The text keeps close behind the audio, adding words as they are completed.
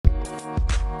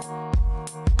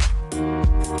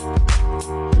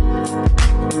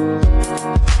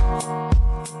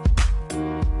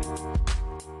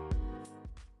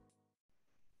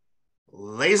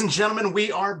Ladies and gentlemen,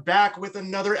 we are back with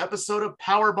another episode of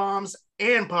Power Bombs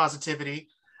and Positivity.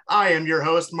 I am your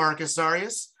host, Marcus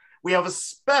Arias. We have a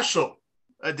special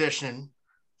edition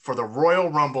for the Royal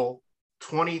Rumble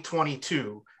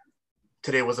 2022.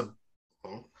 Today was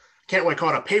can't really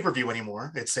call it a pay-per-view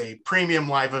anymore. It's a premium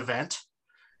live event.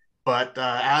 But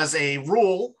as a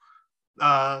rule,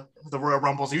 the Royal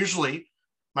Rumble is usually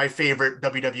my favorite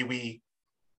WWE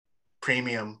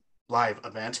premium live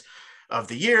event of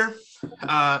the year.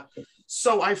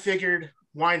 So I figured,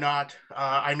 why not?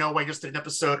 I know I just did an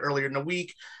episode earlier in the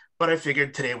week, but I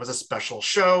figured today was a special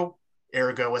show,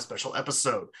 ergo a special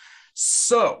episode.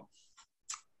 So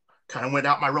kind of went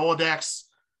out my Rolodex,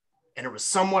 and it was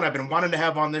someone I've been wanting to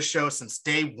have on this show since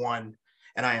day one.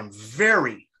 And I am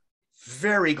very,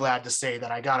 very glad to say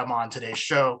that I got him on today's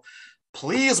show.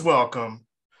 Please welcome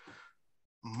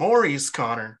Maurice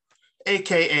Connor,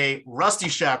 aka Rusty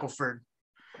Shackelford,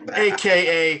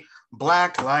 aka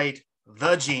Blacklight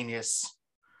the Genius.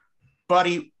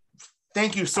 Buddy,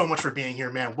 thank you so much for being here,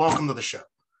 man. Welcome to the show.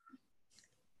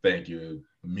 Thank you.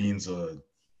 It means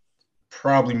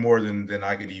probably more than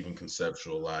I could even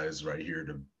conceptualize right here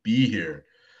to be here.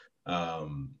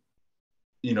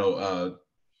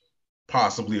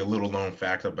 Possibly a little known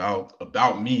fact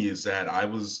about me is that I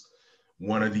was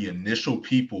one of the initial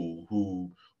people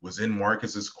who was in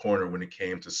Marcus's corner when it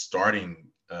came to starting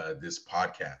this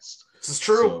podcast. This is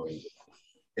true. So,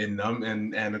 and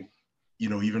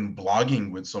even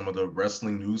blogging with some of the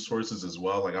wrestling news sources as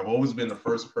well. Like, I've always been the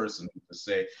first person to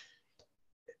say,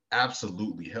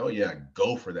 absolutely, hell yeah,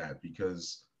 go for that,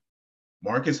 because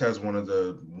Marcus has one of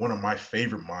my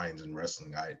favorite minds in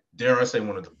wrestling. I dare say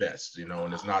one of the best,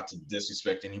 and it's not to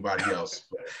disrespect anybody else,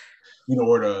 but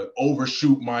or to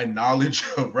overshoot my knowledge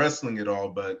of wrestling at all.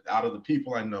 But out of the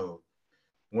people I know,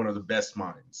 one of the best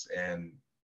minds. And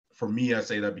for me, I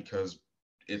say that because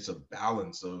it's a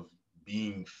balance of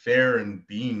being fair and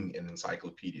being an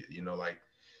encyclopedia.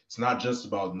 It's not just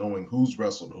about knowing who's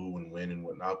wrestled who and when and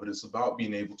whatnot, but it's about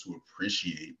being able to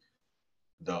appreciate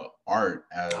the art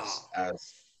as a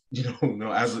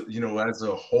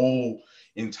whole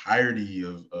entirety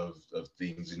of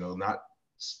things, not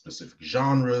specific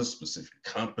genres, specific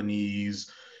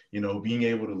companies, being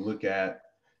able to look at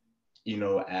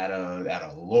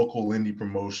a local indie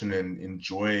promotion and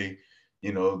enjoy,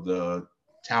 the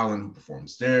talent who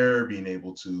performs there, being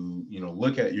able to,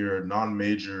 look at your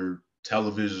non-major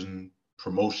television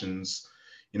promotions,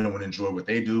 and enjoy what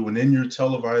they do, and then your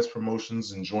televised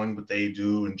promotions, enjoying what they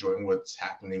do, enjoying what's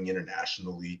happening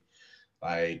internationally.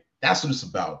 Like, that's what it's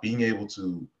about, being able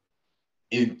to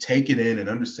take it in and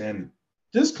understand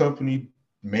this company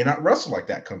may not wrestle like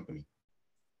that company.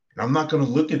 And I'm not going to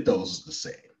look at those as the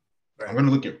same. Right. I'm going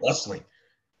to look at wrestling.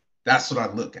 That's what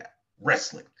I look at,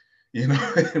 wrestling,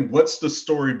 and what's the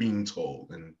story being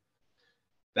told. And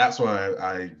that's why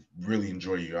I really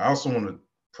enjoy you. I also want to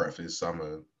preface, I'm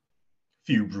a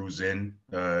few brews in,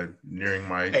 nearing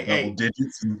my double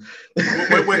digits.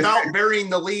 Without burying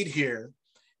the lead here,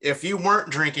 if you weren't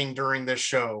drinking during this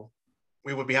show,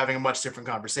 we would be having a much different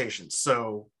conversation.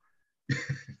 So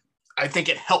I think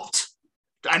it helped.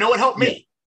 I know it helped me.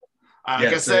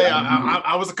 Like I say,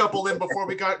 I was a couple in before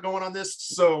we got going on this,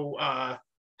 so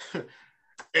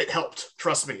it helped.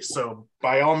 Trust me. So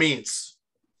by all means.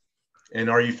 And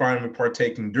are you fine with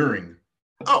partaking during?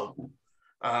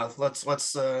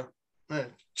 Let's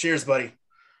cheers, buddy.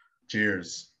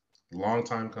 Cheers. Long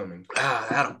time coming.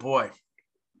 Attaboy.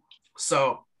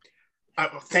 So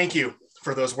thank you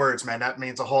for those words, man. That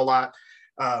means a whole lot.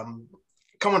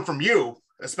 Coming from you,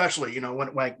 especially,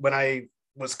 when I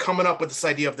was coming up with this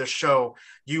idea of this show,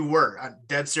 you were, I'm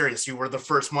dead serious. You were the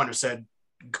first one who said,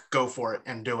 go for it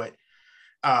and do it.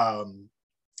 And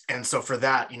so for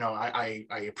that, I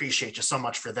appreciate you so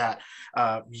much for that.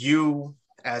 You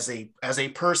as a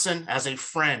person, as a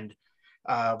friend,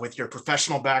 with your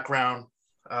professional background,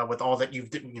 with all that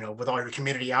you've, with all your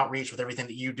community outreach, with everything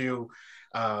that you do,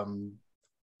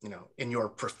 in your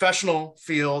professional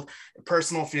field,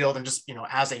 personal field, and just,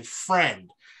 as a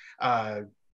friend,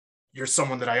 you're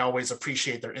someone that I always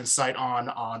appreciate their insight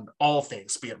on all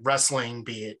things, be it wrestling,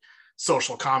 be it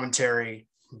social commentary,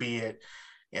 be it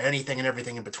anything and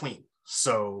everything in between.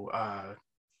 So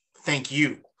thank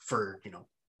you for,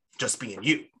 just being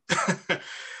you.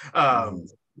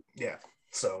 Yeah.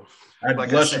 So I'd like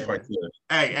blush I said, if I could.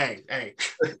 Hey,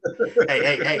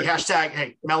 hashtag,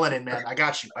 hey, melanin, man. I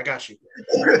got you.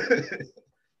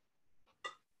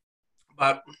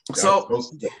 But so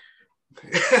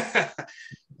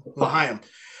L'chaim.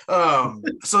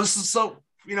 So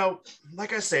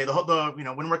like I say, the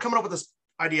when we're coming up with this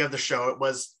idea of the show, it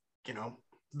was,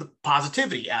 the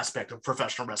positivity aspect of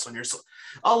professional wrestling. There's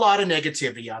a lot of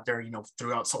negativity out there,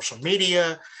 throughout social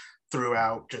media,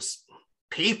 throughout just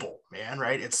people, man,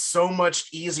 right? It's so much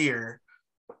easier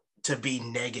to be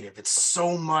negative. It's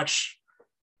so much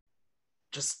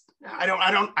just, I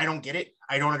don't get it.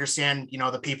 I don't understand,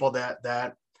 the people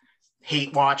that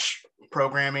hate watch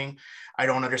programming. I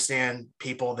don't understand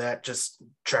people that just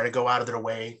try to go out of their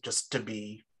way just to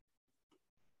be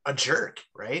a jerk,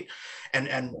 right?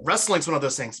 And wrestling's one of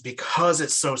those things because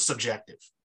it's so subjective.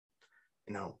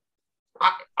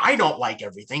 I don't like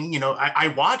everything.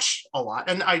 I watch a lot,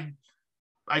 and I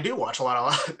do watch a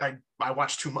lot. I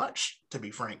watch too much, to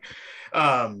be frank.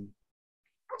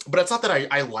 But it's not that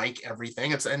I like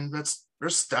everything.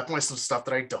 There's definitely some stuff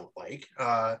that I don't like.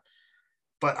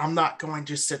 But I'm not going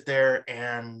to sit there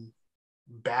and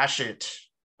bash it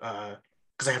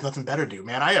because I have nothing better to do,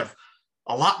 man. I have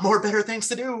a lot more better things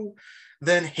to do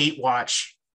than hate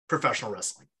watch professional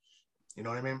wrestling. You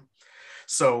know what I mean?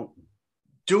 So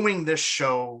doing this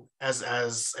show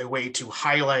as a way to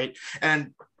highlight,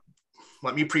 and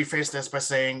let me preface this by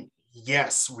saying,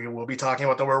 yes, we will be talking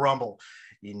about the Royal Rumble.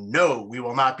 We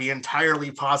will not be entirely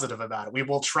positive about it. We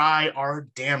will try our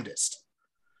damnedest.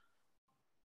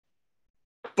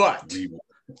 But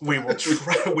we will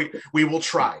try. We will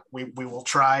try. We will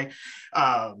try.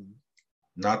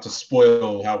 Not to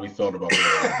spoil how we felt about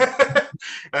it.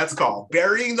 That's called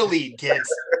burying the lead, kids.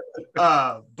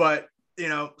 But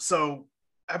so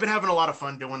I've been having a lot of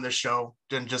fun doing this show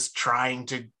and just trying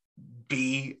to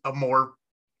be a more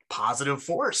positive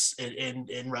force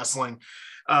in wrestling.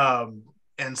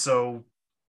 And so,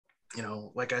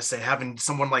 like I say, having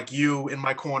someone like you in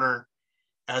my corner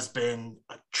has been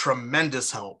a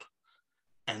tremendous help.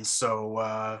 And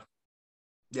so,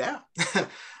 yeah,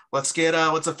 let's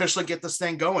officially get this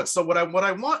thing going. So what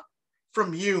I want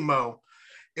from you, Mo,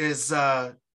 is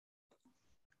I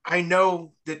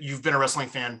know that you've been a wrestling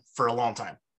fan for a long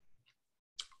time.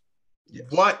 Yes.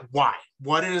 Why?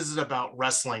 What is it about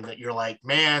wrestling that you're like,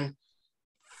 man,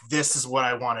 this is what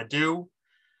I want to do.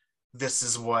 This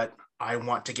is what I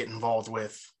want to get involved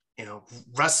with.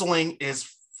 Wrestling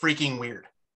is freaking weird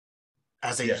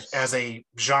as a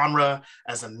genre,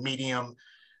 as a medium.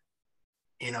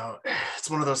 It's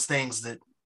one of those things that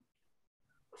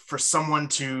for someone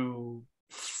to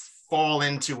fall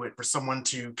into it, for someone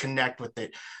to connect with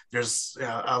it, there's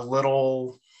a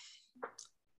little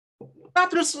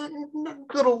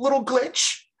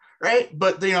glitch, right?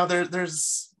 But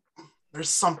there's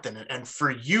something. And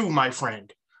for you, my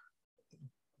friend,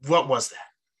 what was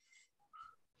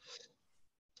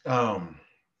that?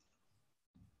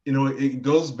 It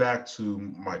goes back to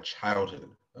my childhood.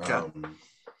 Okay.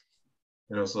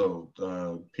 So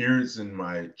periods in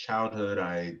my childhood,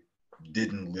 I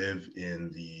didn't live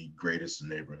in the greatest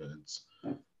neighborhoods.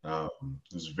 It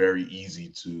was very easy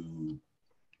to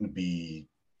be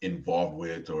involved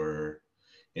with or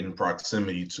in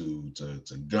proximity to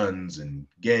guns and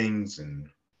gangs and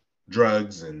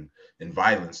drugs and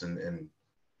violence and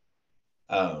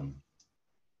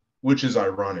which is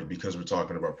ironic because we're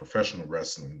talking about professional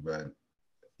wrestling, but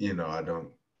I don't,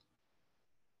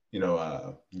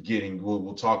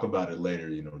 we'll talk about it later,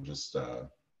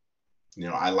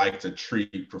 I like to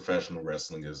treat professional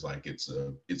wrestling as like it's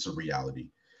a reality.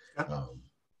 Yeah.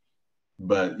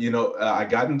 But I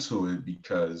got into it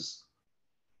because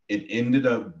it ended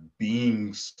up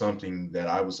being something that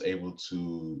I was able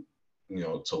to,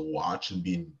 to watch and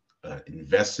be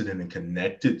invested in and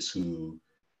connected to,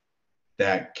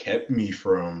 that kept me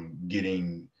from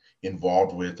getting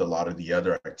involved with a lot of the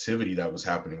other activity that was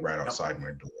happening right outside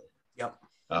my door. Yep.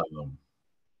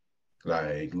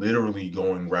 Like literally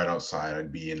going right outside,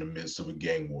 I'd be in the midst of a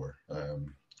gang war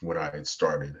when I had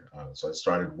started. So I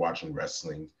started watching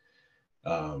wrestling.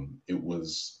 It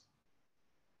was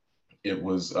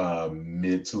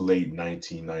mid to late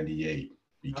 1998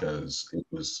 because it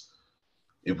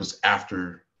was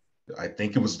after, I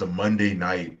think it was the Monday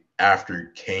night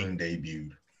after Kane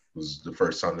debuted. Was the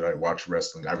first time that I watched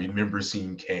wrestling. I remember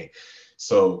seeing Kane.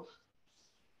 So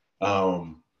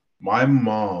my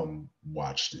mom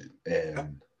watched it,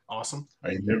 and awesome. I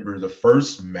remember the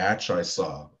first match I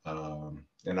saw,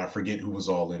 and I forget who was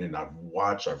all in it. I've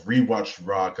rewatched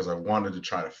Raw because I wanted to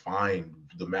try to find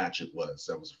the match it was.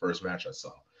 That was the first match I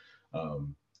saw.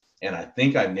 And I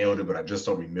think I nailed it, but I just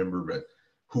don't remember but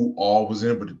who all was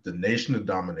in it. But the Nation of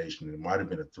Domination, it might have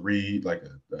been a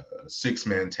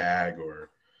 6-man tag or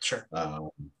sure.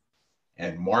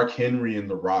 And Mark Henry and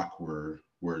The Rock were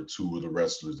two of the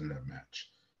wrestlers in that match.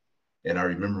 And I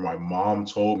remember my mom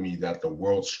told me that the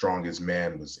world's strongest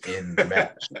man was in the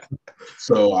match.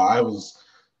 So I was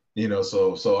You know,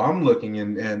 so I'm looking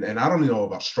and I don't know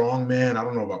about strongman. I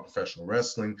don't know about professional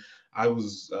wrestling. I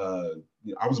was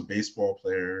I was a baseball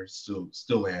player, still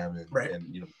am, Right.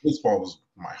 and you know, baseball was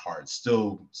my heart,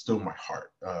 still my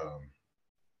heart.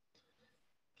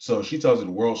 So she tells me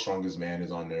the world's strongest man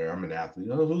is on there. I'm an athlete.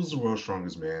 Oh, who's the world's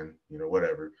strongest man? You know,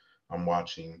 whatever. I'm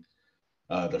watching.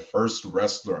 The first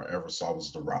wrestler I ever saw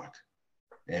was The Rock,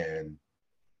 and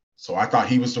so I thought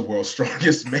he was the world's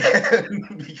strongest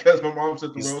man because my mom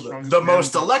said the He's world's strongest the man most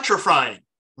is the electrifying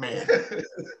man.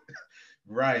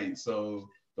 right. So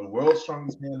the world's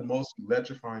strongest man, the most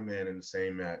electrifying man in the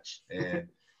same match. And,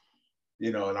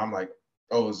 you know, and I'm like,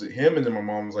 oh, is it him? And then my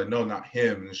mom was like, no, not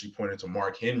him. And she pointed to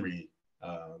Mark Henry.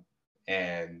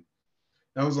 And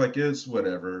I was like, it's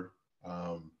whatever.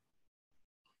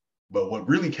 But what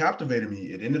really captivated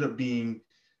me, it ended up being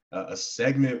a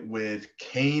segment with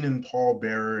Kane and Paul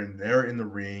Bearer, and they're in the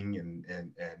ring, and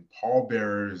Paul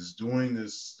Bearer is doing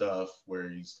this stuff where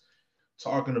he's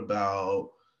talking about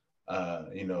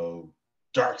you know,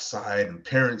 dark side and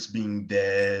parents being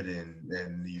dead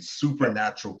and these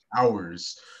supernatural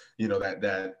powers, you know,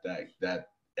 that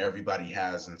everybody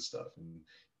has and stuff. And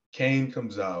Kane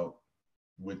comes out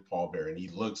with Paul Bearer, and he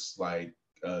looks like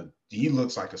a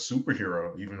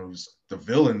superhero, even though he's the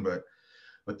villain, but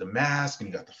with the mask and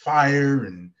he got the fire,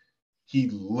 and he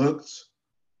looked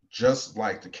just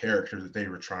like the character that they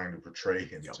were trying to portray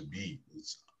him to be.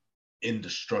 It's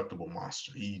indestructible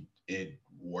monster. It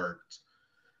worked.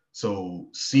 So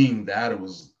seeing that, it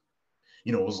was,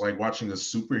 you know, it was like watching a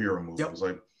superhero movie. It was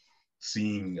like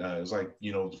seeing, it was like,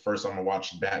 you know, the first time I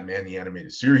watched Batman the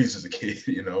animated series as a kid.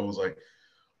 You know, it was like,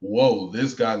 whoa,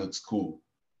 this guy looks cool.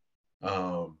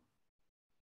 And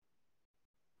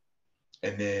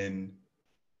then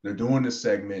they're doing this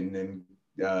segment, and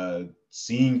then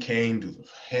seeing Kane do the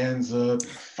hands up,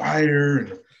 and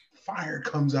the fire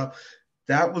comes out.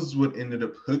 That was what ended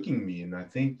up hooking me. And I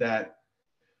think that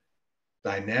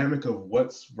dynamic of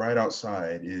what's right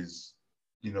outside is,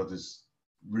 you know, this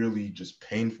really just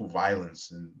painful violence,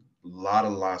 and a lot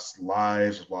of lost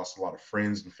lives, lost a lot of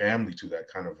friends and family to that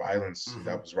kind of violence. Mm-hmm.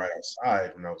 That was right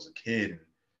outside when I was a kid. And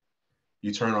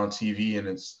you turn on TV and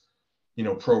it's, you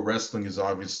know, pro wrestling is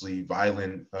obviously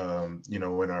violent, you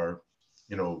know, in our,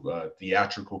 you know,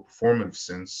 theatrical performance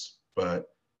sense, but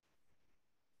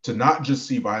to not just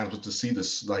see violence, but to see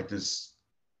this, like this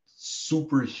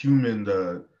superhuman,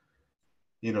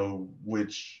 you know,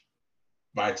 which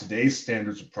by today's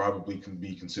standards probably can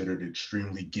be considered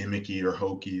extremely gimmicky or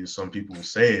hokey, as some people will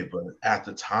say it. But at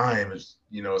the time, it's,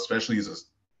 you know, especially as an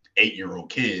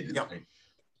 8-year-old kid, like,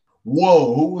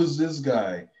 whoa, who was this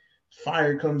guy?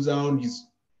 Fire comes out and he's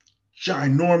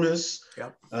ginormous.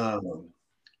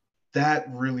 That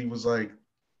really was like,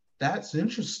 that's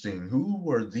interesting. Who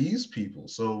are these people?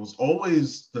 So it was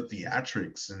always the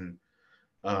theatrics and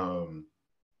a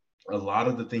lot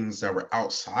of the things that were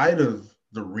outside of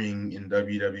the ring in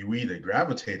WWE that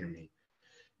gravitated me.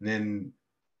 And then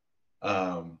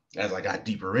as I got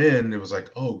deeper in, it was like,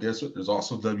 oh, guess what? There's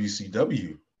also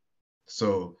WCW.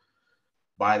 So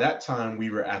by that time, we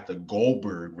were at the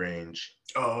Goldberg range.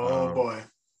 Oh, boy.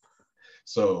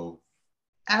 So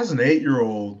as an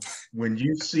 8-year-old, when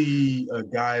you see a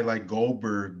guy like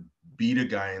Goldberg beat a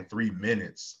guy in 3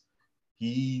 minutes,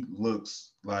 he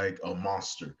looks like a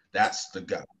monster. That's the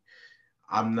guy.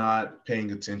 I'm not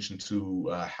paying attention to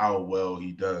how well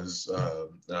he does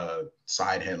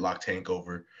side headlock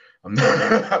takeover. I'm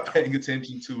not paying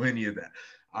attention to any of that.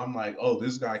 I'm like, oh,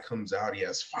 this guy comes out. He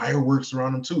has fireworks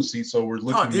around him too. See, so we're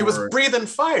looking. He was breathing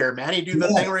fire, man. He'd do the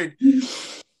thing where he'd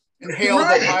inhale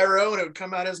the pyro and it would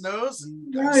come out his nose.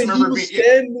 And I just remember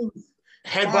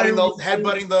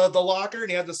headbutting the locker, and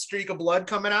he had the streak of blood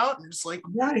coming out, and just like,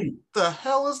 what the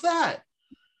hell is that?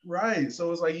 Right.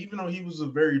 So it's like, even though he was a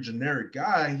very generic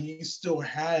guy, he still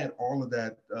had all of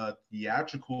that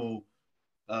theatrical,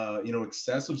 you know,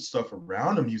 excessive stuff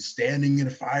around him. He's standing in a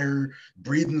fire,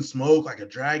 breathing smoke like a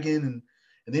dragon.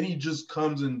 And then he just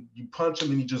comes and you punch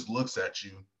him and he just looks at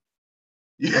you.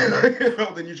 You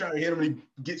know, then you try to hit him and he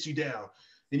gets you down.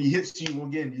 Then he hits you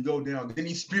again, you go down. Then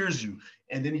he spears you,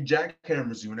 and then he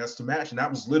jackhammers you, and that's the match. And that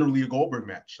was literally a Goldberg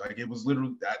match. Like, it was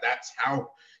literally that's how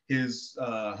his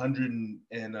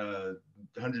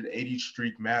 180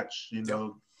 streak match, you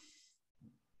know,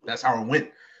 that's how it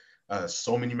went.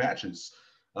 So many matches.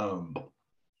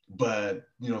 But,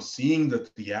 you know, seeing the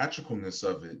theatricalness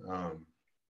of it,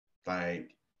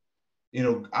 like, you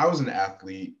know, I was an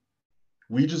athlete.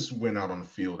 We just went out on the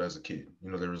field as a kid.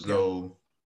 You know, there was no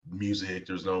music,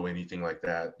 there's no anything like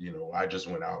that. You know, I just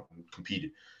went out and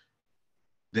competed.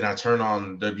 Then I turned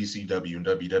on WCW and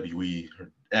WWE,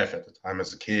 or F at the time,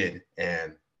 as a kid,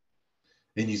 and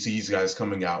then you see these guys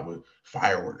coming out with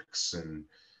fireworks and,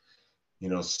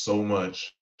 so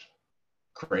much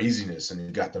craziness, and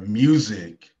you got the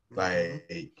music. Mm-hmm.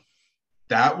 Like,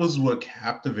 that was what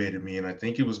captivated me. And I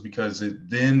think it was because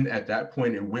then at that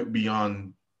point, it went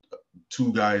beyond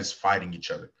two guys fighting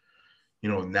each other.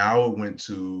 Now it went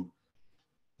to,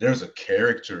 there's a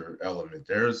character element.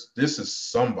 This is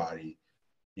somebody,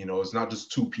 it's not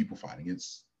just two people fighting.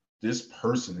 It's this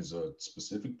person is a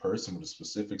specific person with a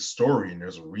specific story, and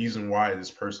there's a reason why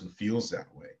this person feels that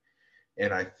way.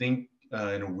 And I think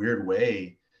in a weird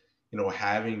way,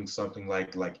 having something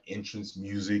like entrance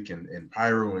music and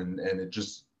pyro, and it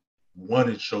just, one,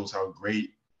 it shows how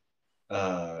great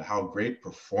these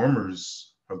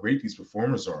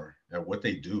performers are at what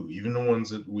they do, even the ones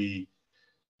that we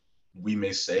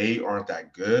may say aren't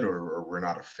that good, or we're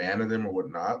not a fan of them or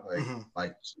whatnot. Like, Mm-hmm.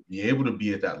 to be able to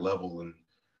be at that level, and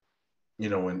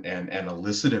and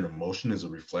elicit an emotion is a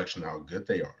reflection of how good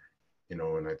they are.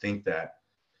 And I think that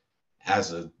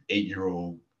as a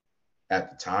 8-year-old at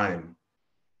the time,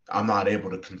 I'm not able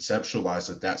to conceptualize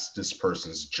that that's this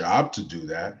person's job to do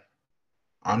that.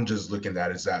 I'm just looking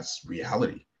at it as that's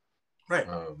reality. Right.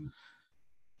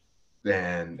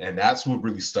 And that's what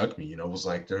really stuck me. It was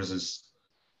like there's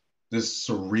this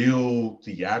surreal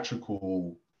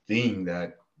theatrical thing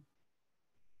that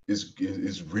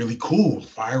is really cool. The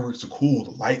fireworks are cool,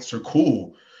 the lights are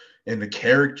cool, and the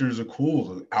characters are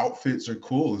cool, the outfits are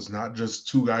cool. It's not just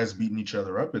two guys beating each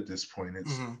other up at this point.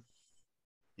 It's Mm-hmm.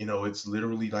 it's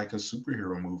literally like a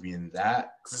superhero movie. And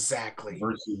that Exactly.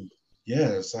 versus, yeah,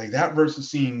 it's like that versus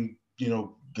seeing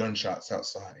gunshots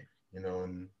outside.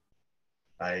 And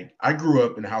I grew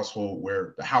up in a household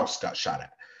where the house got shot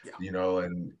at. Yeah.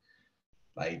 And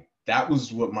like that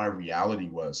was what my reality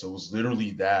was. So it was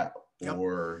literally that, Yep.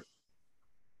 or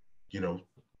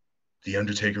the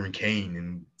Undertaker and Kane,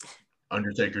 and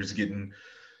Undertaker's getting,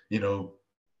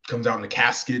 comes out in the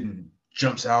casket and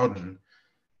jumps out, and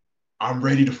I'm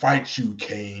ready to fight you,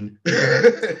 Kane.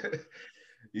 Like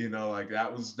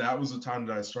that was the time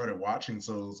that I started watching.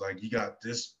 So it was like, you got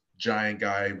this giant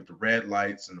guy with the red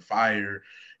lights and the fire,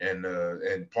 and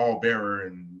Paul Bearer,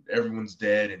 and everyone's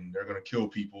dead and they're gonna kill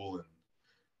people. And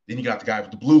then you got the guy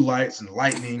with the blue lights and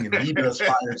lightning, and he does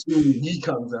fire too. And he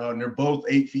comes out, and they're both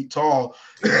 8 feet tall.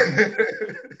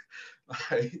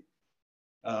 Like,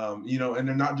 and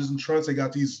they're not just in trunks. They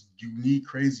got these unique,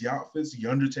 crazy outfits. The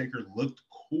Undertaker looked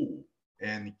cool,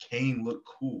 and Kane looked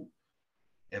cool,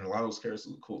 and a lot of those characters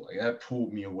look cool. Like, that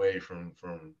pulled me away from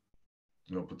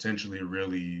potentially a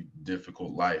really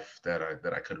difficult life that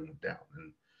I could have went down.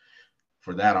 And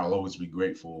for that, I'll always be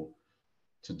grateful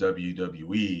to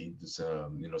WWE.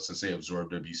 Since they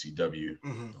absorbed WCW,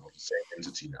 Mm-hmm. the same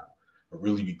entity now. I'll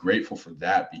really be grateful for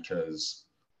that, because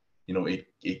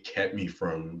it kept me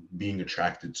from being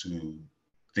attracted to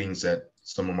things that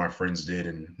some of my friends did,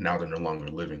 and now they're no longer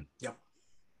living.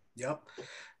 Yep.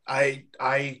 I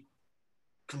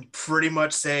can pretty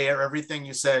much say everything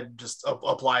you said just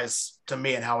applies to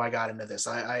me and how I got into this.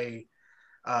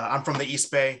 I'm from the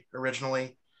East Bay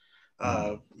originally.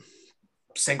 Uh, Mm.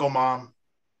 Single mom.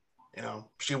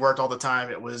 She worked all the time.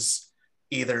 It was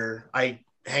either I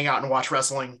hang out and watch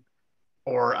wrestling,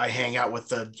 or I hang out with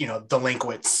the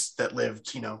delinquents that lived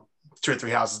 2 or 3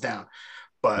 houses down.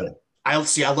 But Yeah.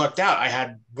 I lucked out. I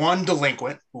had one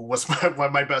delinquent who was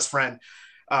my best friend.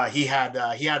 He had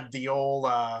the old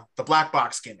the black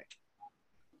box gimmick,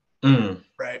 Mm.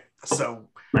 right? So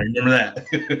I remember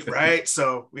that. right,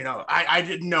 so I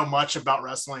didn't know much about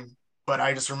wrestling, but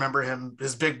I just remember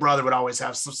his big brother would always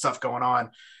have some stuff going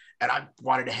on, and I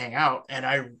wanted to hang out. And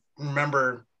I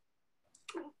remember,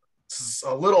 this is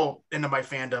a little into my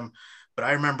fandom, but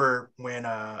I remember when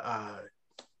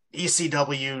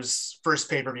ECW's first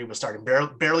pay-per-view was starting,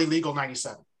 Barely Legal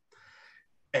 97.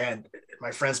 And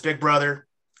my friend's big brother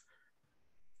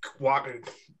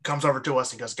comes over to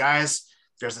us and goes, guys,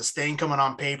 there's this thing coming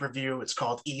on pay-per-view. It's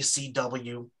called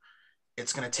ECW.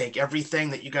 It's going to take everything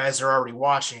that you guys are already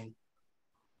watching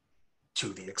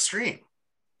to the extreme.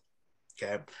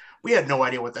 Okay. We had no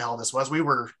idea what the hell this was. We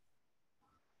were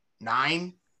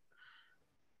 9.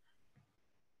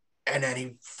 And then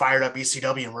he fired up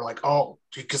ECW, and we're like, oh,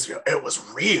 because it was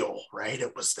real, right?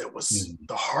 It was Mm.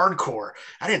 the hardcore.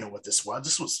 I didn't know what this was.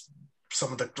 This was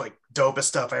some of the dopest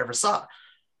stuff I ever saw.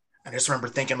 And I just remember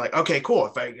thinking, like, okay,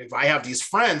 cool. If I have these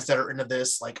friends that are into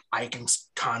this, like, I can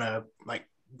kind of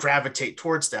gravitate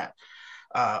towards that.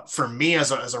 For me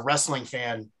as a wrestling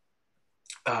fan,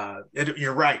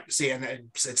 you're right. See, and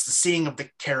it's the seeing of the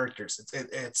characters.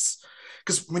 It's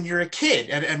because when you're a kid,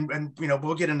 and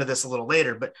we'll get into this a little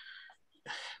later, but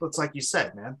it's like you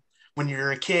said, man, when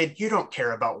you're a kid, you don't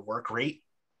care about work rate.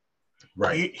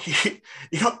 Right.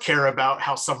 You don't care about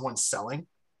how someone's selling,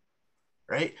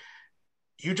 right?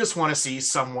 You just want to see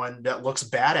someone that looks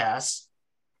badass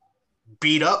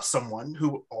beat up someone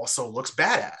who also looks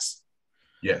badass.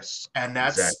 Yes. And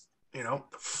Exactly. that's,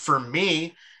 for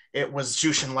me, it was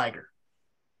Jushin Liger.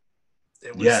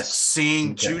 It was Yes.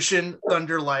 seeing Okay. Jushin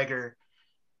Thunder Liger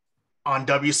on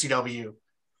WCW.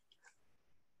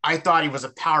 I thought he was a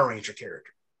Power Ranger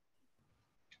character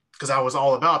because I was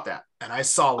all about that. And I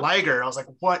saw Liger. I was like,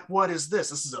 what is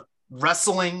this? This is a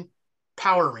wrestling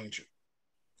Power Ranger.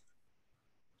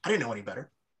 I didn't know any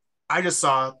better. I just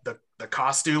saw the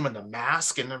costume and the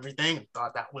mask and everything and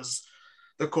thought that was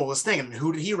the coolest thing. And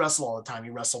who did he wrestle all the time? He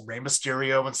wrestled Rey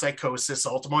Mysterio and Psychosis,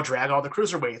 Ultimo Drag, all the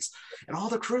cruiserweights. And all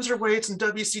the cruiserweights in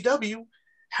WCW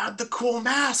had the cool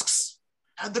masks,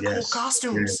 had the cool Yes.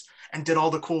 costumes, and did all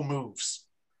the cool moves.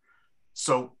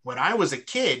 So when I was a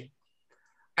kid,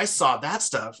 I saw that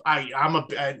stuff.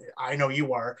 I know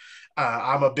you are.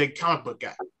 I'm a big comic book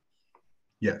guy.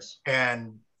 Yes.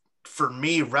 And for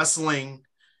me, wrestling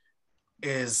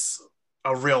is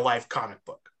a real life comic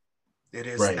book. It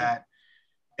is Right. that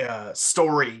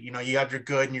story. You have your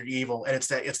good and your evil, and it's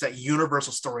that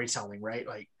universal storytelling, right?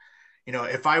 Like,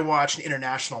 if I watch an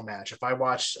international match, if I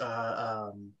watch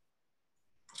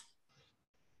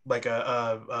like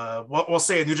we'll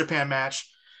say a New Japan match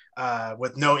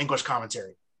with no English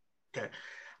commentary, okay,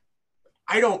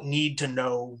 I don't need to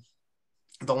know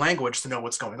the language to know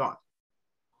what's going on.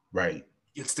 Right.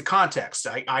 It's the context.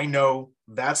 I know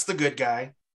that's the good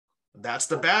guy, that's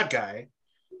the bad guy,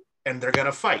 and they're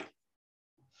gonna fight.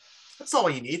 That's all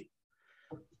you need.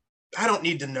 I don't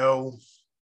need to know,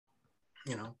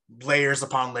 layers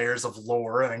upon layers of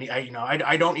lore, and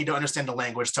I don't need to understand the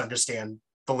language to understand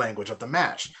the language of the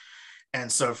match. And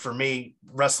so for me,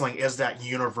 wrestling is that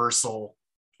universal.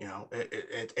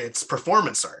 It's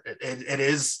performance art. It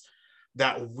is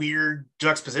that weird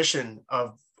juxtaposition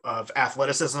of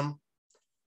athleticism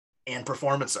and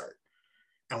performance art.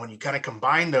 And when you kind of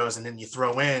combine those, and then you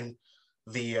throw in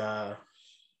the I'm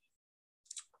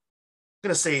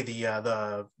gonna say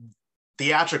the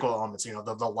theatrical elements,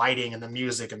 the lighting and the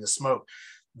music and the smoke,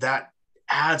 that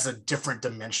adds a different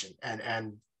dimension.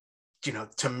 And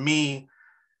to me,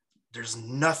 there's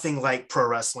nothing like pro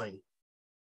wrestling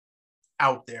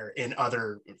out there in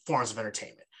other forms of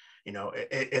entertainment.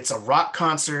 It's a rock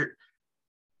concert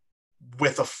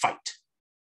with a fight,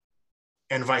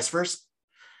 and vice versa.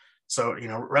 So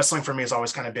wrestling for me has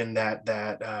always kind of been that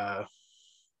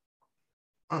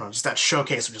I don't know, just that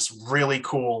showcase of just really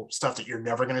cool stuff that you're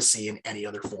never going to see in any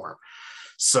other form.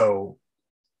 So,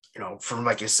 from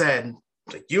like you said,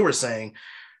 like you were saying,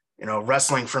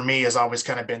 wrestling for me has always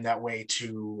kind of been that way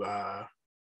to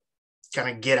kind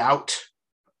of get out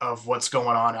of what's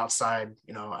going on outside,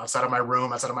 outside of my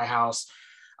room, outside of my house.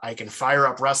 I can fire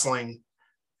up wrestling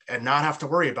and not have to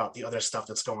worry about the other stuff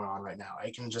that's going on right now.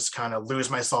 I can just kind of lose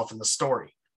myself in the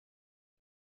story.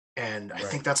 And I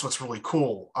think that's what's really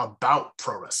cool about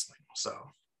pro wrestling. So,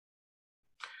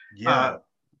 Yeah.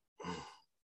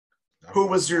 who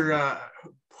was your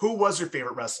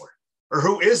favorite wrestler, or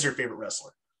who is your favorite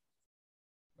wrestler?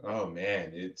 Oh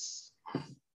man,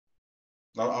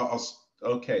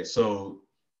 okay. So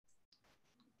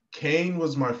Kane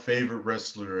was my favorite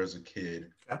wrestler as a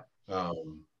kid,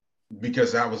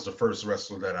 because that was the first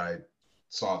wrestler that I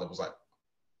saw that was like,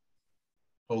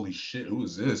 holy shit, who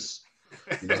is this?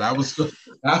 Because that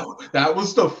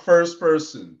was the first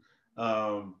person.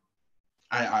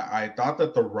 I thought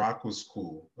that The Rock was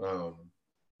cool.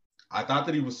 I thought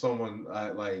that he was someone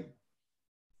like,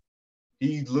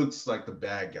 he looks like the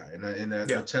bad guy, and that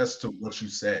attests to what you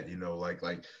said. Like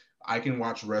I can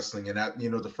watch wrestling, and that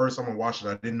the first time I watched it,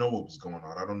 I didn't know what was going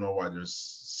on. I don't know why there's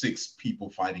 6 people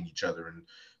fighting each other, and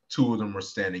 2 of them are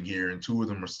standing here, and 2 of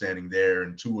them are standing there,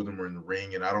 and 2 of them are in the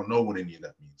ring, and I don't know what any of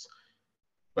that means.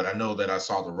 But I know that I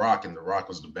saw The Rock, and The Rock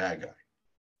was the bad guy.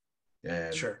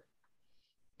 And sure,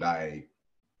 The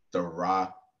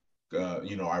Rock,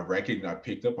 I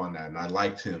picked up on that, and I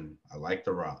liked him. I liked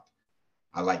The Rock.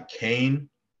 I like Kane,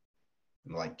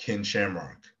 and I like Ken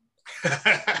Shamrock.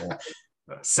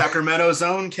 Sacramento's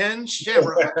own Ken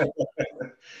Shamrock. All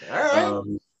right.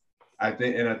 I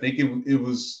think it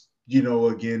was,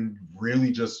 again,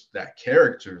 really just that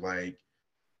character, like,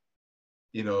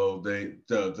 the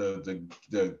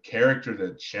character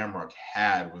that Shamrock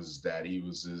had was that he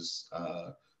was this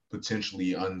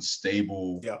potentially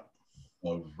unstable,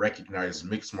 recognized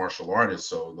mixed martial artist.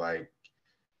 So like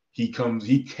he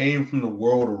came from the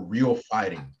world of real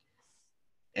fighting,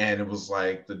 and it was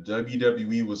like the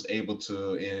WWE was able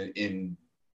to in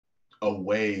a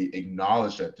way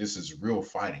acknowledge that this is real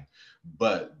fighting,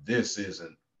 but this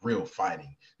isn't real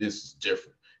fighting. This is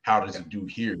different. How does it do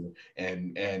here?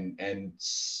 And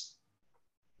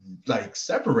like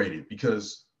separate it,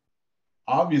 because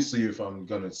obviously if I'm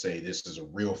gonna say this is a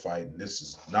real fight and this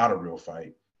is not a real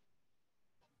fight,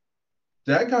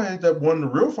 that guy that won the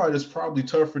real fight is probably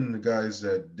tougher than the guys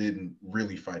that didn't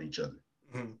really fight each other.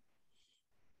 Mm-hmm.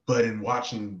 But in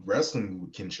watching wrestling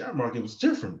with Ken Shamrock, it was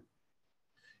different.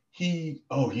 He's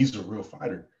a real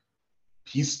fighter.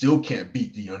 He still can't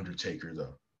beat The Undertaker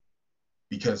though,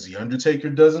 because The Undertaker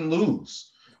doesn't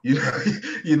lose.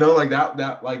 Like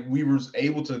that like we were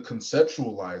able to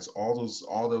conceptualize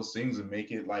all those things and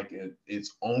make it like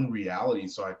its own reality.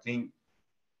 So I think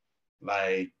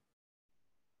like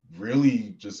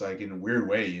really just like in a weird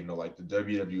way, like the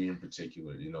WWE in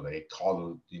particular, they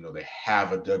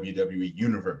have a WWE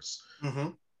universe. Mm-hmm.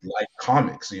 Like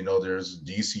comics, there's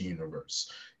DC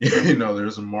universe,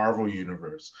 there's a Marvel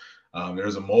universe,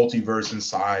 there's a multiverse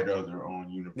inside of their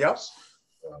own universe.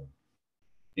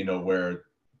 Yep. Where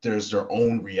there's their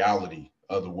own reality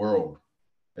of the world,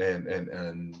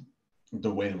 and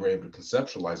the way we're able to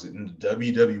conceptualize it. And the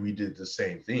WWE did the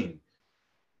same thing,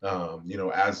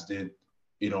 as did,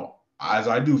 as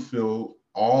I do feel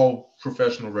all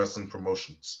professional wrestling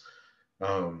promotions,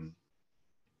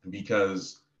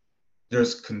 because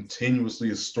there's continuously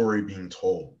a story being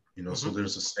told, mm-hmm. So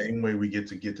there's the same way we get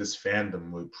this fandom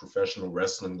with professional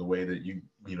wrestling, the way that you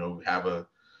have a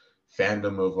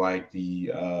fandom of like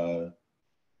the,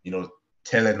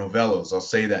 telenovelas. I'll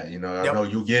say that, yep. I know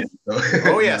you'll get it.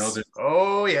 Oh, yes.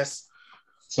 Oh, yes.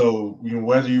 So,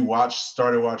 whether you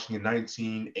started watching in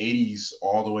 1980s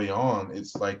all the way on,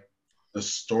 it's like the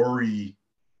story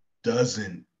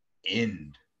doesn't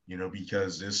end,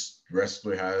 because this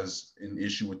wrestler has an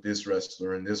issue with this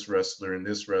wrestler and this wrestler and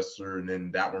this wrestler, and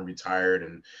then that one retired,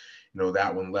 and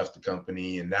that one left the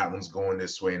company, and that one's going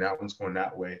this way and that one's going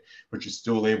that way, but you're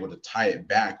still able to tie it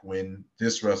back when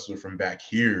this wrestler from back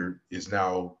here is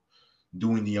now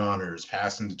doing the honors,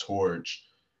 passing the torch,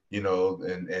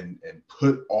 and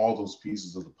put all those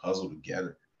pieces of the puzzle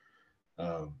together.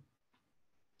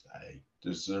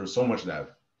 There's so much of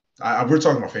that. We're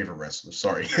talking about favorite wrestlers.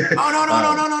 Sorry.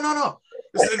 No.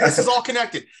 This is all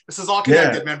connected. This is all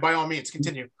connected, yeah. Man. By all means,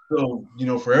 continue. So,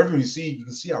 for everyone you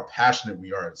can see how passionate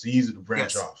we are. It's easy to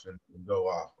branch off and go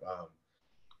off.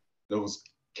 Those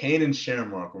Kane and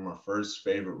Shamrock were my first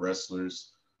favorite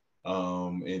wrestlers.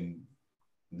 And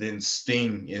then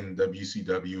Sting in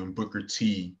WCW and Booker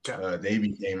T, they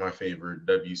became my favorite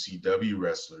WCW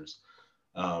wrestlers.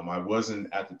 I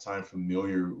wasn't at the time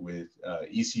familiar with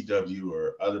ECW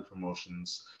or other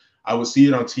promotions. I would see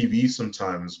it on TV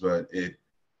sometimes, but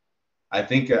I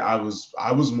think I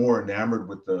was more enamored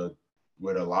with a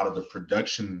lot of the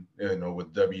production,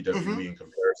 with WWE mm-hmm. in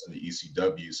comparison to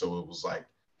ECW. So it was like,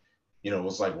 it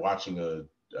was like watching a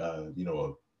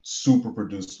super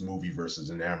produced movie versus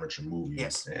an amateur movie.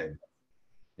 Yes. And,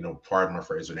 pardon my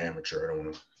phrase, an amateur. I don't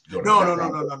want to go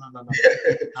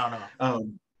No.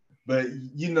 But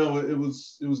it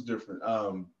was different.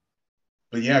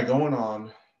 But yeah, going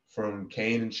on from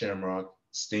Kane and Shamrock,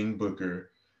 Sting,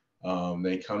 Booker,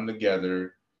 they come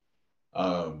together.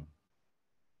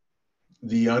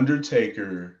 The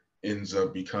Undertaker ends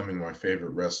up becoming my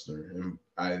favorite wrestler,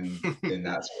 and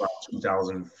that's about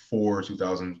 2004,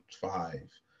 2005.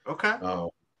 Okay.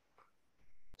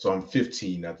 So I'm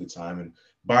 15 at the time, and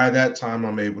by that time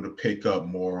I'm able to pick up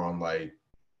more on like,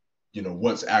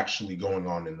 what's actually going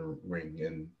on in the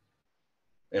ring.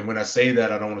 And when I say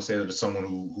that, I don't want to say that to someone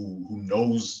who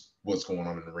knows what's going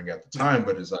on in the ring at the time,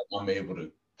 but it's like I'm able to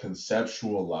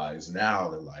conceptualize now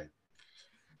that like,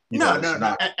 no.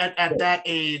 At that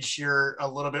age, you're a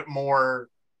little bit more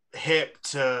hip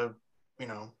to,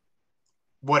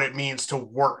 what it means to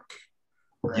work.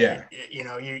 Right? Yeah.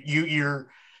 You're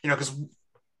because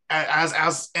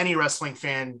as any wrestling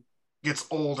fan gets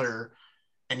older,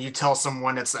 and you tell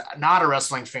someone that's not a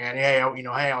wrestling fan, hey,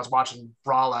 I was watching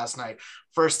Raw last night.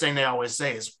 First thing they always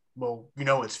say is, well,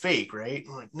 it's fake, right?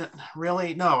 I'm like,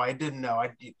 really? No, I didn't know.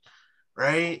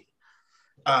 Right?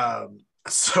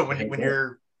 So when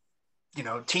you're,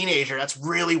 teenager, that's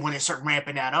really when they start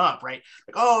ramping that up, right?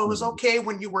 Like, oh, it was okay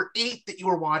when you were 8 that you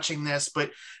were watching this,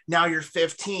 but now you're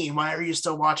 15. Why are you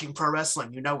still watching pro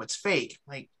wrestling? It's fake.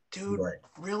 Like, dude, right.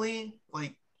 Really?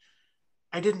 Like,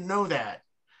 I didn't know that.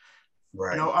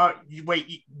 Right.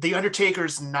 Wait, The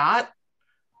Undertaker's not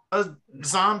a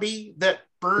zombie that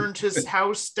burned his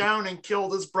house down and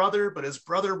killed his brother, but his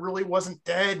brother really wasn't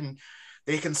dead, and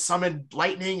they can summon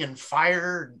lightning and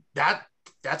fire.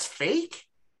 That's fake,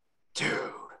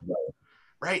 dude.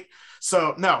 Right.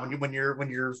 So no, when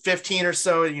you're 15 or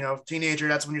so, teenager,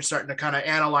 that's when you're starting to kind of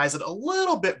analyze it a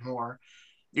little bit more.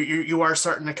 you are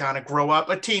starting to kind of grow up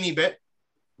a teeny bit.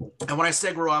 And when I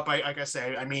say grow up, like I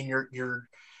say, I mean you're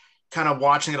kind of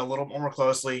watching it a little more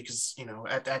closely because, you know,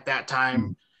 at that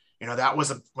time, you know, that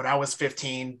was when I was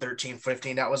 15, 13,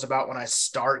 15, that was about when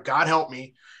God help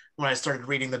me, when I started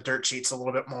reading the dirt sheets a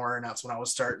little bit more. And that's when I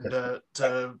was starting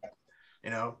to, you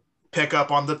know, pick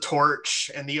up on the Torch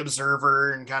and the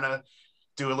Observer and kind of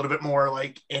do a little bit more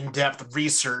like in-depth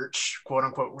research, quote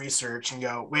unquote research, and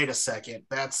go, wait a second,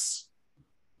 that's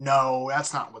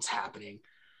not what's happening.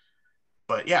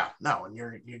 But yeah, no, and you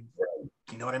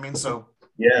know what I mean? So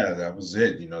yeah, that was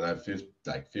it. You know, that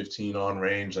 15 on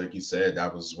range, like you said,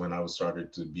 that was when I was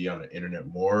started to be on the internet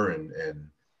more, and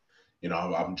you know,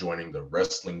 I'm joining the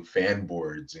wrestling fan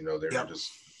boards. You know, they were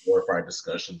just glorified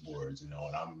discussion boards. You know,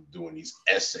 and I'm doing these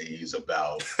essays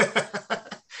about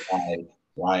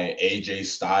why AJ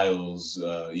Styles,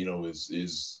 you know,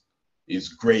 is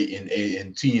great in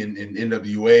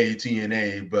NWA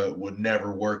TNA, but would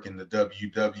never work in the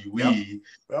WWE.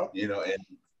 You know,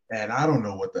 and I don't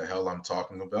know what the hell I'm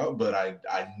talking about, but I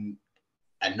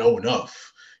know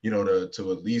enough, you know,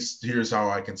 to at least here's how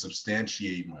I can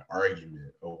substantiate my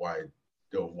argument of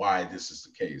why this is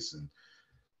the case. And,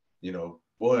 you know,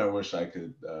 boy, I wish I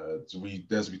could,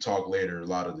 as we talk later, a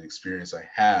lot of the experience I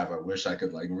have, I wish I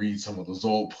could like read some of those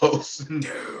old posts and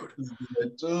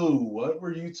like, dude, what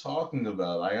were you talking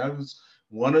about? Like,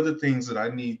 one of the things that I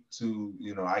need to,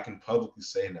 you know, I can publicly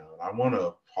say now, and I want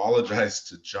to apologize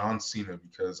to John Cena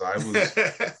because I was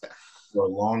for a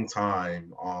long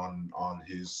time on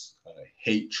his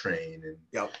hate train and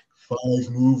 5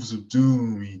 moves of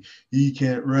doom. He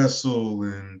can't wrestle,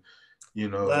 and you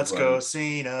know, let's go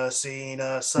Cena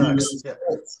sucks.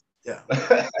 Yeah.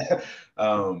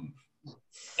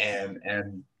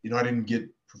 And you know, I didn't get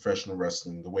professional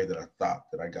wrestling the way that I thought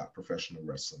that I got professional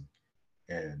wrestling,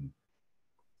 and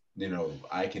you know,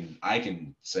 I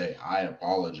can say I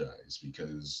apologize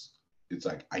because it's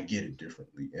like I get it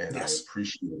differently and I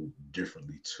appreciate it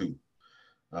differently too.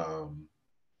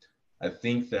 I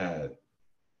think that,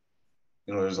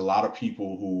 you know, there's a lot of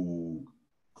people who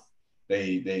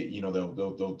they you know,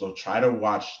 they'll try to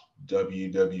watch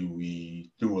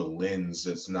WWE through a lens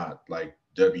that's not like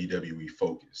WWE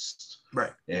focused.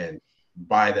 Right. And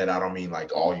by that I don't mean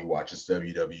like all you watch is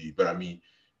WWE, but I mean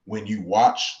when you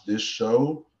watch this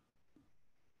show,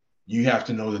 you have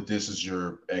to know that this is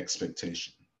your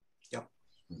expectation. Yep.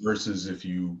 Versus if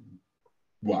you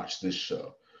watch this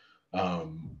show.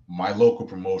 My local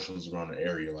promotions around the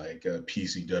area, like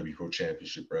PCW, Pro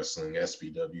Championship Wrestling,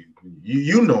 SPW,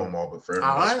 you know them all, but for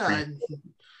everyone,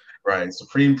 right?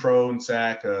 Supreme Pro and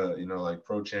SAC, you know, like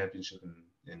Pro Championship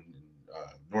in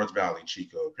North Valley,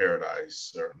 Chico,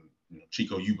 Paradise, or you know,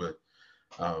 Chico Yuba,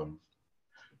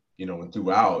 you know, and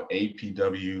throughout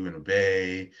APW in the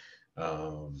Bay.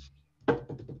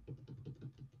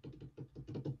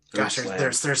 Gosh,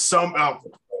 there's some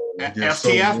FTF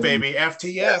so baby,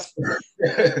 FTF.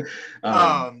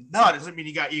 No, it doesn't mean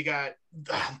you got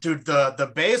dude,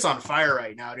 the Bay is on fire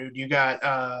right now, dude. You got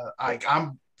like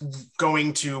I'm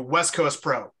going to West Coast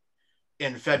Pro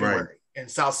in February in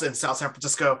South San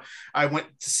Francisco. I went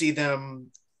to see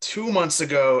them 2 months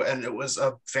ago and it was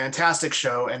a fantastic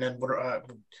show. And then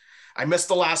I missed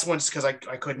the last one just because I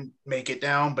couldn't make it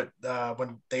down, but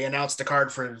when they announced the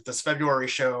card for this February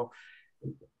show,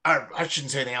 I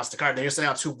shouldn't say they announced the card. They just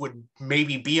announced who would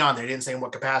maybe be on there. They didn't say in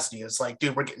what capacity. It's like,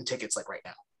 dude, we're getting tickets like right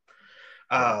now.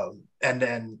 And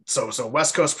then so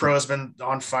West Coast Pro has been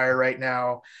on fire right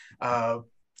now.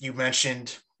 You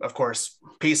mentioned, of course,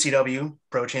 PCW,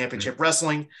 Pro Championship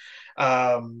Wrestling.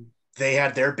 They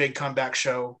had their big comeback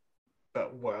show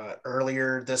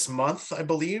earlier this month, I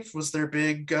believe, was their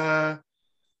big Last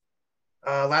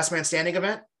Man Standing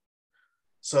event.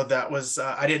 So that was,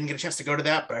 I didn't get a chance to go to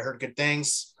that, but I heard good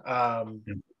things. I'm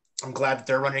glad that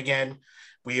they're running again.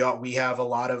 We have a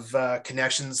lot of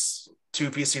connections to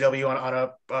PCW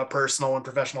on a personal and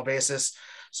professional basis.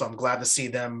 So I'm glad to see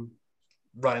them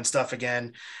running stuff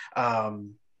again.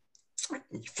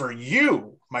 For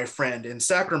you, my friend, in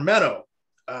Sacramento,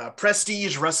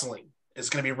 Prestige Wrestling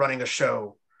is going to be running a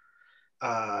show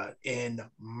in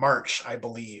March, I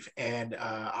believe. And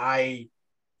I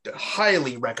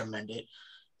highly recommend it.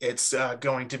 It's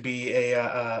going to be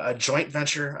a joint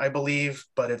venture, I believe,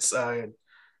 but it's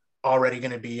already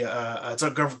going to be it's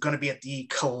going to be at the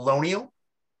Colonial.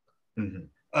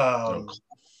 For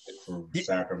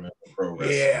Sacramento Pro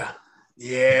Wrestling.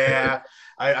 Yeah.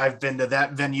 I've been to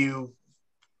that venue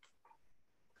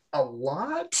a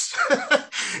lot,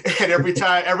 and every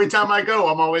time I go,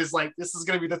 I'm always like, this is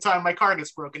going to be the time my car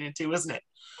gets broken into, isn't it?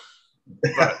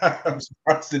 But I'm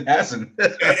surprised it hasn't.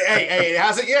 Hey, it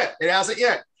hasn't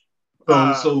yet.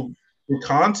 So for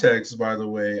context, by the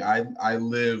way, I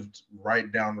lived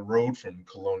right down the road from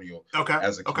Colonial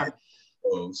as a kid.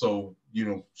 So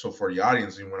so for the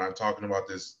audience, and when I'm talking about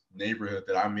this neighborhood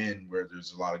that I'm in, where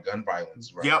there's a lot of gun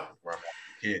violence, where I'm a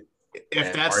kid.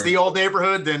 If that's the old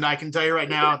neighborhood, then I can tell you right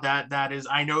now that is,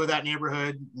 I know that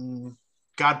neighborhood.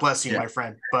 God bless you, my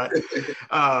friend. But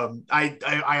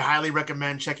I highly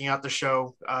recommend checking out the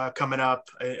show coming up.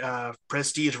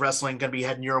 Prestige Wrestling going to be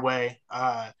heading your way.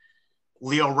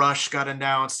 Leo Rush got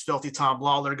announced. Filthy Tom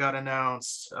Lawler got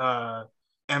announced.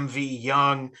 MV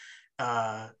Young,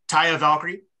 Taya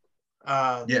Valkyrie,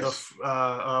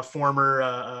 the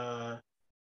former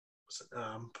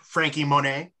Frankie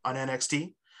Monet on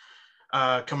NXT,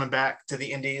 coming back to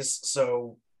the Indies.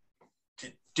 So,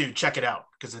 dude, check it out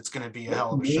because it's going to be a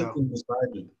hell of a show.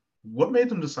 What made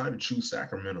them decide to choose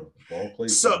Sacramento?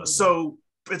 So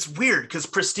it's weird because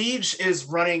Prestige is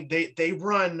running. They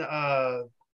run.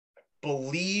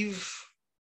 Believe.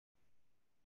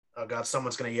 Oh God,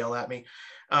 someone's going to yell at me.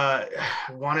 I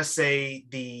want to say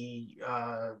the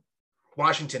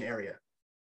Washington area,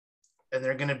 and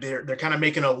they're kind of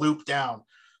making a loop down.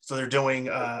 So they're doing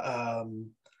a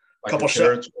couple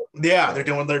shots. Yeah, they're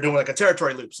doing like a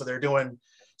territory loop. So they're doing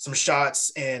some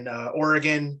shots in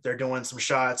Oregon. They're doing some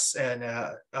shots in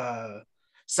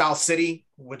South City,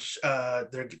 which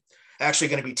they're actually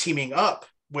going to be teaming up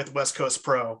with West Coast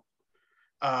Pro.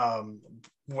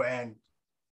 When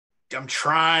I'm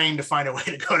trying to find a way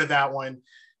to go to that one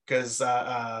because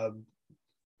one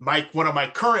of my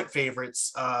current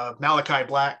favorites, Malachi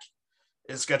Black,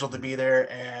 is scheduled to be there,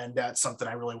 and that's something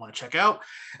I really want to check out.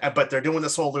 But they're doing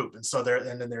this whole loop, and so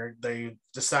they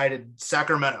decided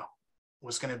Sacramento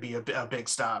was going to be a big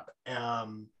stop,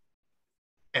 and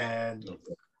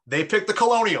they picked the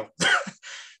Colonial.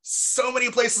 So many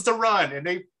places to run, and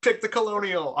they picked the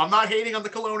Colonial. I'm not hating on the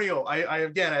Colonial. I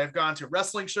have gone to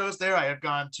wrestling shows there. I have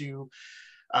gone to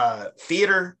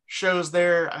theater shows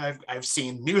there. I've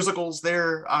seen musicals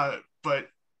there. But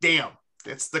damn,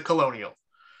 it's the Colonial.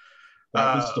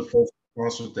 That was the first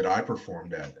concert that I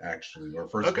performed at, actually, or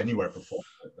first venue I performed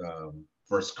at.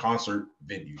 First concert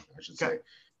venue, I should say.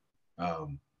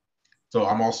 So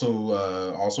I'm also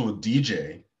a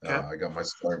DJ. I got my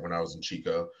start when I was in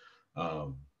Chico.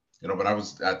 But I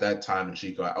was at that time in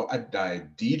Chico. I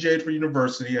DJ'd for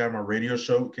university. I had my radio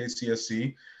show at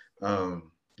KCSC. It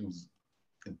was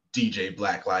DJ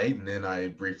Blacklight, and then I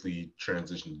briefly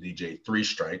transitioned to DJ Three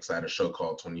Strikes. I had a show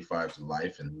called 25 to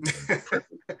Life, and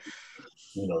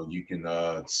you can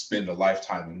spend a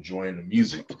lifetime enjoying the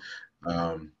music,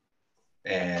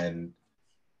 and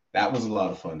that was a lot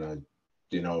of fun.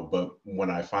 But when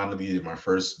I finally did my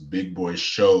first big boy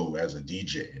show as a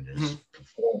DJ, and there's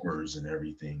performers and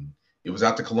everything, it was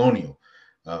at the Colonial.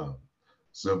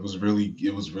 So it was really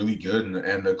good.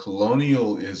 And the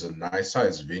Colonial is a nice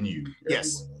sized venue.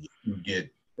 Yes. You get,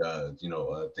 I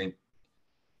think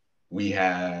we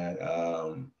had,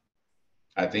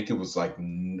 I think it was like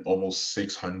almost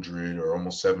 600 or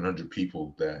almost 700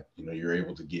 people that, you're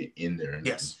able to get in there and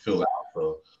fill out.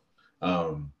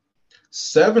 So,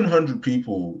 700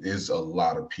 people is a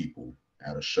lot of people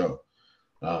at a show.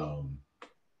 So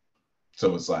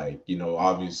it's like,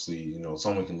 obviously,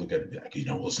 someone can look at it and be like,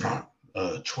 it's not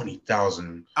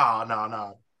 20,000. Oh,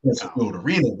 no. It's a filled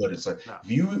arena, but it's like,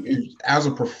 as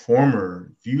a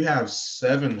performer, if you have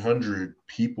 700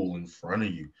 people in front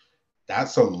of you,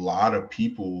 that's a lot of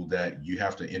people that you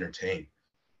have to entertain.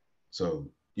 So,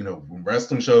 when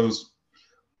wrestling shows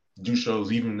do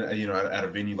shows, even, at a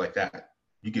venue like that,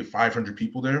 you get 500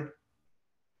 people there.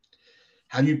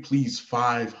 How do you please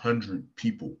 500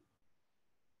 people?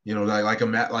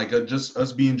 Just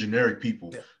us being generic people.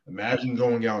 Yeah. Imagine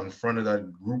going out in front of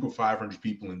that group of 500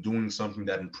 people and doing something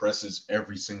that impresses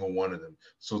every single one of them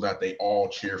so that they all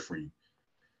cheer for you.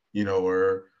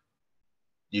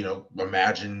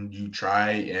 Imagine you try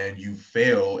and you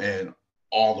fail and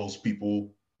all those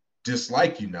people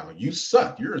dislike you now. You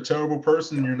suck. You're a terrible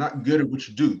person. You're not good at what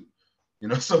you do.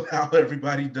 So how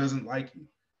everybody doesn't like you.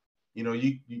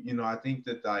 I think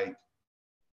that like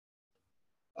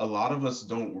a lot of us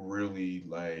don't really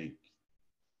like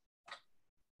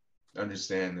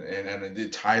understand, and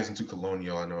it ties into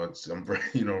Colonial. I know I'm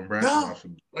branching off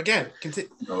again. Continue.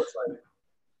 It's like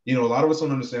a lot of us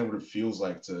don't understand what it feels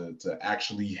like to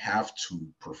actually have to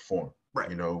perform. Right.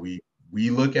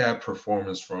 We look at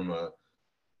performance from a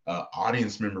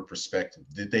audience member perspective.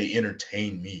 Did they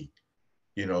entertain me?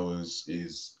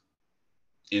 Is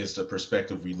the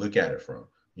perspective we look at it from.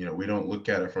 We don't look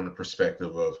at it from the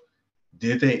perspective of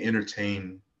did they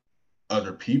entertain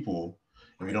other people,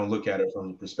 and we don't look at it from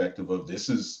the perspective of this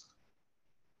is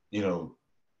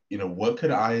what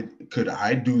could I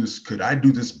do this? Could I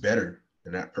do this better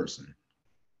than that person?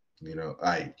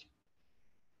 Like,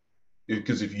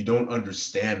 because if you don't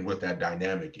understand what that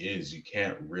dynamic is, you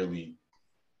can't really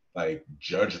like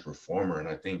judge a performer. And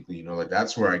I think, like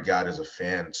that's where I got as a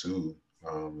fan too,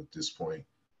 at this point,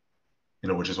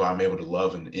 which is why I'm able to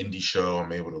love an indie show.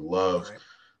 I'm able to love,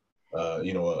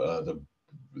 the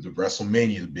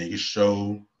WrestleMania, the biggest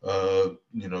show,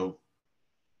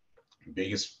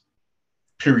 biggest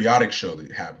periodic show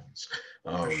that happens.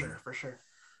 For sure.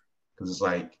 Because it's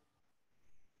like,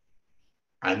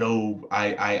 I know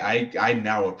I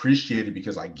now appreciate it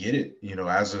because I get it,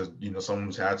 as a, someone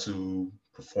who's had to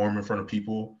perform in front of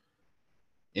people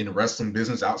in the wrestling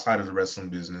business, outside of the wrestling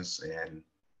business, and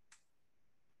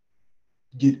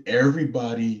get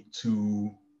everybody to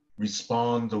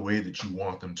respond the way that you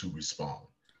want them to respond.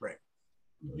 Right.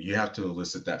 You have to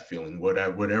elicit that feeling,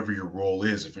 whatever your role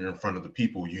is. If you're in front of the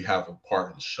people, you have a part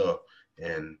in the show,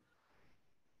 and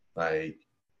like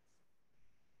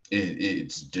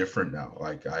it's different now.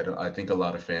 Like I think a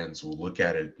lot of fans will look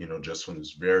at it, just from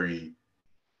this very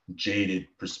jaded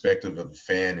perspective of a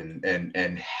fan,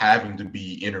 and having to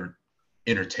be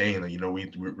entertained. Like,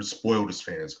 we're spoiled as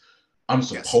fans. I'm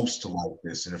supposed to like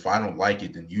this, and if I don't like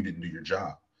it, then you didn't do your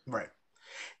job. Right.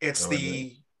 It's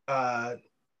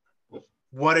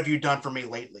what have you done for me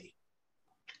lately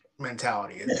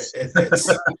mentality. It's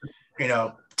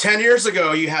 10 years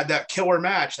ago you had that killer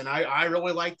match, and I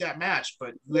really liked that match,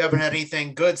 but you haven't had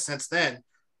anything good since then,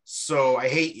 so I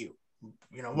hate you.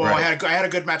 Right. I had a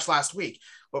good match last week.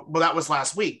 Well, that was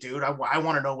last week, dude. I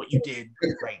want to know what you did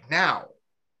right now.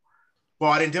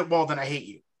 Well, I didn't do well, then I hate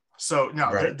you. So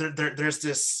no, right. There's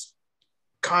this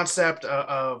concept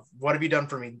of what have you done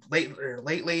for me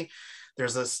lately.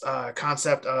 There's this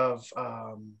concept of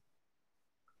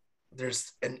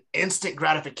there's an instant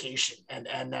gratification,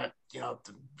 and that,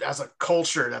 as a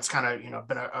culture, that's kind of,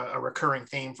 been a recurring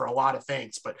theme for a lot of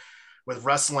things. But with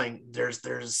wrestling,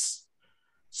 there's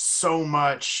so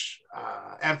much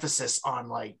emphasis on,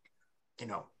 like,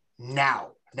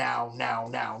 now,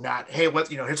 not, hey,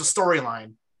 here's a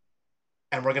storyline,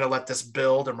 and we're going to let this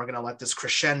build, and we're going to let this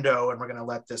crescendo, and we're going to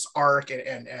let this arc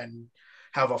and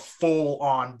have a full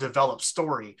on developed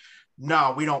story.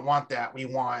 No, we don't want that. We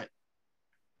want,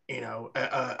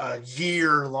 a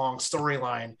year-long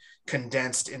storyline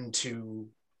condensed into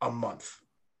a month,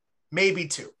 maybe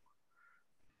two.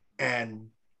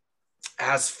 And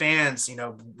as fans,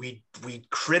 we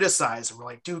criticize, and we're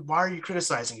like, dude, why are you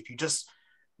criticizing? If you just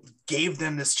gave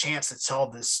them this chance to tell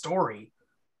this story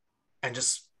and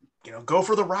just, go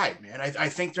for the ride, man. I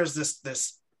think there's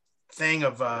this thing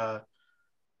of, I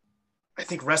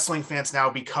think wrestling fans now,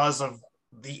 because of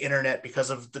the internet, because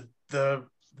of the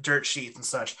dirt sheets and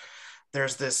such,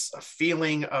 there's this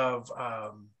feeling of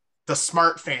the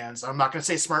smart fans. I'm not going to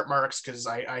say smart marks, because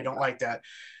I don't like that.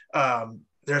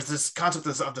 There's this concept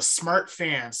of the smart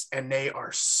fans, and they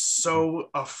are so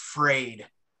afraid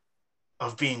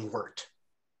of being worked.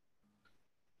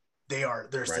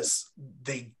 There's right.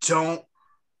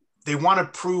 They want to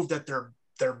prove that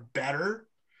they're better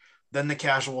than the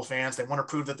casual fans. They want to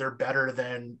prove that they're better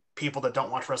than people that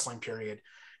don't watch wrestling, period.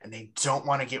 And they don't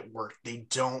want to get worked. They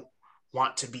don't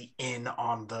want to be in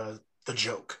on the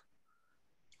joke,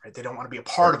 right? They don't want to be a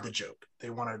part of the joke. They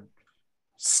want to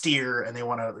steer, and they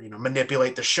want to,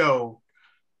 manipulate the show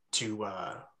to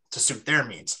suit their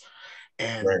needs.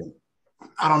 And right.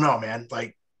 I don't know, man.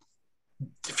 Like,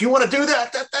 if you want to do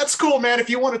that's cool, man. If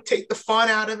you want to take the fun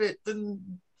out of it,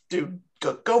 then dude,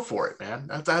 go for it, man.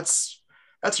 That's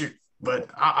your. But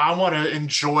I want to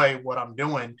enjoy what I'm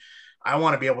doing. I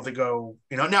want to be able to go,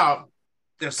 now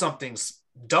if something's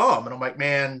dumb and I'm like,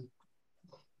 man,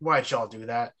 why'd y'all do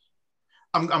that?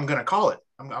 I'm going to call it.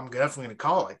 I'm definitely going to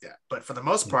call it like that. But for the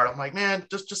most part, I'm like, man,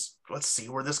 just let's see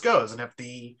where this goes. And if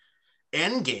the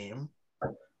end game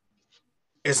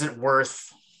isn't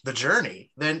worth the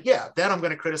journey, then I'm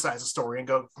going to criticize the story and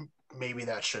go, maybe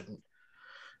that shouldn't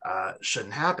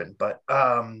happen. But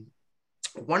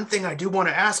one thing I do want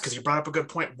to ask, because you brought up a good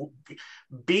point,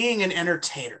 being an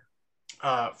entertainer,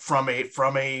 from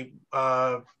a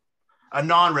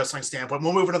non-wrestling standpoint,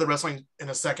 we'll move into the wrestling in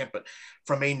a second, but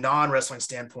from a non-wrestling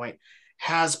standpoint,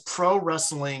 has pro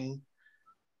wrestling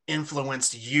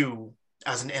influenced you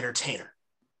as an entertainer?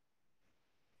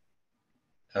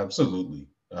 Absolutely.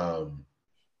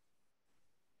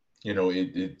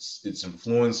 It's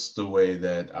influenced the way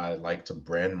that I like to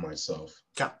brand myself.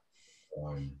 Yeah.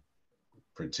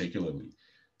 Particularly,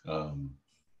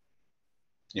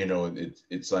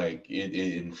 it's like it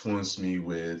influenced me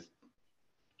with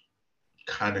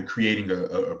kind of creating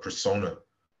a persona.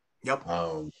 Yep.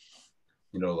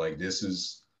 Like this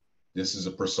is this is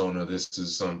a persona. This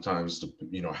is sometimes the,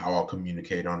 you know, how I'll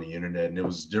communicate on the internet. And it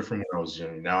was different when I was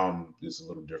young. Now it's a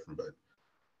little different,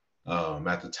 but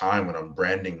at the time when I'm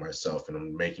branding myself and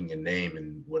I'm making a name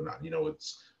and whatnot, you know,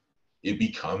 it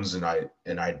becomes an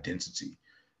identity.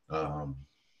 Um,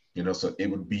 you know, so it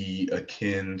would be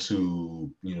akin to,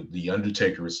 you know, the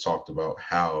Undertaker has talked about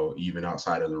how even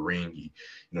outside of the ring,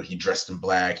 he dressed in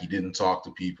black, he didn't talk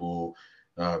to people,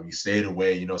 he stayed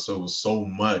away, you know, so it was so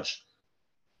much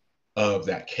of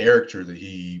that character that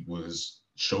he was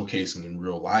showcasing in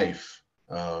real life,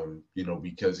 you know,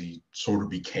 because he sort of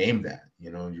became that,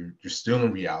 you know, you're still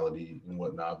in reality and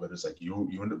whatnot, but it's like you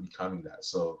end up becoming that.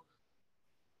 So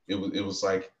it was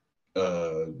like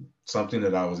something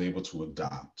that I was able to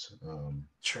adopt.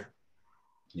 Sure.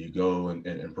 You go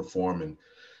and perform, and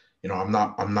you know, I'm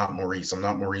not Maurice. I'm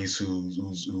not Maurice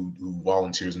who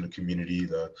volunteers in the community,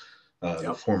 the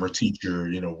former teacher,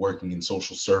 you know, working in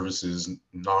social services,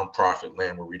 nonprofit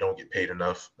land where we don't get paid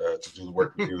enough to do the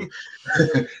work we do.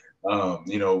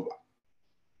 You know,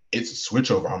 it's a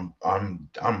switchover.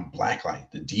 I'm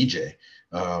Blacklight, the DJ,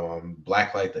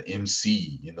 Blacklight, the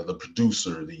MC, you know, the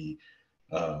producer, the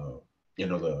you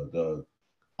know, the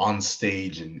on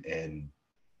stage, and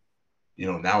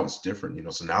you know, now it's different, you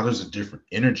know, so now there's a different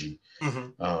energy.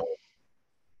 uh,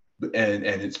 and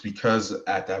it's because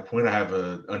at that point I have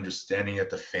a understanding that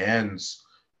the fans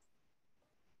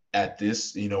at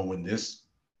this, you know, when this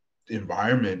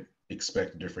environment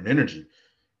expect different energy,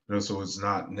 you know, so it's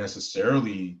not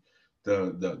necessarily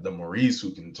the Maurice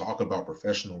who can talk about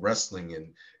professional wrestling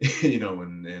and you know,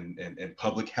 and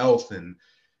public health and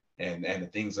the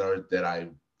things that I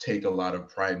take a lot of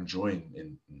pride and joy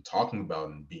in talking about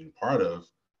and being part of.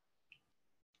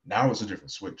 Now it's a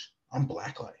different switch. I'm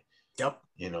Blacklight. Yep.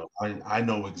 You know, I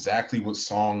know exactly what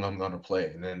song I'm gonna play,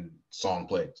 and then song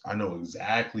plays. I know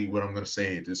exactly what I'm gonna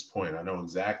say at this point. I know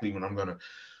exactly when I'm gonna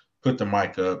put the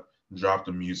mic up, drop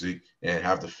the music, and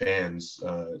have the fans,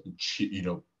 you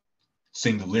know,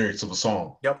 sing the lyrics of a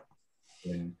song. Yep.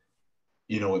 And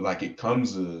you know, like it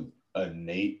comes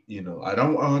innate. You know, I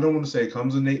don't want to say it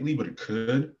comes innately, but it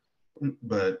could.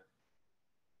 But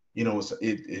you know,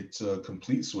 it's a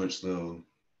complete switch though.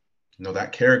 You know,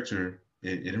 that character,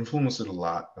 it influenced it a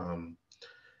lot.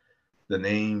 The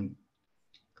name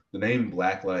the name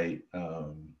Blacklight,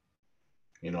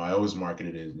 you know, I always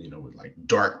marketed it, you know, with like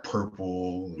dark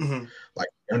purple and Mm-hmm. like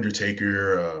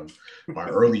Undertaker. My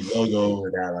early logo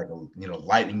it had like you know,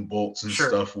 lightning bolts and Sure.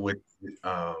 stuff with it.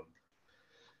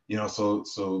 You know,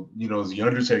 so you know, as the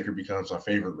Undertaker becomes my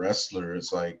favorite wrestler,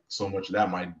 it's like so much of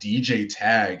that. My DJ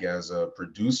tag as a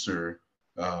producer,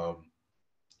 um,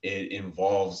 it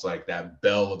involves like that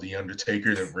bell of the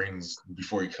Undertaker that rings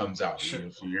before he comes out. You Sure. know,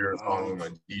 if you hear a song Oh, with my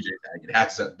DJ tag, it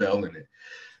has that bell in it.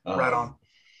 right on. Um,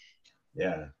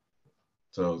 yeah.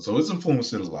 So it's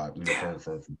influenced it a lot, you know, Yeah.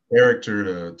 from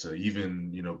character to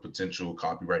even, you know, potential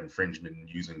copyright infringement and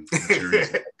using materials.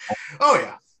 Oh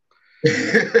yeah.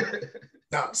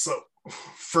 No, so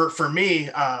for me,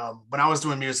 when I was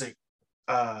doing music,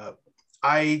 uh,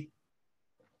 I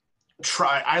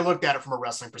I looked at it from a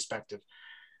wrestling perspective.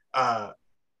 Uh,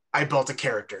 I built a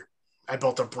character. I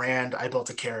built a brand. I built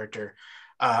a character.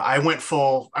 I went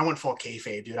full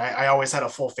kayfabe, dude. I always had a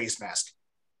full face mask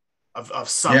of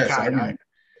some Yes, I kind. I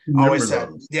remember always had,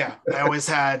 those. yeah, I always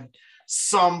had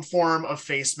some form of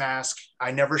face mask.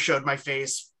 I never showed my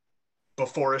face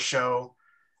before a show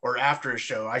or after a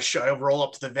show. I roll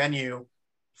up to the venue,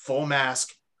 full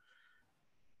mask,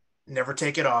 never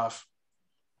take it off.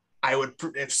 I would,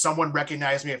 if someone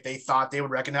recognized me, if they thought they would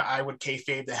recognize, I would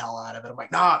kayfabe the hell out of it. I'm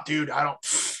like, nah, dude, I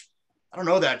don't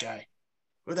know that guy.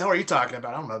 Who the hell are you talking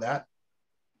about? I don't know that.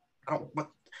 I don't what,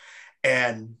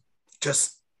 and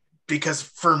just because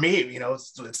for me, you know,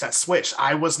 it's that switch.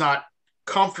 I was not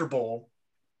comfortable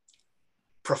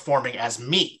performing as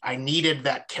me. I needed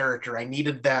that character. I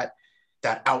needed that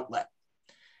outlet.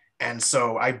 And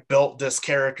so I built this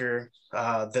character,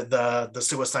 the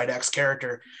Suicide X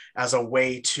character, as a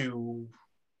way to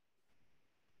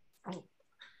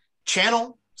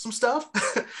channel some stuff.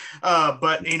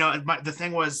 But you know, the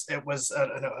thing was, it was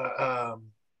a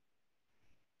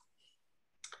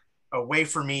way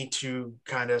for me to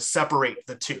kind of separate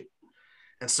the two.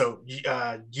 And so,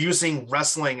 using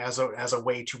wrestling as a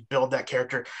way to build that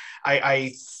character,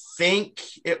 I think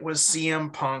it was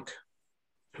CM Punk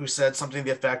who said something to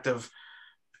the effect of,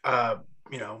 uh,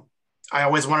 you know, I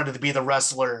always wanted to be the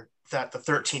wrestler that the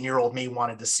 13-year-old me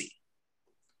wanted to see.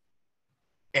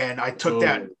 And I took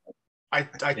that, Oh, I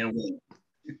can't wait.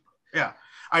 yeah,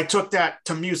 I took that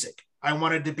to music. I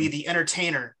wanted to be the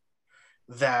entertainer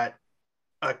that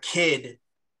a kid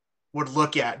would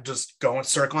look at, just going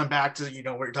circling back to, what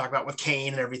you're talking about with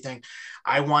Kane and everything.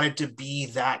 I wanted to be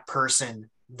that person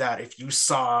that if you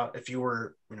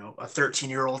were, a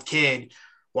 13-year-old kid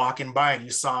walking by and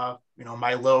you saw,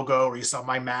 my logo or you saw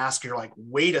my mask, you're like,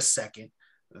 wait a second,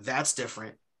 that's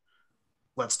different.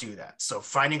 Let's do that. So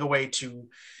finding a way to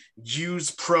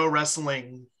use pro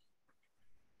wrestling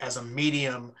as a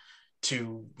medium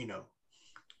to,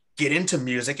 get into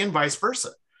music and vice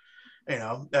versa.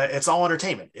 It's all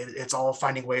entertainment. It's all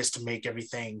finding ways to make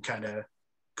everything kind of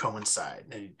coincide.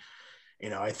 And,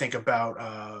 I think about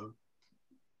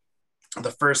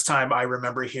the first time I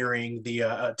remember hearing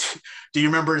the, do you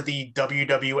remember the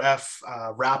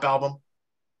WWF rap album?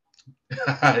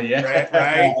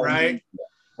 Yeah. Right.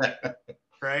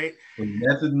 Right.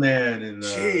 Method Man and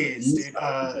Jeez,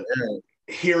 dude.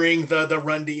 Hearing the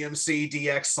Run DMC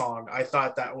DX song, I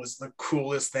thought that was the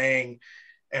coolest thing.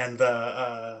 And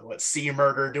the C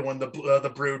Murder doing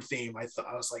the Brood theme, I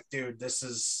was like, dude, this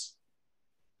is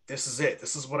it.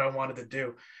 This is what I wanted to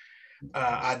do.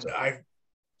 I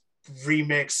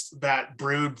remixed that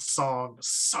Brood song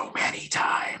so many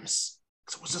times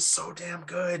because it was just so damn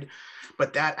good.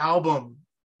 But that album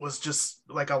was just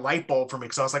like a light bulb for me,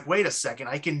 because I was like, wait a second,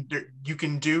 you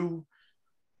can do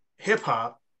hip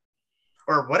hop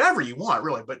or whatever you want,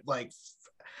 really, but like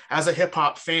as a hip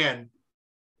hop fan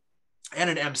and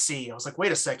an MC, I was like,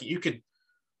 wait a second, you could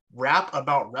rap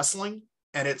about wrestling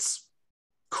and it's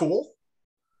cool.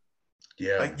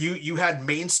 Yeah. Like you had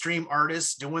mainstream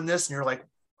artists doing this and you're like,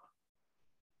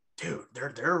 dude,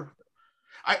 they're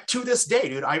to this day,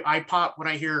 dude, I pop when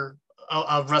I hear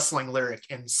a wrestling lyric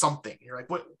in something. You're like,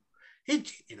 what? I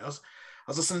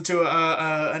was listening to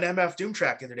an MF Doom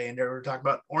track the other day and they were talking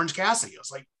about Orange Cassidy. I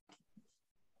was like,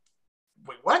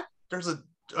 wait, what? There's an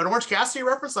Orange Cassidy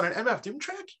reference on an MF Doom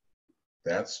track?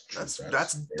 That's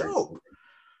dope.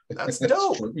 That's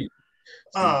dope.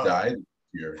 Died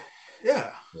here.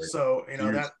 Yeah. So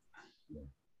that.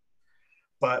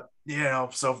 But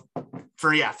so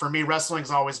for me, wrestling's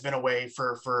always been a way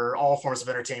for all forms of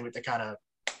entertainment to kind of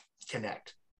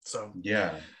connect. So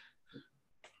yeah.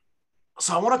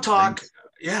 So I want to talk.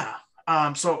 Yeah.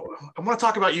 So I want to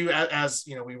talk about you as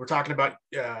we were talking about.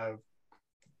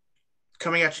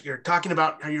 Coming at you, you're talking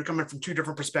about how you're coming from two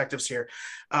different perspectives here.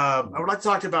 I would like to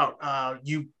talk about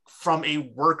you from a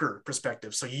worker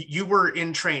perspective. So you were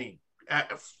in training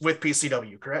with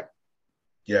PCW, correct?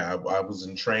 Yeah, I was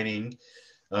in training,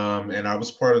 and I was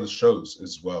part of the shows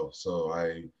as well. So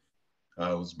I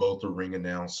was both a ring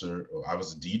announcer. I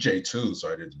was a DJ too,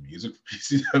 so I did the music for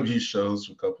PCW shows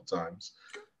a couple times.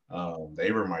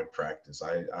 They were my practice.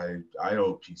 I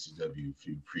owe PCW a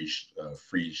few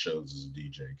free shows as a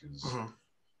DJ because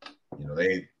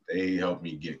they helped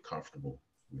me get comfortable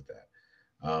with that.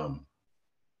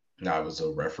 Now I was a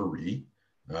referee,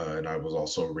 and I was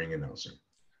also a ring announcer.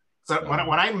 So when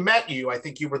I met you, I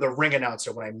think you were the ring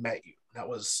announcer when I met you. That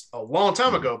was a long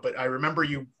time ago, but I remember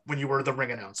you when you were the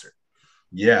ring announcer.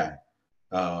 Yeah,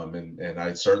 and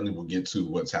I certainly will get to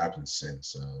what's happened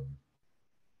since.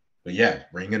 But yeah,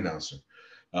 ring announcer.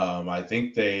 I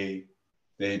think they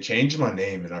changed my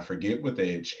name, and I forget what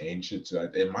they had changed it to.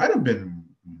 It might have been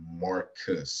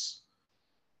Marcus,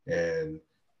 and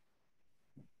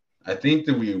I think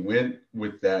that we went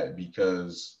with that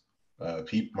because my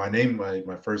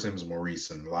first name is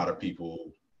Maurice, and a lot of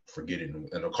people forget it and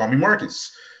they'll call me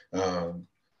Marcus.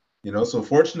 So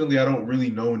fortunately, I don't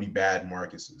really know any bad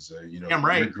Marcuses. I'm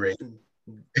right. You're great.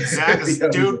 Zach,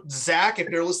 Zach, if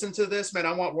you're listening to this, man,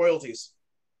 I want royalties.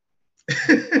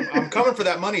 I'm coming for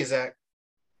that money, Zach.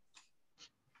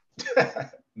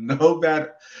 No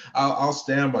bad. I'll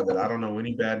stand by that. I don't know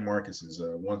any bad Marcuses.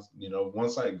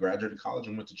 Once I graduated college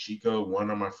and went to Chico, one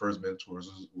of my first mentors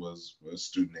was a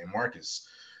student named Marcus.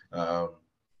 And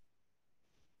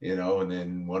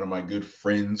then one of my good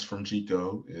friends from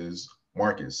Chico is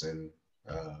Marcus, and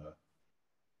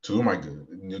two of my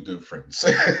good friends.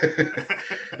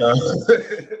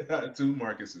 Two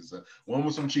Marcuses. One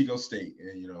was from Chico State,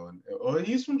 and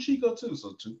he's from Chico too.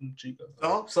 So two from Chico.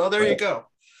 Oh, so there you go.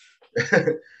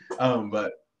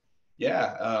 But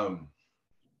yeah,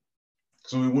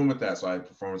 so we went with that. So I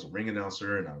performed as a ring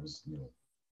announcer, and I was,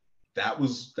 that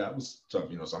was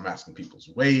tough. So I'm asking people's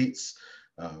weights,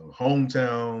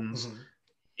 hometowns,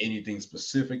 anything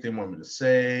specific they want me to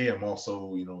say. I'm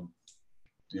also,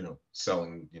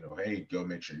 selling, hey, go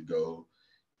make sure you go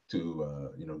to,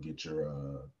 get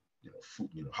your, food,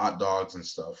 hot dogs and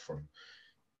stuff from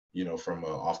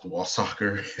off the wall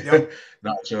soccer, yep.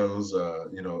 nachos,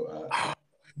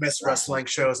 miss wrestling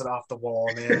shows and off the wall,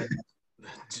 man.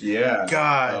 Yeah.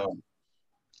 God.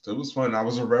 So it was fun. I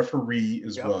was a referee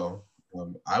as well.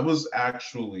 I was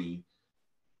actually,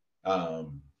 I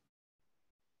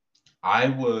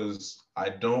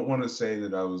don't want to say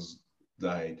that I was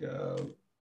like, I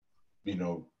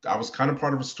was kind of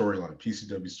part of a storyline,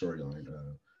 PCW storyline.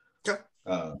 Okay.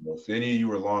 If any of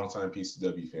you are longtime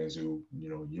PCW fans, you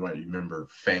might remember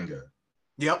Fanga.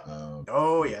 Yep.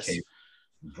 Oh, yes.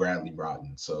 Bradley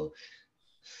Rotten. So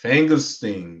Fanga's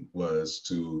thing was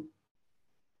to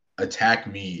attack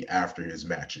me after his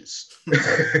matches.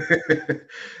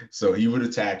 So he would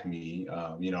attack me.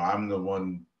 I'm the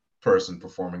one person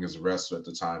performing as a wrestler at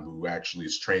the time who actually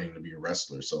is training to be a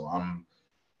wrestler. So I'm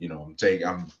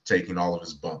taking all of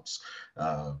his bumps.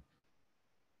 And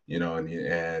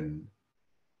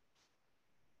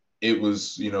it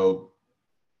was,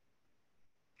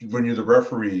 when you're the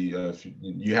referee,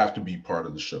 you have to be part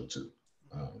of the show too.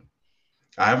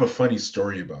 I have a funny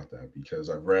story about that because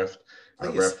I ref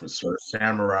with Sir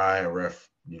Samurai, I ref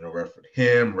with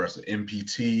him, ref with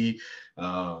MPT.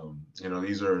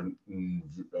 These are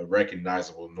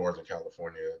recognizable Northern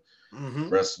California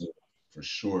wrestlers for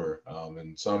sure.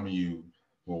 And some of you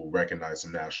will recognize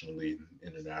them nationally and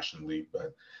internationally,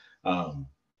 but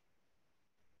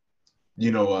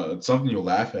something you'll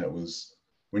laugh at was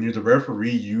when you're the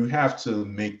referee, you have to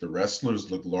make the wrestlers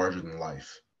look larger than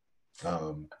life.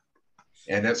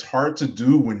 And that's hard to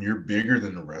do when you're bigger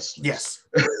than the wrestlers. Yes.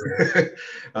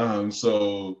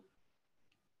 So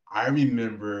I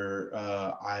remember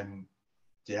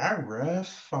did I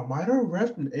ref? I might have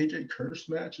refed an AJ Curse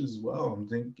match as well.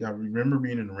 I remember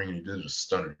being in the ring and he did a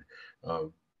stunner.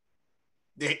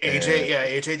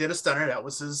 AJ did a stunner. That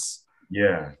was his.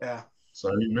 Yeah. Yeah. So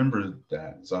I remember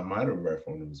that. So I might have ref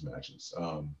one of his matches.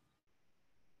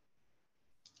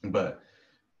 But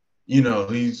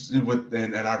he's with,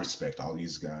 and I respect all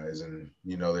these guys, and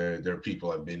they're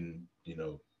people I've been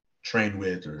trained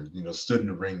with or stood in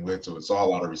the ring with, so it's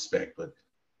all out of respect. But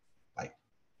like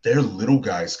they're little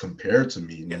guys compared to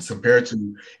me,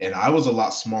 and I was a lot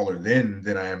smaller then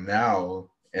than I am now,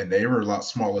 and they were a lot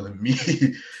smaller than me.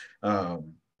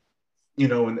 And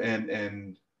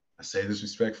I say this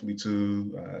respectfully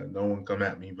too, no one come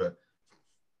at me, but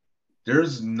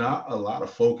there's not a lot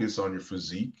of focus on your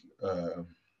physique.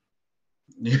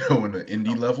 In the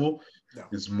indie level,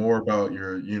 it's more about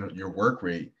your work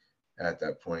rate at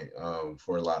that point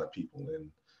for a lot of people.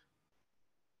 And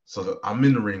so I'm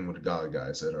in the ring with a lot of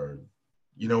guys that are,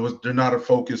 they're not a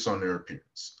focus on their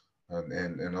appearance.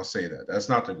 And I'll say that that's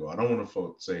not their goal. I don't want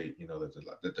to say,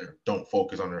 that they don't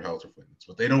focus on their health or fitness,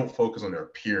 but they don't focus on their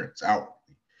appearance outwardly.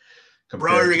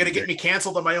 Bro, you're going to get me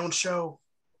canceled on my own show.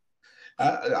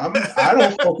 I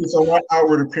don't focus on my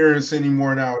outward appearance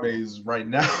anymore nowadays right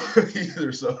now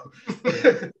either. So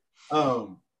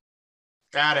to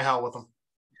hell with them.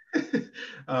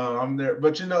 I'm there.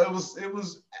 But it was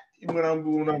when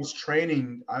I was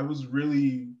training, I was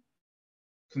really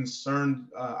concerned.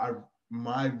 I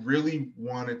really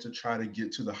wanted to try to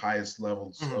get to the highest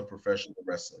levels of professional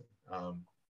wrestling.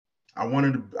 I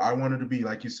wanted to be,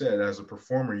 like you said, as a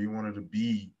performer, you wanted to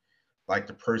be like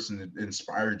the person that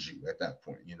inspired you at that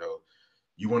point.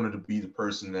 You wanted to be the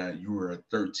person that you were at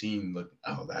 13, like,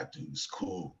 oh, that dude's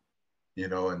cool,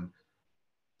 and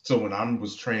so when I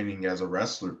was training as a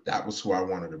wrestler, that was who I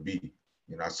wanted to be,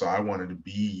 so I wanted to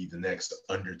be the next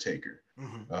Undertaker.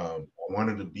 I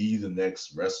wanted to be the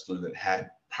next wrestler that had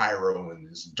pyro and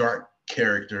this dark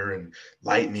character and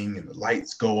lightning and the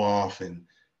lights go off and,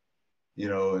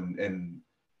 and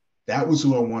that was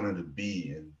who I wanted to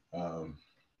be. And,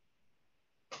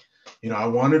 I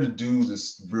wanted to do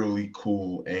this really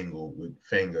cool angle with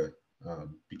Fanga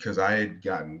because I had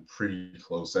gotten pretty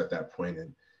close at that point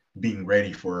and being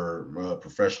ready for a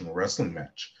professional wrestling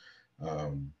match.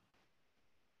 And,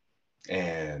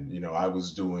 I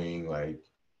was doing like,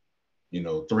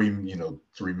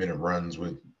 3-minute runs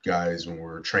with guys when we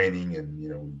were training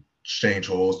and, exchange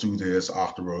holds, do this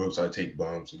off the ropes. I take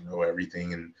bumps,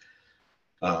 everything. And,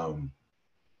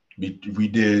 we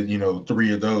did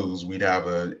 3 of those, we'd have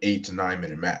a 8 to 9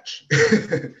 minute match.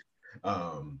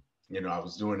 I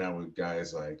was doing that with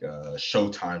guys like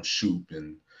Showtime Shoop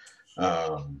and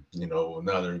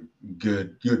another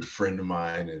good friend of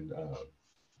mine,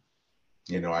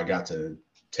 and I got to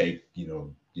take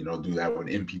do that with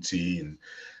MPT. And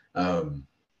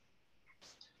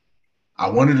I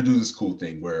wanted to do this cool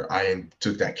thing where I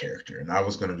took that character and I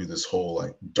was going to do this whole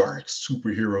like dark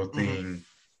superhero thing.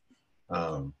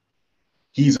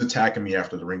 He's attacking me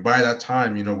after the ring. By that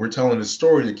time, we're telling a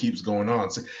story that keeps going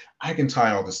on. So I can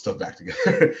tie all this stuff back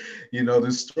together.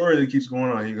 This story that keeps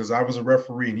going on because I was a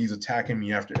referee and he's attacking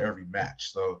me after every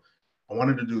match. So I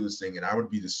wanted to do this thing and I would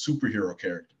be the superhero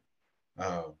character.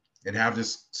 and have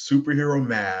this superhero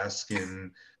mask,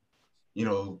 and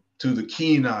to the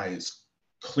keen eye, it's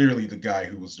clearly the guy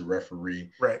who was the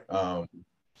referee. Right. But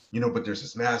there's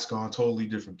this mask on, totally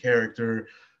different character.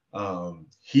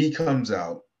 He comes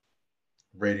out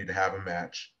ready to have a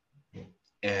match,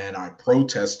 and I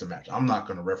protest the match. I'm not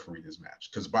going to referee this match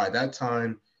because by that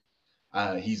time,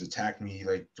 he's attacked me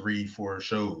like 3-4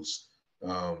 shows.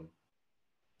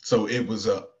 So it was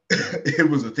a it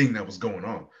was a thing that was going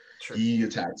on. Sure. He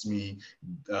attacks me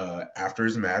after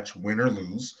his match, win or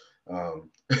lose,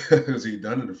 because he'd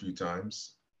done it a few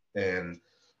times. And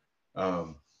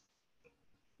by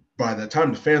that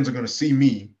time, the fans are going to see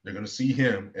me, they're going to see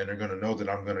him, and they're going to know that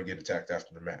I'm going to get attacked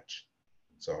after the match.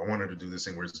 So I wanted to do this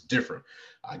thing where it's different.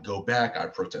 I go back, I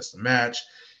protest the match.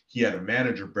 He had a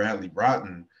manager, Bradley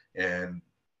Broughton, and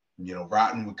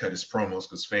Rotten would cut his promos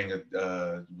because Fang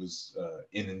was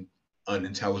an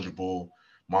unintelligible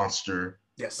monster.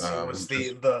 Yes, he was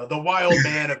the wild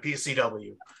man of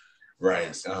PCW. Right.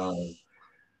 Yes.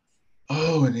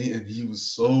 And he was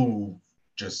so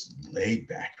just laid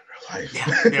back in real life.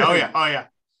 Yeah. Oh yeah.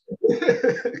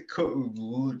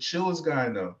 Cool, chillest guy I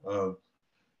know.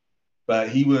 But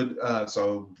he would,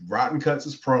 so Rotten cuts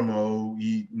his promo.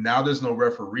 Now there's no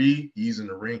referee. He's in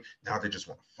the ring. Now they just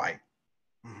want to fight.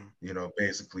 Mm-hmm.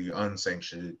 Basically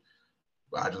unsanctioned.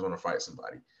 I just want to fight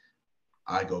somebody.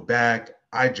 I go back.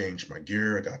 I changed my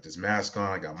gear. I got this mask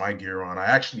on. I got my gear on. I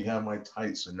actually have my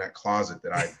tights in that closet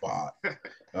that I bought.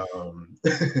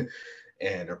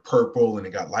 And they're purple, and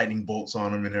it got lightning bolts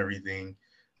on them and everything.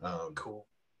 Cool.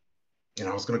 And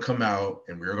I was going to come out,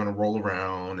 and we were going to roll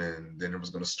around, and then it was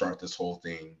going to start this whole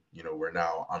thing, where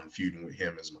now I'm feuding with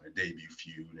him as my debut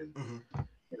feud, and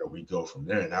we go from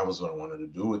there. And that was what I wanted to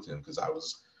do with him, because I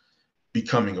was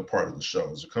becoming a part of the show.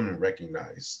 I was becoming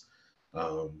recognized,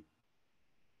 and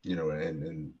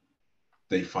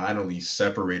they finally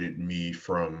separated me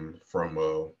from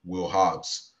Will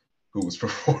Hobbs, who was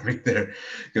performing there,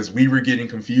 because we were getting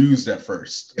confused at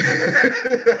first.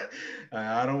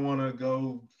 I don't want to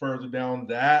go further down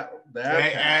that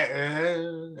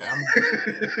I'm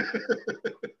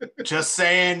just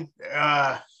saying.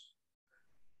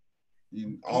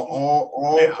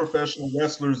 All professional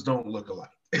wrestlers don't look alike.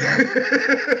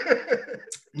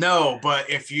 No, but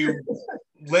if you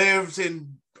lived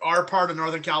in our part of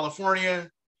Northern California,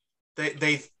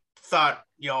 they thought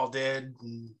y'all did.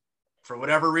 And for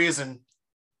whatever reason,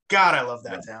 God, I love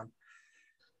that town.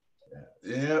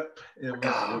 Yep, it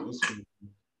was.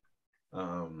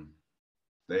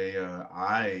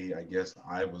 I guess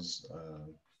I was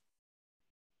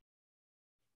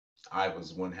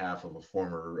one half of a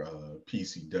former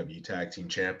PCW tag team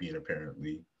champion,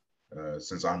 apparently,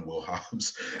 since I'm Will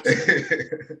Hobbs.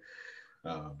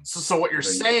 So what you're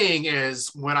saying is,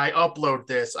 when I upload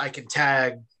this, I can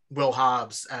tag Will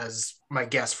Hobbs as my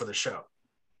guest for the show.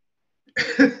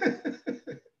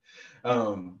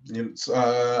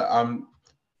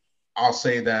 I'll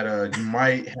say that you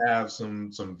might have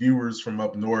some viewers from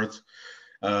up north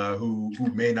who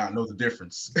may not know the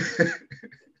difference.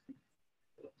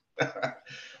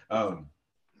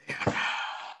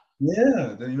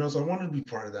 Yeah, so I want to be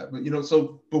part of that. But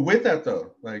but with that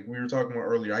though, like we were talking about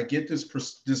earlier, I get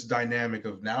this dynamic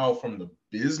of now from the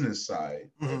business side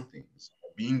of things,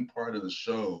 being part of the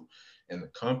show and the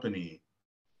company.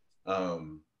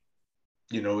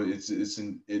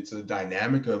 It's a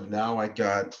dynamic of now I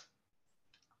got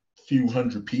a few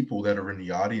hundred people that are in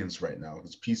the audience right now,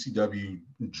 because PCW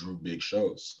drew big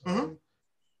shows. And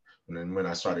then when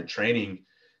I started training,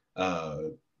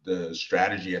 the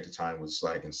strategy at the time was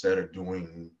like, instead of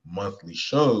doing monthly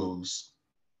shows,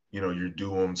 you're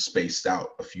doing them spaced out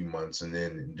a few months and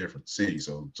then in different cities.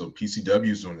 So PCW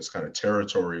is doing this kind of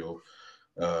territorial,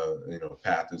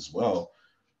 path as well.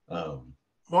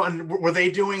 Well, and were they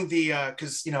doing the,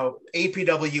 because,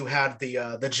 APW had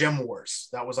the Gym Wars.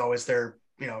 That was always their,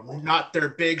 not their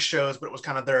big shows, but it was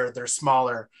kind of their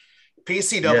smaller.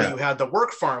 PCW had the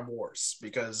Work Farm Wars,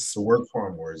 because the Work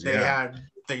Farm Wars,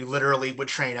 they literally would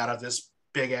train out of this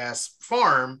big ass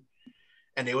farm,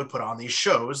 and they would put on these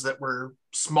shows that were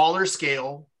smaller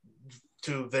scale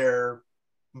to their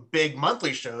big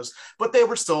monthly shows, but they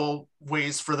were still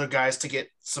ways for the guys to get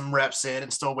some reps in,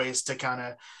 and still ways to kind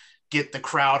of get the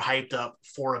crowd hyped up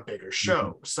for a bigger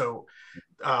show. So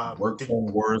Work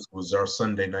Farm Wars was our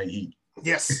Sunday Night Heat.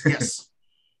 Yes.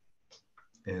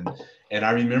 and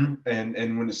I remember,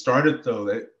 and when it started though,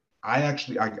 that I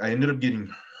ended up getting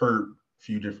hurt a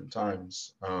few different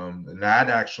times, and that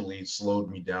actually slowed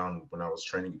me down when I was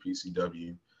training at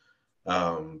PCW.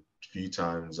 A few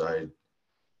times I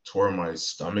tore my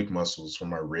stomach muscles from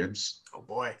my ribs. Oh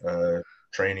boy.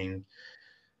 Training.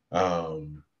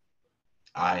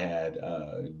 I had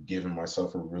given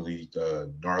myself a really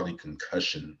gnarly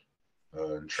concussion in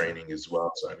Sure. training as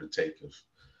well, so I had to take a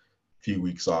few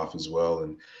weeks off as well.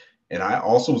 And I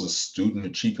also was a student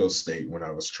at Chico State when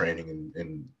I was training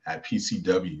in at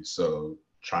PCW. So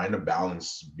trying to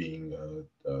balance being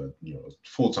a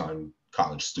full time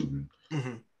college student,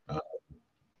 Hmm. uh,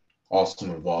 also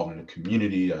involved in the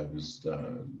community. I was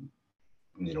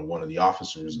one of the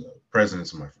officers,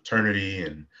 presidents of my fraternity,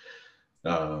 and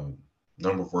uh,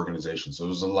 number of organizations. So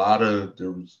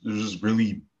there was just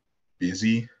really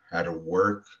busy. I had to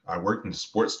work. I worked in the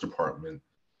sports department,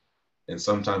 and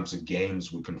sometimes the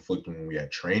games would conflict when we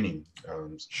had training.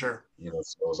 Sure. So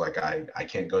it was like I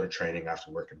can't go to training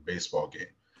after working a baseball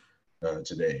game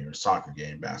today, or a soccer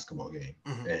game, basketball game,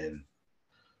 Hmm. and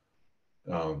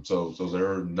so there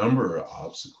are a number of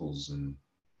obstacles. And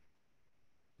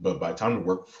but by the time the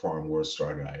work farm war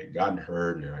started, I had gotten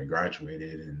hurt and I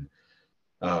graduated, and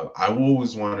I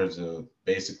always wanted to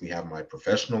basically have my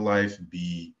professional life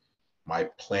be my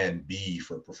plan B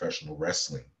for professional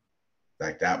wrestling.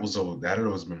 Like that had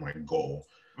always been my goal.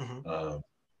 Hmm. Um,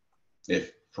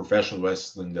 if professional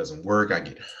wrestling doesn't work, I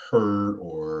get hurt,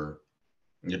 or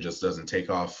it just doesn't take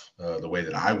off the way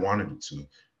that I wanted it to.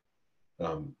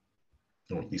 Um,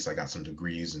 at least I got some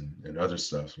degrees and other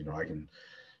stuff. I can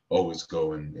always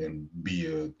go and be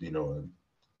a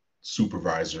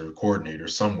supervisor, coordinator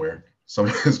somewhere.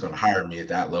 Someone's going to hire me at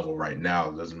that level right now.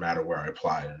 It doesn't matter where I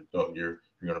apply. Oh, you're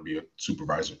going to be a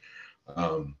supervisor.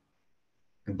 Um,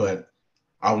 but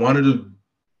I wanted to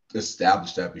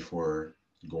establish that before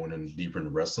going in deeper into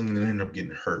wrestling, and then ended up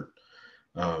getting hurt.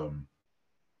 Um,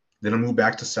 then I moved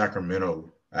back to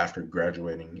Sacramento after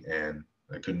graduating, and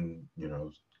I couldn't,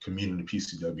 commuting to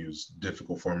PCW was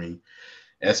difficult for me.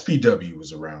 SPW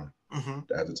was around Hmm.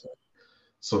 at the time.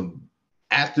 So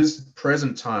at this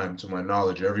present time, to my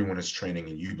knowledge, everyone is training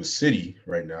in Yuba City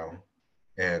right now,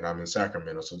 and I'm in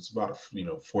Sacramento, so it's about a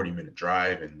 40-minute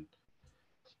drive and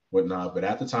whatnot. But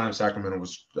at the time, Sacramento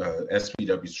was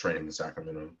SPW's training in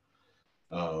Sacramento.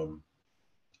 Um,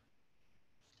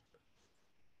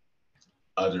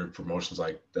 Other promotions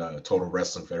like Total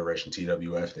Wrestling Federation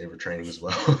 (TWF), they were training as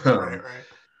well. Right. Right.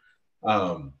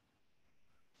 um,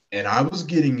 and I was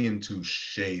getting into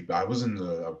shape. I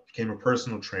became a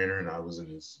personal trainer, and I was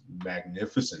in this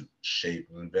magnificent shape,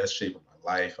 in the best shape of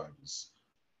my life. I was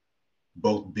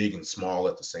both big and small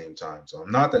at the same time. So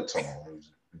I'm not that tall. I'm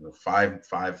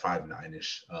 5'5", 5'9"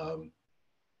 ish.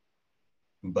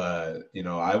 But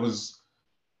I was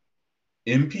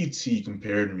MPT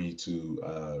compared me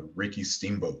to Ricky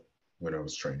Steamboat when I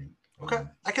was training. Okay.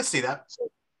 I can see that.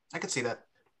 So I can see that.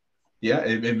 yeah,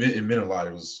 it meant a lot.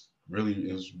 It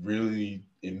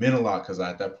meant a lot because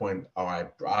at that point,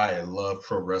 I love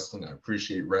pro wrestling. I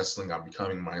appreciate wrestling. I'm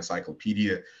becoming my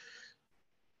encyclopedia.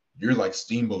 You're like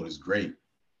Steamboat is great.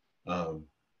 Um,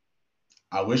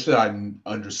 I wish that I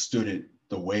understood it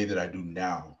the way that I do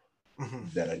now Hmm.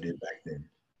 that I did back then.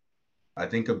 I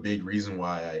think a big reason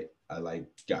why I like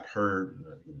got hurt,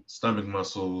 stomach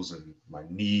muscles and my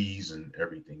knees and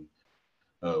everything,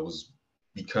 was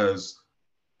because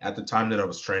at the time that I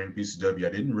was training PCW, I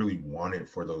didn't really want it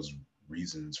for those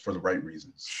reasons, for the right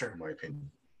reasons, in Sure. my opinion.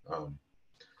 Um,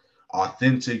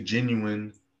 Authentic,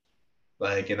 genuine,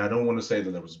 and I don't want to say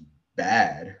that it was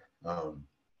bad, um,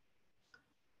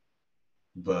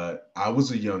 but I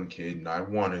was a young kid and I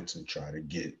wanted to try to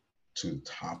get to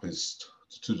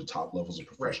the top levels of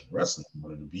Right. professional wrestling.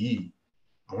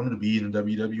 I wanted to be in the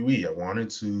WWE. I wanted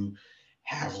to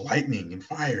have lightning and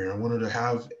fire. I wanted to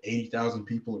have 80,000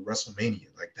 people at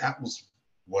WrestleMania. Like that was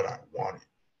what I wanted.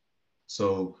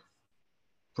 So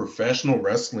professional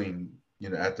wrestling,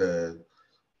 at the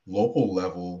local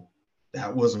level,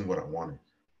 that wasn't what I wanted.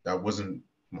 That wasn't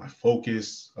my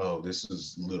focus. Oh, this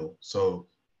is little. So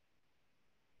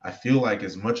I feel like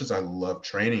as much as I love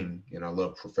training and I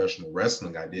love professional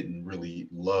wrestling, I didn't really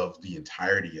love the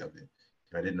entirety of it.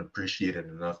 I didn't appreciate it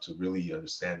enough to really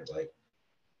understand it. Like,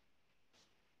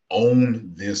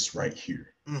 own this right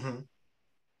here, Hmm.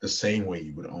 the same way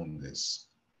you would own this,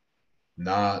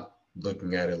 not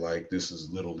looking at it like this is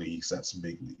little leagues, that's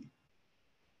big league.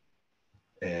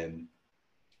 And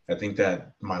I think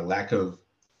that my lack of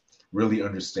really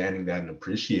understanding that and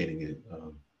appreciating it,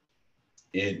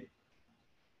 it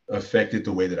affected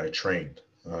the way that I trained.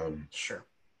 Sure.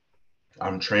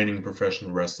 I'm training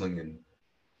professional wrestling,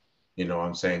 and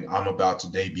I'm saying I'm about to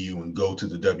debut and go to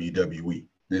the WWE.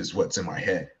 This is what's in my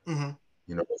head. Hmm.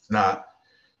 It's not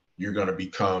you're going to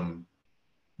become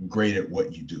great at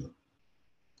what you do,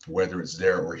 whether it's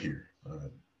there or here.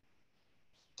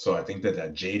 So I think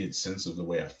that jaded sense of the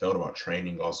way I felt about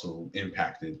training also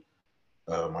impacted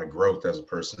my growth as a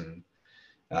person.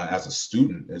 as a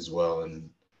student as well. And,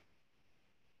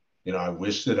 I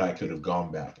wish that I could have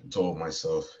gone back and told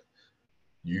myself,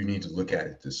 you need to look at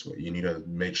it this way. You need to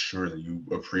make sure that you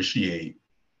appreciate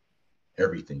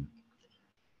everything.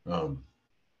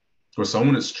 For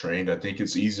someone that's trained, I think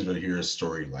it's easy to hear a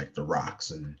story like The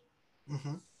Rock's, and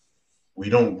we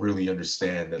don't really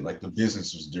understand that, like, the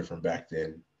business was different back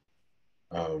then.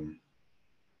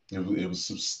 It was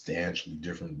substantially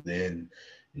different then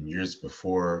and years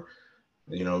before.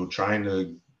 Trying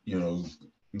to,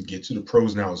 get to the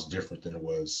pros now is different than it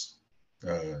was.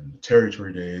 In the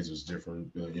territory days was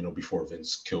different, before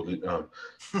Vince killed it. Did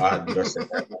I say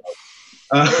that?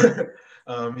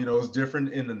 It was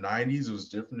different in the 90s. It was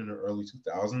different in the early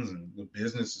 2000s, and the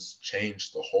business has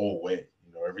changed the whole way.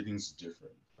 Everything's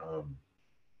different.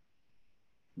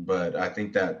 But I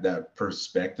think that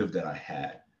perspective that I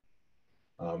had,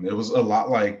 it was a lot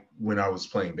like when I was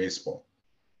playing baseball.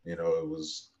 It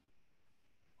was,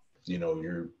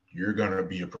 you're gonna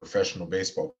be a professional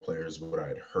baseball player is what I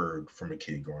had heard from a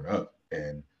kid growing up,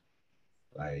 and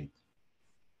like,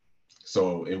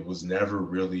 so it was never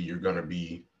really you're gonna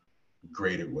be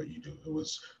great at what you do. It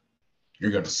was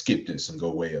you're gonna skip this and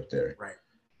go way up there. Right.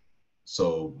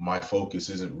 So my focus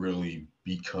isn't really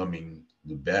becoming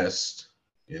the best.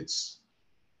 It's,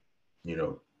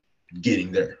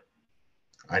 getting there.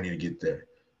 I need to get there.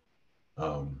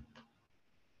 And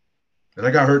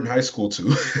I got hurt in high school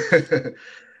too,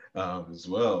 as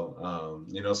well.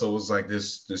 So it was like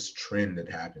this trend that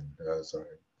happened. So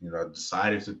I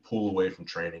decided to pull away from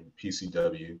training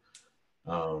PCW.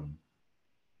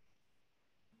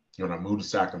 When I moved to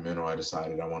Sacramento, I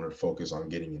decided I wanted to focus on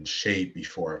getting in shape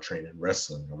before I trained in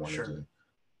wrestling. I wanted to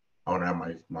have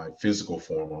my physical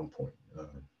form on point.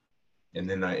 And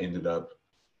then I ended up,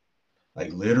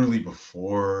 like, literally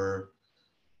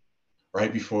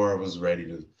right before I was ready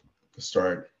to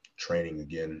start training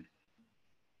again.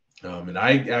 And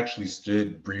I actually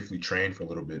did briefly train for a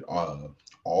little bit.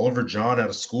 Oliver John out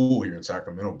of school here in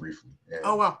Sacramento briefly. And,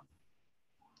 oh, wow.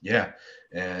 Yeah.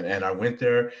 And I went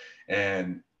there,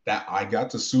 and that I got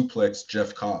to suplex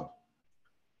Jeff Cobb.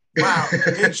 Wow,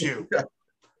 did you?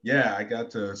 Yeah, I got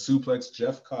to suplex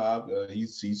Jeff Cobb. He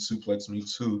suplexed me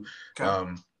too.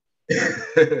 Okay.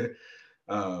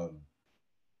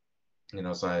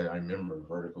 So I remember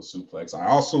vertical suplex. I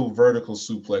also vertical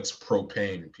suplex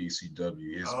Propane in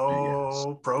PCW.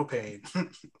 Propane.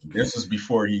 This is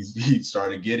before he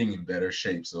started getting in better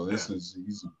shape. So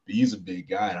he's a big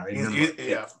guy.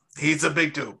 And he's a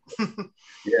big dude.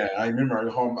 Yeah, I remember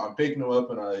I'm picking him up,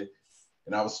 and I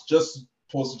was just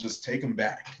supposed to just take him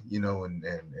back, and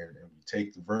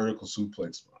take the vertical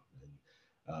suplex from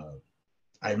him.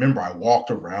 I remember I walked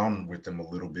around with him a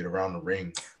little bit around the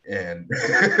ring, and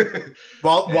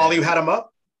while you had him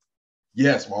up.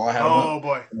 Yes, while I had him up. Oh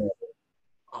boy.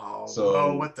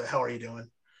 What the hell are you doing?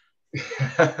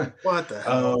 What the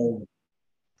hell?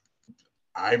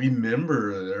 I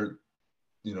remember there,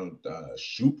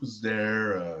 Shoop was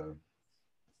there.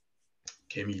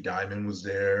 Kimmy Diamond was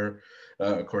there.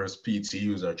 Of course, PT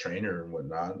was our trainer and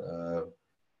whatnot.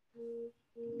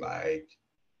 Like,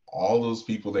 all those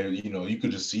people there, you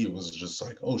could just see it was just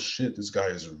like, oh shit, this guy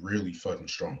is really fucking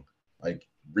strong. Like,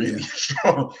 really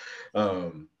strong.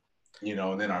 And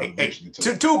then I eventually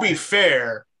to be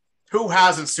fair, who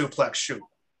hasn't suplexed Shoop?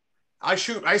 I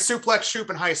suplexed Shoop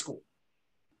in high school.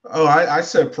 Oh, I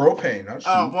said Propane, not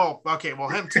Shoop. Oh, well, okay, well,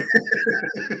 him too.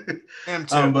 Him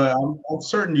too. But I'm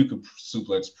certain you could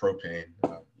suplex Propane.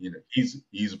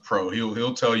 He's a pro.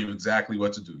 He'll tell you exactly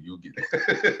what to do. You'll get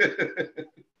it.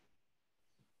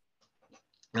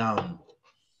 But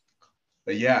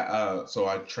yeah, so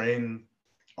I trained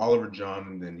Oliver John,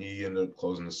 and then he ended up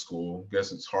closing the school.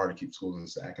 Guess it's hard to keep schools in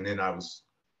Sac. And then I was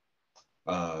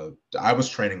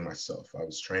training myself. I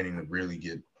was training to really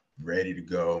get ready to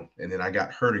go, and then I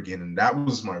got hurt again, and that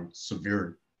was my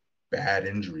severe bad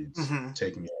injury. It's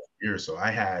taking me out of here. So I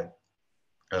had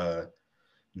a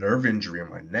nerve injury in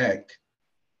my neck.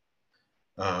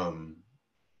 And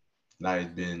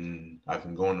I've been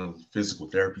going to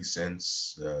physical therapy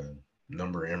since,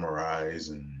 number of MRIs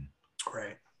and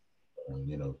right.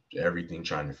 Everything,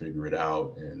 trying to figure it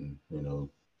out. And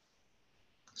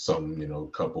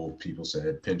some couple people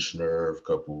said pinched nerve,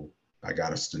 I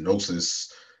got a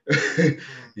stenosis. A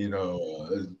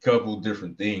couple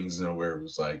different things, where it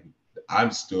was like, I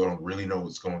still don't really know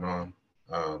what's going on.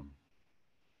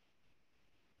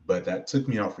 But that took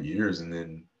me out for years, and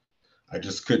then I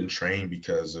just couldn't train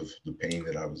because of the pain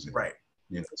that I was in. Right.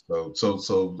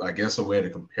 So I guess a way to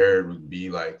compare it would be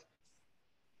like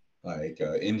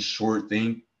in short,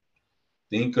 think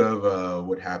think of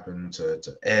what happened to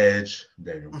Edge,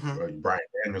 Daniel, Mm-hmm. Brian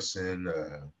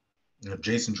Danielson,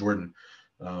 Jason Jordan,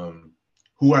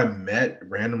 who I met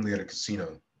randomly at a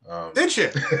casino. Did you?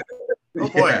 Oh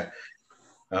boy.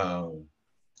 Yeah.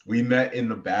 We met in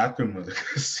the bathroom of the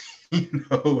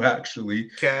casino, actually.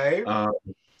 Okay.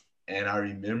 And I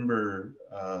remember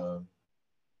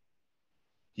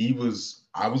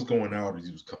I was going out as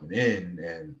he was coming in,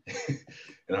 and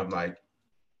and I'm like,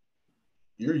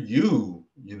 you're you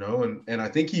know, and I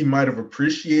think he might have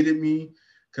appreciated me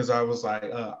because I was like,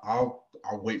 I'll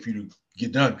wait for you to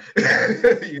get done.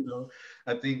 You know,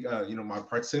 I think you know, my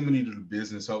proximity to the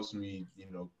business helps me, you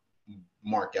know,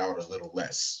 mark out a little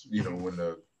less, you know, when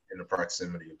the in the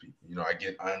proximity of people. You know,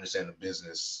 I understand the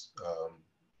business,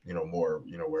 you know, more,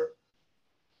 you know, where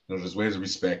you know, there's ways of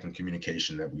respect and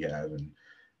communication that we have, and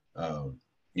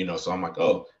you know, so I'm like,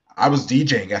 oh, I was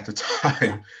DJing at the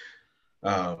time.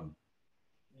 Um,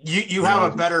 You you have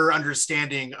know, a better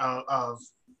understanding of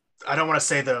I don't want to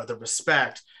say the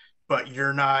respect, but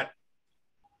you're not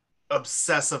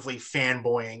obsessively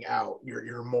fanboying out.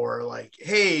 You're more like, yeah,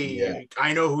 hey,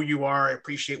 I know who you are, I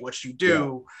appreciate what you yeah,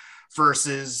 do,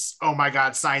 versus, oh my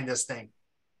God, sign this thing.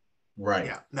 right,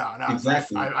 Yeah, no,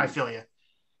 exactly. I feel you.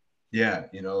 Yeah,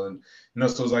 you know, and you know,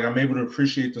 so it's like I'm able to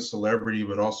appreciate the celebrity,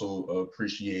 but also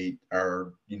appreciate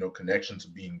our, you know, connection to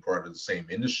being part of the same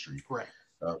industry Right.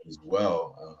 as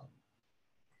well.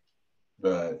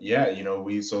 But yeah, you know,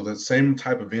 so the same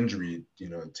type of injury, you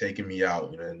know, taking me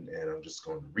out, you know, and I'm just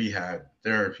going to rehab,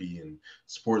 therapy, and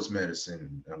sports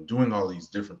medicine. And I'm doing all these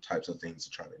different types of things to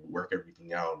try to work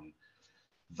everything out. And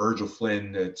Virgil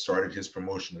Flynn had started his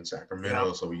promotion in Yep.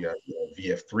 Sacramento, so we got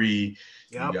VF3,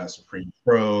 you Yep. got Supreme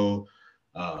Pro,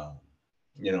 um,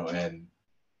 you know, and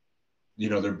you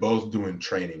know they're both doing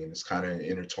training, and it's kind of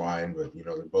intertwined, but you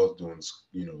know they're both doing,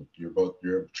 you know,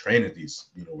 you're training these,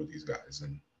 you know, with these guys,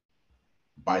 and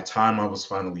by the time I was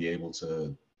finally able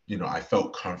to, you know, I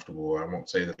felt comfortable. I won't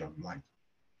say that I'm like,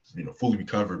 you know, fully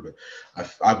recovered, but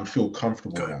I would feel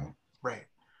comfortable Good. now. Right.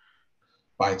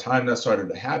 By the time that started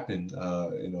to happen,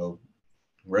 you know,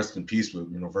 rest in peace,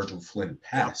 with, you know, Virgil Flynn Yep.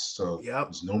 passed, so Yep.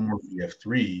 there's no more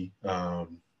VF3.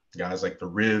 Guys like the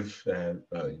Riv,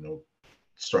 you know,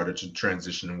 started to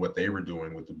transition in what they were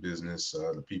doing with the business.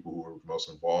 The people who were most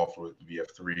involved with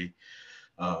VF3,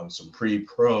 some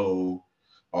pre-pro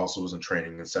also was in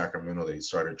training in Sacramento. They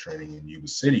started training in Yuba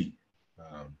City,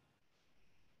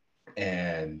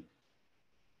 and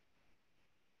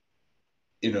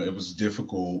you know, it was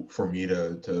difficult for me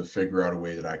to figure out a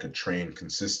way that I could train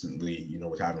consistently, you know,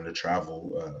 with having to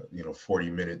travel, you know, 40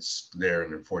 minutes there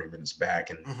and then 40 minutes back,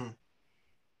 and Mm-hmm.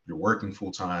 you're working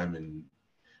full time. And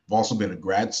I've also been a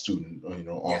grad student, you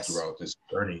know, all Yes. throughout this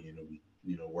journey,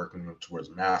 you know, working towards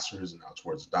masters and now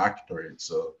towards doctorate.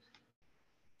 So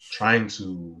trying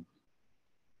to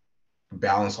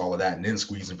balance all of that and then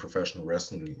squeezing professional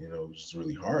wrestling, you know, was just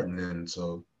really hard. And then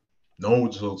so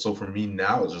no, so for me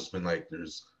now it's just been like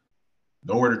there's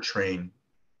nowhere to train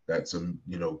that's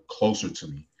you know, closer to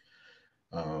me,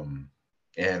 um,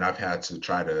 and I've had to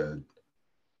try to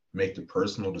make the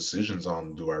personal decisions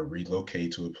on, do I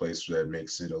relocate to a place that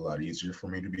makes it a lot easier for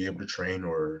me to be able to train,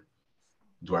 or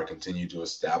do I continue to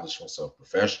establish myself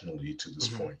professionally to this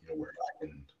Mm-hmm. point, you know, where I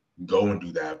can go and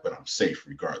do that, but I'm safe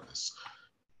regardless.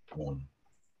 Um,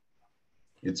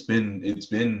 it's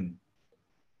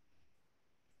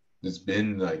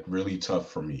been like really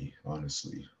tough for me,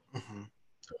 honestly.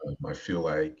 Mm-hmm. I feel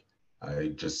like I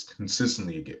just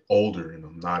consistently get older and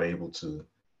I'm not able to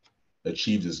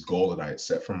achieve this goal that I had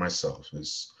set for myself.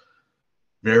 This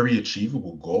very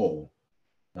achievable goal.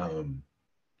 Um,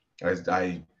 I,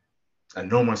 I I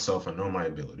know myself. I know my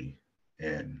ability,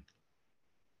 and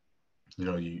you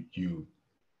know, you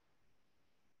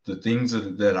the things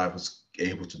that I was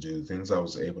able to do, the things I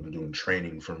was able to do in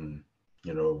training from,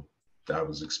 you know, that I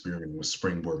was experiencing with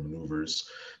springboard maneuvers,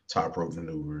 top rope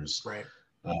maneuvers. Right.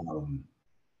 Um,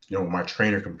 you know, my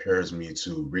trainer compares me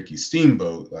to Ricky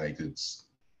Steamboat. Like it's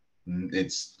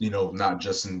you know, not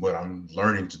just in what I'm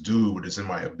learning to do, but it's in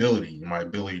my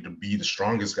ability to be the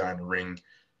strongest guy in the ring,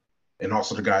 and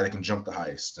also the guy that can jump the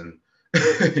highest. And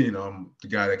you know, I'm the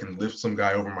guy that can lift some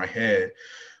guy over my head,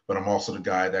 but I'm also the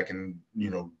guy that can, you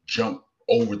know, jump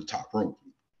over the top rope,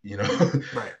 you know.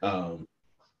 Right.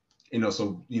 You know,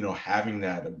 so you know, having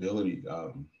that ability,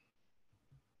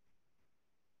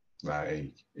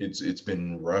 like it's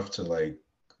been rough to like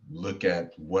look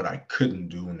at what I couldn't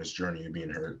do in this journey of being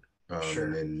hurt. And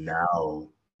Sure. then now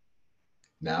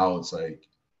it's like,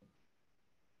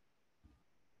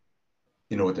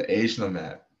 you know, with the age that I'm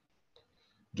at,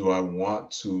 do I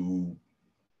want to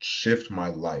shift my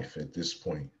life at this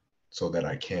point? so that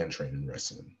I can train in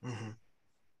wrestling. Mhm.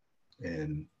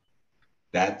 And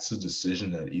that's a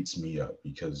decision that eats me up,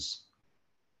 because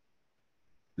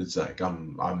it's like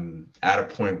I'm at a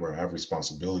point where I have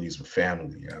responsibilities with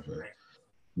family. Right.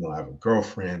 I have a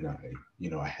girlfriend.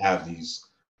 I have these,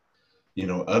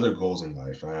 other goals in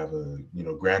life. I have a,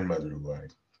 grandmother who I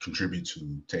contribute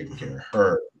to taking care Mhm. of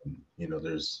her. And,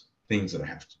 there's things that I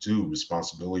have to do,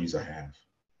 responsibilities I have.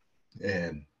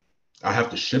 And I have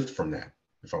to shift from that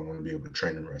if I want to be able to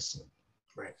train in wrestling.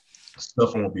 Right.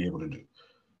 Stuff I won't be able to do.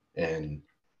 And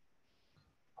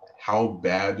how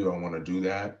bad do I want to do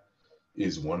that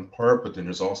is one part, but then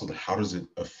there's also the how does it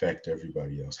affect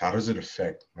everybody else? How does it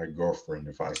affect my girlfriend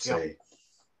if I Yep. say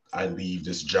I leave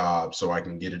this job so I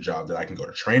can get a job that I can go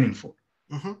to training for?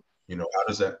 Mhm. How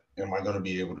does that, am I going to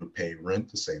be able to pay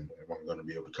rent the same way? Am I going to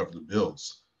be able to cover the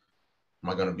bills? Am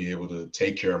I going to be able to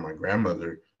take care of my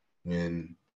grandmother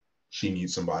when she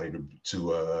needs somebody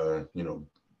to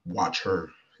watch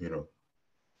her, you know?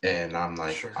 And I'm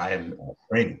like, Sure. I am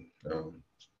training.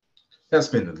 That's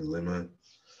been the dilemma.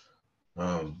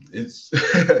 It's,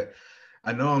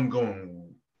 I know I'm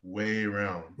going way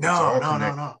around. It's No, all no, no,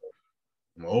 connected. no.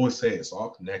 I always say it's all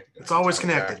connected. I It's can always tie it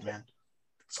back. connected, man.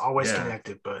 It's always Yeah,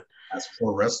 connected. But as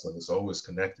for wrestling, it's always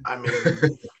connected. I mean,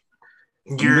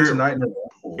 Even you're tonight in the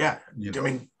Rumble, yeah. I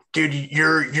mean, dude,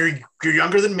 you're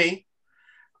younger than me.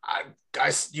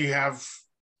 You have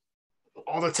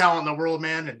all the talent in the world,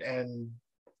 man, and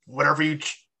whatever you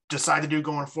decide to do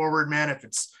going forward, man. If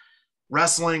it's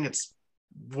wrestling, it's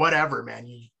whatever, man.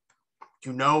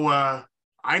 You know,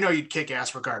 I know you'd kick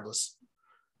ass regardless,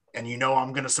 and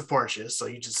I'm gonna support you. So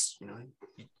you just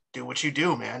you do what you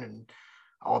do, man, and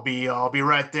I'll be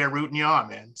right there rooting you on,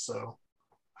 man. So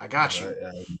I got you.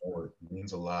 I know it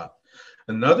means a lot.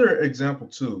 Another example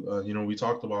too, we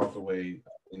talked about the way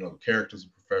characters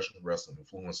of professional wrestling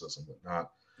influence us and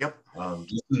whatnot. Yep.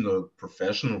 Just in the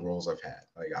professional roles I've had,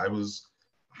 like I was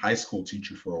a high school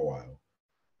teacher for a while.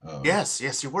 Yes.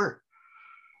 Yes, you were.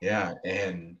 Yeah,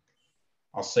 and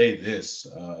I'll say this: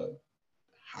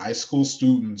 high school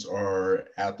students are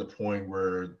at the point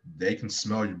where they can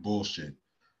smell your bullshit.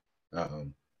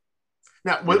 Um,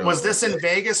 Now, was like this in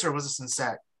Vegas or was this in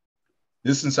Sac?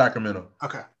 this in Sacramento.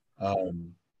 Okay.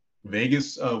 Um,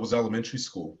 Vegas was elementary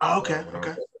school Oh, okay. when I was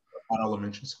Okay. at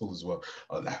elementary school as well.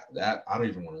 That I don't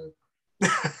even want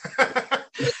to.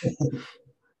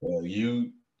 Well,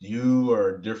 you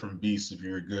are a different beast if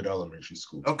you're a good elementary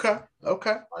school Okay. teacher.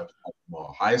 Okay.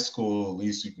 Well, high school, at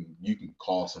least you can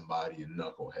call somebody a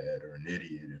knucklehead or an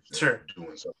idiot if they're Sure.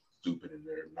 doing something stupid, and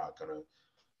they're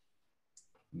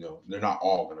not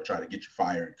all gonna try to get you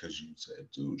fired because you said,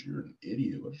 "Dude, you're an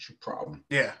idiot. What is your problem?"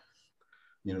 Yeah.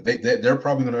 They're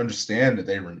probably gonna understand that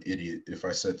they were an idiot if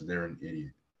I said that they're an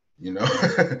idiot. You know,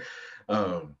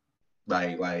 um,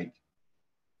 like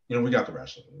we got the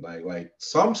rational. Like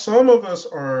some of us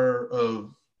are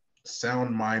of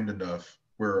sound mind enough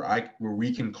where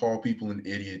we can call people an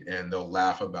idiot and they'll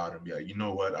laugh about it and be like, you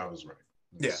know what, I was right.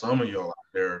 Yeah. Some of y'all out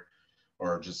there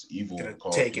are just evil Gonna and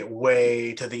call take it people.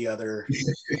 way to the other.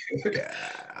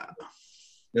 Yeah.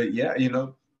 But yeah,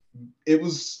 it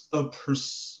was it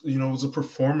was a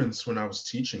performance when I was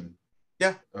teaching.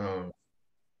 Yeah.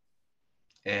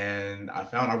 And I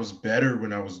found I was better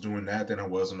when I was doing that than I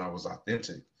was when I was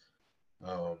authentic.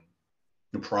 Um,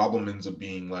 the problem ends up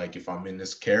being like if I'm in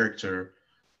this character,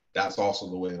 that's also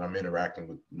the way that I'm interacting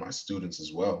with my students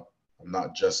as well. I'm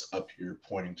not just up here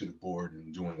pointing to the board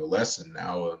and doing a lesson.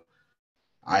 Now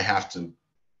I have to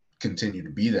continue to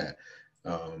be that.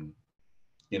 Um,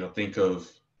 think of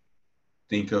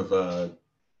think of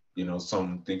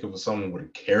someone with a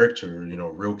character,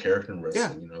 a real character in Yeah.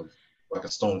 wrestling, like a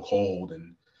Stone Cold,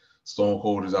 and Stone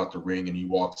Cold is out the ring and he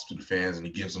walks to the fans and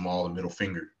he gives them all the middle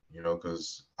finger,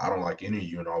 because I don't like any of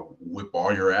you and I'll whip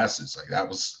all your asses. Like that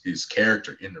was his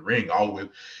character in the ring. I'll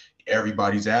whip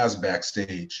everybody's ass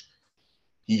backstage.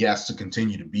 He has to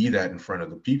continue to be that in front of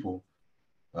the people.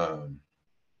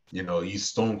 He's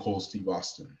Stone Cold Steve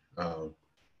Austin.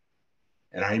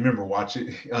 And I remember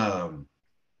watching,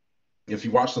 if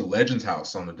you watch the Legends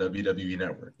House on the WWE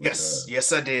Network, Yes.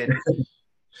 Yes, I did.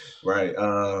 right?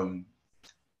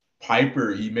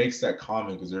 Piper, he makes that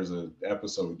comment because there's an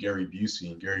episode with Gary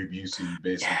Busey, and Gary Busey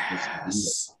basically gets to do that.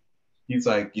 Yes. He's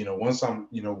like,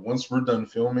 once we're done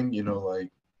filming,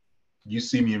 like you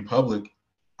see me in public,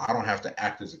 I don't have to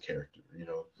act as a character,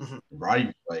 Mhm.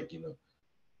 Roddy, well,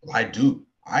 I do.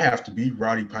 I have to be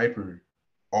Roddy Piper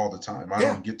all the time. I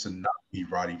Yeah. don't get to not be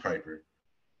Roddy Piper.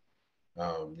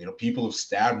 People have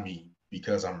stabbed me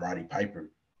because I'm Roddy Piper.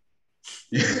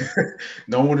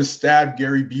 No one has stabbed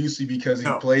Gary Busey because he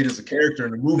No, played as a character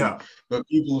in the movie, no. but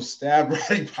people have stabbed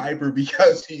Roddy Piper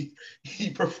because he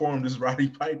performed as Roddy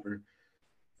Piper.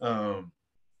 And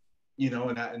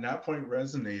that point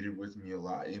resonated with me a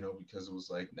lot, because it was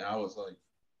like, now it's like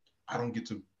I don't get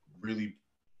to really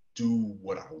do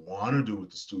what I want to do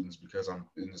with the students because I'm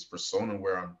in this persona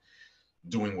where I'm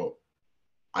doing what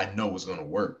I know is going to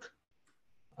work.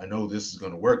 I know this is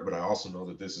going to work, but I also know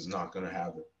that this is not going to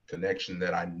have the connection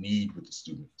that I need with the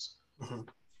students. Mm-hmm.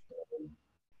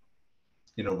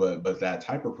 But that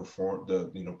type of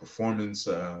performance,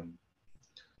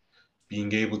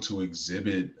 being able to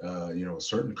exhibit, a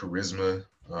certain charisma,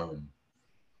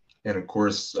 and of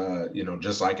course,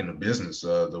 just like in the business,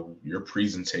 your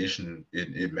presentation,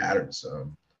 it matters.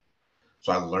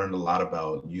 So I learned a lot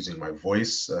about using my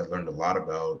voice. I learned a lot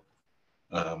about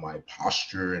my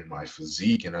posture and my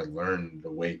physique, and I learned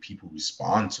the way people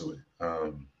respond to it.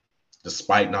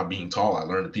 Despite not being tall, I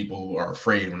learned that people are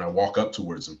afraid when I walk up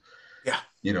towards them. Yeah.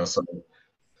 So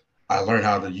I learned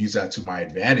how to use that to my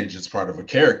advantage as part of a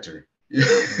character.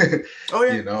 Oh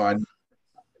yeah.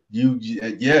 You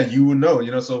would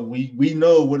know. So we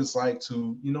know what it's like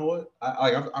to,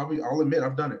 I'll admit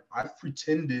I've done it. I've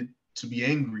pretended to be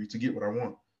angry to get what I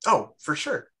want. Oh, for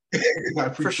sure. I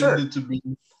pretended to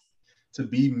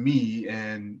be me,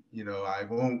 and I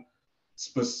won't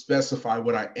specify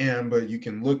what I am, but you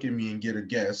can look at me and get a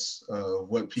guess of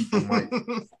what people might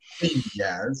see me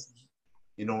as,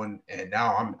 and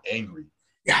now I'm angry.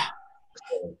 Yeah.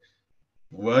 So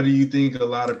what do you think a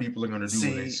lot of people are going to do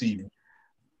when they see me?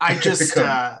 I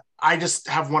just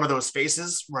have one of those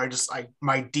faces where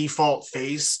my default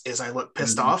face is I look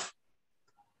pissed off.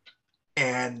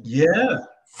 And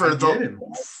for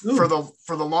the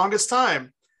longest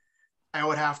time, I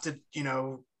would have to,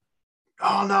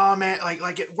 oh no, man,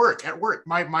 like at work,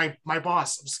 my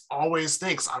boss always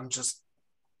thinks I'm just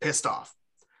pissed off.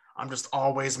 I'm just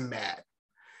always mad.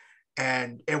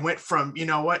 And it went from,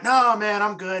 no, man,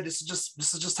 I'm good. This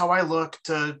is just how I look,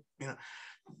 to,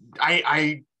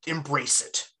 I embrace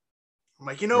it. I'm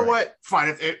like, what?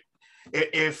 Fine.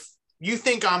 If you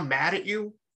think I'm mad at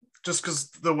you just because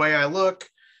the way I look,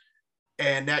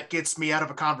 and that gets me out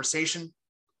of a conversation,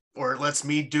 or lets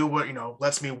me do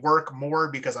lets me work more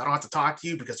because I don't have to talk to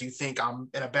you because you think I'm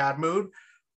in a bad mood,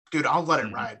 dude, I'll let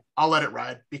it ride. I'll let it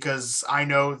ride because I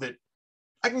know that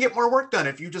I can get more work done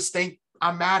if you just think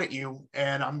I'm mad at you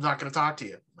and I'm not going to talk to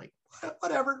you. Like,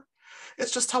 whatever.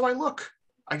 It's just how I look.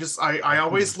 I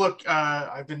always look,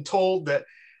 I've been told that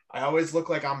I always look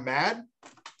like I'm mad,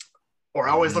 or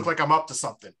I always look like I'm up to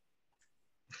something.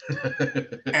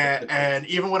 and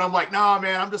even when I'm like, no,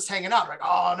 man, I'm just hanging out, like,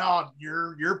 oh no,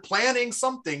 you're planning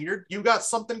something. You got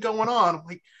something going on. I'm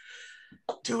like,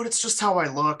 dude, it's just how I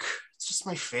look. It's just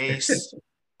my face.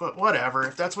 But whatever.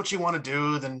 If that's what you want to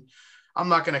do, then I'm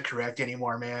not going to correct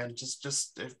anymore, man.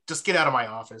 Just get out of my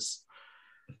office.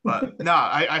 But no,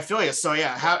 I feel you. So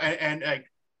yeah,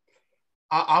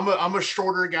 I'm a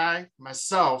shorter guy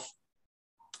myself,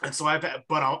 and so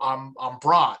I'm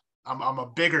broad. I'm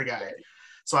a bigger guy,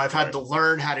 so I've had to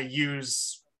learn how to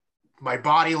use my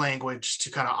body language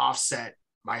to kind of offset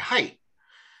my height.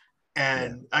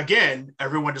 And again,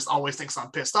 everyone just always thinks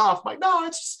I'm pissed off. I'm like, no,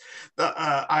 it's just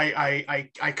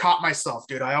I caught myself,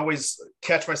 dude. I always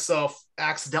catch myself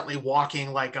accidentally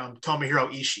walking like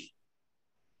Tomohiro Ishii,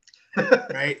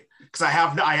 right? Because I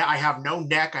have no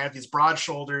neck. I have these broad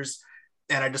shoulders,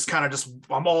 and I just kind of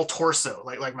I'm all torso.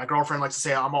 Like my girlfriend likes to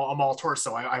say, I'm all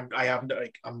torso. I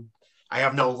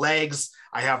have no legs.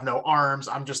 I have no arms.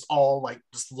 I'm just all like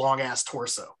just long ass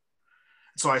torso.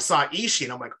 So I saw Ishii,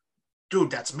 and I'm like,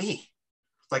 dude, that's me.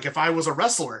 Like if I was a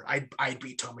wrestler, I'd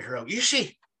be Tomohiro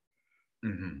Ishii.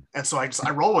 Mm-hmm. And so I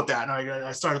roll with that, and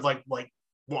I started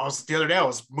the other day I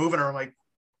was moving her. I'm like,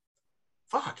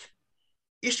 fuck,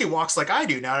 Ishii walks like I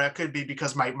do now. That could be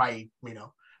because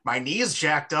my knees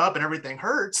jacked up and everything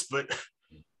hurts, but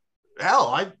hell,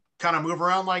 I kind of move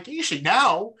around like Ishii.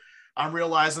 Now I'm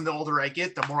realizing the older I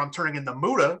get, the more I'm turning into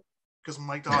Muda, because I'm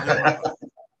like, oh, no.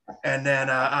 And then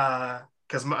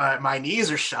because my knees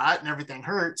are shot and everything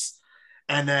hurts.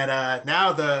 And then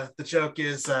now the joke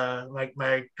is like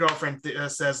my girlfriend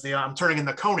says I'm turning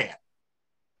into Conan.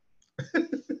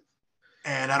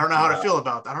 And I don't know how to feel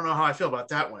about that. I don't know how I feel about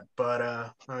that one.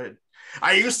 But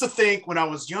I used to think when I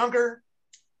was younger,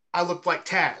 I looked like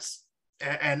Taz.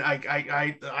 And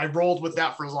I rolled with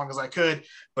that for as long as I could.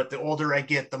 But the older I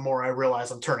get, the more I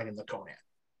realize I'm turning into Conan.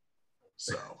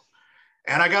 So,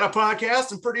 and I got a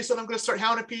podcast, and pretty soon I'm going to start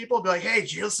hounding people, be like, hey,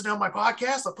 did you listen to my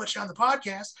podcast? I'll put you on the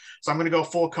podcast. So I'm going to go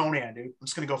full Conan, dude. I'm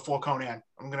just going to go full Conan.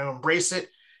 I'm going to embrace it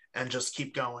and just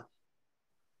keep going.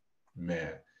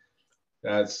 Man,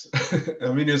 that's,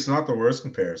 I mean, it's not the worst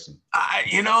comparison.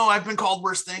 I've been called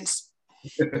worse things.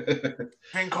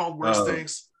 Been called worse um,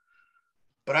 things.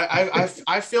 But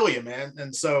I feel you, man.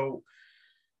 And so,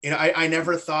 I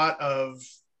never thought of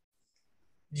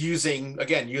using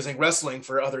wrestling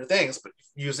for other things, but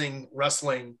using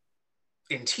wrestling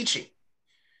in teaching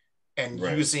and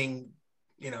right. using,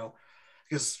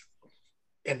 because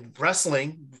in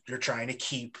wrestling, you're trying to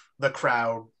keep the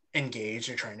crowd engaged,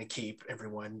 you're trying to keep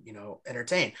everyone,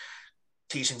 entertained.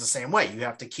 Teaching's the same way. You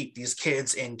have to keep these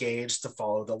kids engaged to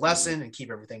follow the lesson and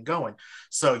keep everything going.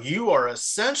 So you are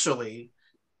essentially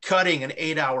cutting an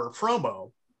 8-hour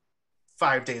promo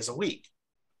 5 days a week.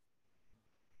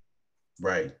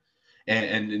 Right.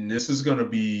 And this is going to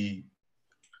be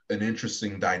an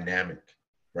interesting dynamic,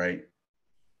 right?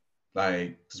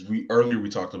 Like, because we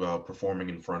talked about performing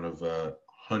in front of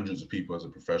hundreds of people as a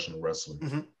professional wrestler,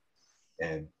 mm-hmm.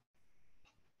 and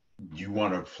you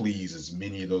want to please as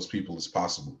many of those people as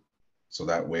possible, so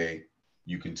that way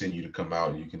you continue to come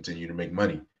out and you continue to make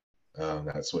money.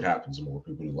 That's what happens. The more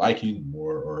people like you, the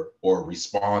more or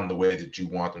respond the way that you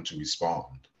want them to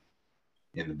respond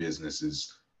in the business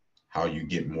is how you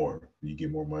get more. You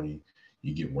get more money,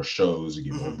 you get more shows, you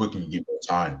get more booking, you get more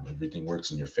time. Everything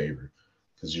works in your favor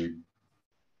because you're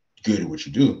good at what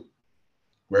you do.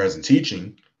 Whereas in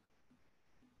teaching,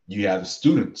 you have the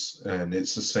students, and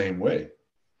it's the same way,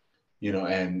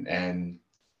 and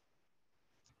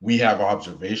we have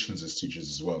observations as teachers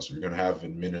as well. So you're going to have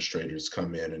administrators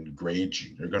come in and grade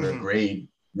you. They're going to grade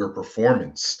your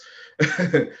performance.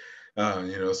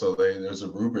 So there's a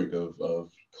rubric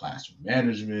of classroom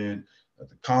management, the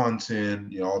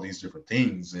content, all these different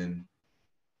things. And,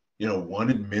 one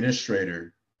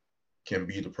administrator can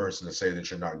be the person to say that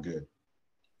you're not good.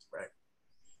 Right.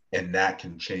 And that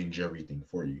can change everything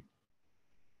for you.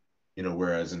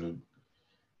 Whereas in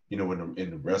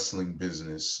the wrestling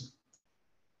business,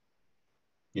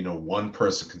 one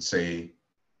person can say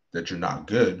that you're not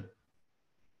good,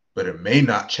 but it may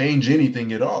not change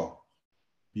anything at all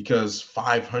because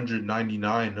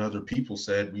 599 other people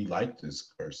said we like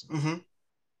this person. Mm-hmm.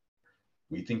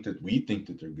 We think that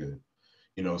they're good.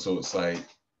 So it's like,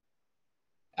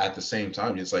 at the same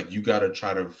time, it's like you got to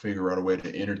try to figure out a way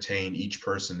to entertain each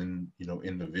person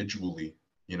individually,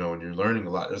 and you're learning a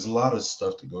lot. There's a lot of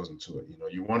stuff that goes into it.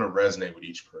 You want to resonate with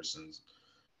each person's,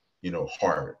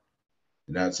 heart.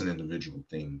 And that's an individual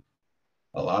thing.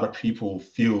 A lot of people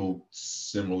feel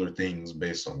similar things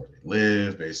based on where they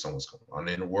live, based on what's going on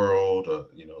in the world,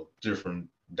 different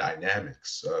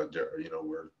dynamics.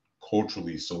 We're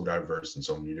culturally so diverse in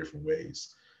so many different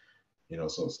ways.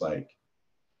 So it's like,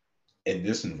 in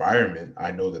this environment,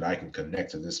 I know that I can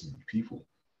connect to this many people.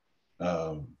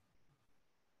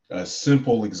 A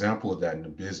simple example of that in the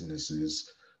business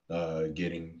is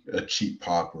getting a cheap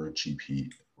pop or a cheap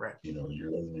heat. Right.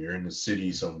 You're in the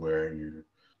city somewhere, and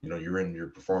you're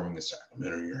performing in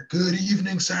Sacramento. You're good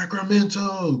evening,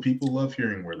 Sacramento. People love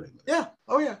hearing where they live. Yeah.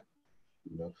 Oh yeah.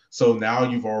 So now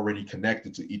you've already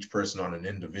connected to each person on an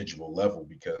individual level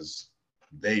because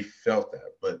they felt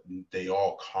that, but they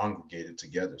all congregated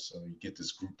together. So you get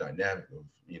this group dynamic of,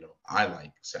 I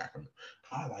like Sacramento.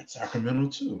 I like Sacramento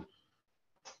too.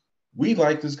 We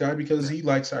like this guy because he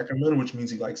likes Sacramento, which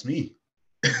means he likes me.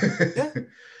 Yeah.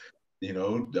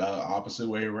 Opposite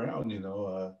way around,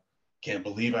 can't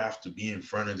believe I have to be in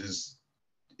front of this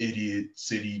idiot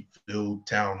city filled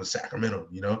town of Sacramento,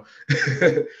 now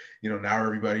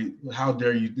everybody, how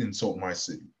dare you insult my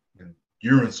city? And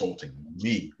you're insulting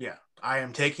me. Yeah. I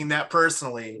am taking that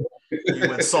personally.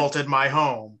 You insulted my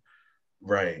home.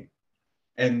 Right.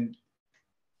 And,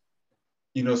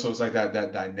 so it's like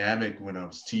that dynamic when I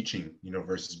was teaching,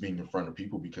 versus being in front of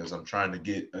people, because I'm trying to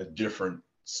get a different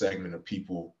segment of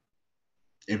people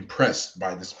impressed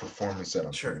by this performance that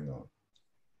I'm putting on.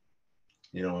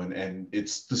 And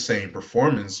it's the same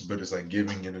performance, but it's like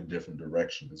giving in a different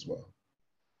direction as well.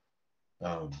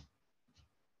 So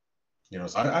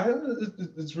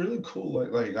it's really cool.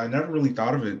 Like I never really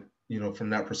thought of it, from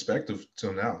that perspective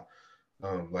till now.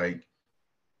 Like,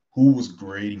 who was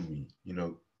grading me?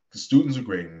 The students are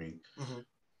grading me.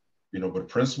 But a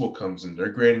principal comes in, they're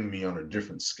grading me on a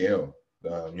different scale.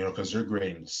 Because they're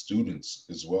grading the students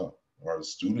as well. Are the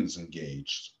students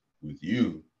engaged with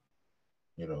you?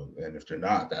 And if they're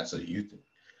not, that's a you thing.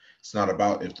 It's not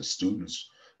about if the students,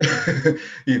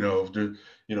 if they're,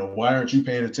 why aren't you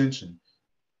paying attention?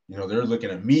 They're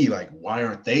looking at me like, why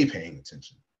aren't they paying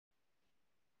attention?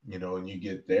 And you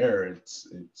get there, it's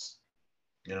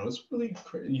really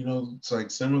crazy. It's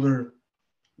like similar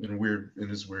in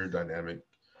this weird dynamic.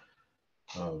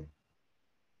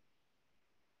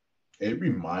 It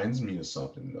reminds me of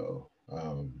something though,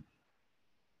 and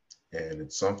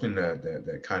it's something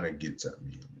that kind of gets at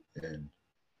me, and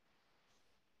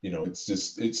it's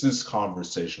this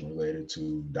conversation related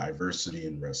to diversity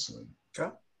in wrestling,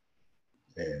 Okay.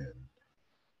 and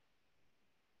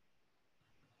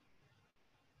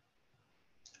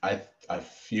I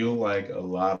feel like a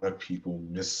lot of people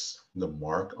miss the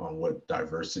mark on what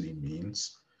diversity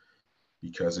means,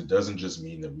 because it doesn't just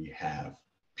mean that we have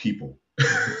people.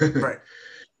 Right.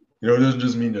 It doesn't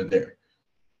just mean they're there.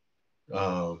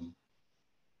 Um,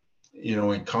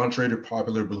 in contrary to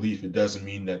popular belief, it doesn't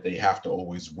mean that they have to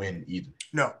always win either.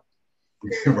 No.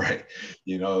 Right.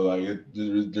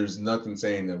 There's nothing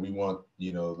saying that we want,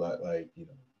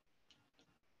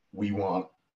 we want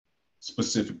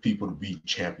specific people to be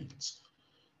champions,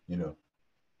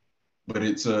 but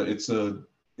it's a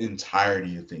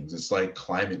entirety of things. It's like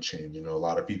climate change. A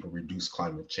lot of people reduce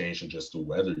climate change to just the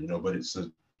weather, but it's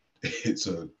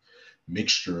a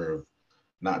mixture of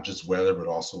not just weather, but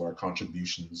also our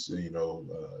contributions, in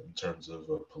terms of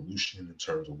pollution, in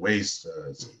terms of waste,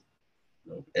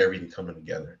 everything coming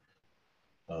together.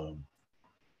 And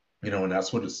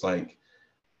that's what it's like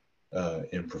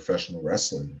in professional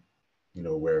wrestling,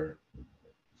 where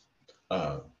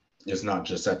it's not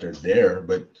just that they're there,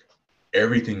 but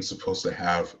everything's supposed to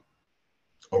have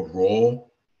a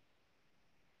role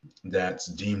that's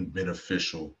deemed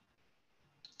beneficial,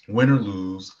 win or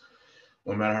lose,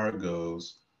 no matter how it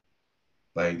goes.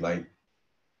 Like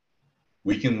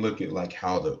we can look at like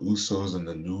how the Usos and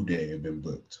the New Day have been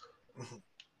booked.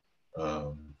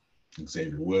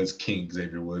 Xavier Woods, King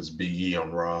Xavier Woods, Big E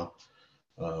on Raw.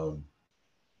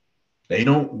 They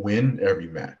don't win every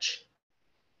match.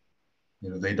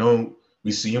 They don't.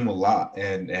 We see them a lot,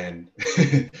 and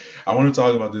I want to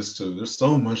talk about this too. There's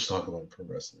so much to talk about in pro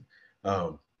wrestling.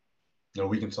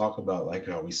 We can talk about like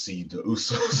how we see the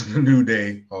Usos and the New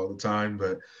Day all the time,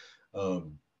 but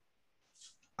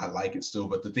I like it still.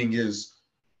 But the thing is,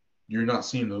 you're not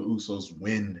seeing the Usos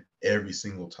win every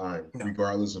single time,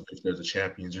 regardless of if they're the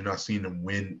champions. You're not seeing them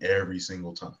win every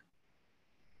single time.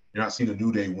 You're not seeing the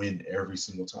New Day win every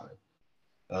single time.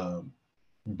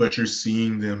 But you're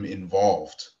seeing them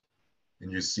involved,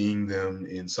 and you're seeing them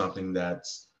in something that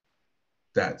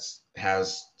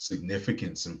has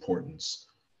significance, importance.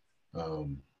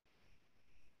 So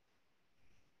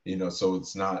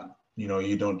it's not,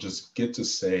 you don't just get to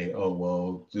say, oh,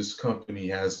 well, this company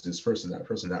has this person, that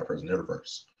person, that person, they're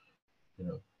diverse.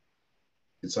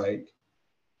 It's like,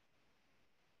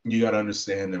 you got to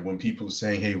understand that when people are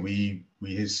saying, hey, we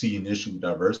see an issue with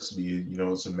diversity,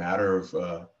 it's a matter of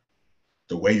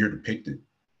the way you're depicted.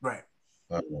 Right.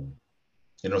 So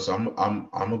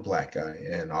I'm a Black guy,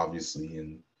 and obviously,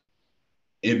 and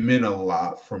it meant a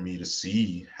lot for me to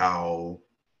see how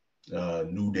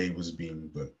New Day was being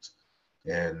booked,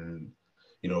 and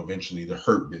eventually the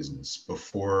Hurt Business.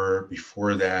 Before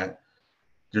that,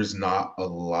 there's not a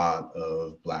lot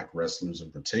of Black wrestlers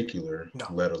in particular,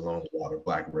 let alone a lot of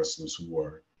Black wrestlers who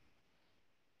are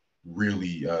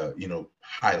really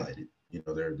highlighted.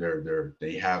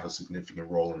 They have a significant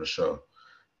role in the show.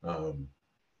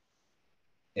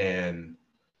 And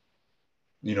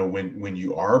when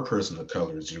you are a person of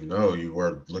colors, you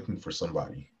are looking for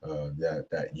somebody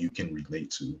that you can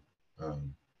relate to.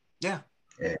 Yeah,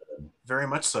 and very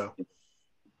much so.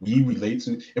 We relate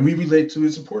to.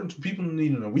 It's important to people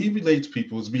need to know. We relate to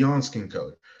people. It's beyond skin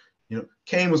color.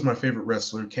 Kane was my favorite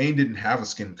wrestler. Kane didn't have a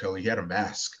skin color. He had a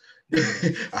mask.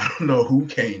 I don't know who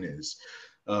Kane is,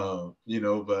 but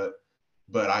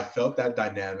I felt that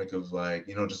dynamic of like,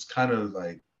 just kind of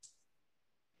like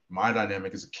my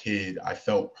dynamic as a kid. I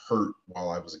felt hurt while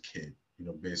I was a kid,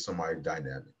 based on my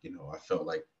dynamic. I felt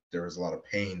like there was a lot of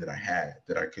pain that I had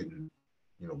that I couldn't,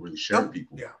 really share with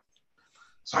people. Yeah.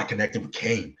 So I connected with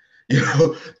Kane.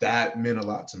 That meant a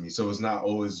lot to me. So it's not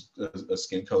always a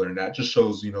skin color, and that just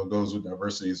shows, goes with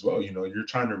diversity as well. You're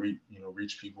trying to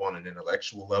reach people on an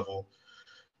intellectual level.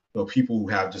 People who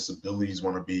have disabilities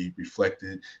want to be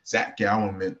reflected. Zach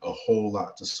Gowen meant a whole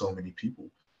lot to so many people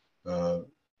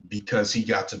because he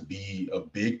got to be a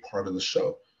big part of the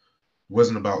show. It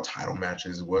wasn't about title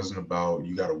matches. It wasn't about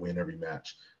you got to win every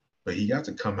match, but he got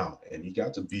to come out and he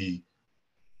got to be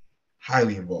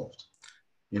highly involved.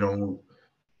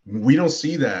 We don't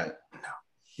see that.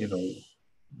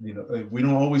 We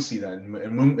don't always see that,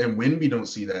 and when we don't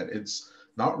see that, it's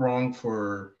not wrong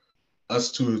for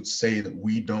us to say that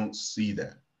we don't see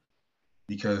that,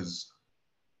 because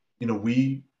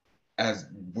we as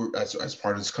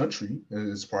part of this country,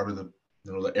 as part of the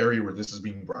the area where this is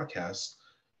being broadcast,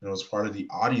 as part of the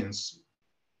audience,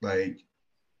 like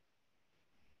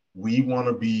we want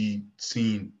to be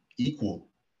seen equal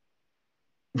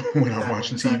when I'm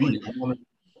watching Exactly. TV.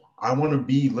 I want to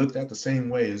be looked at the same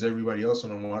way as everybody else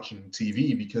when I'm watching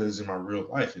TV, because in my real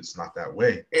life, it's not that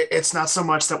way. It's not so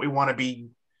much that we want to be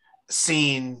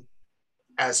seen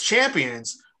as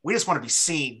champions. We just want to be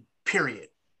seen, period.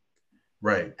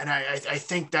 Right. And I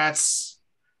think that's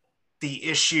the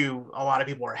issue a lot of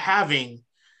people are having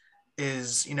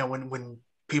is, when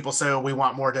people say, oh, we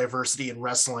want more diversity in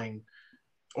wrestling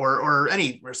or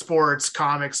any sports,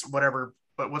 comics, whatever,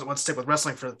 but let's stick with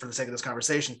wrestling for the sake of this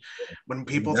conversation. When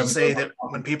people say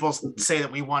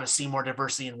that we want to see more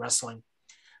diversity in wrestling,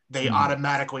 they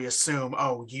automatically assume,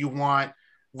 oh, you want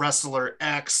wrestler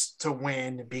X to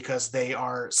win because they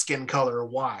are skin color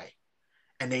Y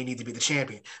and they need to be the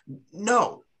champion.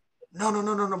 No.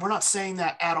 We're not saying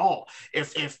that at all.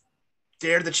 If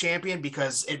they're the champion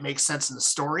because it makes sense in the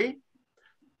story,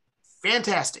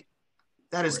 fantastic.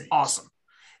 That is awesome.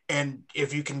 And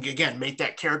if you can, again, make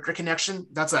that character connection,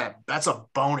 that's a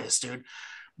bonus, dude.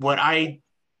 What I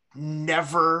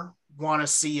never want to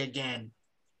see again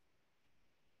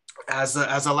as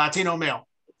a Latino male,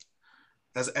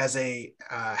 as a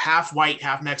half white,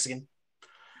 half Mexican,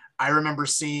 I remember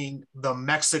seeing the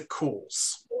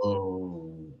Mexicools.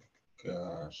 Oh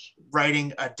gosh!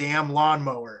 Riding a damn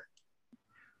lawnmower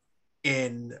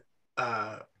in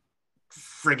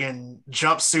friggin'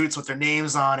 jumpsuits with their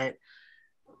names on it,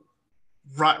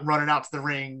 running out to the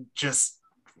ring.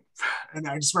 And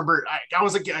I just remember I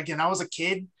was a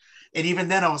kid, and even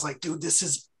then I was like, dude, this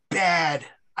is bad.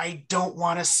 I don't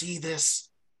want to see this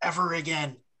ever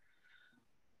again.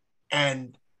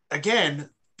 And again,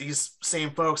 these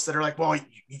same folks that are like, well,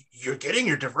 you're getting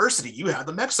your diversity. You had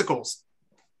the Mexicals.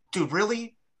 Dude,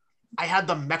 really? I had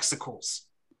the Mexicals.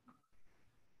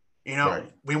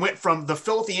 We went from the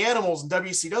filthy animals in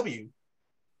WCW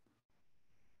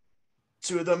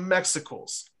to the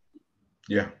Mexicals.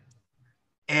 Yeah.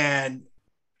 And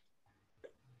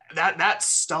that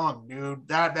stung, dude.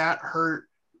 That hurt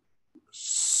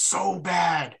so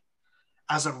bad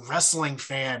as a wrestling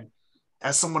fan,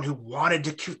 as someone who wanted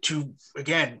to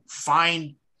again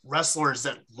find wrestlers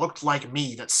that looked like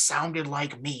me, that sounded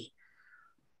like me,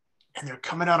 and they're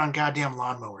coming out on goddamn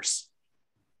lawnmowers.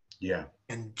 Yeah.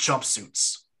 And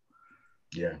jumpsuits.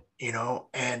 Yeah.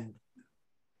 And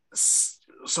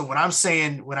so what I'm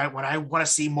saying, when I want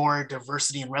to see more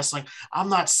diversity in wrestling, I'm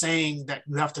not saying that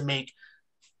you have to make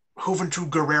Juventud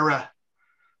Guerrera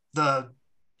the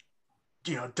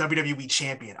WWE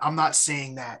champion. I'm not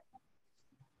saying that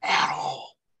at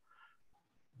all.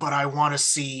 But I want to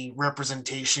see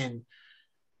representation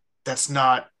that's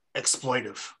not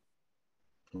exploitive.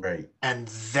 Right. And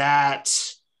that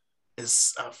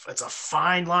it's a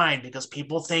fine line, because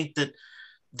people think that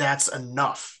that's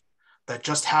enough, that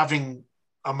just having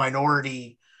a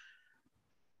minority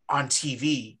on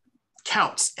TV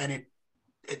counts, and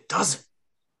it doesn't.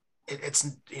 It's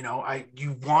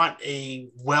you want a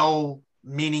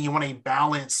well-meaning, you want a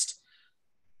balanced,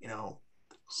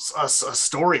 a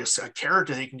story, a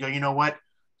character that you can go, you know what,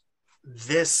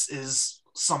 this is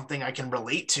something I can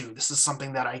relate to. This is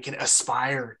something that I can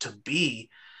aspire to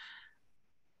be.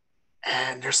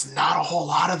 And there's not a whole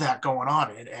lot of that going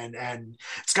on, and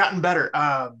it's gotten better.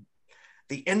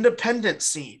 The independent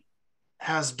scene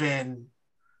has been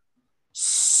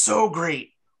so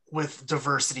great with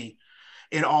diversity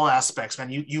in all aspects, man.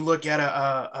 You look at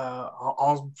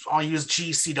I'll use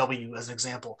GCW as an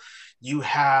example. You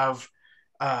have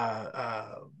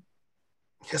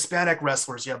Hispanic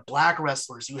wrestlers, you have Black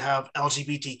wrestlers, you have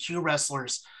LGBTQ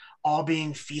wrestlers, all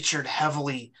being featured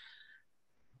heavily.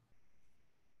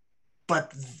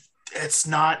 But it's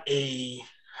not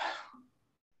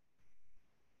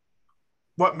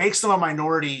what makes them a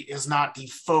minority is not the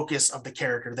focus of the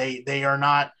character. They are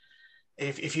not.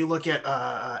 If you look at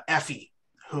Effie,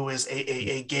 who is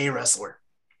a gay wrestler,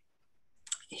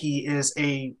 he is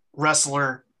a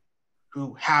wrestler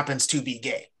who happens to be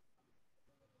gay.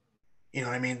 You know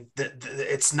what I mean?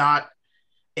 It's not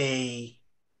a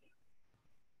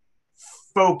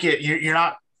focus. You're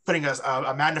not putting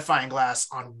a magnifying glass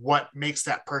on what makes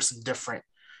that person different.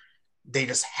 They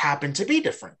just happen to be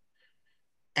different.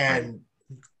 And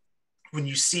when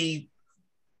you see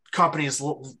companies,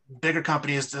 bigger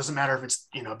companies, doesn't matter if it's,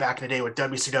 back in the day with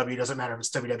WCW, doesn't matter if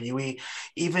it's WWE,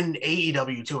 even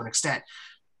AEW to an extent,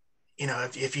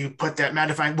 if you put that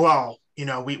magnifying,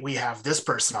 we have this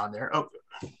person on there. Oh,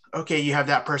 okay, you have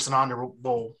that person on there.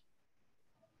 Well,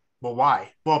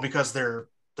 why? Well, because they're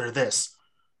this.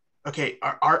 Okay,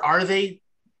 are they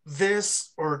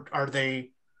this, or are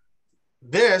they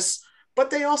this?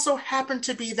 But they also happen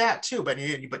to be that too. But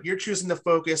you're choosing to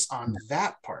focus on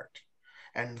that part,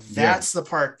 and that's the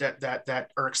part that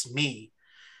irks me.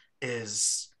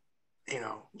 is,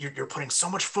 you're putting so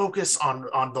much focus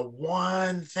on the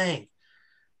one thing.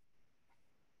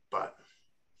 But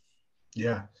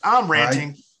yeah, I'm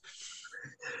ranting.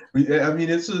 I mean,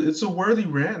 it's a worthy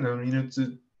rant. I mean,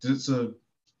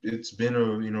 it's been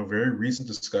a very recent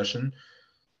discussion.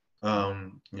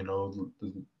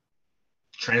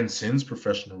 Transcends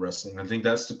professional wrestling. I think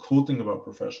that's the cool thing about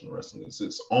professional wrestling. It's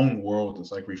its own world.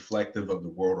 It's like reflective of the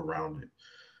world around it.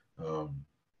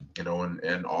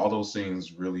 And all those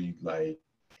things really like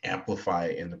amplify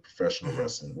in the professional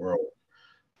wrestling world.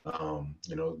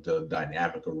 The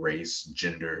dynamic of race,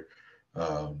 gender,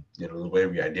 the way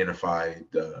we identify,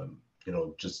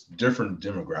 just different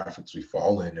demographics we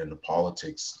fall in, and the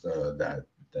politics that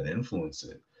influence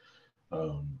it.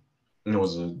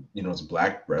 As a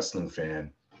black wrestling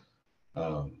fan,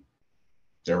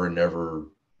 there were never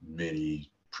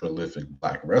many prolific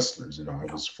black wrestlers. I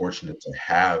was fortunate to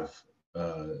have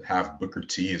Booker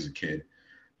T as a kid,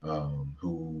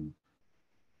 who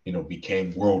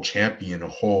became world champion a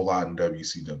whole lot in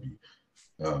WCW.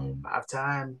 Five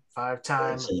time.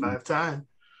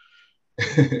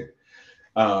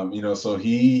 So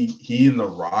he and The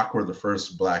Rock were the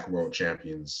first black world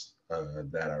champions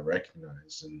that I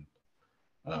recognized, and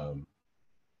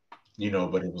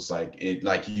but it was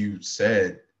like you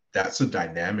said, that's a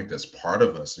dynamic that's part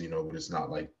of us, but it's not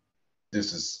like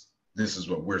this is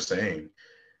what we're saying,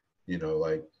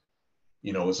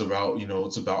 it's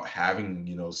about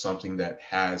having, something that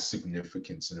has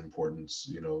significance and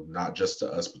importance, not just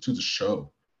to us, but to the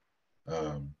show.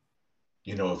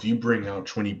 If you bring out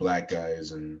 20 black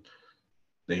guys and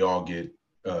they all get,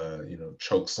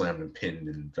 choke slammed and pinned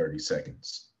in 30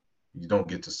 seconds, you don't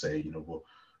get to say, well,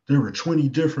 there were 20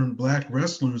 different black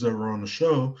wrestlers that were on the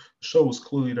show. The show was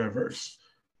clearly diverse.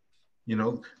 They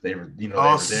were they were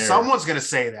there. Someone's going to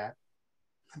say that.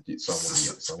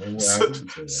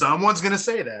 Someone's going to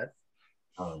say that.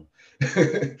 But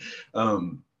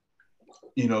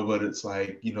it's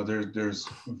like, there's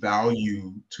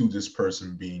value to this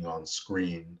person being on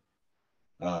screen,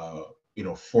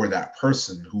 for that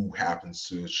person who happens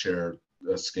to share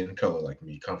a skin color like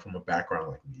me, come from a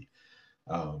background like me.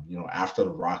 After The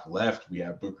Rock left, we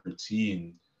had Booker T,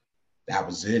 and that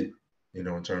was it,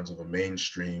 in terms of a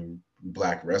mainstream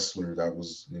black wrestler that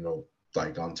was,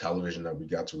 like on television that we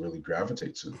got to really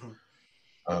gravitate to.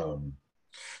 But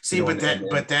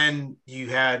then you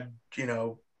had,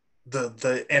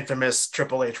 the infamous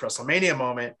Triple H WrestleMania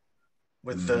moment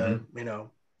with the,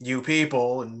 you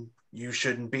people, and you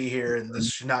shouldn't be here, and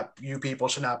you people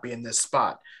should not be in this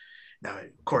spot. Now,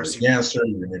 of course, you're a dancer,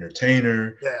 you're an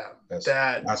entertainer. Yeah, that's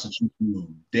what you do.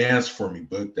 Dance for me,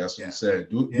 but that's what you said.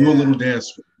 Do a little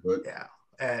dance for me, but yeah,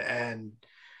 and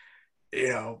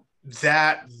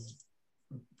that.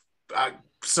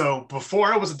 So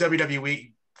before I was a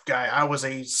WWE guy, I was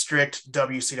a strict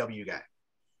WCW guy.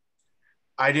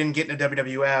 I didn't get into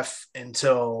WWF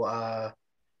until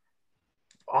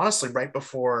honestly right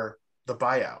before the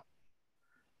buyout.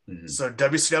 So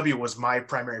WCW was my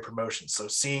primary promotion. So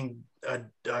seeing a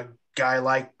guy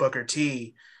like Booker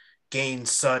T gain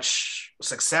such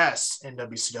success in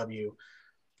WCW,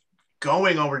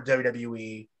 going over to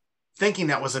WWE, thinking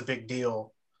that was a big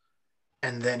deal,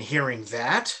 and then hearing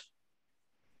that,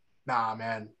 nah,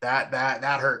 man, that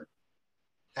hurt.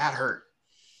 That hurt.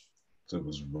 It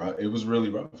was rough. It was really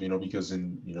rough, because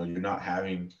you're not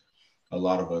having a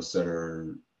lot of us that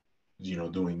are,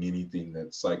 doing anything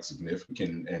that's like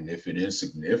significant. And if it is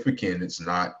significant, it's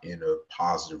not in a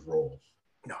positive role.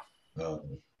 No.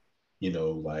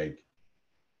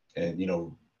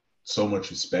 So much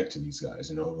respect to these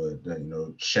guys,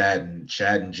 but Chad and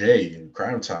Jay in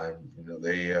Crime Time,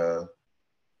 they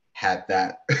had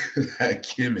that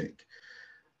that gimmick.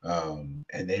 And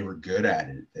they were good at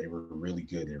it. They were really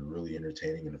good. They were really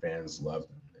entertaining, and the fans loved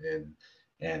them.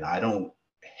 And I don't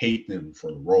hate them for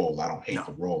the role. I don't hate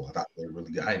the role. I thought they were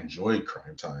really good. I enjoyed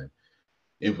Crime Time.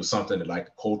 It was something that I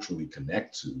could culturally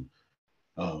connect to.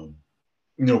 But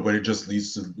it just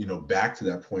leads to, back to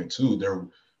that point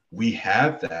too. We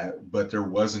had that, but there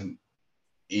wasn't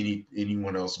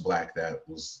anyone else black that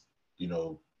was,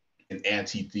 an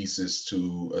antithesis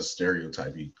to a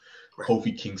stereotype.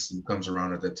 Kofi Kingston comes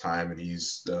around at that time, and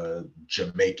he's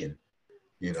Jamaican,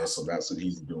 so that's what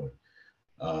he's doing.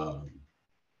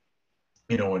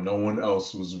 And no one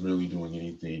else was really doing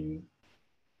anything,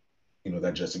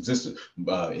 that just existed.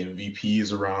 MVP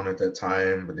is around at that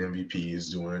time, but MVP is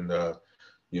doing the,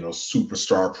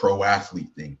 superstar pro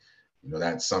athlete thing.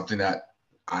 That's something that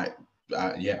I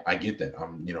get that.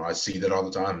 I see that all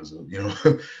the time. So,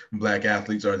 black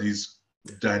athletes are these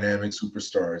dynamic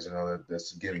superstars,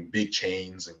 that's giving big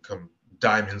chains and come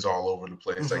diamonds all over the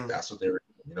place. Mm-hmm. Like that's what they're,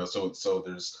 you know, so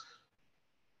there's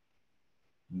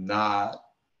not,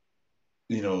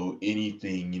 you know,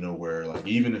 anything, you know, where like,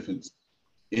 even if it's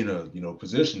in a, you know,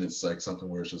 position, it's like something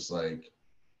where it's just like,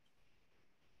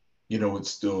 you know,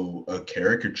 it's still a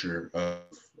caricature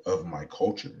of my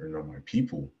culture and of my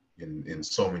people in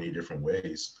so many different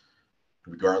ways,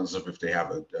 regardless of if they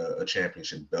have a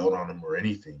championship belt on them or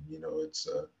anything. You know, it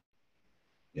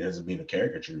ends up being a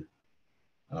caricature.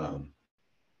 Um,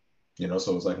 you know,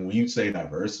 so it's like when you say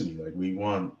diversity, like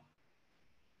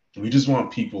we just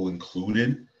want people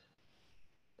included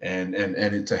and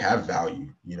it to have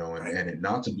value, you know, and it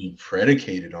not to be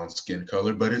predicated on skin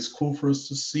color, but it's cool for us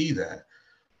to see that.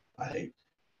 Like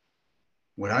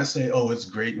when I say, oh, it's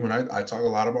great, when I talk a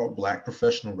lot about Black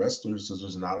professional wrestlers, because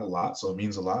there's not a lot, so it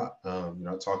means a lot. You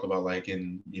know, I talk about like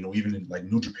in, you know, even in like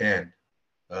New Japan,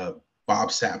 Bob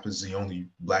Sapp is the only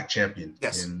Black champion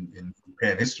in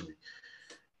Japan history.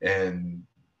 And,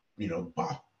 you know,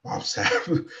 Bob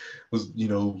Sapp was, you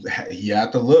know, he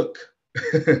had the look.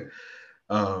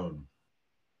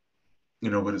 You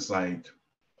know, but it's like,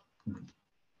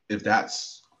 if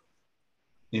that's,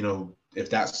 you know, if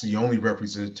that's the only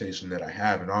representation that I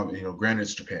have, and I'm, you know, granted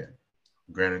it's Japan,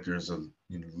 granted there's a,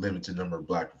 you know, limited number of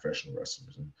Black professional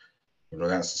wrestlers, and you know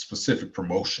that's a specific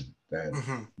promotion that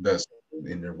does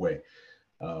in their way.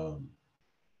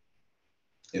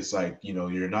 It's like, you know,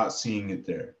 you're not seeing it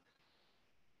there.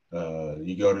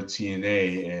 You go to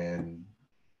TNA and,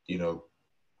 you know,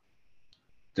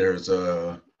 there's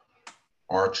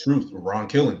R-Truth, Ron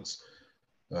Killings,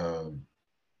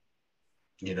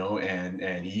 you know,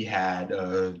 and he had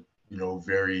you know,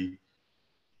 very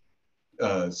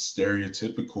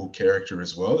stereotypical character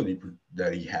as well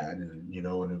that he had, and you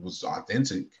know, and it was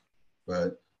authentic,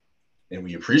 and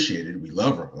we appreciated it, we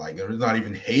love him. Like it was not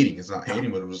even hating, it's not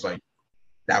hating, but it was like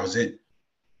that was it.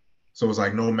 So it was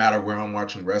like no matter where I'm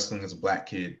watching wrestling as a Black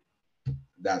kid,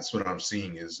 that's what I'm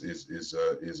seeing is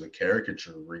a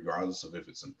caricature, regardless of if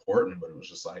it's important. But it was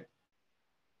just like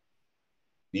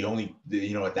you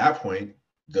know, at that point,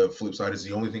 the flip side is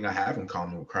the only thing I have in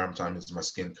common with Crime Time is my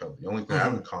skin color. The only thing I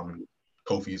have in common with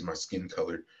Kofi is my skin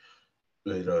color.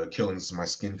 But Killings is my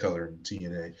skin color in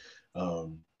TNA.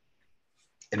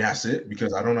 And that's it,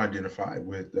 because I don't identify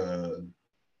with,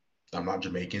 I'm not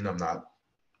Jamaican. I'm not,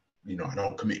 you know, I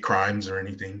don't commit crimes or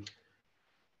anything.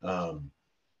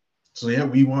 So yeah,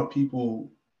 we want people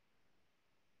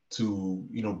to,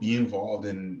 you know, be involved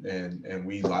and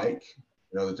we like,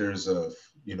 you know, that there's a,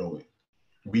 you know,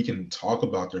 we can talk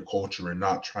about their culture and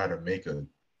not try to make a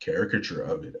caricature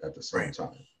of it at the same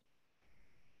time.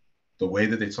 The way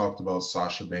that they talked about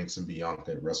Sasha Banks and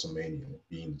Bianca at WrestleMania,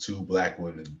 being two Black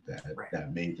women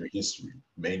that made their history,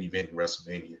 main event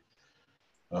WrestleMania,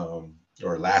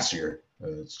 or last year,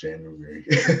 it's January.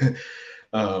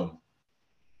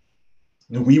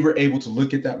 We were able to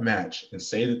look at that match and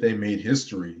say that they made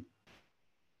history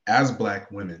as Black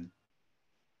women,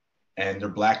 and their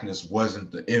Blackness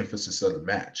wasn't the emphasis of the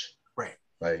match. Right.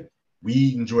 Like,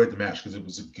 we enjoyed the match because it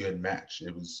was a good match.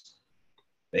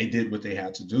 They did what they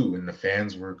had to do, and the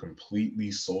fans were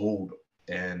completely sold.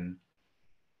 And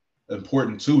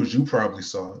important too, as you probably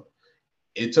saw,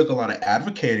 it took a lot of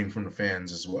advocating from the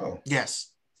fans as well. Yes.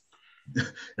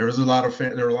 There were a lot of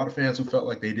fans who felt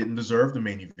like they didn't deserve the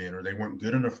main event, or they weren't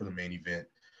good enough for the main event.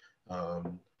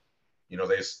 You know,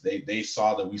 they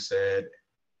saw that we said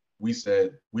we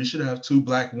should have two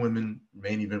Black women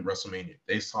main event WrestleMania.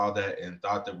 They saw that and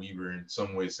thought that we were in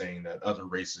some way saying that other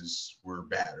races were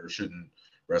bad or shouldn't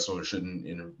wrestle or shouldn't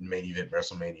in a main event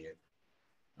WrestleMania.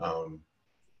 And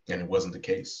it wasn't the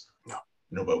case. No.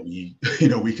 You know, but we, you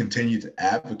know, we continue to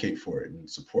advocate for it and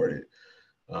support it.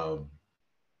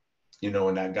 You know,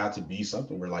 and that got to be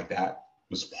something where like that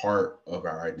was part of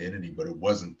our identity, but that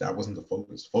wasn't the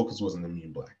focus. Focus wasn't the Me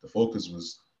in Black. The focus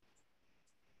was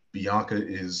Bianca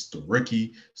is the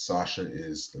rookie, Sasha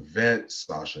is the vet,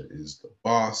 Sasha is the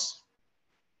boss.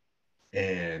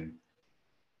 And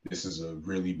this is a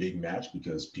really big match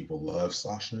because people love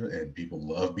Sasha and people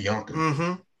love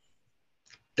Bianca.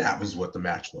 That was what the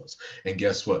match was. And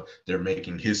guess what? They're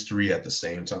making history at the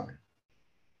same time.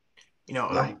 You know,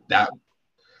 like that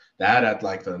at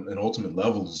like an ultimate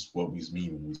level is what we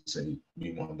mean when we say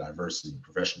we want diversity in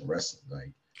professional wrestling.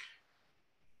 Like,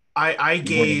 I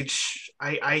gauge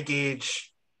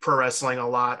pro wrestling a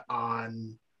lot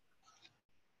on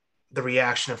the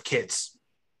reaction of kids.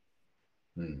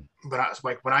 But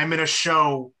like when I'm in a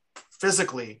show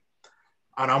physically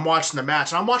and I'm watching the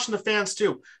match, and I'm watching the fans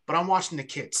too, but I'm watching the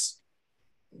kids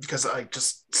because like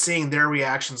just seeing their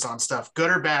reactions on stuff, good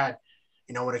or bad.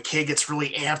 You know, when a kid gets really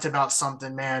amped about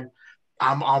something, man,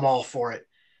 I'm all for it.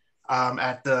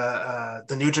 at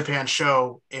the New Japan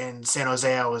show in San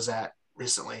Jose I was at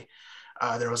recently.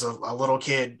 There was a little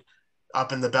kid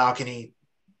up in the balcony,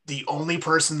 the only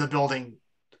person in the building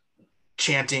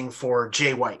chanting for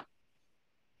Jay White.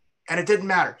 And it didn't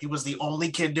matter. He was the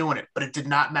only kid doing it, but it did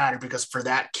not matter because for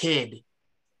that kid,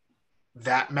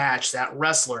 that match, that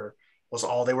wrestler was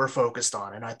all they were focused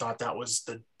on. And I thought that was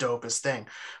the dopest thing.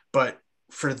 But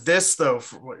for this though,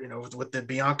 with the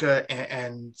Bianca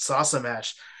and Sasha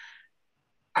match,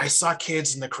 I saw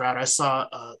kids in the crowd. I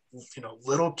saw,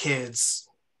 little kids,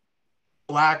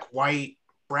 black, white,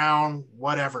 brown,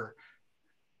 whatever.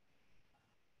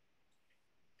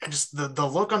 And just the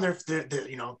look on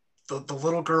the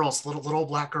little girls, little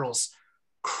black girls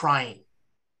crying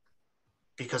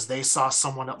because they saw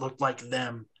someone that looked like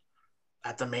them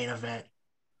at the main event.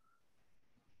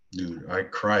 Dude, I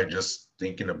cried just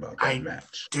thinking about that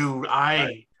match. Dude,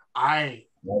 I'm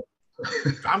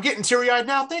getting teary-eyed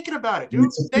now thinking about it, dude.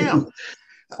 Damn.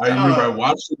 I remember I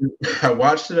watched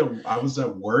it. I was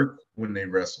at work when they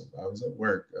wrestled. I was at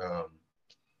work.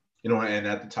 And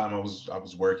at the time I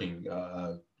was working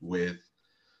with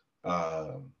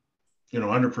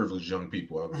underprivileged young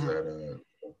people. I was at a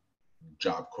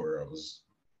Job Corps. I was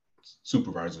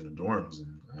supervising the dorms,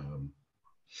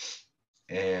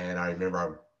 and I remember I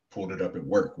pulled it up at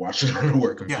work, watched it on the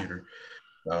work computer.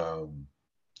 Yeah.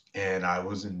 And I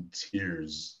was in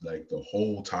tears like the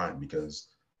whole time because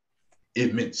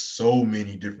it meant so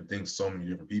many different things, so many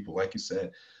different people. Like you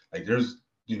said, like there's,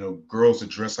 girls that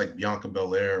dress like Bianca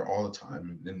Belair all the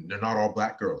time, and they're not all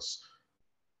black girls.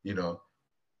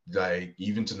 Like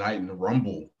even tonight in the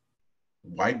Rumble,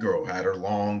 white girl had her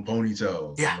long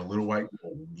ponytail, a little white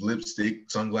girl,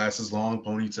 lipstick, sunglasses, long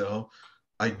ponytail,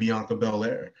 like Bianca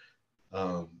Belair.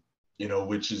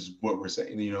 Which is what we're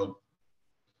saying,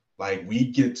 like we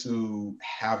get to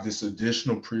have this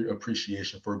additional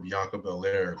appreciation for Bianca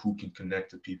Belair, who can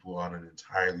connect to people on an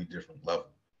entirely different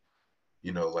level.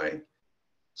 Like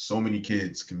so many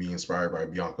kids can be inspired by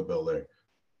Bianca Belair,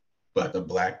 but the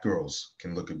black girls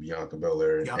can look at Bianca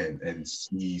Belair and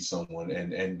see someone,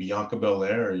 and Bianca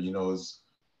Belair, is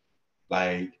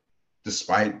like,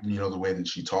 despite, the way that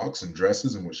she talks and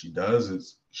dresses and what she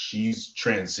does, she's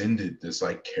transcended this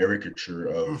like caricature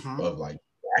of like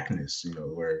blackness,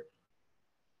 where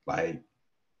like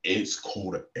it's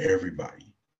cool to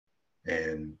everybody.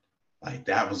 And like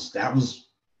that was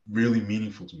really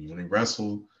meaningful to me when they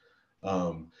wrestled.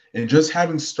 And just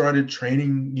having started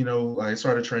training, I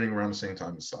started training around the same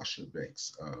time as Sasha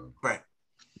Banks. Right.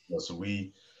 So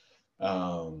we,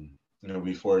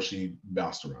 before she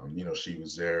bounced around, she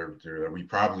was there. We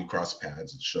probably crossed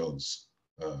paths at shows,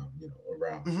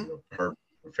 around, her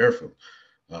Fairfield.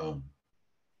 And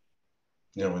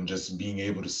just being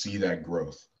able to see that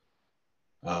growth.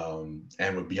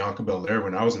 And with Bianca Belair,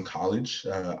 when I was in college,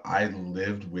 I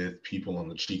lived with people on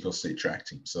the Chico State track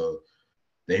team. So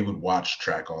they would watch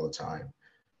track all the time.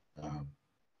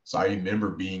 So I remember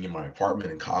being in my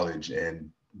apartment in college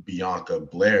and Bianca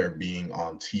Belair being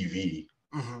on TV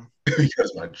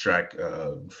because my track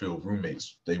field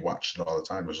roommates, they watched it all the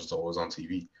time. It was just always on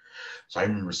TV. So I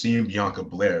remember seeing Bianca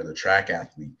Belair, the track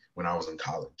athlete, when I was in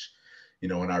college.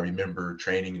 And I remember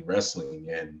training and wrestling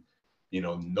and,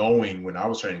 knowing when I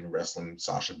was training in wrestling,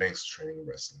 Sasha Banks was training in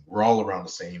wrestling. We're all around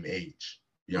the same age,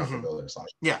 Bianca Belair, Sasha.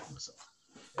 Yeah.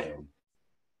 And,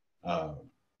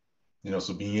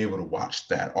 so being able to watch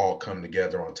that all come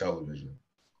together on television,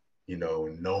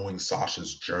 and knowing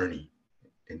Sasha's journey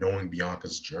and knowing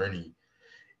Bianca's journey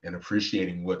and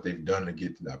appreciating what they've done to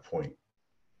get to that point.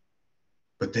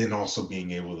 But then also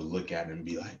being able to look at it and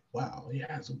be like, wow, yeah,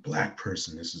 as a black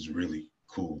person, this is really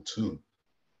cool too.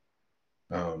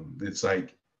 It's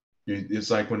like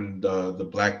when the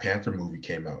Black Panther movie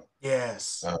came out.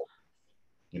 Yes.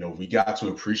 We got to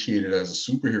appreciate it as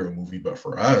a superhero movie, but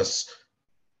for us,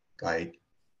 like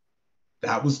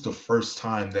that was the first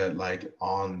time that like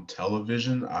on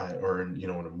television or in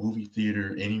a movie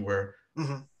theater anywhere,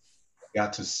 I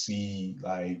got to see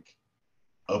like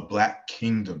a Black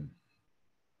kingdom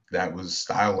that was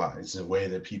stylized in a way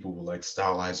that people would like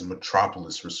stylize a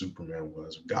Metropolis where Superman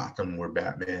was, Gotham where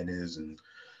Batman is, and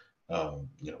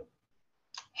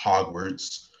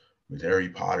Hogwarts with Harry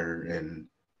Potter. And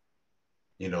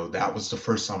that was the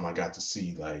first time I got to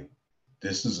see like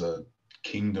this is a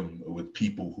kingdom with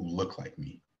people who look like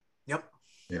me. Yep.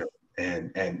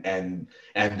 And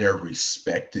they're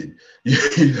respected.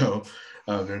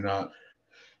 They're not.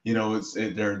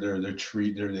 They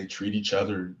treat each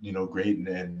other, great,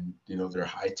 and they're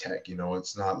high tech.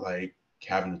 It's not like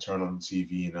having to turn on the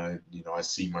TV and I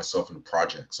see myself in the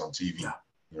projects on TV,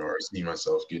 or I see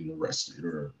myself getting arrested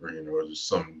or there's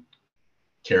some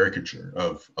caricature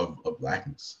of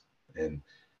blackness. And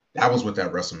that was what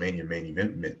that WrestleMania main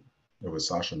event meant. It was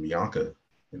Sasha and Bianca.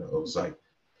 You know, it was like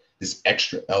this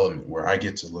extra element where I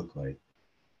get to look like,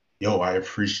 yo, I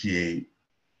appreciate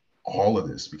all of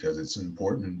this because it's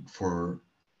important for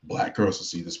Black girls to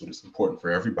see this, but it's important for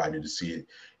everybody to see it.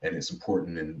 And it's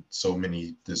important in so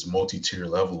many, this multi-tier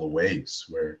level of ways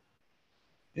where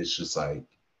it's just like,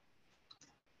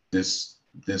 this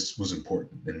was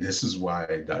important. And this is why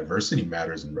diversity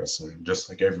matters in wrestling, just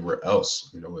like everywhere else.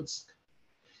 You know, it's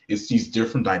these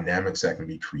different dynamics that can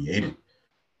be created.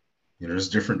 You know, there's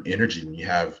different energy when you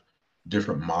have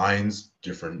different minds,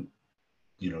 different,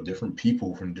 you know, different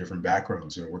people from different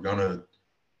backgrounds. You know,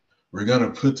 we're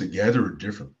gonna put together a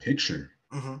different picture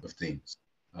of things.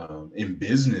 In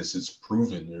business, it's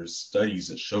proven. There's studies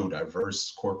that show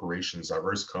diverse corporations,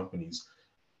 diverse companies,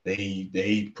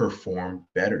 they perform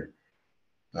better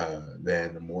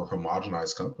than the more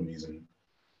homogenized companies, and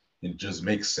it just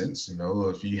makes sense. You know,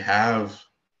 if you have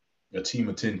a team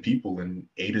of 10 people and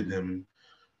 8 of them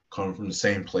come from the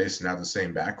same place and have the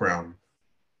same background,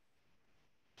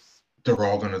 they're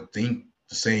all going to think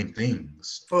the same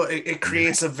things. Well, it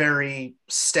creates a very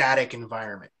static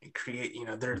environment. It create, you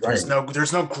know, there's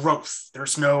no growth.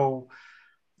 There's no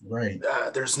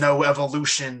there's no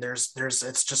evolution. There's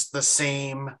it's just the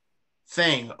same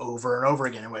thing over and over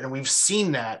again, and we've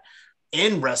seen that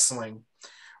in wrestling,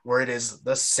 where it is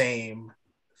the same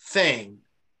thing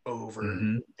over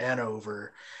and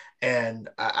over. And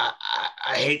I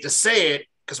hate to say it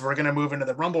because we're going to move into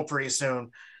the Rumble pretty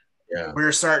soon. Yeah,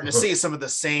 we're starting to see some of the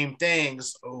same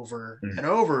things over and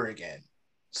over again.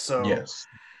 So, yes,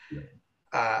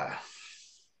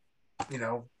 you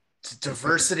know,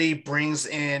 diversity brings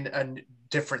in a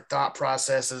different thought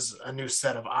processes, a new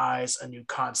set of eyes, a new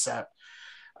concept.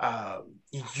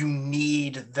 You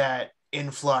need that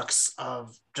influx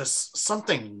of just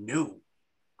something new,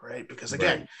 right? Because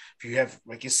again, if you have,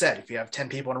 like you said, if you have 10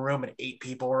 people in a room and 8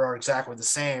 people are exactly the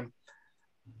same,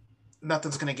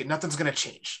 nothing's going to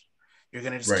change. You're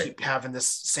going to just keep having this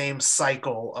same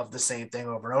cycle of the same thing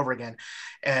over and over again.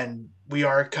 And we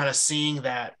are kind of seeing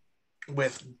that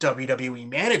with WWE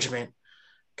management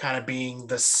kind of being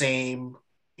the same,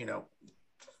 you know,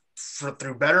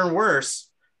 through better and worse.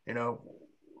 You know,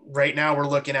 right now we're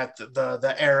looking at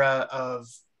the era of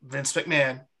Vince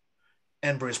McMahon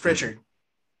and Bruce Pritchard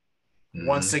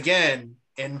once again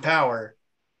in power.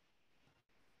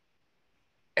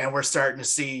 And we're starting to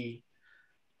see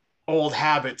old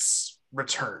habits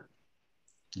return.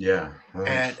 Yeah.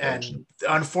 And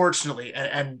unfortunately,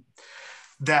 and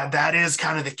that is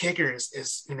kind of the kicker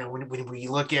is you know, when we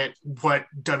look at what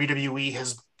WWE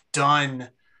has done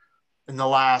in the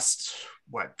last,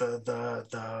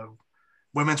 the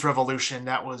women's revolution,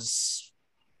 that was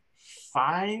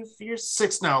 5 years,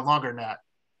 6, no, longer than that.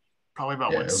 Probably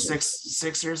about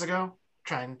 6 years ago.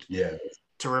 Trying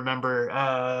to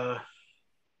remember,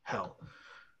 hell,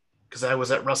 because I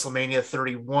was at WrestleMania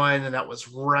 31, and that was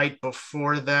right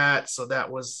before that. So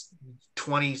that was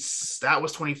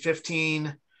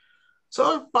 2015.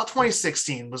 So about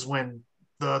 2016 was when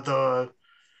the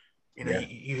you know,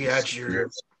 you had your,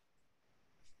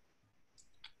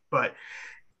 but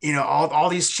you know, all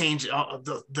these changes,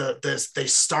 they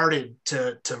started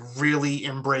to really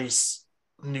embrace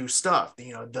new stuff.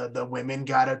 You know, the women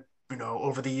got it, you know,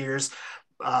 over the years,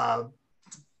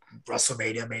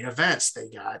 WrestleMania main events, they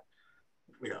got,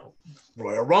 you know,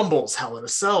 Royal Rumbles, Hell in a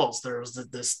Cells. There was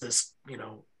this, you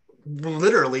know,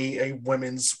 literally a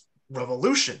women's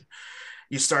revolution.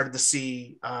 You started to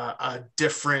see a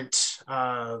different,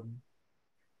 I'm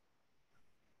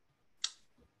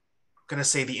gonna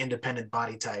say the independent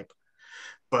body type,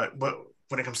 but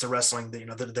when it comes to wrestling, you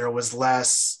know, there was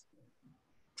less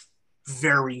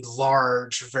very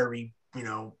large, very, you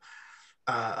know,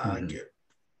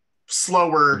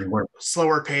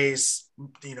 slower pace.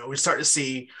 You know, we start to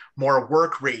see more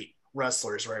work rate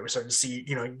wrestlers, right? We start to see,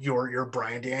 you know, your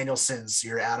Bryan Danielsons,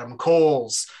 your Adam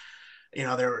Coles, you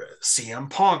know, there were CM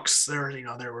Punks, there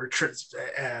were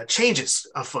changes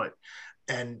afoot.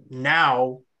 And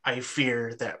now I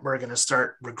fear that we're going to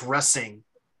start regressing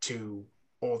to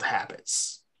old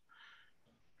habits.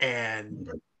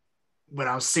 And when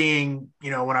I'm seeing,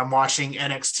 you know, when I'm watching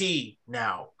NXT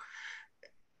now,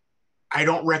 I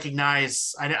don't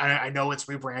recognize, I know it's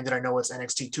rebranded. I know it's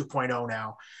NXT 2.0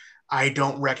 now. I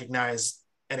don't recognize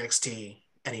NXT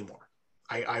anymore.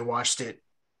 I watched it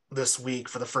this week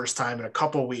for the first time in a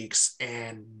couple weeks,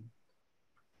 and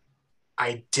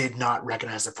I did not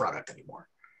recognize the product anymore.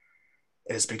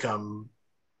 It has become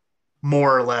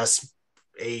more or less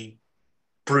a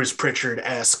Bruce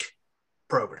Pritchard-esque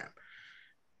program.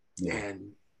 Yeah.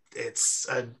 And it's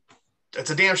a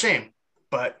damn shame.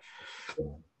 But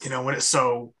when it's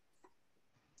so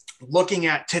looking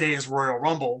at today's Royal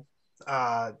Rumble,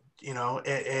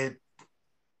 it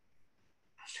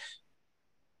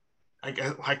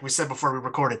like we said before we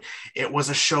recorded, it was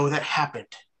a show that happened.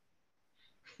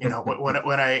 When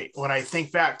I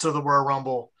think back to the Royal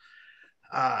Rumble,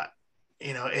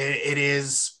 it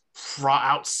is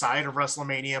outside of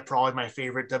WrestleMania probably my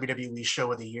favorite WWE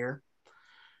show of the year,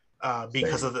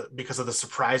 because of the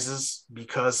surprises,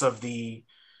 because of the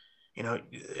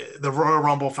Royal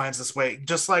Rumble finds this way,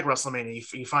 just like WrestleMania,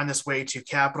 you find this way to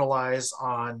capitalize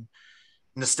on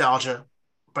nostalgia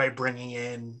by bringing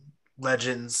in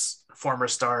legends, former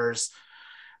stars.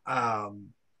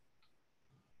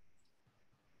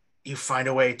 You find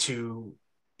a way to,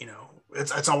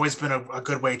 it's always been a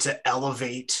good way to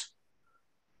elevate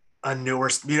a newer,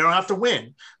 you don't have to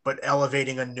win, but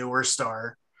elevating a newer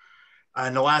star.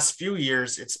 In the last few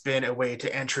years, it's been a way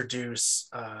to introduce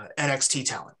NXT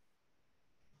talent.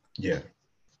 Yeah.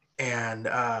 And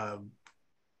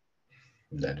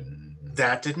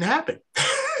that didn't happen.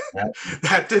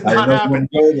 That did not happen.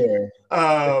 Go there.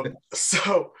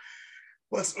 So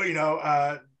let's,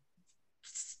 the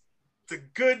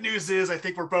good news is I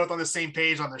think we're both on the same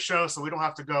page on the show, so we don't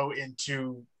have to go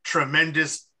into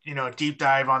tremendous, deep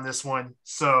dive on this one.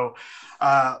 So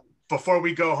before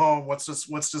we go home, let's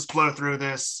just blow through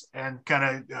this and kind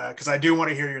of, because I do want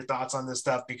to hear your thoughts on this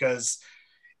stuff, because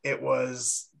it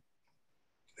was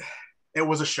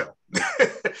a show.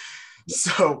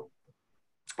 So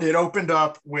it opened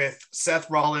up with Seth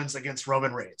Rollins against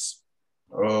Roman Reigns.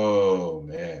 Oh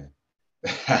man.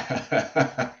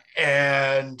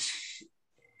 And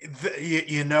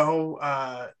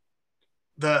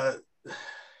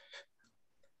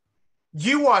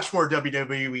you watch more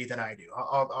WWE than I do.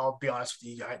 I'll be honest with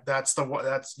you.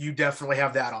 You definitely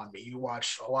have that on me. You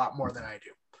watch a lot more than I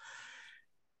do.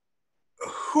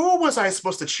 Who was I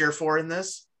supposed to cheer for in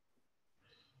this?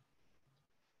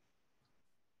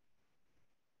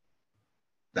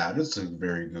 That is a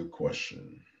very good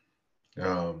question.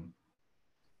 And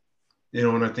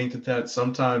I think that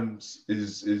sometimes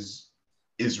is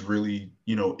really,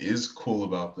 is cool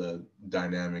about the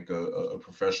dynamic of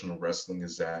professional wrestling,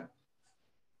 is that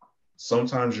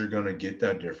sometimes you're going to get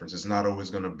that difference. It's not always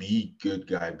going to be good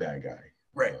guy, bad guy.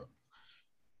 Right.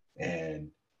 And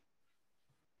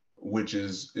which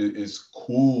is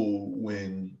cool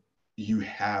when you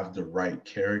have the right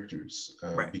characters,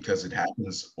 right. Because it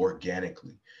happens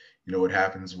organically. It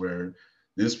happens where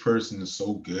this person is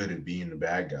so good at being the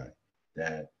bad guy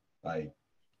that like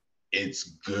it's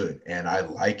good and I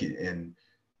like it and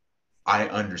I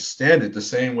understand it the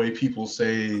same way people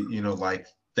say, like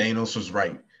Thanos was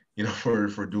right,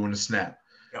 for doing the snap.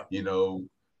 Yep. You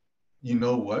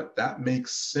know what? That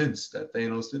makes sense that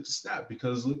Thanos did the snap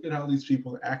because look at how these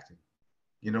people are acting.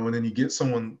 And then you get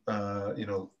someone,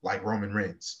 like Roman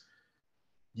Reigns.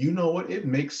 You know what? It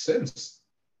makes sense.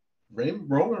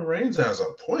 Roman Reigns has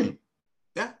a point.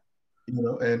 Yeah.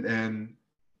 And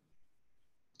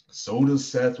so does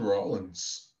Seth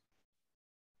Rollins.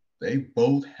 They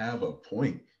both have a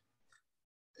point.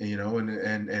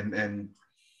 And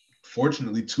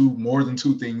fortunately, more than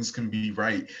two things can be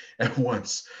right at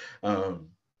once.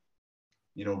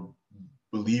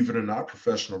 Believe it or not,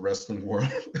 professional wrestling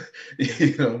world,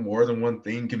 more than one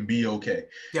thing can be okay.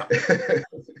 Yeah.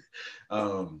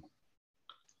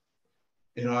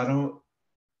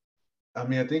 I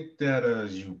think that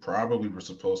you probably were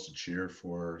supposed to cheer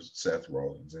for Seth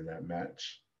Rollins in that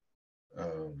match.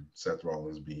 Seth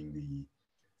Rollins being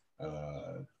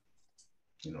the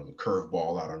the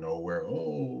curveball out of nowhere.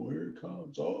 Oh, here it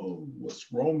comes. Oh,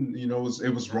 what's Roman? It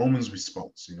was Roman's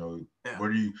response. Yeah. What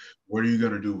are you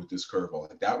gonna do with this curveball?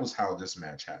 Like, that was how this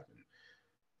match happened.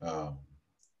 So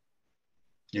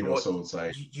it's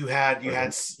like you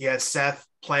had Seth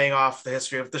playing off the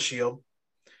history of the Shield.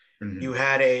 Mm-hmm. You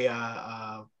had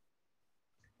a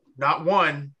not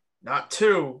one, not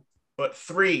two, but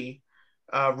three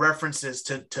references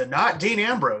to not Dean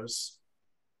Ambrose,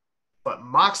 but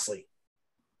Moxley.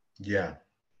 Yeah.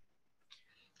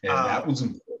 And that was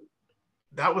important.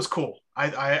 That was cool.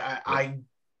 I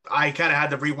kind of had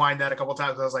to rewind that a couple of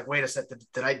times. I was like, wait a second,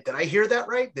 did I hear that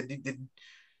right?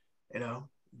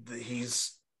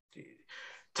 He's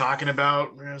talking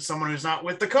about someone who's not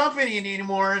with the company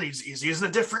anymore, and he's using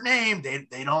a different name.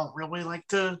 They don't really like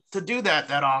to do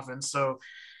that often. So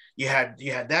you had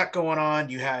that going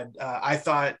on. You had I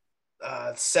thought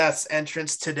Seth's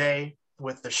entrance today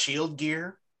with the Shield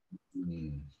gear.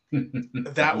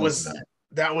 that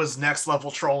was next level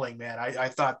trolling, man. I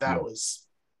thought that was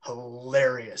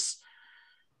hilarious.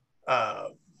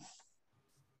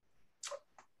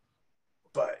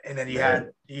 But and then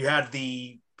Man. you had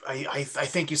the I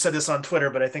think you said this on Twitter,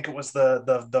 but I think it was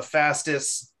the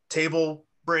fastest table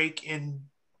break in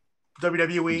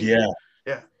WWE. Yeah,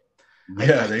 Yeah. I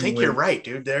yeah, they think you're went. right,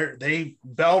 dude. They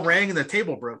bell rang and the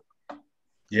table broke.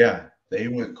 Yeah, they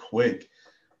went quick.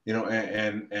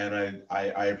 And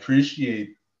I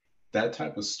appreciate that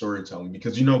type of storytelling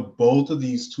because both of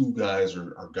these two guys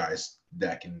are guys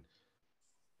that can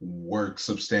work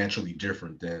substantially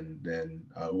different than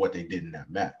what they did in that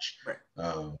match. Right.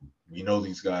 We know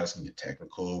these guys can get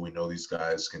technical. We know these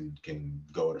guys can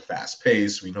go at a fast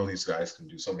pace. We know these guys can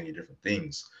do so many different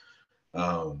things.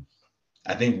 Um,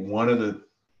 I think one of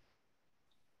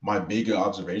my big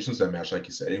observations that match, like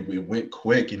you said, it went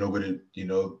quick. But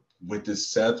with this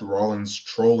Seth Rollins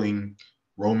trolling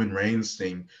Roman Reigns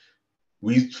thing,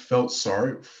 we felt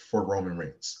sorry for Roman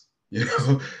Reigns. Yes.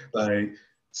 Like,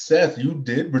 Seth, you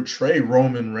did betray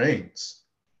Roman Reigns.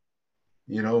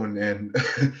 And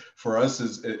for us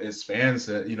as fans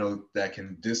that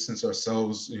can distance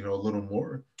ourselves, a little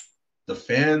more, the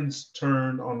fans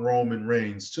turned on Roman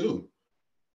Reigns too.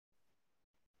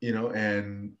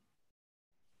 And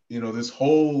this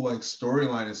whole like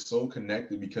storyline is so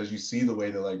connected because you see the way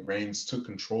that like Reigns took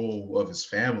control of his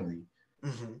family.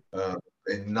 Mm-hmm.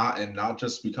 And not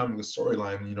just becoming a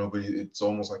storyline, but it's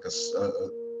almost like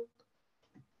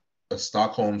a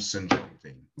Stockholm syndrome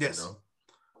thing, Yes.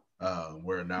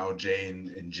 Where now Jay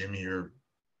and Jimmy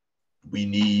we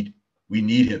need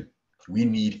him. We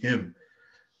need him.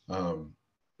 When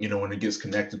it gets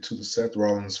connected to the Seth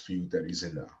Rollins feud that he's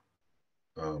in now.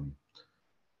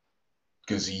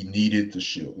 Because he needed the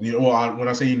Shield. When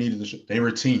I say he needed the Shield, they were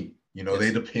a team. Yes.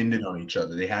 They depended on each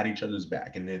other. They had each other's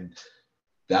back. And then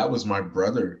that was my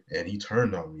brother, and he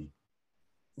turned on me.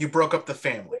 You broke up the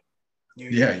family.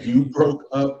 You broke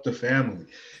up the family.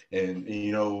 And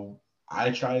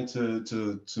I tried to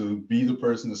be the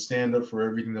person to stand up for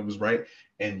everything that was right,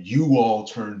 and you all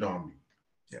turned on me.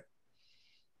 Yeah.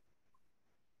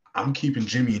 I'm keeping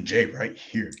Jimmy and Jay right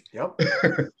here. Yep.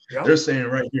 Yep. They're saying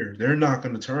right here, they're not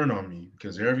going to turn on me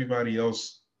because everybody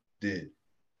else did.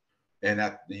 And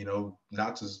that,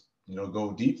 not to,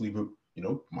 go deeply, but,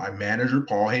 my manager,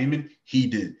 Paul Heyman, he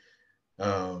did.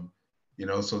 So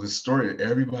the story,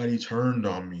 everybody turned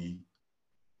on me.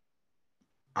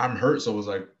 I'm hurt. So it was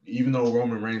like, even though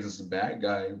Roman Reigns is the bad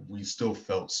guy, we still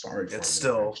felt sorry for him. It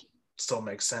still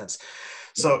makes sense.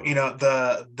 So,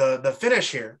 the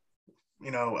finish here,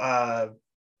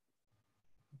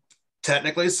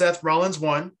 technically Seth Rollins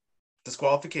won,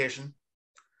 disqualification.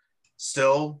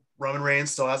 Still, Roman Reigns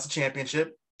still has the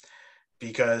championship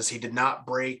because he did not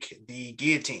break the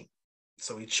guillotine.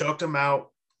 So he choked him out,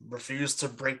 refused to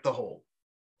break the hold.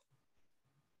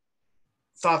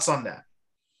 Thoughts on that?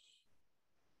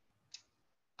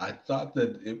 I thought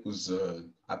that it was a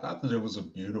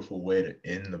beautiful way to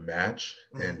end the match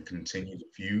and continue the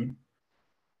feud.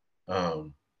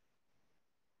 And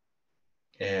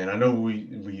I know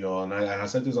we all, and I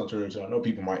said this on Twitter too. I know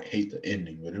people might hate the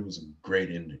ending, but it was a great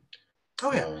ending.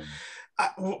 Oh yeah.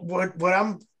 What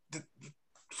I'm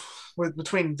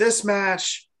between this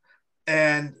match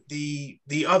and the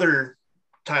other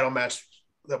title match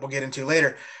that we'll get into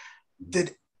later,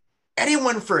 did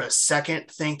anyone for a second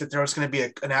think that there was going to be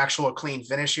an actual clean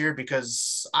finish here?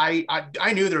 Because I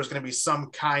knew there was going to be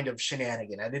some kind of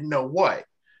shenanigan. I didn't know what,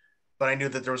 but I knew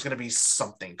that there was going to be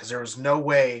something because there was no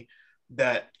way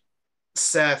that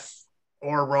Seth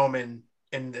or Roman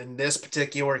in this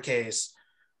particular case,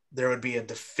 there would be a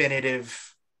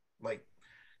definitive, like,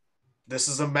 this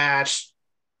is a match,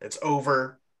 it's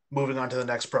over, moving on to the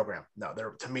next program. No,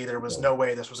 to me, there was no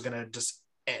way this was going to just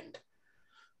end.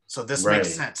 So this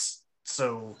makes sense.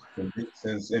 So it makes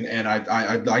sense. And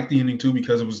I like the ending too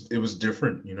because it was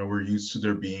different. We're used to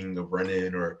there being a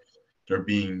run-in or there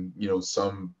being,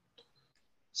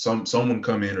 someone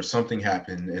come in or something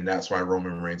happen, and that's why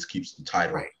Roman Reigns keeps the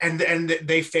title. Right. And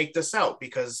they faked this out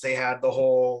because they had the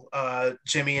whole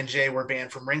Jimmy and Jay were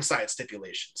banned from ringside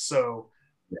stipulation. So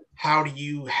how do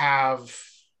you have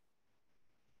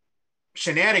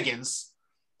shenanigans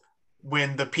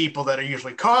when the people that are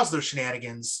usually cause those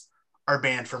shenanigans are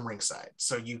banned from ringside?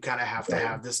 So you kind of have to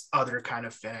have this other kind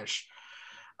of finish.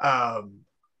 And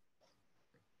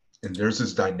there's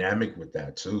this dynamic with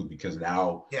that too, because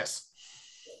now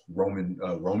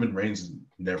Roman Reigns has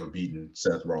never beaten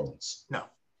Seth Rollins. No.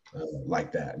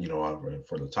 Like that,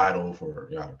 for the title, for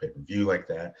a pay-per-view like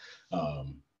that.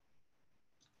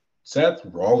 Seth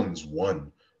Rollins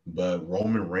won, but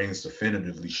Roman Reigns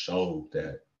definitively showed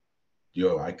that,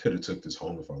 I could have took this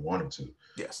home if I wanted to.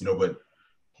 Yes. But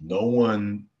no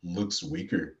one looks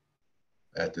weaker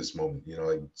at this moment.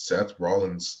 Like Seth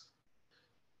Rollins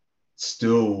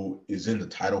still is in the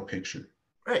title picture.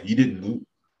 Right. He didn't lose.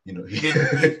 You know,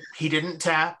 he didn't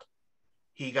tap.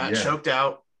 He got yeah, choked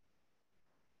out.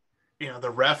 You know, the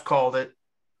ref called it,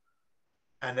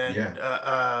 and then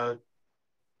yeah.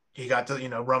 he got to,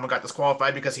 Roman got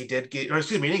disqualified because he did get, or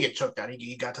excuse me, he didn't get choked out.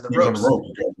 He got to the He was on the ropes, rope.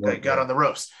 He got, the rope, got yeah. on the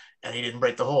ropes, and he didn't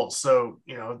break the hold. So,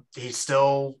 he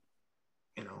still,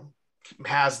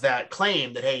 has that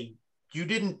claim that, hey, you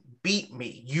didn't beat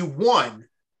me. You won,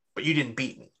 but you didn't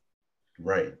beat me.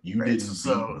 Right. You Right. didn't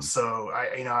beat me. So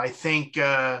I think,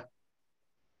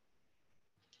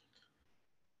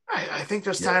 I think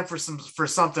there's time for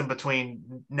something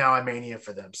between now and Mania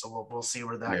for them. So we'll see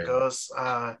where that goes.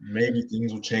 Maybe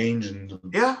things will change, and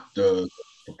the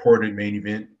purported main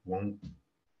event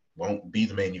won't be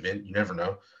the main event. You never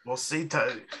know. We'll see.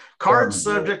 Card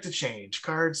subject to change.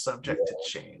 Card subject to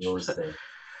change.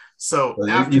 So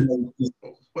after,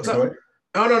 what's up?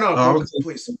 Oh no,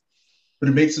 please. But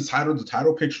it makes the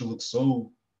title picture look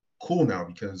so cool now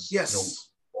because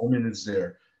Roman is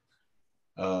there.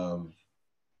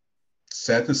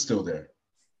 Seth is still there.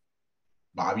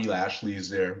 Bobby Lashley is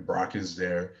there. Brock is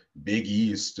there. Big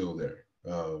E is still there.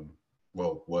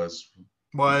 Was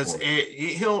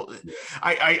it, he'll.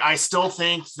 I still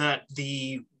think that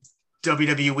the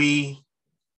WWE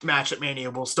match at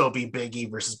Mania will still be Big E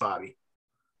versus Bobby.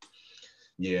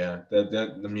 Yeah,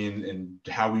 that I mean, and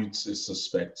how we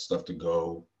suspect stuff to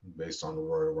go based on the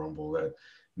Royal Rumble, that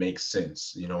makes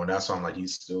sense, and that's why I'm like,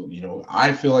 he's still,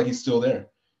 I feel like he's still there.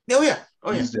 Oh yeah,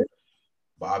 he's there.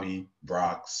 Bobby,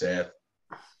 Brock, Seth,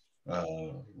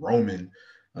 Roman,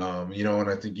 and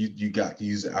I think you got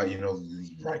these,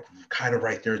 right, kind of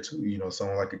right there too.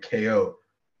 Someone like a KO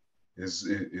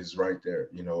is right there.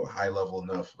 High level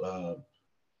enough.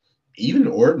 Even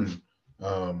Orton.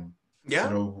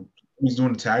 He's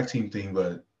doing the tag team thing,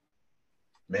 but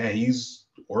man,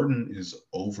 Orton is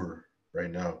over right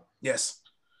now. Yes.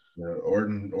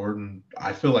 Orton.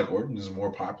 I feel like Orton is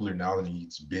more popular now than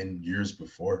he's been years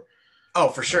before. Oh,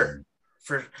 for sure.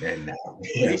 And now,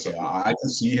 so I can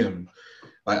see him.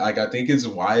 Like I think it's a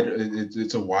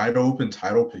wide open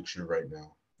title picture right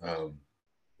now.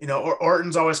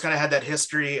 Orton's always kind of had that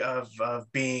history of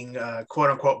being quote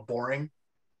unquote boring.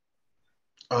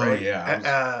 Oh right?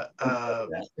 Yeah.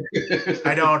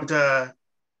 I don't.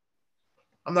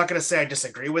 I'm not going to say I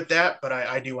disagree with that, but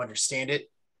I do understand it.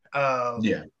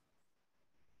 Yeah.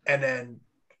 And then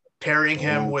pairing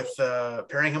him with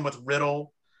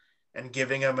Riddle, and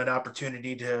giving him an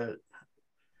opportunity to,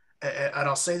 and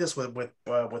I'll say this with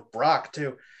Brock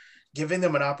too, giving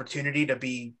them an opportunity to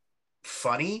be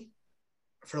funny,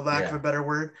 for lack of a better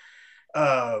word,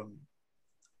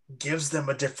 gives them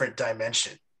a different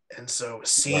dimension. And so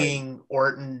seeing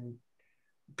Orton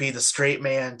be the straight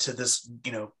man to this,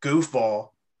 goofball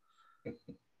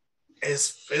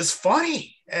is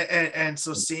funny. And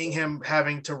so seeing him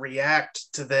having to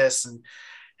react to this and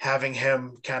having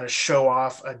him kind of show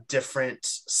off a different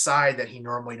side that he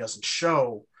normally doesn't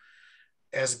show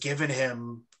has given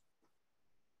him,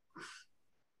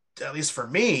 at least for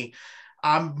me,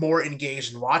 I'm more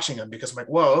engaged in watching him because I'm like,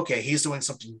 whoa, okay, he's doing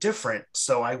something different.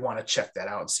 So I want to check that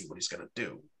out and see what he's going to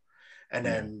do. And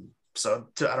then, I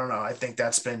don't know. I think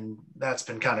that's been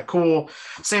kind of cool.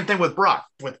 Same thing with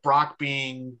Brock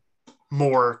being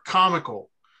more comical.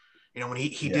 When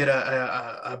he did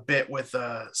a bit with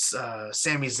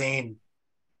Sami Zayn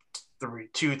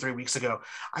 3 weeks ago,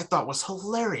 I thought was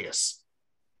hilarious.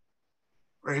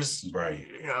 Right.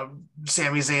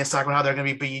 Sami Zayn's talking about how they're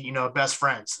going to be best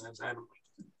friends. And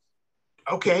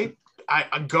okay,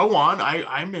 I go on.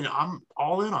 I'm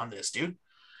all in on this, dude.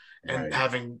 And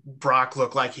having Brock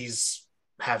look like he's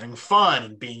having fun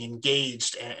and being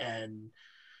engaged, and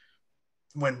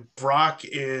when Brock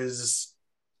is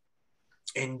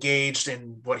engaged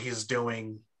in what he's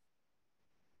doing,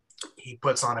 he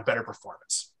puts on a better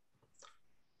performance.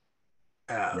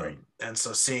 And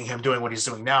so seeing him doing what he's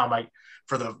doing now, I'm like,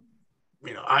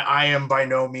 I am by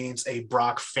no means a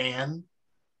Brock fan,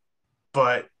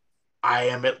 but I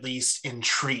am at least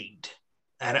intrigued.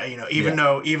 And even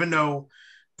though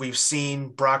we've seen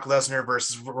Brock Lesnar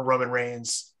versus Roman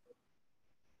Reigns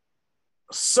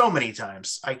so many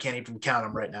times, I can't even count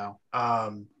them right now.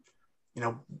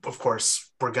 Of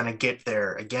course, we're going to get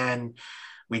there again.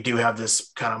 We do have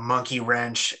this kind of monkey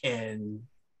wrench in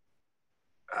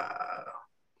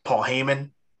Paul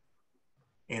Heyman.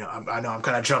 I know I'm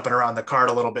kind of jumping around the card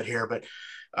a little bit here, but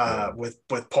with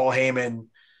Paul Heyman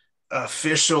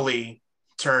officially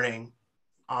turning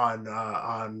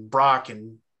on Brock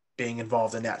and being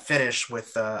involved in that finish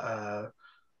with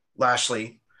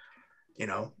Lashley,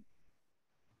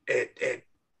 it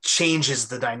changes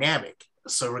the dynamic.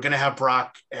 So we're going to have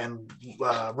Brock and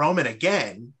Roman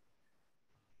again,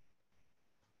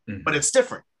 but it's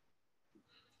different.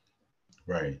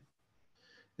 Right.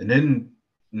 And then,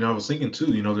 I was thinking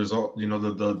too, there's all,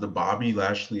 the Bobby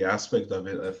Lashley aspect of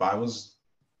it. If I was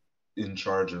in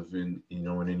charge of in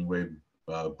any way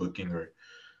booking or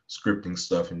scripting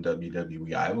stuff in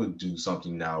WWE, I would do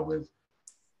something now with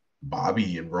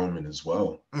Bobby and Roman as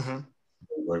well. Mm-hmm.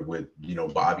 With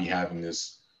Bobby having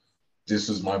this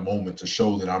is my moment to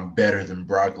show that I'm better than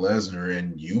Brock Lesnar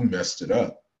and you messed it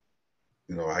up.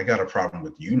 I got a problem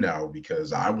with you now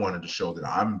because I wanted to show that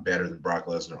I'm better than Brock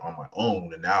Lesnar on my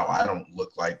own, and now I don't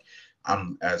look like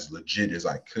I'm as legit as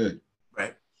I could.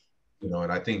 Right.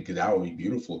 And I think that would be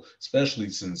beautiful, especially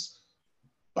since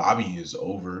Bobby is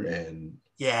over and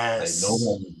yes,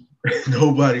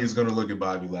 nobody is going to look at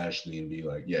Bobby Lashley and be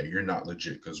like, yeah, you're not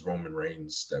legit because Roman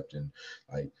Reigns stepped in.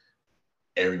 Like,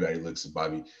 everybody looks at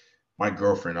Bobby. My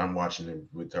girlfriend, I'm watching it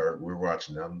with her. We're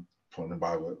watching it. I'm pointing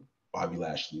Bobby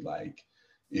Lashley. Like,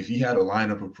 if he had a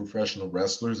lineup of professional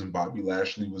wrestlers and Bobby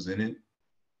Lashley was in it,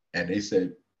 and they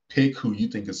said, pick who you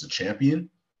think is the champion,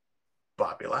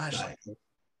 Bobby Lashley. Like,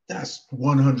 that's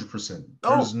 100%.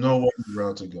 There's no other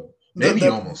route to go. Maybe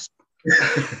almost.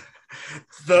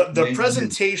 the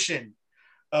presentation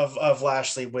of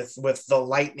Lashley with the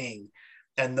lightning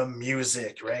and the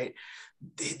music, right?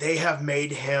 They have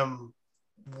made him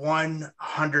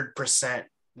 100%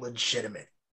 legitimate.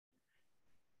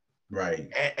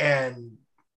 Right. And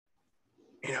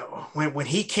when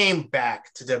he came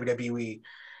back to WWE,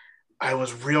 I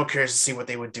was real curious to see what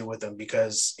they would do with him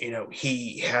because,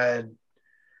 he had,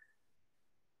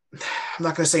 I'm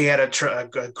not going to say he had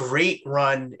a great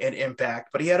run in Impact,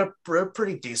 but he had a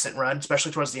pretty decent run,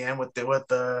 especially towards the end with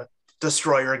the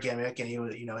Destroyer gimmick. And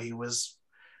he was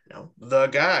the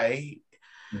guy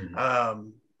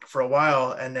for a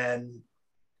while, and then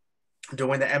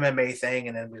doing the MMA thing.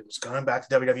 And then we was going back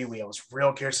to WWE. I was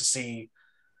real curious to see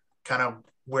kind of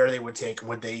where they would take him.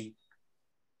 Would they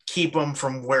keep him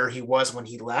from where he was when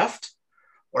he left,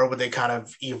 or would they kind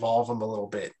of evolve him a little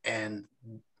bit? And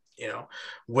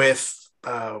with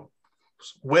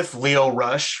Lio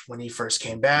Rush when he first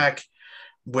came back,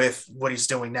 with what he's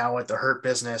doing now at the Hurt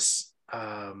Business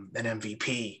and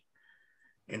MVP,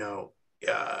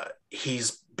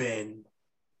 he's been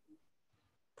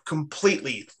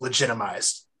completely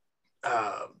legitimized,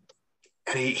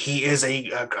 and he is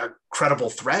a credible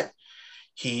threat.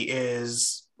 He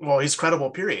is, he's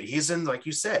credible, period. He's in, like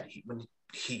you said,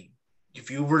 if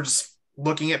you were just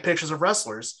looking at pictures of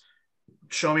wrestlers,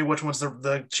 show me which one's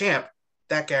the champ,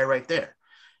 that guy right there.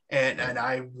 And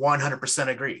I 100%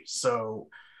 agree. So,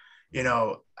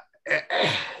 and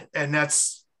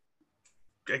that's,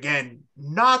 again,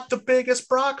 not the biggest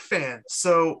Brock fan.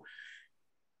 So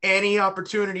any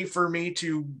opportunity for me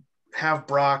to have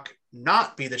Brock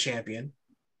not be the champion,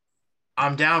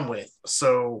 I'm down with.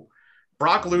 So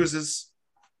Brock loses,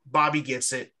 Bobby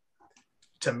gets it.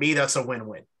 To me, that's a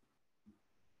win-win.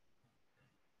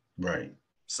 Right.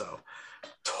 So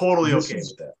totally okay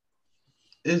with that.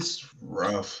 It's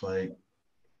rough. Like,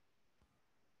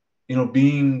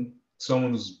 being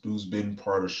someone who's been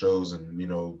part of shows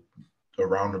and,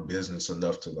 around the business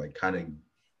enough to like kind of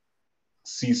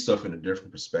see stuff in a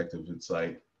different perspective. It's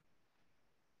like,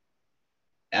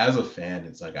 as a fan,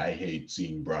 it's like, I hate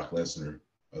seeing Brock Lesnar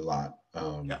a lot.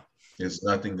 It's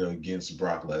nothing against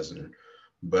Brock Lesnar,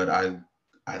 but I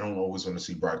don't always want to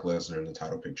see Brock Lesnar in the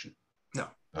title picture. No.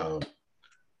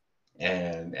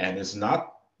 And it's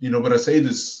not, but I say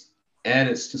this, and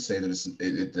it's to say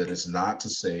that it's not to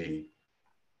say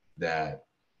that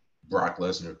Brock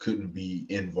Lesnar couldn't be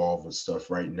involved with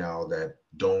stuff right now that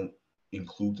don't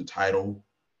include the title,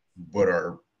 but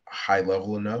are high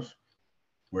level enough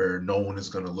where no one is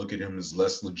going to look at him as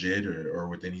less legit or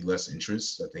with any less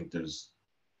interest. I think there's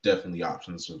definitely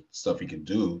options of stuff he could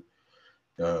do.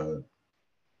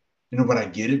 But I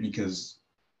get it because,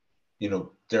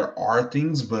 there are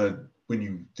things, but when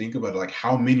you think about it, like,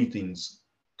 how many things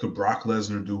could Brock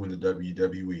Lesnar do in the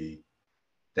WWE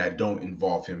that don't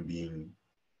involve him being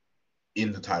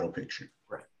in the title picture?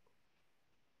 Right.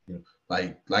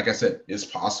 Like I said, it's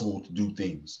possible to do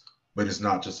things, but it's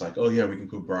not just like, oh yeah, we can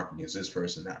put Brock against this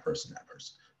person, that person, that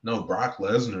person. No, Brock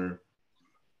Lesnar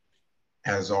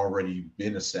has already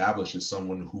been established as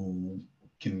someone who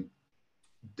can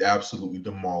absolutely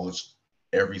demolish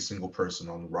every single person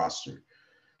on the roster.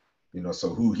 So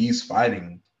who he's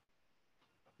fighting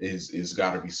is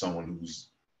got to be someone who's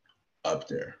up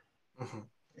there. Mm-hmm.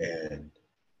 And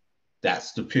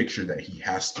that's the picture that he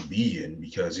has to be in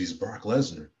because he's Brock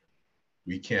Lesnar.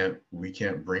 We can't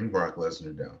bring Brock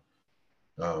Lesnar down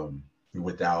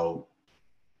without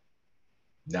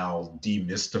now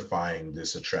demystifying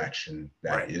this attraction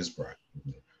that is Brock.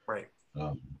 Right.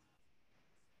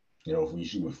 You know,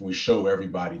 if we show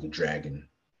everybody the dragon,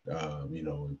 you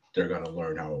know, they're gonna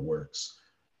learn how it works.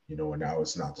 You know, and now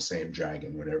it's not the same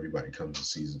dragon when everybody comes and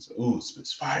sees it. Oh,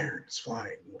 it's fire, it's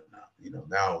flying, whatnot. You know,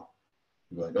 now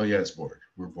you're like, oh yeah, it's bored.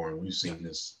 We're boring. We've seen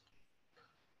this.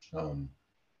 You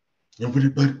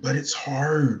know, but it's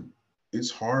hard.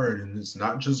 It's hard, and it's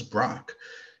not just Brock.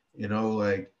 You know,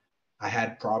 like I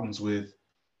had problems with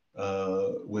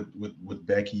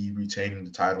Becky retaining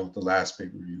the title at the last pay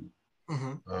per view.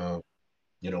 Mm-hmm.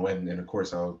 You know, and of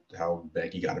course how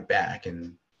Becky got it back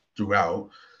and throughout.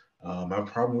 I have a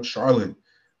problem with Charlotte.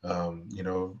 You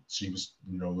know, she was,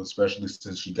 you know, especially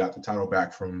since she got the title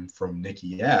back from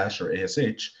Nikki Ash or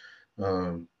ASH.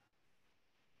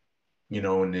 You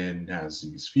know, and then has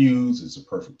these feuds. It's a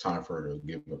perfect time for her to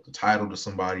give up the title to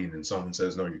somebody, and then someone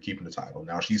says, "No, you're keeping the title."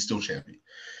 Now she's still champion.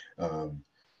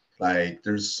 Like,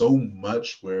 there's so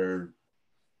much where,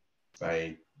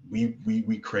 like,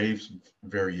 we crave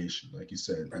variation, like you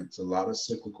said. Right. It's a lot of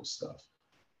cyclical stuff,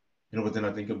 you know. But then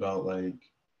I think about, like,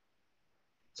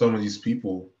 some of these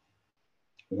people.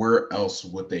 Where else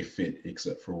would they fit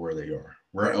except for where they are?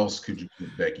 Where else could you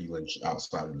put Becky Lynch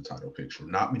outside of the title picture?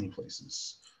 Not many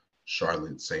places.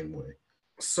 Charlotte, same way.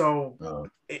 So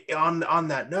on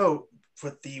that note,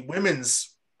 with the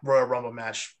women's Royal Rumble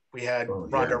match, we had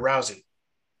Ronda Rousey.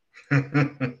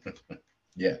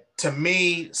 Yeah. To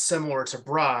me, similar to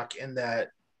Brock in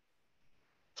that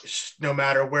no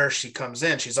matter where she comes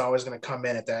in, she's always going to come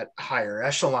in at that higher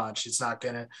echelon. She's not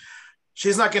going to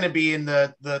be in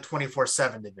the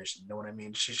 24/7 division. You know what I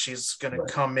mean? She's going to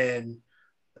come in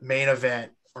main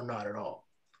event or not at all.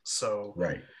 So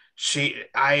you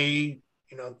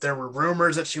know, there were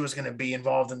rumors that she was going to be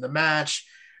involved in the match.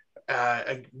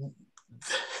 There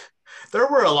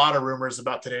were a lot of rumors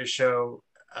about today's show,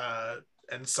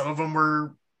 and some of them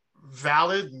were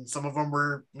valid and some of them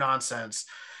were nonsense.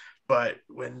 But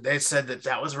when they said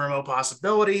that was a remote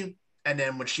possibility, and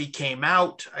then when she came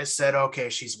out, I said, okay,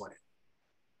 she's winning.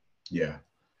 Yeah.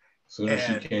 As soon as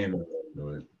she came, I knew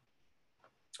it.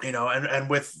 You know, and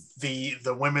with the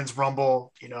women's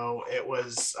Rumble, you know, it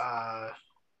was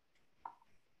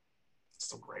what's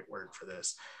the right word for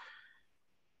this?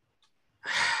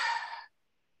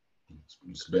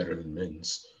 It's better than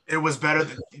men's. It was better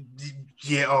than,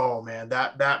 yeah. Oh man,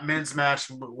 that men's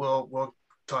match, we'll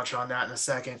touch on that in a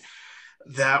second.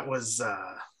 That was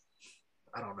I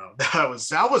don't know. That was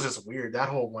just weird. That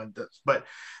whole one, but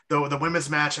the women's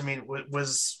match, I mean,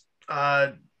 was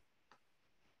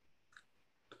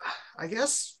I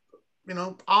guess, you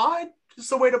know, odd is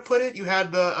the way to put it. You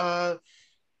had the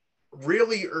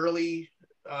really early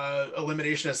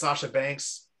elimination of Sasha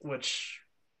Banks, which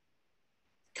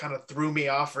kind of threw me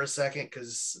off for a second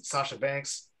because Sasha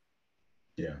Banks.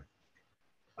 Yeah.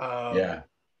 Yeah.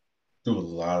 Dude, a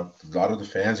lot of the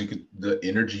fans, the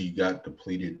energy got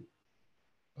depleted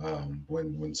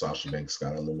when Sasha Banks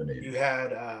got eliminated. You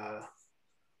had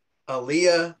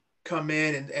Aaliyah come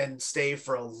in and stay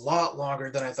for a lot longer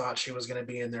than I thought she was going to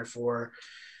be in there for.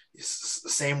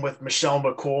 Same with Michelle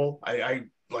McCool. I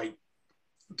like,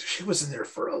 she was in there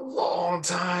for a long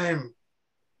time.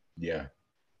 Yeah.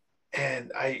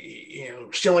 And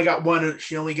she only got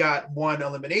one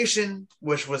elimination,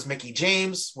 which was Mickie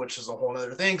James, which is a whole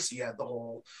other thing. So you had the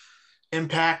whole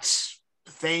Impact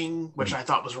thing, which I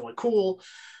thought was really cool.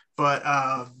 But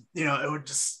you know, it would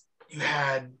just, you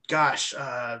had, gosh,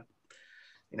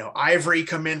 you know, Ivory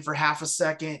come in for half a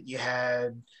second. You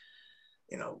had,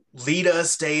 you know, Lita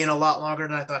stay in a lot longer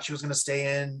than I thought she was going to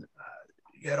stay in.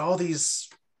 You had all these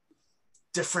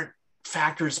different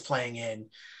factors playing in,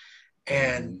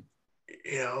 and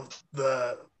you know,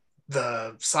 the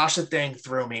Sasha thing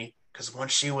threw me because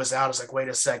once she was out, I was like, wait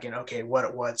a second, okay,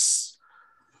 what's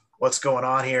going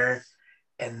on here?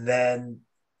 And then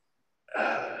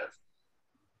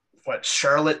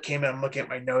Charlotte came in. I'm looking at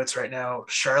my notes right now.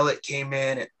 Charlotte came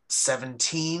in at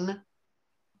 17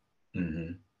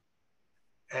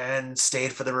 and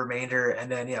stayed for the remainder. And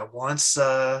then, yeah, once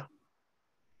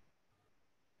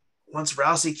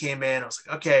Rousey came in, I was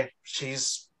like, okay,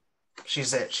 she's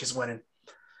it. She's winning.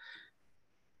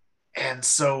 And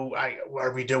so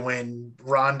are we doing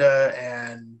Ronda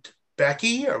and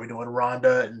Becky? Are we doing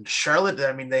Ronda and Charlotte?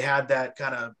 I mean, they had that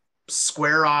kind of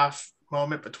square off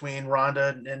moment between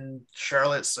Ronda and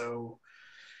Charlotte. So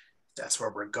that's where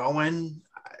we're going.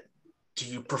 Do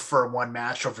you prefer one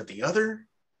match over the other?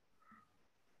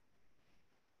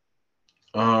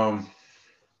 I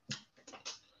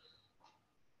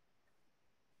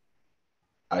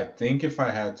think if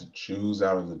I had to choose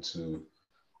out of the two,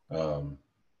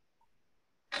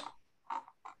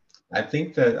 I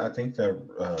think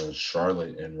that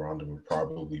Charlotte and Ronda would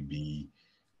probably be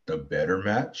the better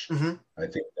match. Mm-hmm. I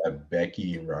think that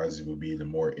Becky and Rousey would be the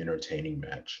more entertaining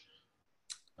match.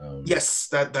 Um, Yes,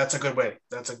 that's a good way.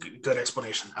 That's a good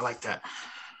explanation. I like that.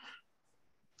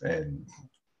 and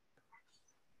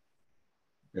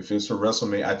if it's for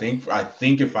WrestleMania, I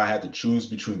think if I had to choose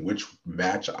between which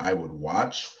match I would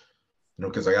watch,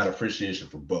 because I got appreciation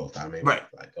for both. I may Right.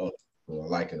 not like, oh, well, I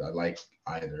like it. I like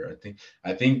either.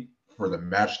 I think for the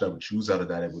match that I would choose out of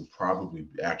that, it would probably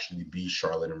actually be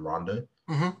Charlotte and Ronda.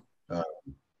 Mm-hmm. Uh,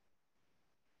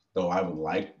 though I would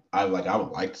like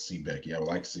to see Becky. I would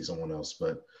like to see someone else,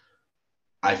 but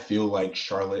I feel like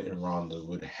Charlotte and Ronda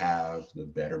would have the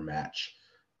better match.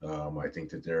 I think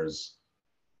that there's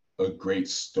a great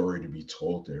story to be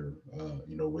told there,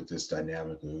 with this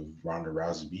dynamic of Ronda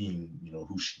Rousey being,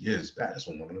 who she is, baddest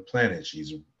woman on the planet.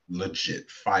 She's a legit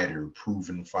fighter,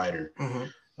 proven fighter. Mm-hmm.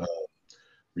 Uh,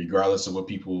 Regardless of what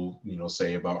people,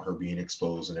 say about her being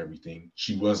exposed and everything,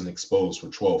 she wasn't exposed for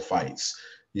 12 fights.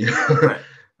 You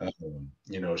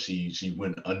know, Right. she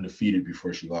went undefeated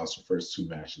before she lost her first two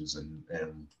matches,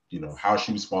 and how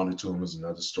she responded to him is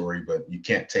another story. But you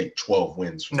can't take 12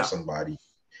 wins from No. somebody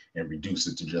and reduce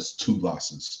it to just two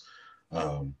losses.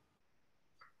 Um,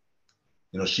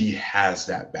 she has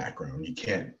that background. You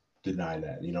can't deny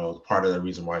that. Part of the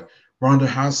reason why Ronda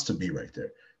has to be right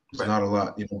there. There's Right. not a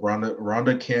lot.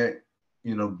 Ronda can't,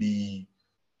 be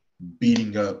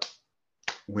beating up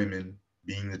women,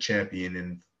 being the champion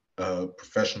in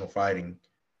professional fighting,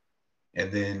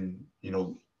 and then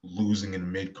losing in the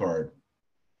mid card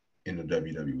in the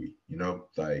WWE.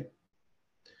 Like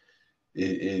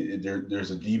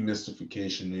there's a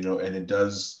demystification, and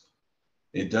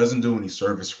it doesn't do any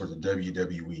service for the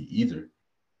WWE either.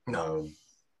 No.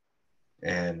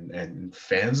 And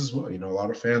fans as well. A lot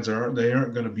of fans aren't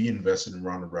going to be invested in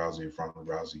Ronda Rousey if Ronda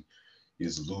Rousey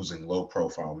is losing low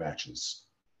profile matches.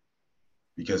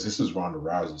 Because this is Ronda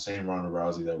Rousey, same Ronda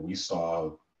Rousey that we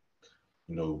saw,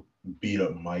 beat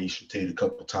up Maisha Tate a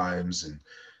couple times and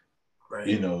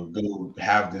Right. go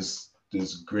have this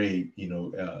great,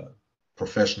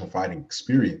 professional fighting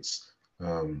experience.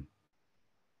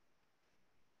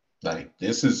 Like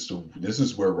this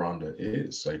is where Ronda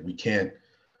is. Like we can't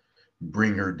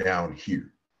bring her down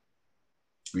here.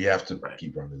 We have to Right.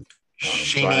 keep Ronda.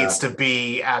 She needs to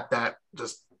be at that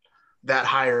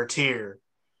higher tier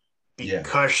Yeah,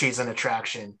 because she's an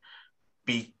attraction,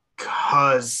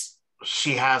 because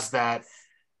she has that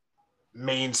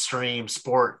mainstream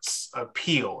sports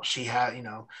appeal. She had,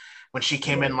 when she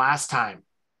came in right, last time,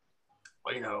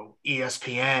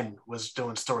 ESPN was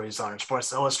doing stories on her,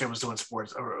 Sports Illustrated was doing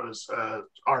sports or was,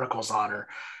 articles on her.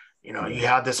 You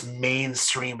yeah, had this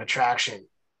mainstream attraction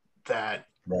that,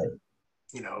 right,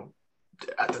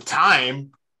 at the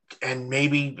time, and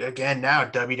maybe again now,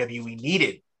 WWE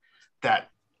needed that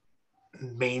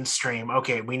mainstream.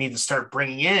 Okay, we need to start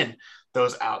bringing in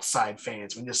those outside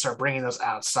fans. We need to start bringing those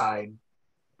outside,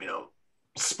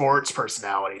 sports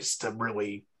personalities to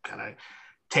really kind of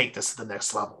take this to the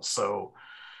next level. So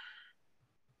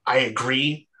I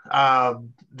agree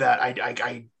that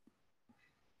I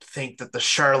think that the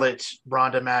Charlotte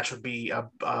Ronda match would be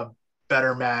a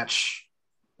better match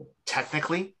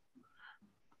technically,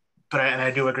 but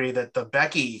I do agree that the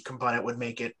Becky component would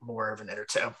make it more of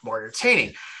more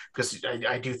entertaining, because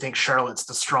I do think Charlotte's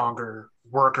the stronger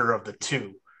worker of the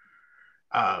two,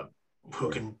 uh, right,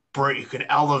 who can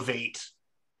elevate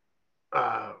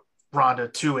uh, Ronda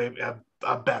to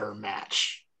a better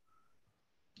match.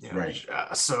 right.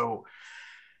 So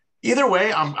either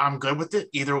way, I'm good with it.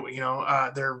 Either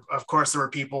there of course there were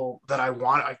people that I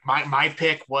want. Like my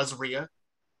pick was Rhea.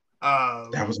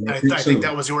 That was my pick I think too.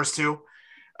 that was yours too.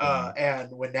 Mhm.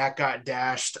 And when that got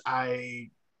dashed, yeah.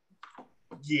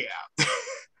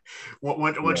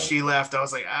 Once Yeah, she left, I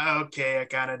was like, okay, I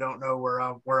kind of don't know where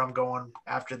I'm going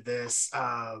after this.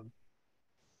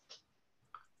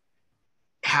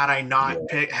 Had I not yeah.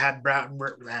 picked had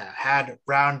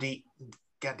Roundy,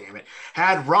 God damn it,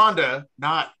 had Ronda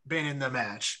not been in the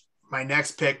match, my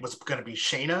next pick was going to be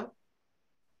Shayna.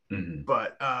 Hmm.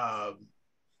 But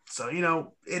so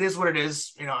it is what it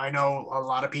is. I know a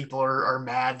lot of people are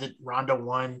mad that Ronda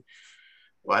won.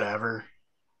 Whatever,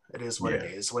 it is what it Yeah.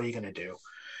 is. What are you going to do?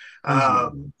 It is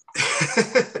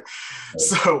what it is.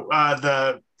 So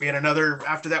we had another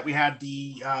after that. We had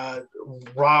the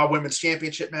Raw Women's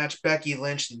Championship match: Becky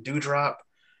Lynch and Doudrop.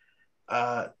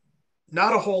 Uh,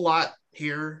 Not a whole lot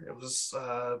here. It was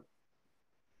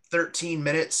 13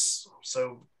 minutes,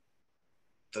 so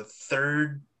the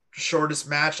third shortest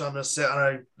match on a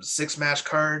 6 match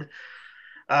card.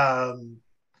 I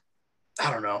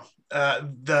don't know.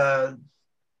 The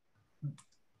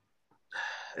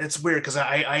it's weird because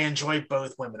I enjoy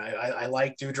both women. I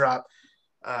like Doudrop.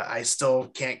 I still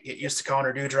can't get used to calling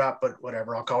her Doudrop, but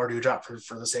whatever. I'll call her Doudrop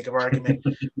for the sake of argument.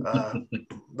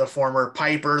 The former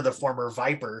Piper, the former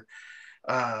Viper,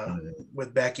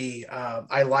 with Becky.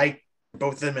 I like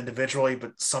both of them individually,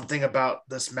 but something about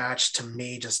this match to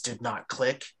me just did not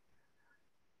click.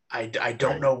 I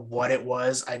don't know what it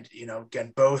was.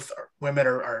 Again, both women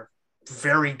are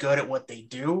very good at what they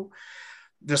do.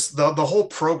 The whole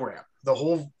program,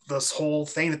 this whole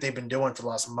thing that they've been doing for the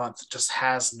last month just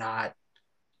has not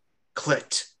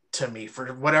clicked to me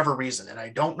for whatever reason, and I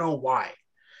don't know why.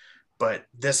 But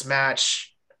this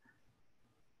match,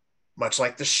 much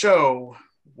like the show,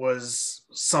 was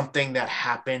something that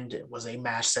happened. It was a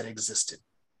match that existed.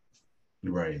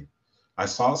 Right. I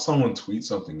saw someone tweet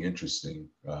something interesting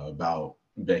about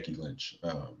Becky Lynch.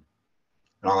 And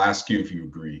I'll ask you if you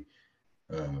agree.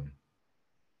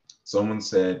 Someone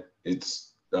said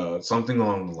it's something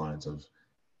along the lines of,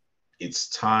 it's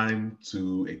time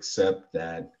to accept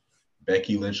that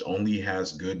Becky Lynch only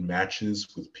has good matches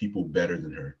with people better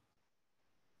than her.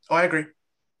 Oh, I agree.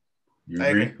 You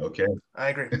agree? Okay. I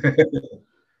agree.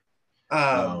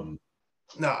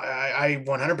 No, I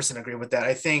 100% agree with that.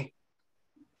 I think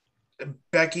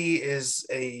Becky is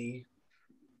a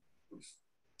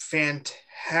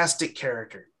fantastic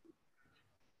character.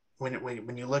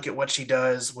 When you look at what she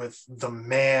does with The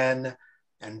Man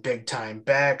and Big Time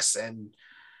Bex and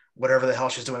whatever the hell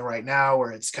she's doing right now,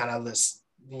 where it's kind of this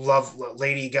love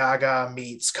Lady Gaga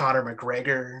meets Conor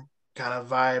McGregor kind of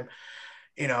vibe.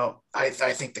 I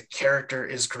think the character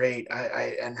is great.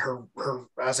 And her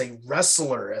as a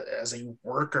wrestler, as a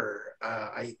worker,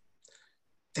 I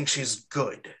think she's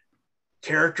good.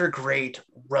 Character great,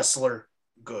 wrestler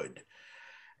good.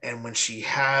 And when she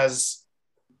has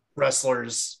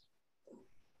wrestlers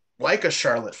like a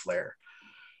Charlotte Flair,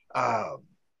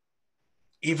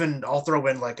 even I'll throw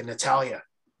in like a Natalya.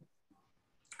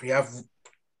 You have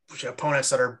opponents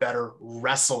that are better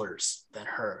wrestlers than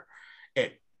her.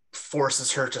 It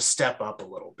forces her to step up a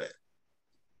little bit.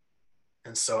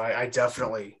 And so I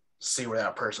definitely see where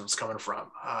that person's coming from.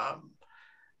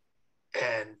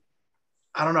 And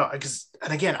I don't know,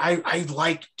 and again, I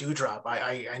like Doudrop.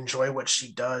 I enjoy what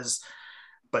she does,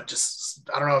 but just,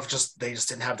 I don't know if they just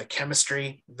didn't have the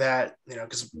chemistry that,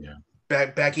 because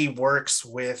Becky works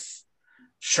with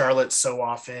Charlotte so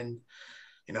often.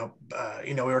 We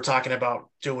were talking about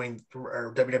doing,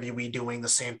 or WWE doing the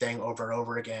same thing over and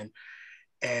over again.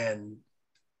 And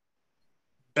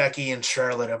Becky and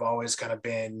Charlotte have always kind of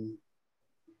been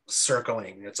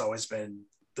circling. It's always been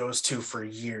those two for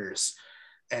years.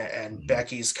 And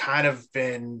Becky's kind of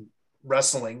been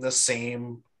wrestling the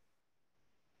same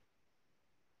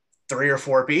 3 or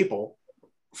 4 people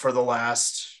for the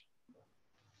last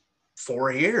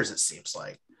 4 years, it seems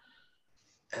like.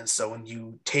 And so when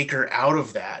you take her out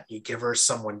of that, you give her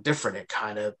someone different, it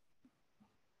kind of,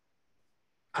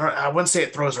 I wouldn't say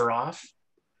it throws her off,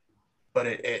 but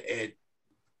it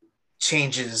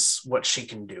changes what she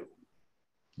can do.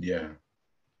 Yeah.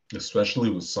 Especially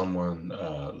with someone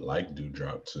like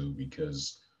Doudrop too,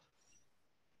 because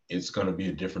it's going to be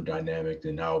a different dynamic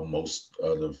than how most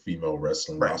of the female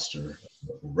wrestling roster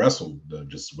wrestled.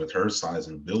 Just with her size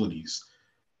and abilities,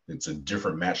 it's a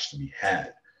different match to be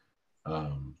had.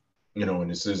 And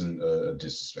this isn't a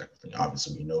disrespectful thing.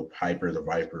 Obviously, we know Piper the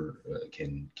Viper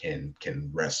can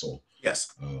wrestle. Yes.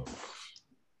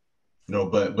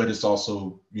 But it's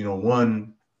also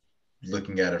one,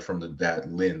 looking at it from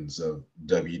that lens of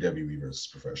WWE versus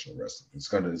professional wrestling. It's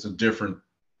different.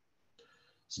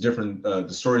 The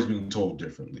story's being told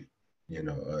differently.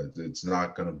 It's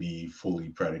not going to be fully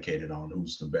predicated on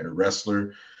who's the better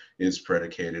wrestler. It's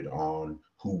predicated on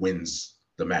who wins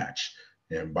the match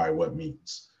and by what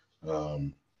means.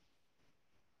 So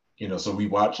we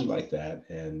watch it like that,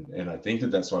 and I think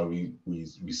that's why we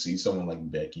see someone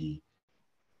like Becky,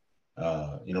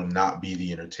 not be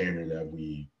the entertainer that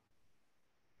we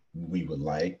would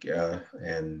like,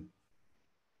 and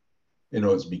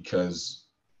it's because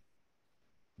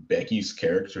Becky's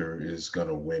character is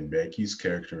gonna win. Becky's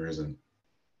character isn't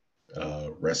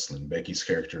wrestling. Becky's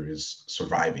character is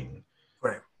surviving.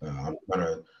 Right. I'm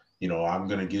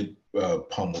gonna get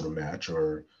pummeled a match,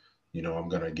 or I'm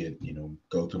gonna get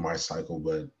go through my cycle,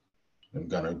 but I'm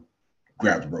gonna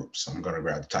grab the ropes. I'm gonna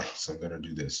grab the tights. I'm gonna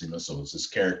do this. So it's this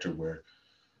character where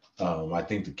I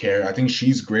think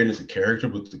she's great as a character,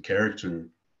 but the character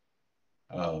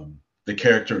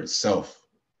itself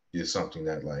is something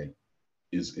that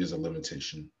is a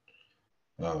limitation.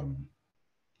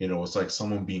 It's like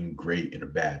someone being great in a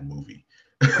bad movie.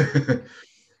 I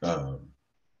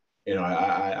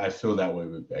feel that way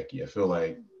with Becky. I feel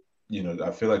like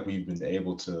I feel like we've been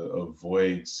able to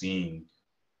avoid seeing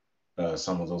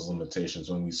some of those limitations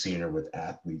when we've seen her with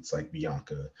athletes like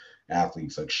Bianca,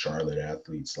 athletes like Charlotte,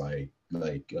 athletes like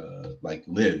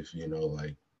Liv.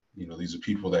 These are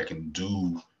people that can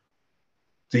do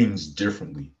things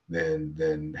differently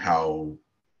than how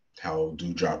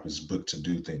Doudrop is booked to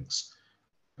do things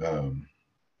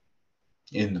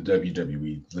in the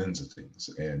WWE lens of things.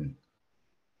 And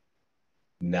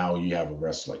now you have a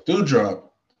wrestler like Doudrop,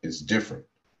 it's different.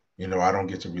 I don't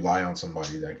get to rely on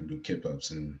somebody that can do kip ups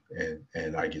and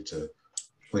I get to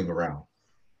fling around.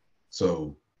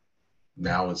 So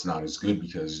now it's not as good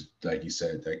because, like you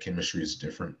said, that chemistry is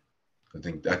different. I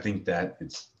think that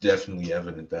it's definitely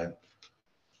evident that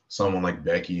someone like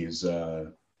Becky is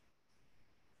gotten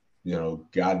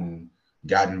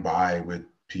by with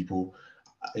people.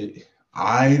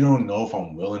 I don't know if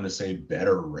I'm willing to say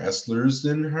better wrestlers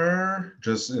than her,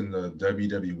 just in the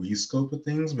WWE scope of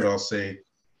things, but I'll say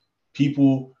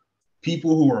people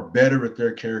who are better at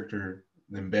their character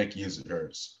than Becky is at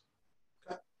hers.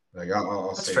 Like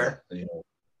I'll say fair. That.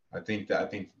 I think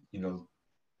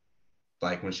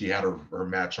like when she had her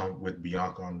match with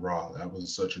Bianca on Raw, that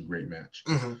was such a great match.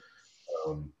 Mm-hmm.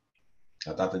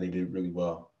 I thought that they did really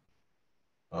well.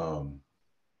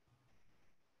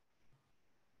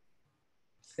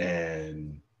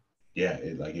 And yeah,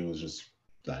 it was just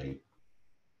like,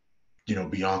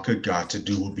 Bianca got to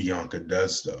do what Bianca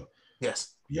does though.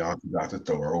 Yes. Bianca got to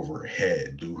throw her over her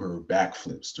head, do her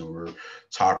backflips, do her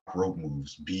top rope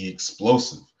moves, be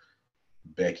explosive.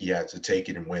 Becky had to take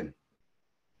it and win.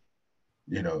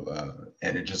 And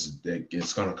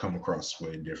it's gonna come across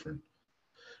way different.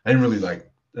 I don't really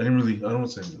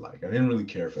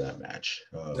care for that match.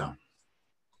 No.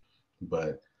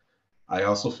 But I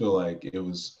also feel like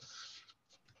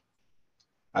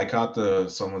I caught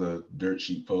some of the dirt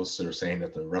sheet posts that are saying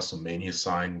that the WrestleMania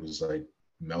sign was like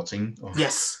melting.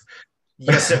 Yes.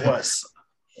 Yes, it was.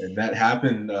 And that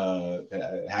happened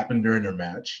during their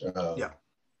match. Yeah.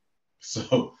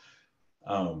 So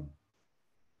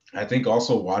I think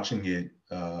also watching it,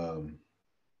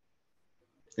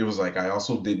 it was like I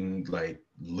also didn't like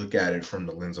look at it from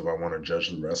the lens of I want to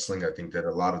judge the wrestling. I think that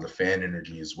a lot of the fan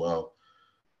energy as well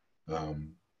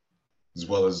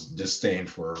as disdain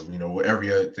for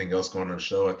everything else going on the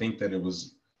show. I think that it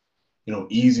was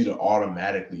easy to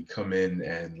automatically come in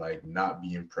and like not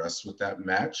be impressed with that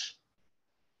match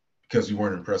because you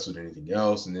weren't impressed with anything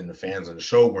else, and then the fans on the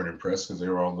show weren't impressed because they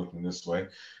were all looking this way.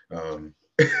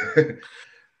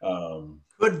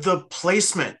 But the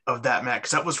placement of that match,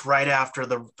 because that was right after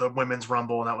the Women's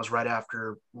Rumble, and that was right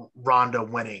after Ronda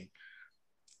winning.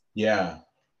 Yeah.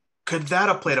 Could that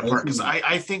have played a part? Because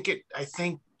I think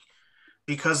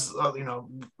because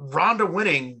Ronda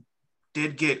winning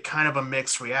did get kind of a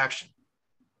mixed reaction.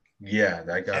 Yeah,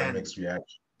 that got a mixed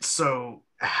reaction. So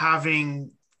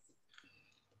having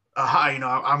a high,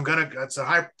 it's a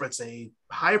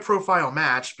high profile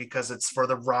match because it's for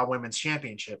the Raw Women's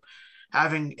Championship.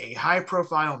 Having a high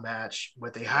profile match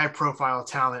with a high profile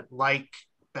talent like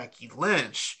Becky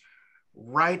Lynch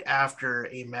right after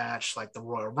a match like the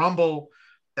Royal Rumble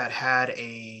that had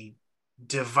a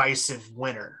divisive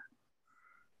winner.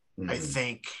 I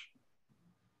think,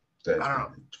 I don't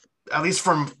know, at least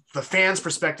from the fans'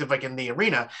 perspective, like in the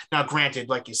arena. Now, granted,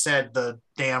 like you said, the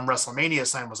damn WrestleMania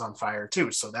sign was on fire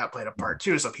too, so that played a part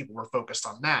too. So people were focused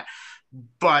on that.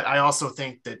 But I also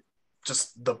think that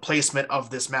just the placement of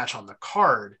this match on the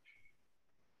card.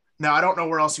 Now, I don't know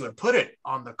where else you would put it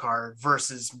on the card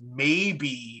versus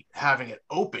maybe having it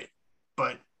open,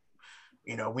 but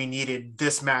we needed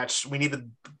this match. We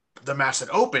needed the match that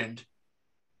opened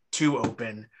to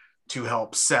open to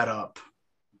help set up,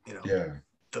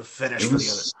 the finish for the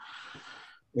other.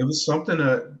 It was something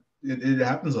that it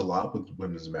happens a lot with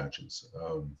women's matches.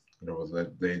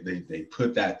 They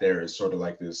put that there as sort of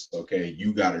like this, okay,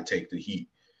 you got to take the heat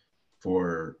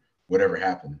for whatever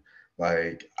happened.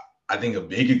 Like, I think a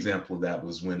big example of that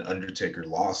was when Undertaker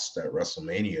lost at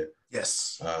WrestleMania.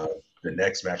 Yes. The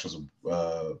next match was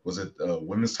it a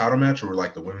women's title match or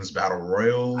like the women's battle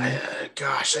royal? I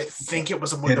think it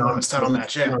was a women's title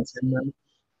match. Yeah.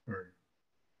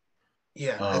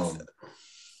 Yeah.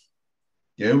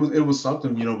 Yeah, it was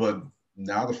something, but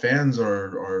now the fans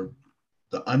are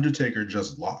the Undertaker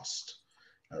just lost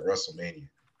at WrestleMania.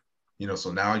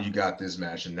 So now you got this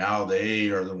match, and now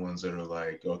they are the ones that are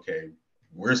like, okay,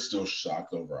 we're still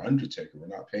shocked over Undertaker. We're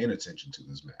not paying attention to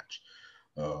this match.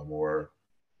 Or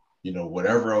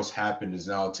whatever else happened is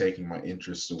now taking my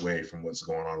interest away from what's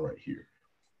going on right here.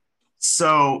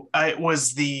 So it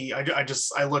was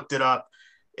I looked it up.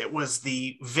 It was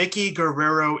the Vicky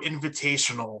Guerrero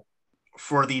Invitational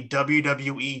for the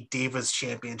WWE Divas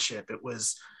Championship. It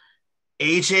was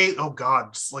AJ. Oh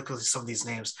God, just look at some of these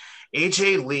names.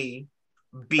 AJ Lee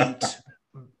beat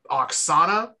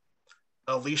Oksana,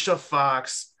 Alicia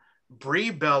Fox,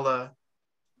 Brie Bella,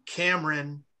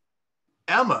 Cameron,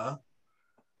 Emma,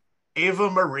 Ava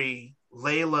Marie,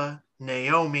 Layla,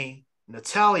 Naomi,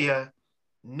 Natalia,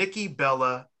 Nikki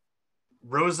Bella,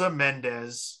 Rosa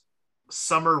Mendez,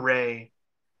 Summer Rae,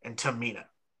 and Tamina.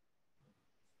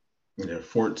 There are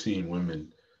 14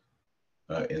 women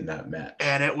in that match.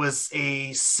 And it was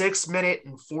a 6-minute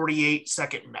and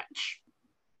 48-second match.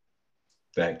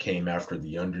 That came after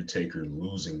The Undertaker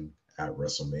losing at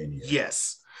WrestleMania.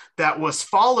 Yes. That was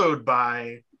followed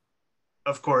by,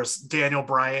 of course, Daniel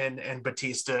Bryan and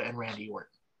Batista and Randy Orton.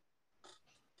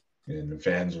 And the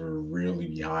fans were really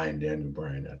behind Daniel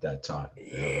Bryan at that time.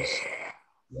 Yeah.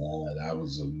 That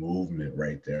was a movement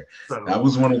right there. So, that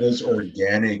was one of those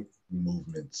organic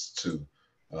movements too.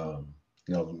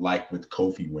 Like with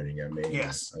Kofi winning at Mania.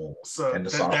 Yes. So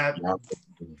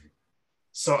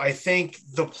I think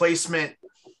the placement,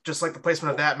 just like the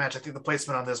placement of that match, I think the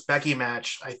placement on this Becky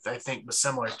match, I think was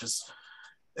similar. Just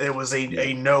it was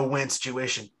a no-win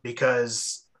situation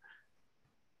because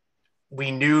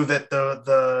we knew that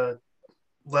the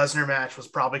Lesnar match was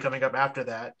probably coming up after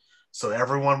that. So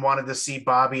everyone wanted to see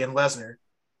Bobby and Lesnar.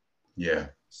 Yeah.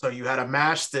 So you had a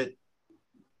match that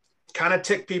kind of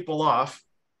ticked people off.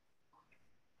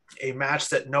 A match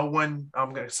that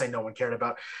I'm going to say no one cared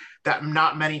about, that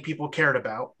not many people cared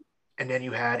about. And then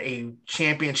you had a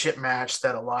championship match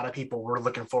that a lot of people were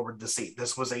looking forward to see.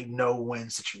 This was a no-win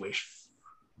situation.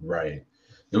 Right.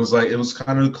 It was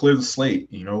kind of clear the slate.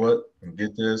 You know what? I'm gonna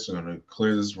get this. I'm going to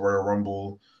clear this Royal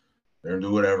Rumble. They're going to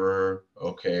do whatever.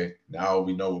 Okay. Now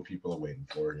we know what people are waiting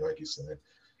for, like you said,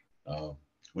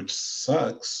 which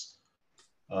sucks.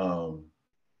 And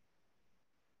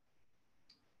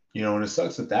it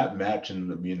sucks that match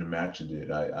ended up being the match it did.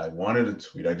 I wanted to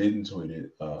tweet. I didn't tweet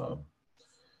it,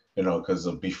 because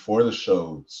before the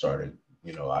show started,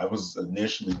 I was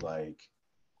initially like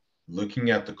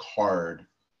looking at the card.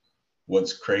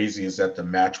 What's crazy is that the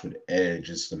match with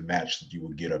Edge is the match that you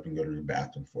would get up and go to the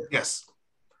bathroom for. Yes.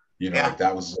 Like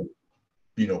that was,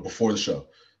 before the show,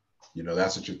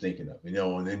 that's what you're thinking of,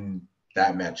 and then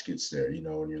that match gets there, and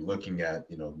you're looking at,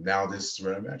 now this is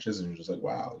where that match is, and you're just like,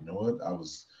 wow, you know what?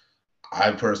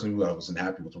 I personally wasn't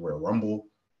happy with the Royal Rumble,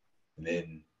 and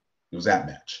then it was that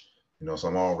match, so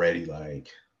I'm already like,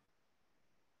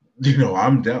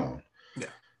 I'm down.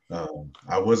 Yeah.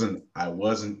 I wasn't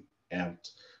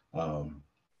amped.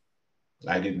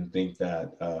 I didn't think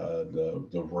that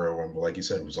the Royal Rumble, like you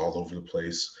said, was all over the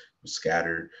place, it was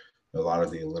scattered. A lot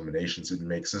of the eliminations didn't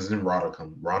make sense. And then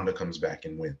Ronda comes back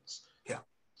and wins. Yeah.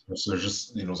 So there's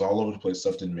just, it was all over the place.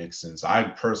 Stuff didn't make sense. I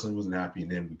personally wasn't happy.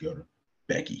 And then we go to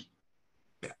Becky.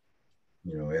 Yeah.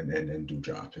 And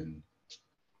Doudrop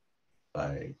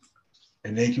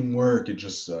and they can work. It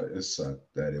just it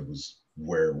sucked that it was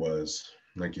where it was.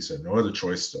 Like you said, no other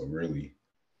choice though, really.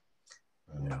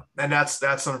 Yeah. And that's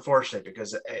unfortunate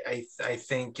because I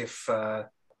think if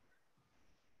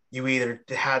you either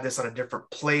had this on a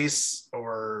different place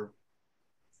or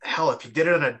hell, if you did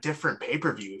it on a different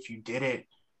pay-per-view, if you did it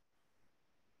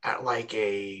at like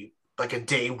a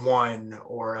day one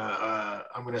or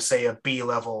I'm going to say a B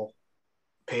level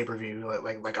pay-per-view,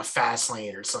 like a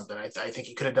Fastlane or something, I think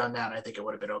you could have done that. I think it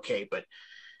would have been okay. But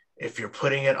if you're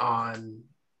putting it on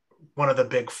one of the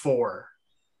big four,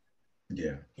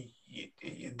 yeah,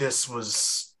 this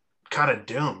was kind of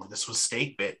doomed. This was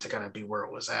stake bit to kind of be where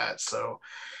it was at. So,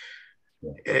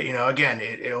 again,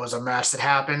 it was a match that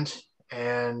happened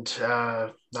and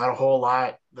not a whole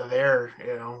lot there.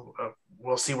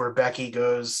 We'll see where Becky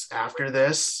goes after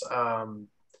this.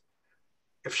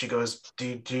 If she goes,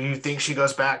 do you think she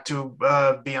goes back to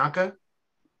Bianca?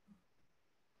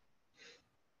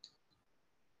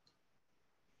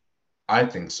 I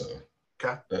think so.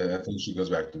 Okay. I think she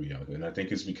goes back to Bianca, and I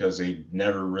think it's because they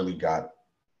never really got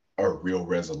a real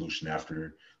resolution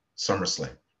after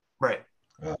SummerSlam. Right.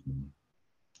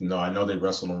 No, I know they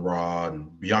wrestled on Raw,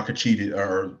 and Bianca cheated,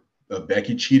 or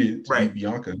Becky cheated to beat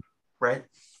Bianca. Right.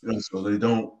 So they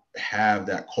don't have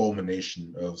that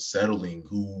culmination of settling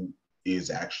who is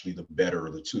actually the better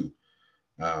of the two.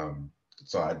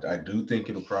 So I do think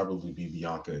it'll probably be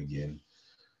Bianca again.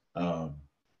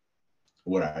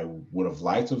 What I would have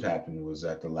liked to have happened was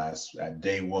at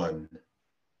day one,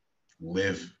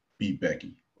 Liv beat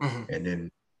Becky, and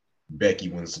then Becky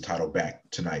wins the title back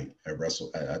tonight at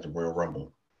the Royal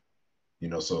Rumble.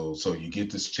 So you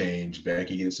get this change,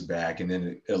 Becky gets it back, and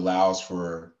then it allows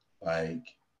for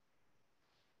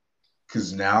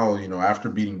because now after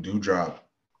beating Doudrop,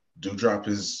 Doudrop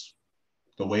is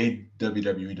the way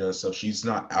WWE does stuff. She's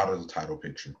not out of the title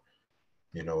picture,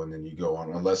 you know. And then you go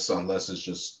on, unless it's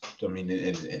just. I mean,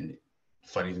 and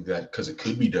funny that because it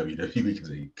could be WWE because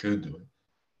they could do it.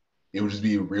 It would just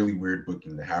be a really weird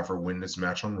booking to have her win this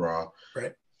match on Raw.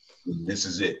 Right. And this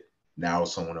is it. Now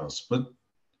it's someone else. But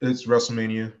it's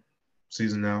WrestleMania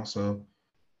season now, so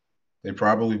they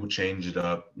probably would change it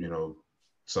up. You know,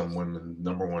 some women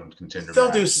number one contender.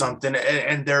 They'll do something,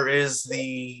 and there is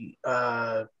the.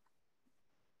 Are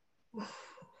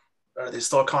they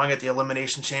still calling it the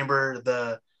Elimination Chamber?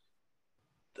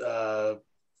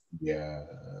 Yeah,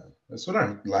 that's what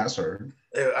I last heard.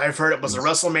 I've heard it was a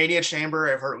WrestleMania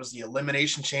chamber. I've heard it was the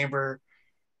Elimination Chamber.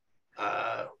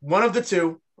 One of the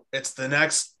two. It's the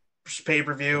next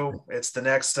pay-per-view. It's the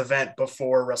next event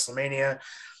before WrestleMania.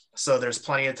 So there's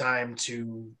plenty of time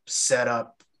to set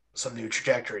up some new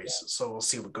trajectories. So we'll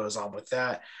see what goes on with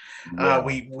that. Yeah.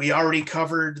 We already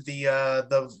covered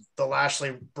the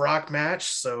Lashley Brock match.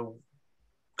 So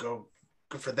go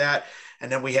for that. And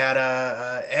then we had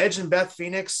Edge and Beth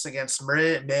Phoenix against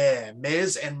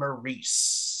Miz and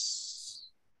Maurice.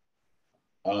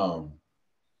 I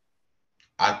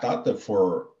thought that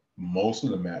for most of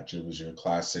the match, it was your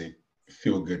classic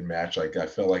feel-good match. Like I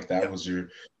felt like that was your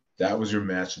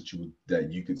match that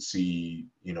you could see,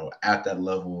 you know, at that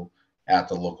level, at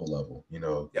the local level. You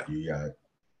know, you got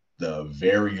the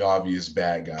very obvious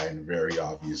bad guy and very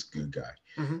obvious good guy.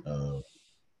 Mm-hmm.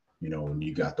 You know, and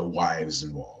you got the wives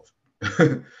involved.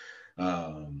 You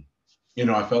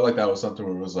know, I felt like that was something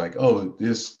where it was like, oh,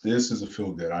 this is a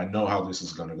feel good. I know how this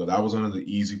is going to go. That was one of the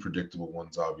easy, predictable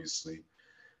ones, obviously.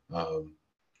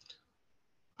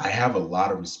 I have a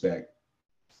lot of respect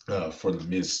for the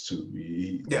Miz too.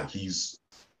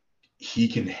 He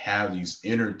can have these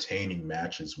entertaining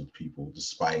matches with people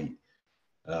despite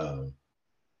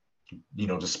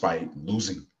despite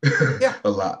losing a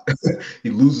lot. He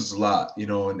loses a lot, you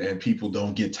know, and people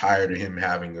don't get tired of him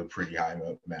having a pretty high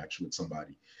up match with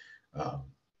somebody. You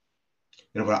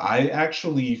know, but I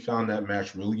actually found that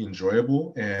match really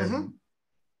enjoyable, and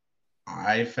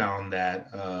I found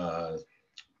that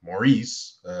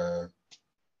Maurice,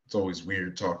 it's always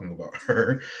weird talking about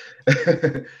her.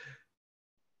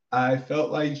 I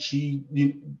felt like she,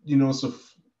 you know, so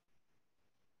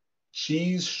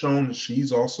she's shown that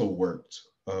she's also worked,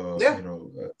 you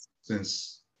know,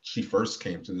 since she first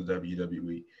came to the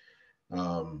WWE.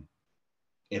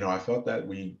 You know, I felt that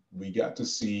we got to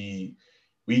see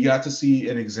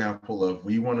an example of,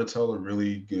 we want to tell a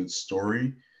really good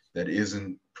story that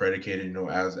isn't predicated, you know,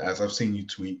 as I've seen you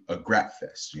tweet, a grat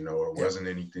fest, you know, or wasn't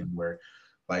anything where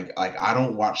like I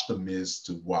don't watch The Miz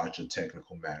to watch a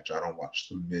technical match. I don't watch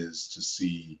The Miz to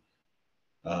see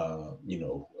you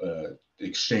know,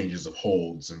 exchanges of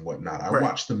holds and whatnot. I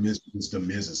watch The Miz because The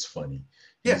Miz is funny.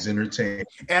 He's entertaining.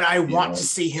 And I want to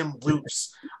see him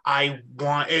lose.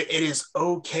 It is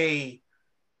okay.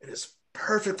 It is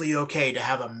perfectly okay to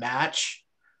have a match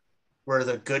where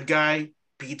the good guy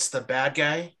beats the bad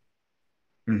guy.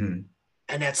 Mm-hmm.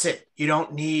 And that's it. You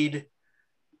don't need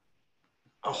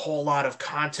a whole lot of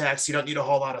context. You don't need a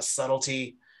whole lot of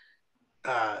subtlety.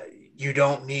 You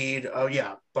don't need,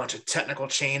 a bunch of technical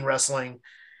chain wrestling.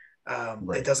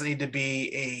 It doesn't need to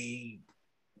be a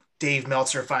Dave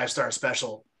Meltzer 5-star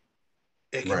special.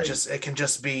 It can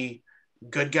just be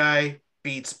good guy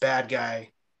beats bad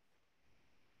guy.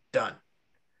 Done.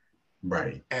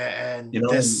 Right. And you know,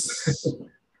 this.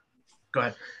 Go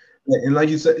ahead. And like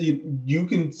you said, you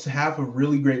can have a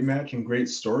really great match and great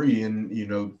story, and you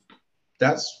know,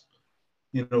 that's,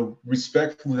 you know,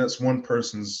 respectfully, that's one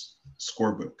person's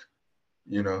scorebook.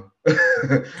 You know,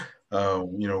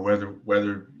 you know,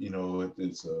 whether you know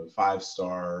it's a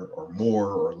 5-star or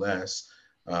more or less,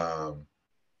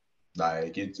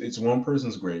 like it's one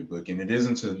person's grade book, and it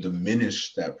isn't to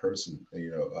diminish that person.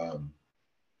 You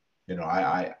know,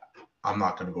 I'm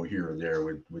not going to go here or there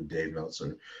with Dave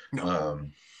Meltzer. No.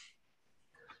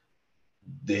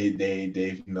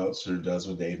 Dave Meltzer does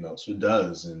what Dave Meltzer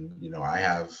does, and you know, I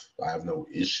have no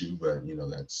issue, but you know,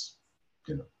 that's,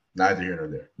 you know, neither here nor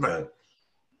there. Right. But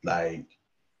like,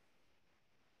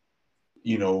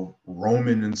 you know,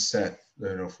 Roman and Seth,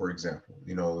 you know, for example,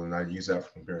 you know, and I use that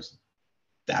for comparison.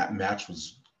 That match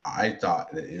I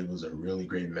thought that it was a really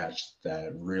great match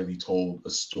that really told a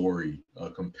story,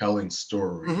 a compelling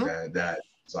story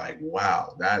that's like,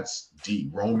 wow, that's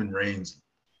deep. Roman Reigns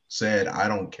said, I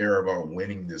don't care about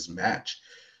winning this match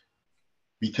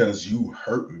because you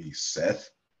hurt me, Seth.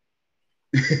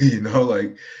 You know,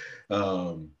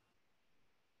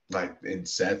 and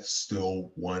Seth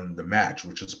still won the match,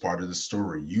 which is part of the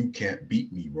story. You can't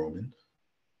beat me, Roman.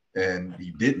 And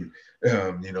he didn't.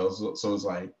 You know, so it's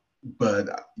like,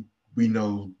 but we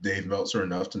know Dave Meltzer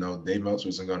enough to know Dave Meltzer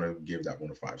isn't going to give that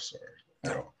one a 5-star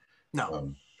at all.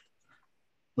 No.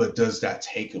 But does that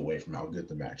take away from how good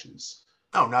the match is?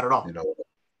 No, not at all.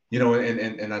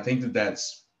 And I think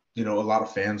that's, a lot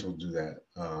of fans will do that.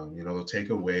 They'll take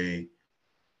away,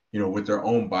 with their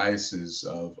own biases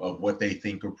of what they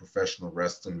think a professional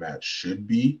wrestling match should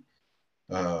be,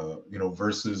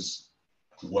 versus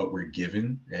what we're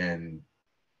given, and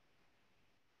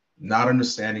not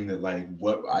understanding that, like,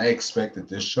 what I expect that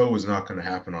this show is not going to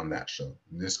happen on that show.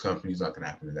 This company is not going to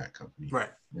happen to that company, right?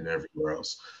 And everywhere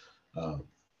else. And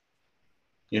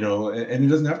it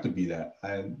doesn't have to be that.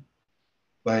 And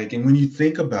when you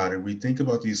think about it, we think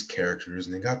about these characters,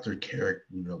 and they got their character,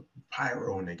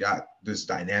 pyro, and they got this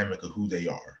dynamic of who they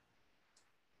are.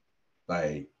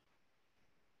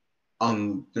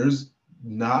 There's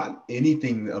not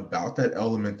anything about that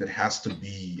element that has to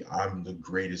be, I'm the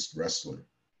greatest wrestler.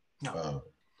 No.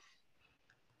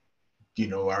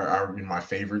 My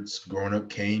favorites growing up,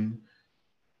 Kane,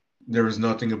 there was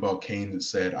nothing about Kane that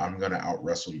said, I'm going to out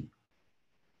wrestle you.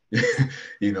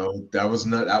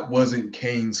 That wasn't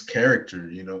Kane's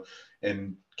character,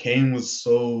 and Kane was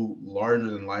so larger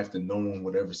than life that no one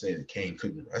would ever say that Kane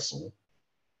couldn't wrestle,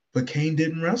 but Kane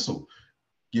didn't wrestle,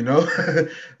 if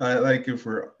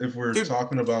we're Dude,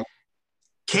 talking about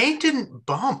Kane didn't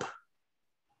bump.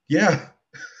 Yeah.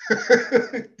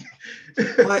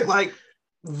 like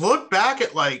look back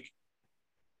at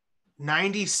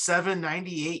 97,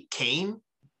 98 Kane.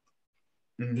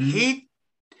 Mm-hmm.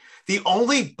 The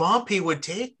only bump he would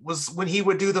take was when he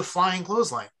would do the flying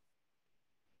clothesline.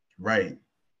 Right.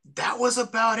 That was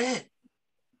about it.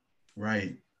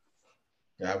 Right.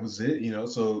 That was it,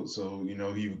 so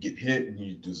he would get hit and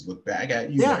he just look back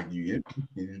at you, like you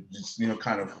just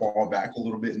kind of fall back a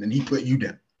little bit, and then he put you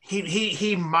down.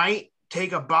 He might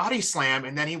take a body slam,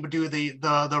 and then he would do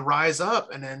the rise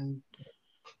up, and then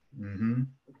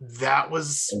that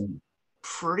was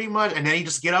pretty much, and then he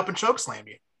just get up and choke slam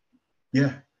you.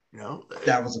 Yeah.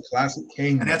 That was a classic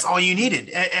Kane, and that's all you needed.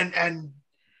 And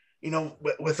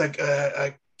with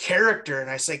a character, and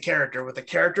I say character, with a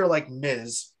character like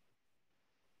Miz,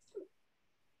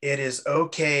 it is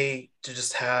okay to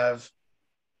just have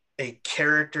a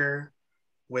character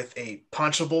with a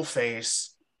punchable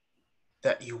face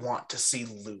that you want to see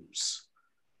lose.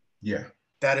 Yeah.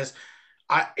 That is,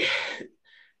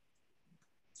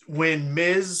 when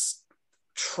Miz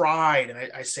tried,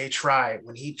 and I say tried,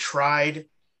 when he tried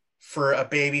for a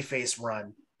babyface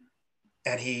run,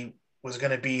 and he was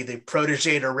going to be the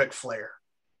protege to Ric Flair,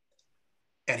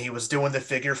 and he was doing the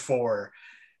figure 4,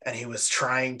 and he was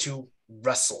trying to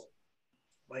wrestle.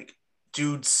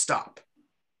 Dude, stop.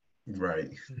 Right.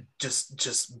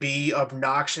 Just be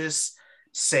obnoxious,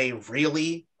 say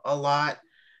really a lot,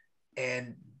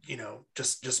 and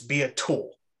just be a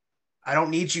tool. I don't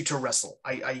need you to wrestle.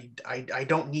 I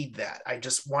don't need that. I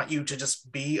just want you to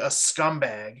just be a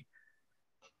scumbag.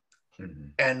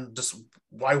 And just,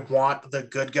 I want the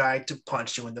good guy to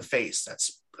punch you in the face.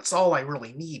 That's all I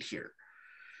really need here.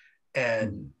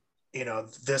 And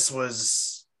this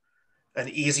was an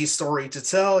easy story to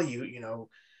tell. You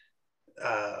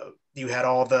had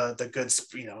all the good,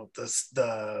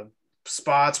 the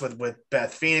spots with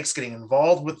Beth Phoenix getting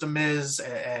involved with the Miz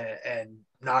and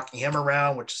knocking him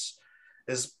around, which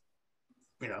is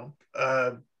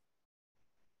a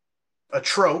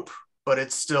trope, but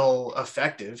it's still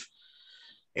effective.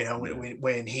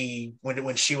 When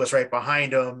she was right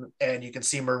behind him, and you can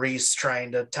see Maurice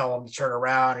trying to tell him to turn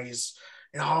around, and he's,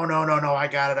 oh, no, I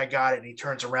got it. And he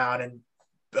turns around, and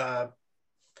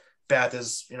Beth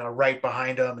is, right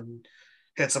behind him and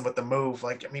hits him with the move.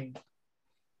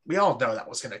 We all know that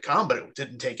was going to come, but it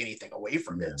didn't take anything away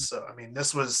from it. So,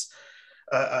 this was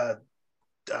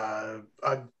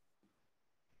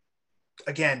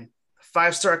again,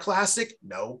 5-star classic.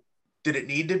 No. Did it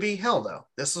need to be? Hell no.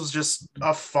 This was just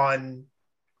a fun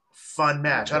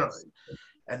match.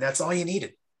 And that's all you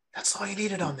needed. That's all you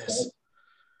needed on this.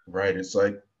 Right. It's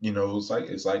like,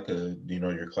 it's like a,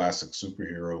 your classic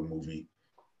superhero movie.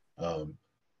 No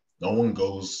one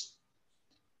goes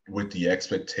with the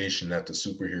expectation that the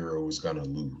superhero is going to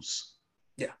lose.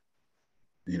 Yeah.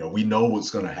 We know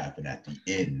what's going to happen at the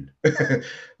end.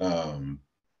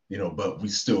 But we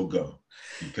still go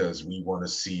because we want to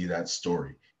see that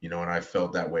story. And I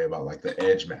felt that way about the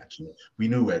Edge match. We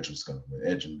knew Edge was going to win.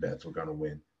 Edge and Beth were going to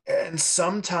win. And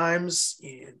sometimes,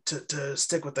 to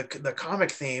stick with the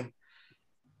comic theme,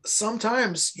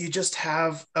 sometimes you just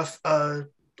have a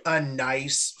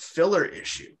nice filler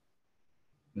issue,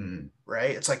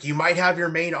 right? It's like you might have your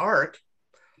main arc,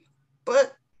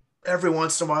 but every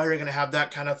once in a while you're going to have that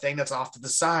kind of thing that's off to the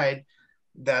side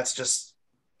that's just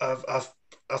a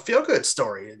feel good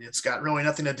story. It's got really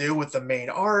nothing to do with the main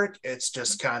arc. It's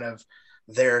just kind of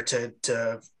there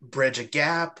to bridge a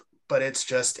gap, but it's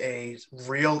just a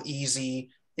real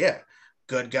easy, yeah,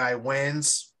 good guy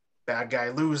wins, bad guy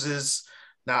loses,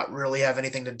 not really have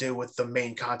anything to do with the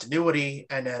main continuity,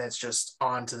 and then it's just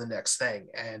on to the next thing.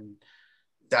 And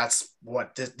that's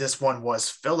what this one was,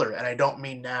 filler. And I don't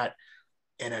mean that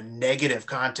in a negative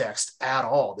context at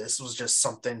all. This was just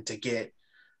something to get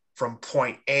from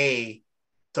point A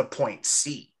to point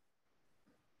C.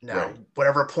 Now, Right.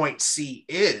 whatever point C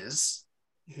is,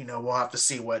 we'll have to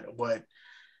see what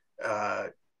uh,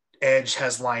 Edge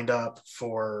has lined up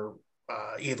for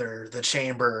either the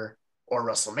Chamber or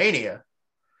WrestleMania.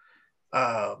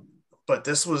 But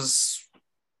this was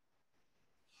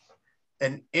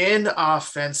an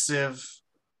inoffensive,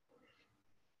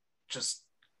 just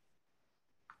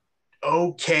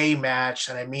okay match,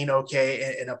 and I mean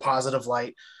okay in a positive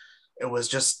light. It was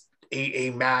just a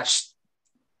match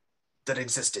that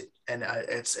existed, and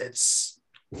it's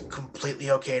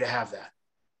completely okay to have that.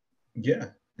 Yeah.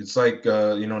 It's like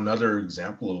another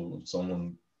example of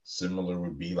someone similar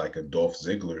would be like a Dolph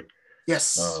Ziggler.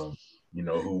 Yes. Um,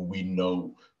 who we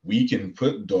know we can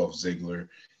put Dolph Ziggler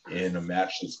in a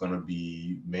match that's going to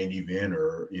be main event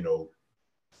or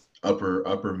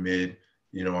upper mid,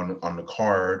 on the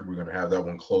card. We're going to have that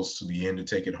one close to the end to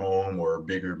take it home, or a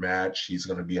bigger match. He's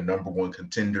going to be a number one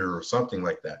contender or something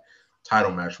like that.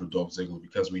 Title match with Dolph Ziggler,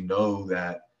 because we know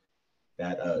that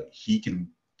he can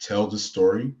tell the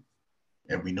story,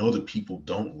 and we know that people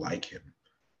don't like him.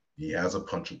 He has a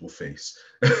punchable face.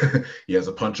 He has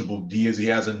a punchable. He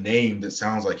has a name that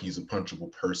sounds like he's a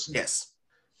punchable person. Yes.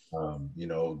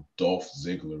 Dolph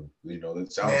Ziggler.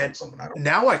 That sounds Man, like something I don't.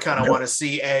 now I kind I've of never. want to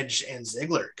see Edge and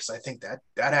Ziggler, because I think that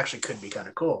actually could be kind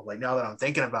of cool. Like, now that I'm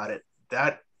thinking about it,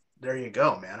 that there you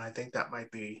go, man. I think that might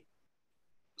be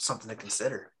something to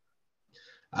consider.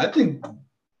 I think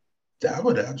that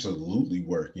would absolutely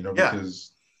work. Yeah.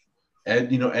 Because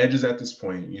Edge is at this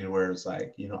point, where it's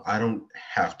like, I don't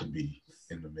have to be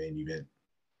in the main event.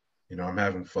 I'm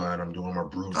having fun. I'm doing my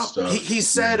brood Oh, stuff. he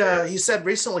said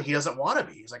recently he doesn't want to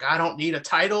be. He's like, I don't need a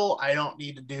title. I don't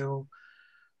need to do,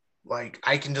 like,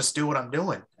 I can just do what I'm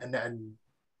doing, and then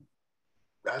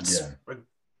that's Yeah,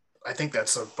 I think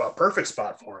that's a perfect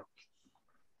spot for him.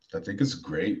 I think it's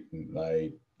great.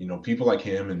 Like, people like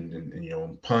him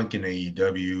and Punk and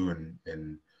AEW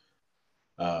and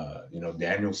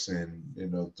Danielson,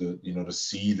 to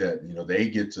see that, they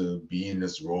get to be in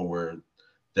this role where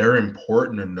they're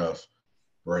important enough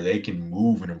where they can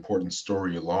move an important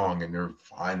story along, and they're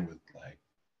fine with, like,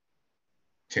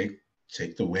 take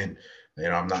the win.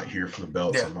 I'm not here for the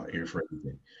belts. Yeah. I'm not here for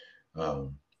anything.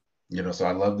 So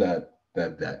I love that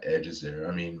Edge is there.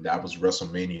 I mean, that was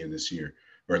WrestleMania this year,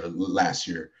 or the last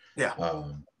year. Yeah.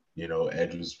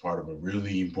 Edge was part of a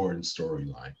really important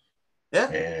storyline. Yeah.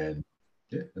 And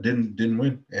yeah, it didn't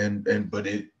win. But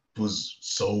it was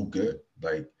so good.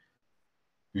 Like,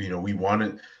 we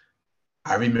wanted.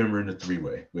 I remember in the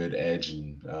three-way with Edge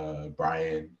and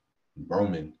Brian and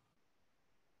Roman,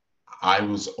 I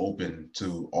was open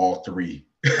to all three.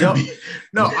 No,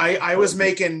 I was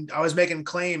making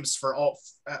claims for all,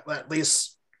 at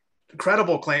least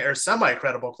credible claim or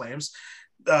semi-credible claims,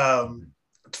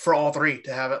 for all three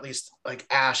to have at least like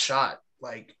a shot.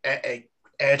 Like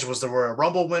Edge was the Royal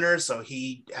Rumble winner, so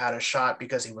he had a shot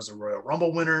because he was a Royal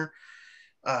Rumble winner.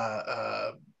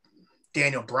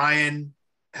 Daniel Bryan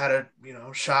had a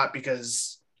shot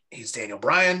because he's Daniel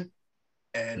Bryan,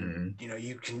 and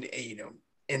you can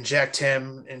inject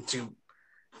him into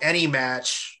any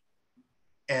match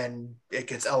and it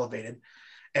gets elevated.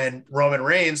 And Roman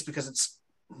Reigns because it's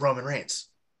Roman Reigns.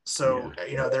 So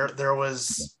there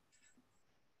was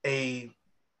a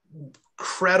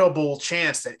credible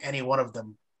chance that any one of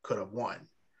them could have won.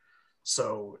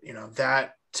 So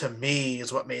that to me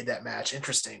is what made that match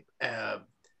interesting.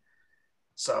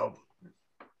 So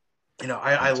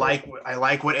I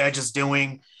like what Edge is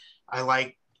doing. I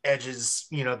like Edge's,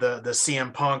 the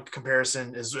CM Punk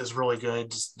comparison is really good.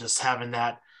 Just having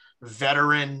that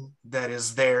veteran that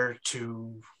is there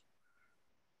to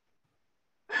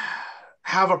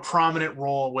have a prominent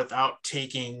role without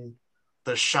taking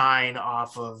the shine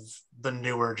off of the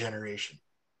newer generation.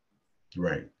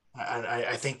 Right.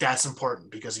 I think that's important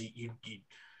because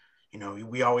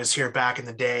we always hear back in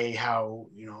the day how,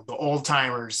 the old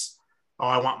timers, oh,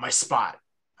 I want my spot.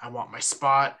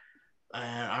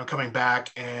 I'm coming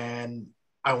back and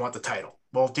I want the title.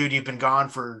 Well, dude, you've been gone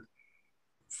for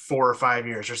 4 or 5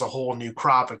 years. There's a whole new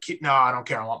crop of no, I don't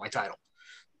care. I want my title.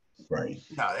 Right.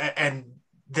 No, and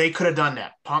they could have done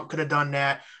that. Punk could have done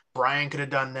that. Brian could have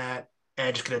done that.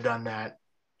 Edge could have done that,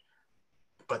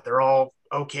 but they're all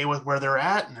okay with where they're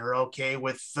at, and they're okay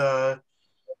with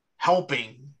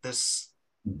helping this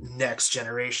next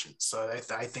generation. So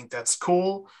I think that's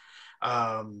cool.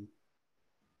 And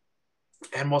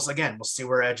we'll see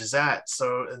where Edge is at.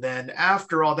 So then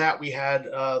after all that, we had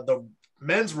the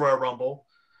men's Royal Rumble.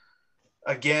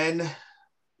 Again,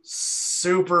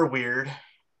 super weird.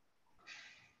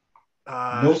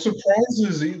 No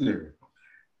surprises either.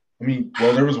 I mean,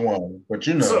 well, there was one, but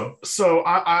you know. So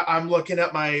I'm looking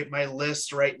at my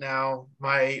list right now.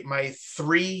 My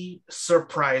 3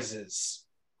 surprises: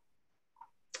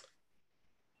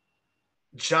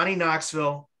 Johnny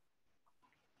Knoxville,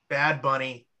 Bad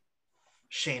Bunny,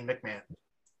 Shane McMahon.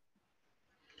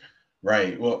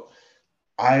 Right. Well,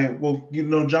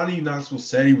 Johnny Knoxville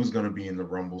said he was going to be in the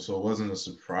Rumble, so it wasn't a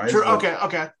surprise. True. Okay.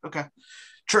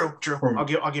 True.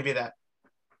 I'll give you that.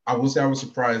 I will say I was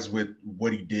surprised with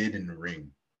what he did in the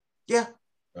ring. Yeah.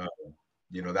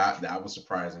 That was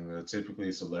surprising. Typically,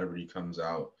 a celebrity comes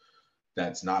out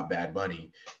that's not Bad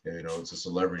Bunny. It's a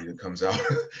celebrity that comes out,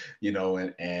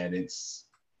 and it's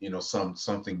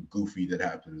something goofy that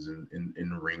happens in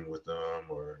the ring with them,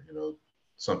 or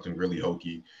something really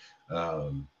hokey.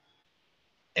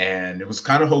 And it was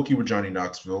kind of hokey with Johnny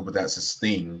Knoxville, but that's his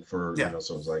thing for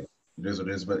so it's like it is what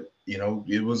it is. But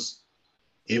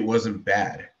it wasn't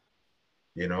bad.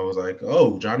 It was like,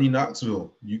 oh, Johnny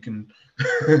Knoxville, you can,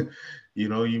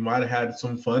 you might have had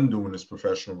some fun doing this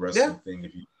professional wrestling thing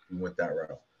if you went that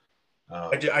route.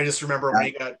 I just remember when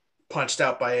he got punched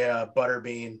out by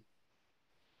Butterbean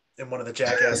in one of the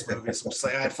Jackass movies. I'm just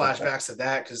like, I had flashbacks to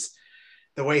that because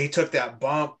the way he took that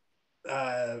bump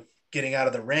getting out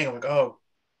of the ring, I'm like, oh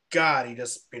God, he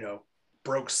just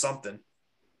broke something.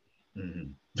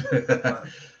 Mm-hmm.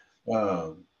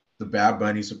 The Bad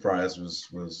Bunny surprise was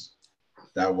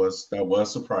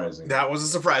surprising. That was a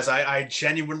surprise. I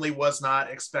genuinely was not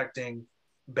expecting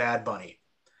Bad Bunny,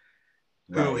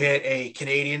 who hit a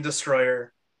Canadian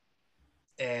Destroyer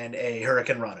and a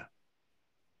Hurricane Rana.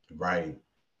 Right.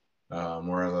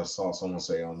 Whereas I saw someone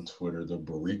say on Twitter, the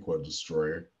Boricua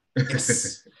Destroyer.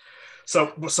 Yes.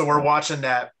 So we're watching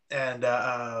that, and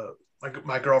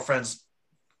my girlfriend's,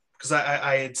 because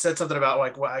I had said something about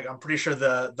I'm pretty sure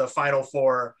the final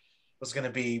 4 was going to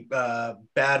be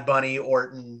Bad Bunny,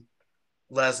 Orton,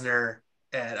 Lesnar,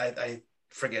 and I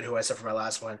forget who I said for my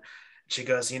last one. She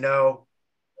goes,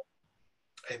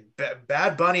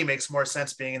 Bad Bunny makes more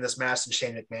sense being in this match than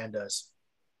Shane McMahon does.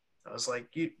 I was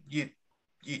like,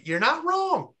 you're not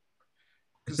wrong,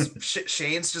 because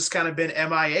Shane's just kind of been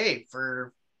MIA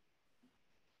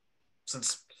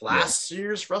since last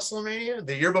year's WrestleMania,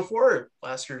 the year before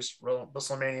last year's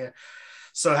WrestleMania.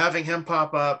 So having him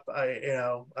pop up,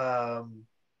 Shane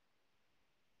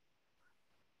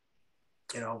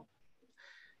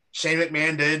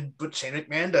McMahon did what Shane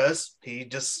McMahon does. He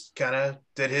just kind of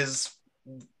did his,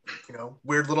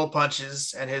 weird little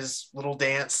punches and his little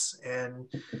dance,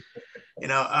 and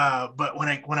but what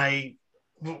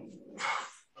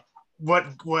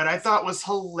I thought was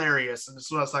hilarious, and this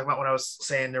is what I was talking about when I was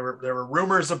saying there were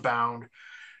rumors abound,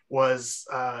 was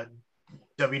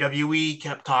WWE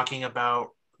kept talking about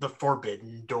the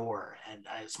Forbidden Door. And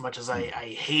as much as I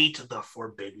hate the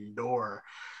Forbidden Door,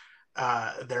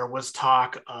 there was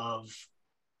talk of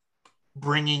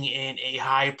bringing in a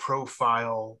high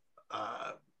profile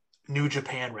New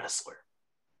Japan wrestler.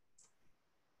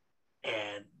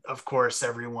 And of course,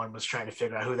 everyone was trying to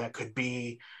figure out who that could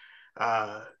be.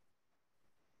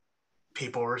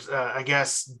 People were, I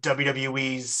guess,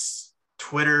 WWE's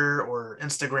Twitter or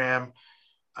Instagram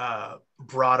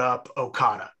brought up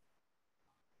Okada,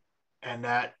 and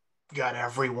that got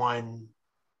everyone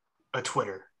a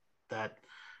Twitter that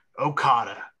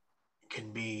Okada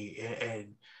can be.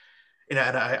 And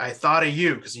I thought of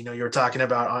you because you were talking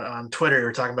about on Twitter, you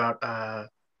were talking about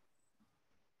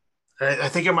I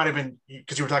think it might have been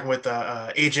because you were talking with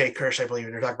AJ Kirsch, I believe,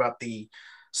 and you're talking about the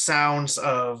sounds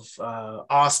of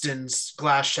Austin's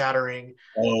glass shattering.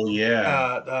 Oh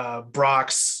yeah.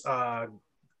 Brock's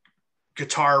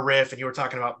guitar riff, and you were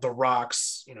talking about the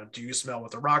Rock's, do you smell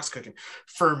what the Rock's cooking?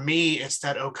 For me, it's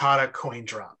that Okada coin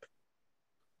drop.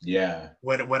 Yeah.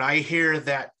 When I hear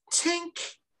that tink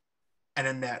and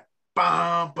then that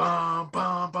bum bum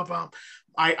bum bum bum,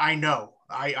 I know.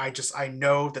 I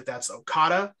know that that's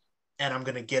Okada, and I'm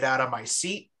gonna get out of my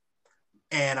seat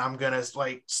and I'm gonna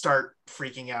start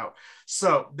freaking out.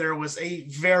 So there was a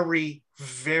very,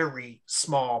 very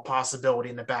small possibility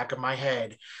in the back of my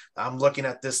head. I'm looking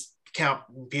at this count,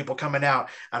 people coming out,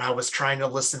 and I was trying to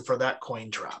listen for that coin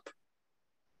drop.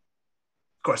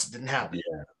 Of course, it didn't happen.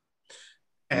 Yeah.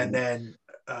 And then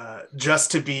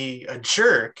just to be a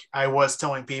jerk, I was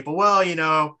telling people,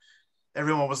 well,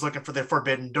 everyone was looking for the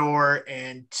Forbidden Door,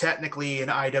 and technically an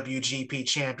IWGP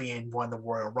champion won the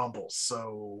Royal Rumble.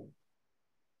 So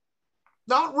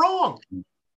not wrong.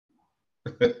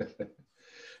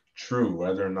 True,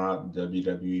 whether or not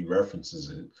WWE references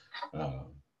it.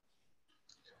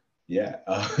 Yeah.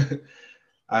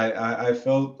 I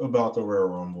felt about the Royal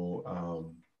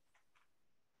Rumble.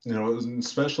 It was,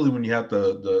 especially when you had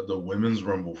the women's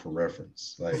Rumble for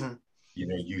reference. Like, Mm-hmm.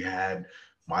 You had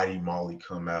Mighty Molly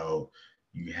come out,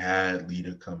 you had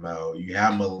Lita come out, you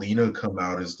had Melina come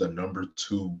out as the number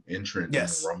 2 entrant in the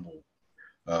Yes. Rumble.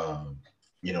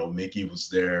 Mickey was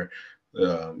there,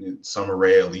 Summer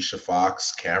Rae, Alicia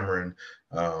Fox, Cameron.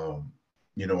 A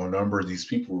number of these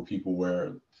people were people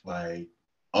where, like,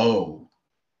 oh,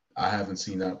 I haven't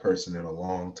seen that person in a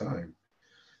long time.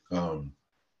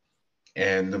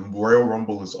 And the Royal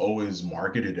Rumble is always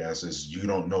marketed as this, you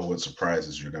don't know what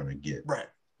surprises you're gonna get. Right.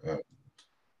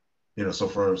 So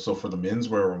for the men's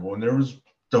Royal Rumble, and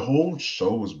the whole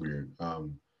show was weird.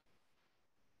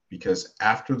 Because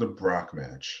after the Brock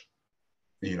match,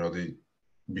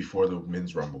 before the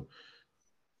men's Rumble,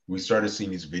 we started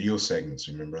seeing these video segments.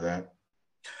 Remember that?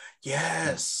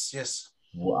 Yes.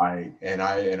 Well, I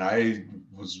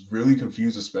was really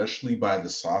confused, especially by the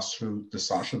Sasha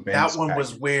Banks. That one package.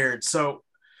 was weird. So,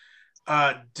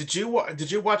 did you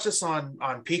watch this on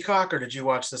Peacock, or did you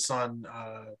watch this on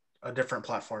a different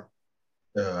platform?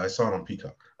 I saw it on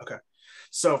Peacock. Okay.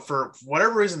 So for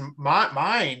whatever reason,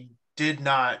 mine did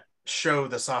not show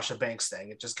the Sasha Banks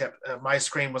thing. It just kept, my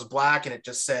screen was black and it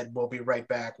just said, "We'll be right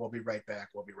back. We'll be right back.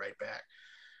 We'll be right back."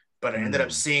 But I ended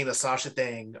up seeing the Sasha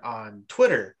thing on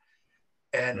Twitter,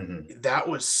 and that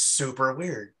was super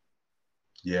weird.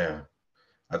 Yeah,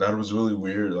 I thought it was really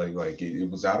weird. Like it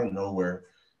was out of nowhere,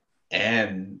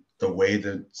 and the way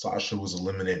that Sasha was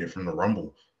eliminated from the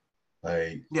Rumble,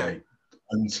 like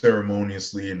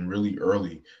unceremoniously and really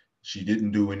early. She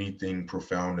didn't do anything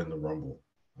profound in the Rumble,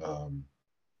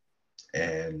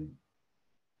 and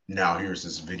now here's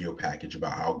this video package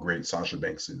about how great Sasha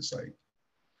Banks is. Like,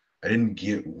 I didn't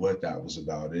get what that was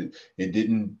about.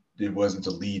 It wasn't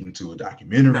to lead into a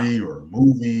documentary or a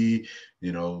movie,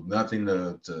 nothing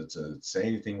to say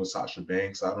anything with Sasha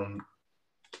Banks. I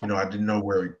didn't know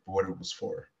what it was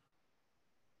for.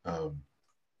 And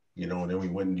then we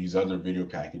went in these other video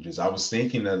packages. I was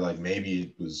thinking that, like, maybe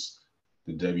it was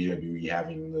the WWE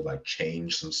having to, like,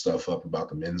 change some stuff up about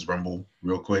the men's Rumble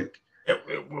real quick.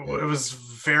 It was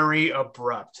very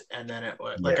abrupt, and then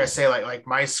I say, like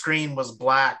my screen was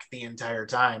black the entire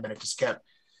time, and it just kept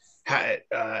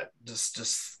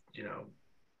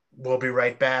we'll be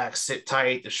right back, sit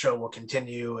tight, the show will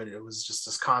continue, and it was just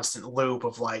this constant loop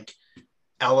of like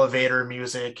elevator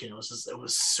music. It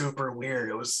was super weird.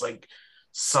 It was like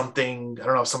something, I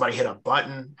don't know if somebody hit a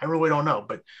button, I really don't know,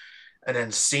 and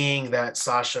then seeing that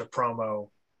Sasha promo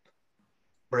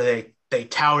where they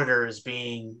touted her as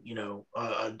being,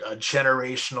 a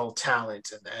generational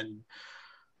talent and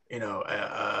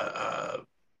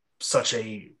such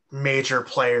a major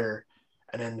player,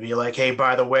 and then be like, hey,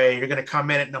 by the way, you're going to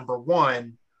come in at number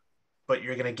 1, but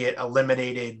you're going to get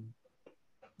eliminated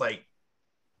like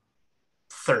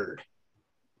 3rd.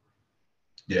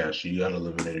 Yeah, she got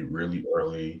eliminated really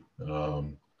early.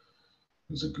 It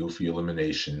was a goofy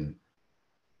elimination.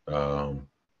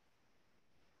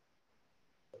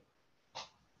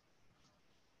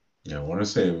 Yeah, I want to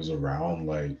say it was around,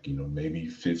 like, maybe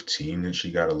 15 that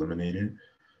she got eliminated.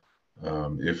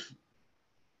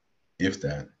 If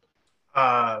that.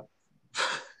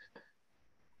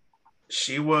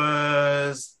 She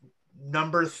was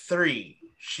number 3.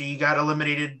 She got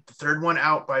eliminated, the 3rd one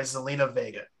out, by Zelina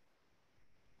Vega.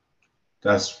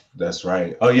 That's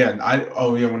right. Oh yeah,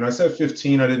 when I said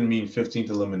 15, I didn't mean 15th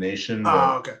elimination.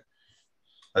 Oh, okay.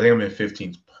 I think I meant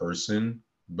 15th person,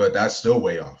 but that's still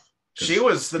way off. She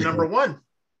was the number 1.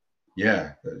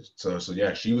 Yeah. So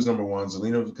yeah, she was number 1.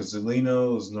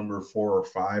 Zelina was number 4 or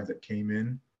 5 that came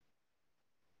in.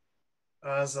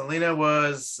 Zelina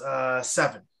was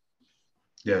 7.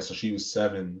 Yeah, so she was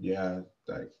 7. Yeah,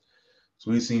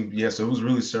 so it was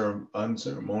really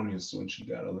unceremonious when she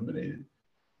got eliminated,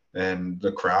 and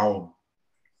the crowd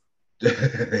they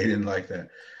didn't like that.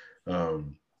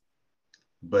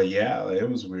 But yeah, it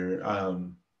was weird.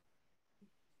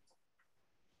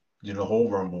 The whole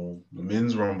Rumble, the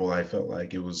men's Rumble, I felt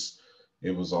like it was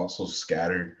also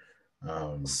scattered.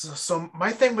 So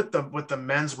my thing with the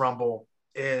men's Rumble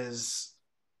is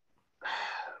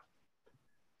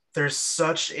there's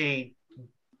such a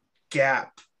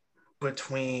gap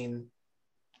between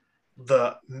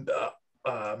the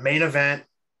main event,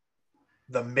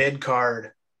 the mid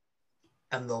card,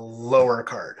 and the lower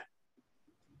card.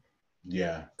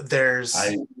 Yeah. There's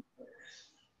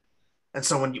and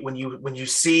so when you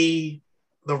see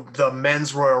the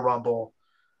men's Royal Rumble,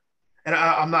 and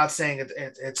I'm not saying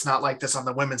it's not like this on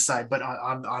the women's side, but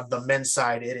on the men's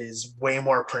side, it is way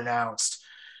more pronounced.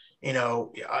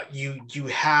 You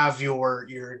have your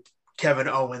Kevin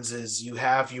Owenses, you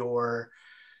have your,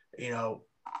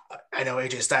 I know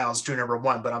AJ Styles drew number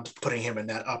one, but I'm putting him in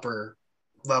that upper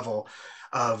level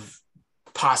of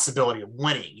possibility of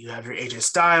winning. You have your AJ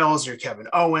Styles, your Kevin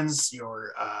Owens,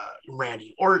 your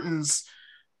Randy Ortons,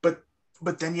 but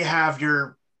then you have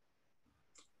your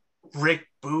Rick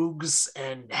Boogs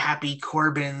and Happy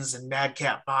Corbins and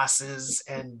Madcap Bosses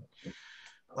and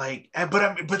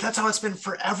but that's how it's been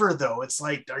forever though. It's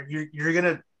like you're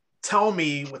gonna tell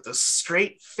me with a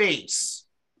straight face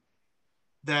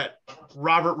that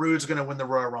Robert Roode's gonna win the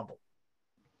Royal Rumble?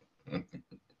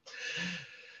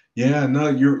 Yeah, no,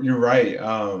 you're right.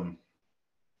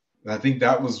 I think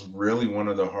that was really one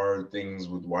of the hard things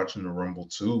with watching the Rumble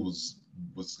too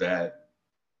was that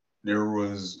there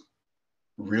was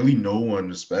really no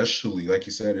one, especially like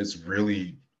you said, it's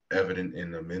really evident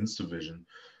in the men's division.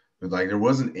 But like there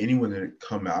wasn't anyone that had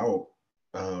come out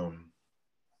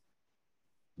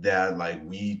that like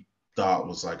we thought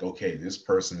was like, okay, this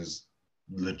person is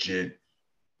legit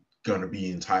gonna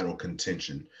be in title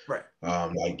contention. Right.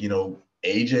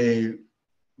 AJ,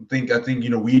 I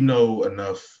think we know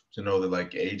enough to know that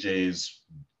like AJ is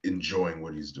enjoying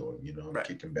what he's doing, right.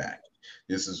 Kicking back.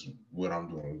 This is what I'm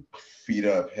doing. Feet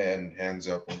up, hands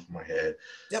up over my head.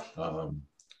 Yep. And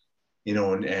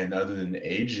other than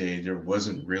AJ, there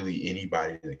wasn't really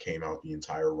anybody that came out the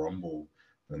entire Rumble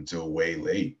until way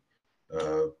late,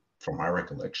 from my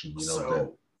recollection.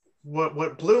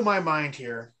 What blew my mind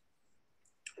here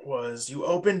was you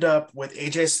opened up with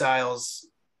AJ Styles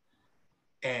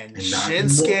and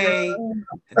Shinsuke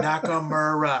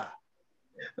Nakamura.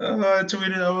 I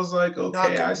tweeted, I was like,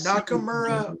 okay,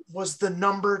 Nakamura was the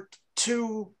number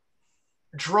 2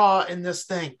 draw in this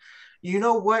thing. You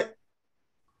know what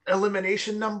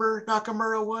elimination number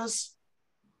Nakamura was?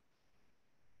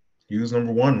 He was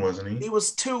number 1, wasn't he? He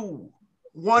was 2.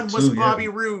 1 was Bobby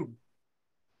Roode.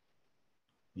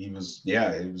 He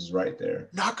was right there.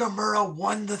 Nakamura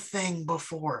won the thing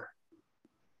before.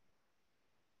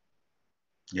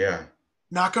 Yeah.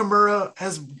 Nakamura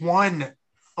has won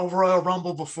a Royal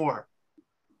Rumble before.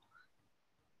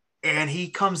 And he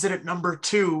comes in at number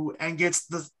 2 and gets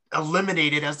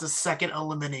eliminated as the second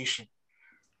elimination.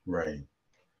 Right.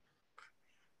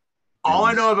 All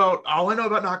I know about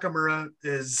Nakamura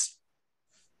is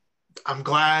I'm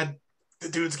glad the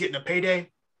dude's getting a payday.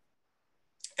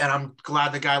 And I'm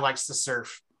glad the guy likes to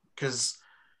surf. Because,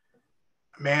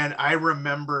 man, I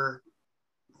remember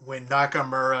when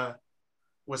Nakamura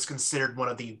was considered one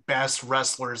of the best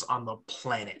wrestlers on the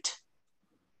planet.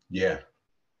 Yeah.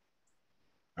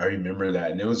 I remember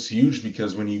that. And it was huge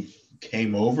because when he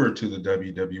came over to the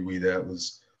WWE, that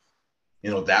was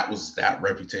that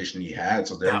reputation he had.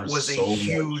 So that was a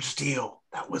huge deal.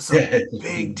 That was a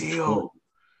big deal.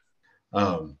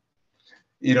 And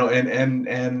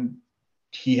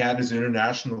he had his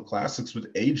international classics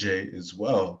with AJ as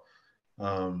well.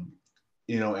 And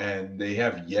they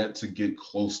have yet to get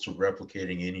close to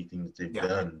replicating anything that they've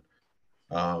done.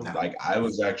 Like I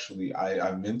was actually,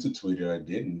 I meant to tweet it, I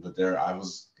didn't, but I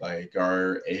was like,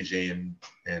 are AJ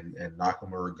and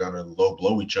Nakamura gonna low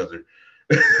blow each other?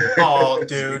 Oh,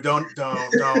 dude, don't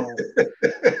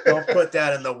put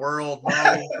that in the world,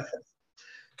 no.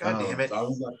 God damn it. I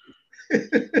was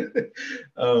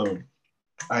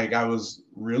like, I was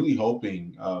really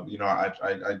hoping,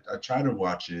 I try to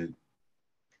watch it.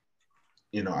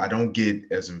 I don't get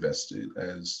as invested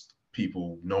as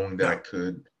people, knowing that I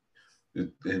could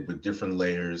with different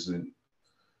layers. And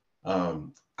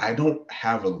I don't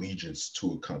have allegiance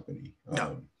to a company.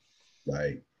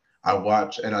 Like I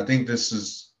watch, and I think this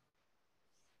is,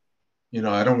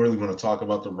 I don't really want to talk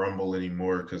about the Rumble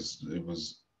anymore because it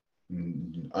was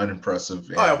unimpressive.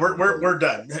 Oh, yeah, we're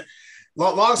done.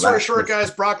 Long story short,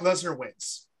 guys, Brock Lesnar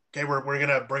wins. Okay, we're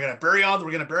gonna bury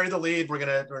the lead.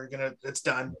 It's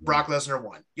done. Brock Lesnar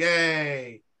won.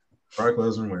 Yay! Brock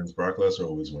Lesnar wins. Brock Lesnar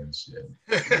always wins. Yeah.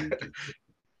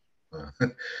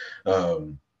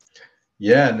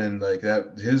 And then like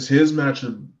that, his match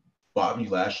with Bobby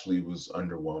Lashley was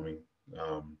underwhelming.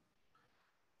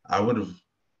 I would have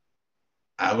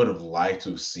liked to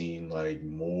have seen like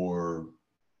more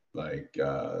like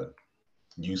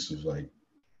use of like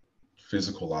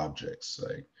physical objects,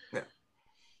 like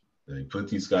they put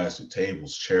these guys to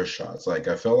tables, chair shots. Like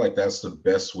I felt like that's the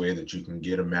best way that you can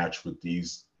get a match with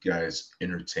these guys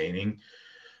entertaining.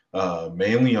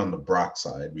 mainly on the Brock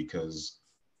side because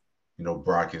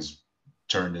Brock is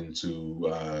turned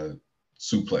into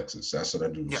suplexes. That's what I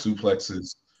do, Yeah.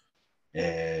 suplexes,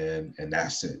 and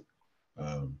that's it.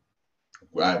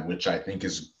 Which I think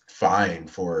is fine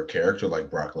for a character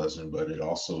like Brock Lesnar, but it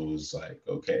also is like,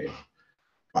 okay,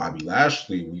 Bobby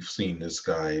Lashley, we've seen this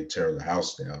guy tear the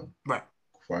house down Right.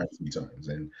 quite a few times,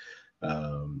 and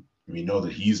we know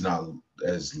that he's not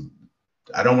as.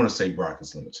 I don't want to say Brock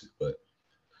is limited, but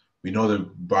we know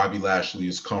that Bobby Lashley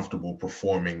is comfortable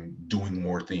performing, doing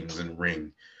more things in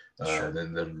ring Sure.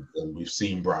 than we've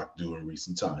seen Brock do in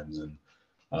recent times, and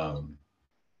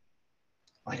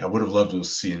like I would have loved to have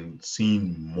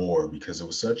seen more because it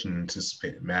was such an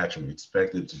anticipated match, and we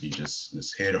expected it to be just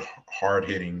this hard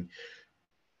hitting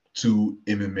two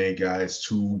MMA guys,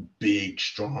 two big,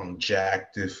 strong,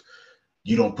 jacked. If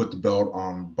you don't put the belt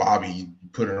on Bobby, you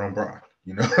put it on Brock.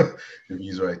 If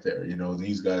he's right there,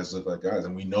 these guys look like guys,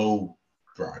 and we know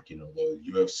Brock, the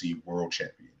UFC world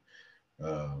champion.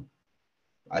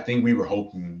 I think we were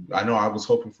hoping. I know I was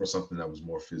hoping for something that was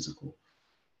more physical.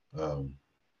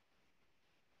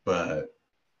 But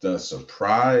the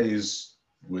surprise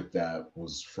with that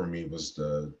was for me was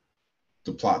the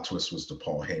plot twist was the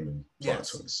Paul Heyman plot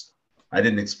twist. I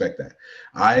didn't expect that.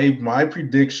 My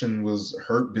prediction was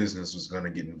Hurt Business was going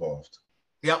to get involved.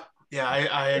 Yep. Yeah,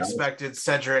 I expected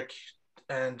Cedric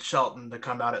and Shelton to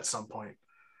come out at some point.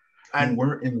 And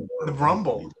weren't in the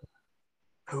Rumble.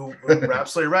 Who were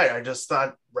absolutely right. I just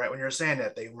thought right when you were saying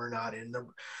that they were not in the.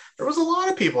 There was a lot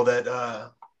of people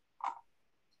that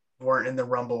weren't in the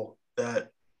Rumble.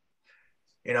 That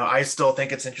I still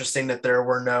think it's interesting that there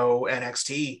were no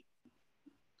NXT.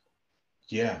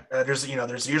 Yeah, there's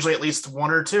usually at least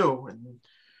one or two.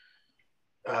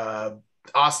 And,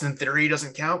 Austin Theory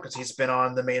doesn't count because he's been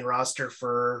on the main roster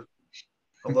for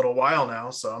a little while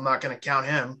now, so I'm not going to count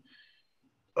him.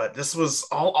 But this was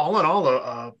all in all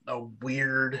a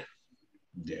weird,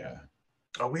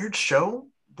 a weird show,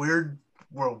 weird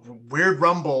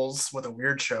rumbles with a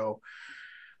weird show.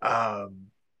 But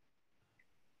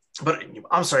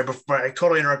I'm sorry, before I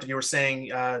totally interrupted. You were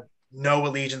saying no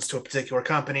allegiance to a particular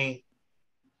company.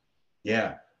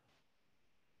 Yeah.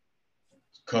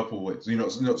 Couple ways,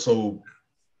 so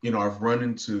I've run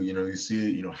into, you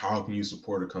see it, how can you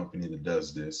support a company that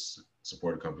does this,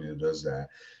 support a company that does that?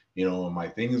 My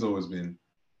thing has always been,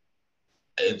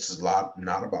 it's a lot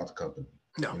not about the company.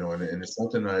 No. And it's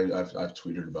something I've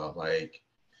tweeted about, like,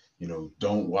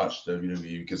 don't watch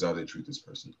WWE because how they treat this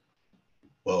person.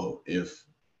 Well, if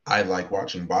I like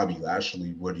watching Bobby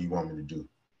Lashley, what do you want me to do?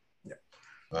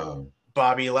 Yeah.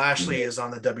 Bobby Lashley is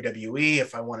on the WWE.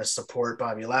 If I want to support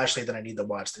Bobby Lashley, then I need to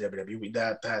watch the WWE.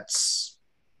 That's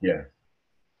yeah.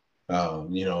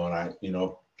 And I,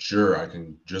 sure, I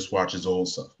can just watch his old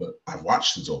stuff, but I've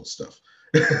watched his old stuff.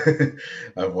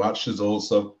 I've watched his old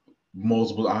stuff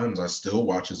multiple times. I still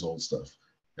watch his old stuff.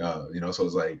 So it's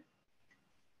like,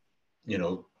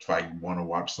 if I want to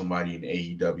watch somebody in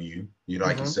AEW,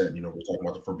 like you said, we're talking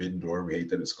about the Forbidden Door. We hate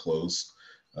that it's close.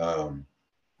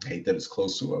 Hate that it's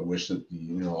close to. I wish that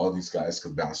all these guys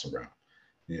could bounce around,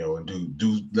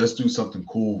 and let's do something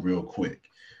cool real quick.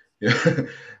 I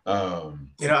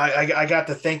got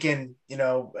to thinking,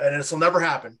 and this will never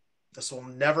happen. This will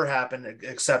never happen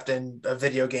except in a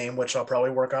video game, which I'll probably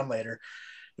work on later.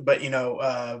 But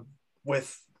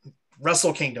with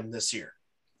Wrestle Kingdom this year,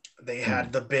 they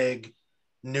had the big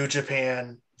New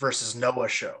Japan versus Noah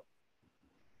show,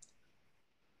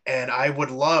 and I would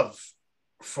love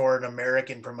for an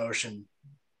American promotion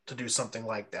to do something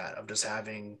like that, of just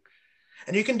having,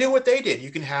 and you can do what they did.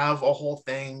 You can have a whole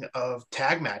thing of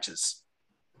tag matches,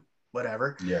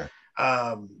 whatever. Yeah.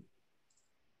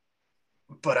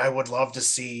 But I would love to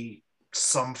see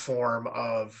some form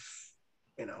of,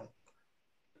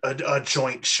 a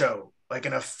joint show, like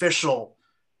an official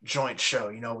joint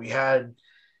show. We had,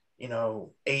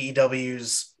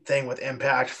 AEW's thing with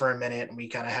Impact for a minute, and we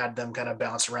kind of had them kind of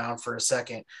bounce around for a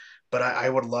second. But I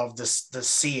would love to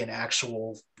see an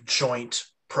actual joint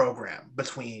program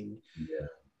between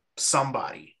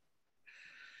somebody.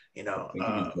 I think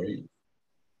it'd be great.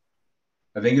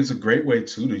 I think it's a great way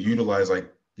too to utilize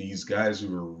like these guys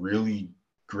who are really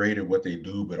great at what they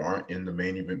do but aren't in the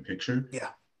main event picture.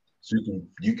 Yeah. So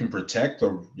you can protect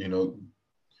the,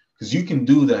 because you can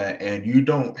do that, and you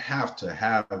don't have to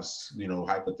have,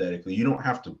 hypothetically, you don't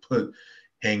have to put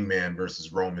Hangman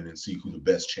versus Roman and see who the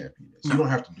best champion is. No. You don't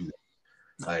have to do that.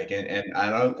 Like, and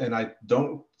I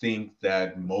don't think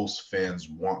that most fans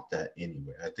want that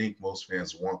anyway. I think most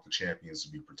fans want the champions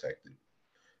to be protected.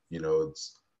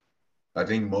 I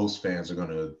think most fans are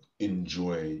gonna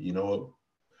enjoy.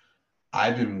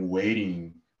 I've been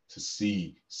waiting to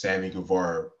see Sammy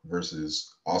Guevara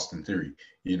versus Austin Theory,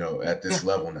 at this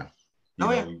level now.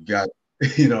 We got,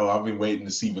 I've been waiting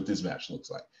to see what this match looks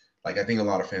like. Like, I think a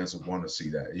lot of fans would want to see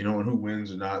that, and who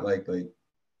wins or not, like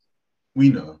we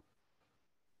know.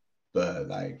 But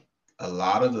like a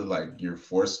lot of the, you're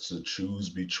forced to choose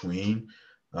between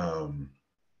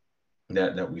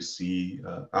that we see.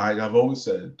 I've always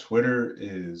said Twitter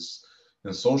is,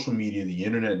 and social media, the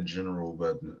internet in general,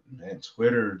 but man,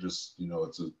 Twitter just,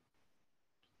 it's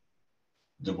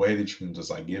the way that you can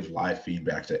just give live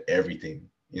feedback to everything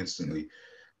instantly.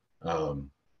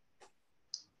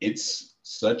 It's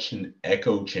such an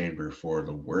echo chamber for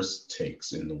the worst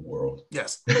takes in the world.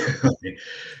 Yes.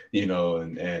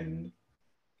 And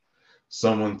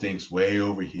someone thinks way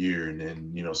over here, and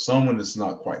then, someone that's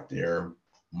not quite there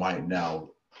might now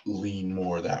lean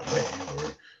more that way,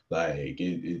 or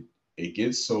it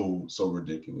gets so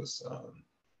ridiculous.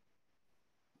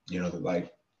 That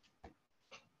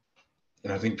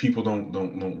and I think people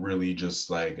don't really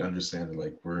just understand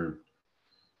that we're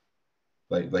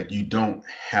you don't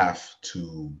have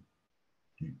to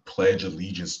pledge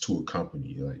allegiance to a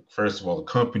company. First of all, the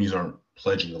companies aren't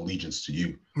pledging allegiance to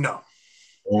you. No.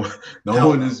 No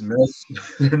one is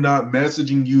they're not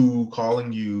messaging you,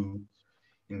 calling you,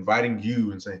 inviting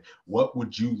you and saying, what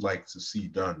would you like to see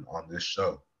done on this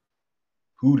show?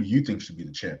 Who do you think should be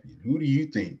the champion? Who do you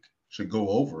think should go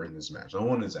over in this match? No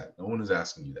one is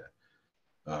asking you that.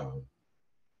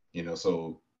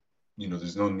 So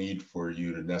there's no need for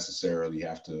you to necessarily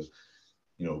have to,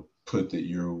 put that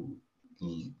you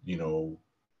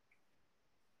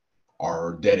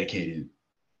are dedicated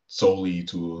solely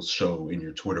to a show in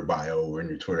your Twitter bio or in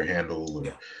your Twitter handle or,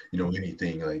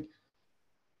 anything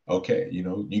okay,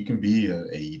 you can be a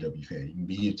AEW fan, you can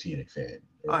be a TNA fan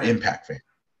or Impact fan.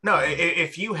 No,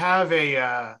 if you have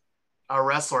a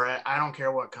wrestler, I don't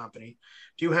care what company,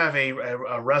 if you have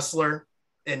a wrestler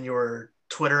in your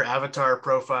Twitter avatar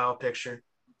profile picture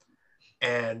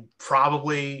and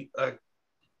probably a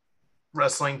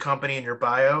wrestling company in your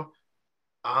bio,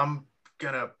 I'm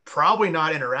gonna probably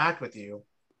not interact with you.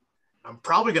 I'm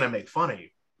probably gonna make fun of you.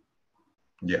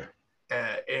 Yeah.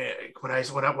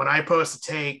 When I post a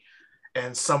take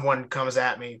and someone comes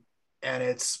at me and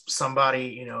it's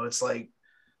somebody, it's like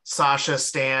Sasha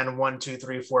Stan 1 2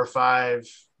 3 4 5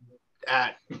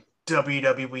 at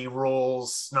WWE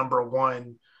Rules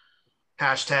 #1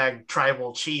 hashtag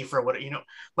Tribal Chief or what,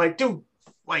 dude,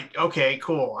 okay,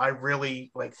 cool. I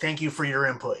really thank you for your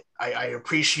input. I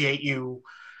appreciate you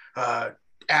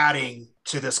adding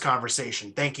to this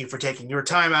conversation. Thank you for taking your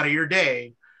time out of your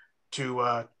day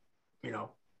to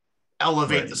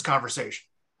elevate this conversation.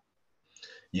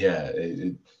 Yeah,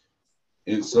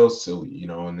 it's so silly,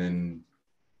 and then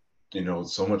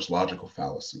so much logical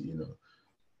fallacy,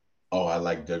 oh, I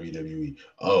like WWE.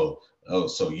 Oh,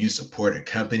 so you support a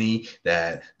company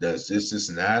that does this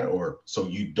and that, or so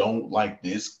you don't like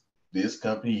this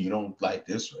company, you don't like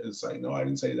this. It's no, I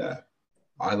didn't say that.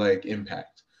 I like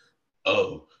Impact.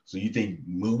 Oh, so you think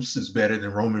Moose is better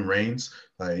than Roman Reigns?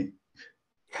 Did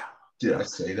I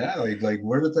say that?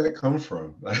 Where did that come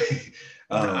from?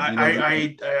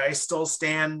 I still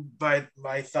stand by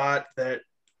my thought that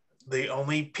the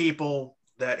only people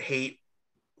that hate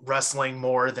wrestling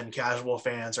more than casual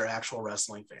fans are actual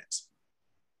wrestling fans.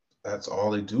 That's all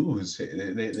they do is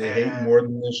they hate more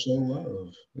than they show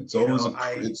love. It's always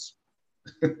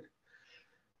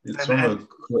it's from a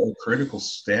critical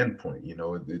standpoint.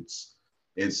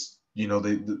 It's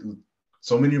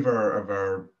so many of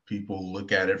our people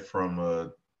look at it from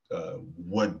a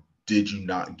what did you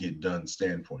not get done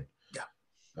standpoint.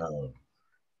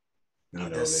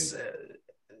 It's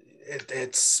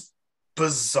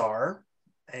bizarre.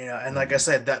 And like I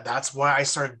said, that's why I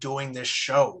started doing this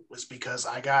show, was because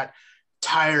I got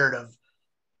tired of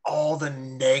all the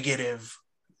negative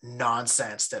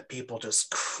nonsense that people just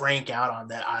crank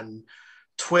out on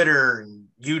Twitter and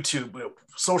YouTube,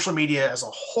 social media as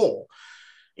a whole.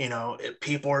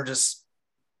 People are just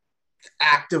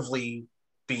actively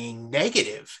being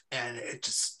negative, and it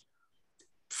just,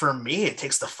 for me, it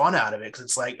takes the fun out of it, because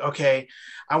it's okay,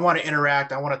 I want to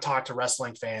interact, I want to talk to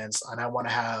wrestling fans, and I want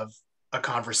to have a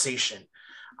conversation.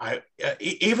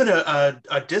 Even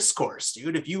a discourse,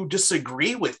 dude. If you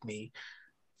disagree with me,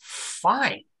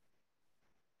 fine.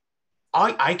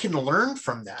 I can learn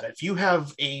from that. If you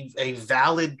have a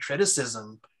valid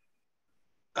criticism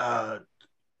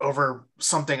over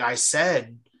something I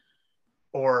said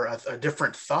or a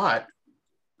different thought,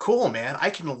 cool, man. I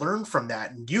can learn from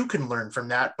that, and you can learn from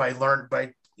that by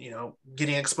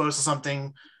getting exposed to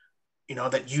something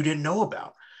that you didn't know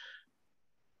about.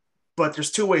 But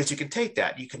there's two ways you can take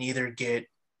that. You can either get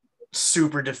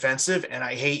super defensive and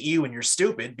I hate you and you're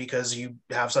stupid because you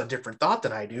have a different thought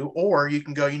than I do. Or you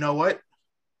can go, you know what?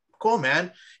 Cool,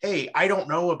 man. Hey, I don't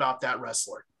know about that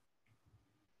wrestler.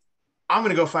 I'm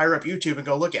going to go fire up YouTube and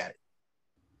go look at it.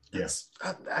 Yes.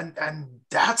 And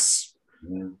that's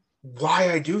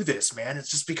why I do this, man.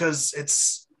 It's just because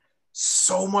it's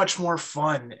so much more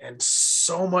fun and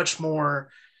so much more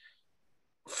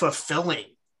fulfilling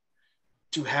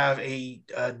to have a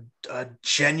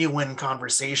genuine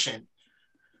conversation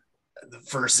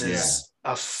versus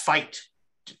a fight.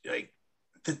 Like,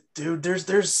 dude,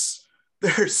 there's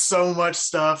so much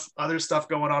stuff, other stuff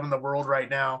going on in the world right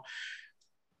now.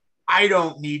 I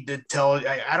don't need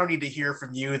to hear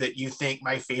from you that you think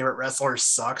my favorite wrestler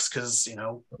sucks because, you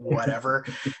know, whatever.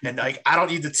 And like, I don't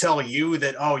need to tell you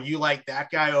that, oh, you like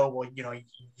that guy. Oh, well, you know,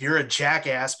 you're a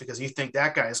jackass because you think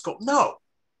that guy is cool. No,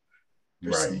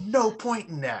 there's no point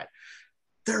in that.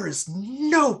 There is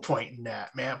no point in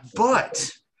that, man. But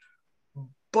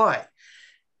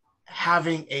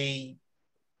having a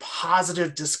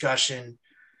positive discussion,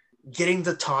 getting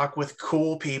to talk with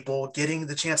cool people, getting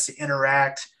the chance to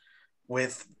interact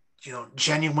with, you know,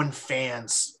 genuine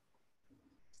fans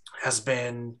has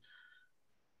been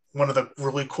one of the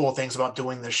really cool things about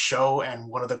doing this show. And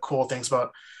one of the cool things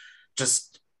about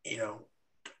just, you know,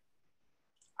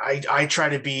 I try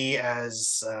to be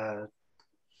as,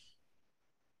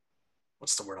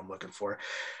 what's the word I'm looking for?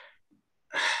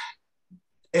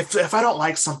 If I don't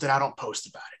like something, I don't post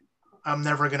about it. I'm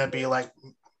never going to be like,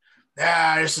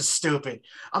 this is stupid.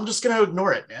 I'm just going to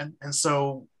ignore it, man. And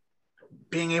so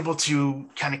being able to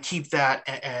kind of keep that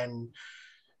and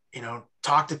you know,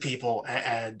 talk to people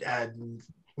and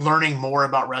learning more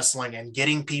about wrestling and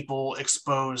getting people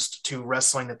exposed to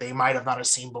wrestling that they might have not have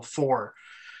seen before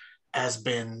has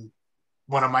been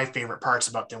one of my favorite parts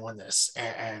about doing this.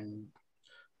 And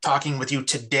talking with you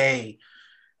today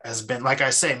has been, like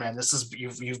I say, man, this is,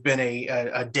 you've been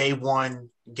a day one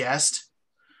guest.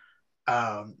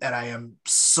 And I am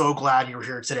so glad you were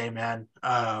here today, man.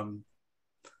 And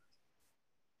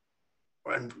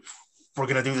we're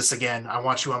gonna do this again. I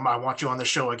want you on the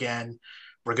show again.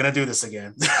 We're gonna do this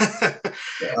again.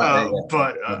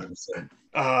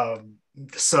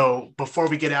 So before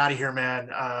we get out of here, man,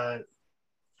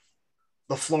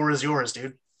 the floor is yours,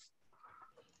 dude.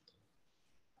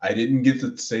 I didn't get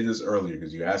to say this earlier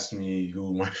because you asked me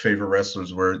who my favorite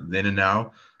wrestlers were then and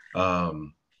now.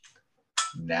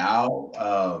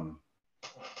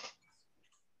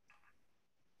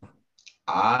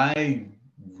 I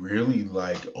really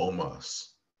like Omos.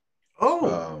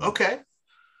 Oh, okay.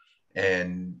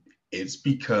 And it's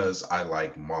because I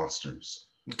like monsters.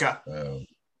 Okay.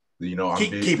 You know, I'm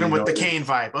keeping with the Kane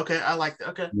vibe. Okay, I like that.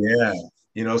 Okay. Yeah.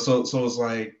 You know, so it's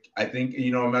like, I think,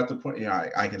 you know, I'm at the point, you know,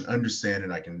 I can understand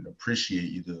and I can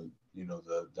appreciate the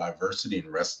diversity in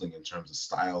wrestling in terms of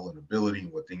style and ability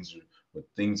and what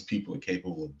things people are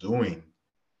capable of doing,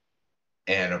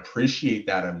 and appreciate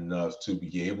that enough to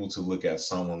be able to look at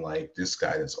someone like this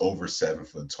guy that's over 7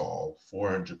 foot tall,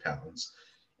 400 pounds,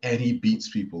 and he beats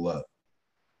people up.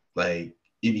 Like,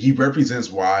 he represents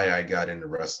why I got into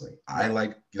wrestling. Right. I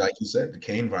like you said, the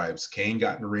Kane vibes. Kane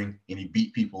got in the ring and he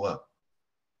beat people up.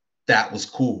 That was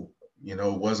cool. You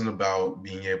know, it wasn't about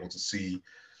being able to see,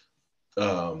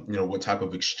 you know, what type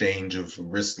of exchange of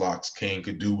wrist locks Kane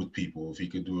could do with people. If he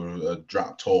could do a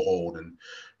drop toe hold and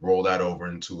roll that over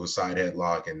into a side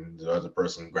headlock and the other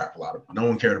person grapple out of it. No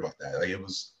one cared about that. Like, it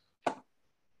was,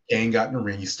 Kane got in the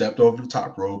ring. He stepped over the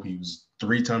top rope. He was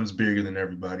 3 times bigger than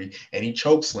everybody, and he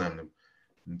choke slammed them.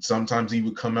 And sometimes he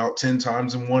would come out 10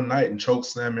 times in one night and choke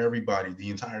slam everybody the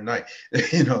entire night.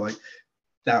 You know, like,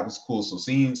 that was cool. So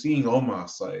seeing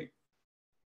Omos, like,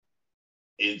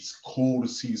 it's cool to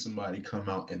see somebody come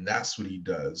out and that's what he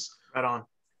does. Right on.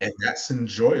 And that's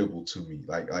enjoyable to me.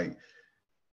 Like,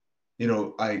 you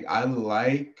know, I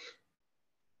like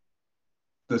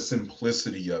the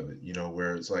simplicity of it, you know,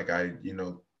 where it's like, you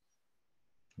know,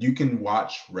 you can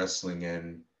watch wrestling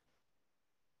and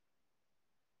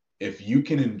if you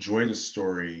can enjoy the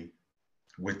story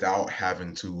without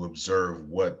having to observe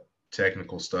what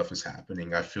technical stuff is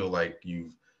happening, I feel like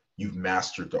you've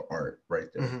mastered the art right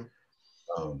there. Mm-hmm.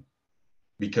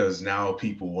 Because now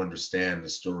people understand the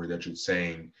story that you're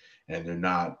saying and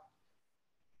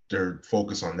they're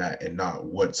focused on that and not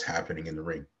what's happening in the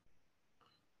ring.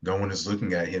 No one is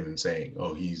looking at him and saying,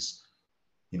 oh, he's,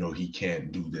 you know, he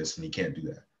can't do this and he can't do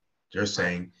that. They're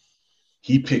saying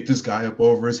he picked this guy up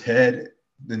over his head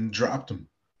and dropped him.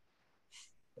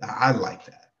 I like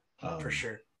that. For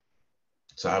sure.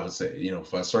 So I would say, you know,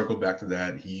 if I circle back to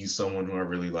that, he's someone who I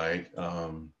really like.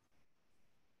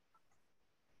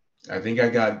 I think I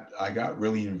got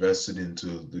really invested into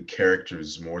the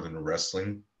characters more than the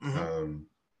wrestling. Mm-hmm.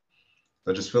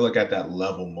 I just feel like at that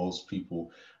level, most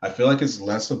people, I feel like it's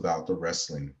less about the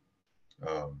wrestling,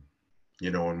 um,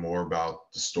 and more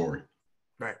about the story.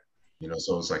 Right.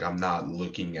 So it's like I'm not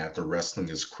looking at the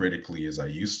wrestling as critically as I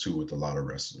used to with a lot of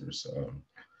wrestlers.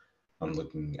 I'm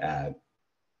looking at,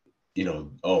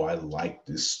 oh, I like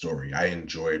this story. I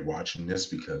enjoyed watching this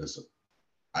because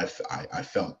I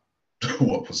felt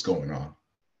what was going on.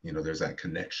 There's that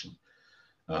connection.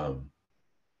 Um,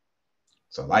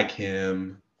 so I like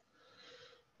him.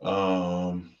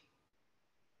 Um,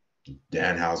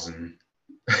 Danhausen.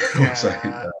 Once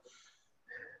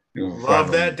Yeah.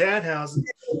 Love that finally, Danhausen.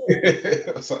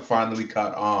 so I finally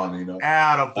caught on. Uh,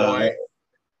 Attaboy.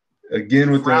 again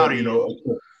with the Proud of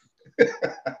you.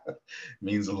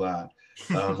 means a lot.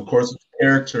 Of course,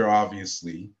 character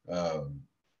obviously.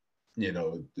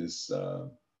 This. I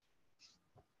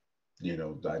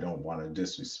don't want to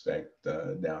disrespect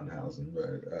Danhausen,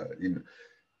 but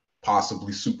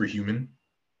possibly superhuman.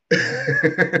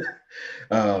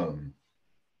 um,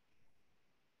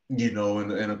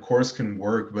 and of course can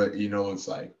work, but it's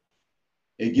like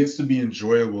it gets to be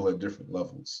enjoyable at different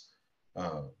levels.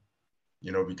 Um,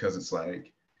 because it's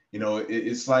like,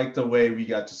 it's like the way we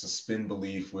got to suspend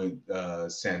belief with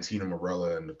Santino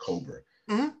Marella and the Cobra.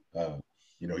 Mm-hmm. Uh,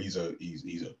 he's a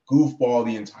goofball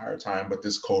the entire time, but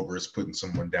this Cobra is putting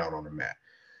someone down on the mat.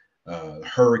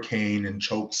 Hurricane and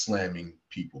choke slamming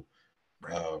people.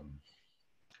 Right.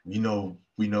 We know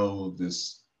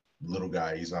this little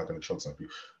guy, he's not going to choke slam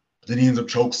people. But then he ends up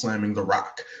choke slamming The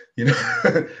Rock,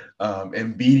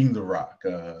 and beating The Rock.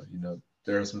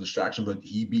 There was some distraction, but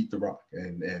he beat The Rock,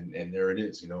 and there it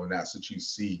is, and that's what you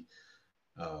see.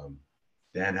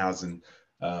 Danhausen,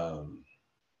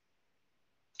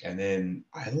 and then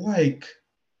I like,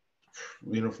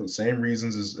 for the same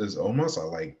reasons as Omos, I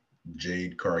like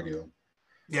Jade Cargill.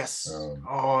 Yes.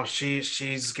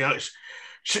 She's good.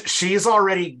 She's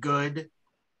already good.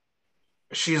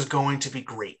 She's going to be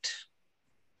great.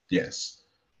 Yes,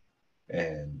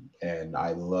 and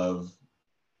I love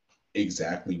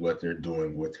exactly what they're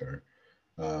doing with her.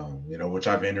 Which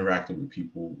I've interacted with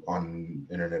people on the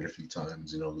internet a few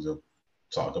times. Because they'll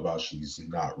talk about she's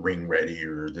not ring ready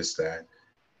or this that.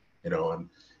 And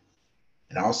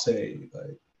I'll say,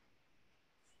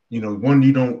 like,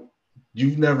 one,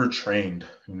 you've never trained,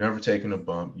 you've never taken a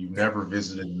bump, you've never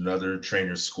visited another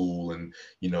trainer's school and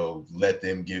let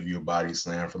them give you a body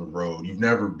slam from the road. You've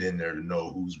never been there to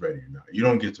know who's ready or not. You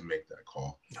don't get to make that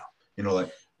call. No.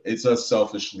 Like, it's us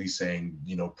selfishly saying,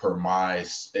 per my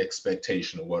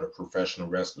expectation of what a professional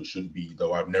wrestler should be,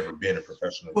 though I've never been a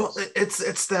professional wrestler.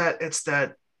 It's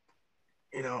that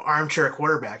armchair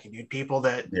quarterbacking, dude. People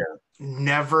that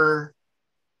never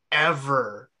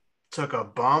ever took a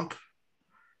bump,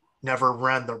 never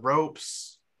ran the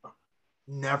ropes,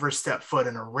 never stepped foot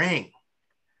in a ring,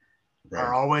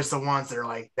 are always the ones that are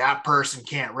like, that person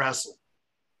can't wrestle.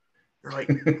 You're like,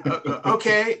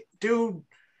 okay, dude,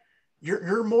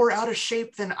 you're more out of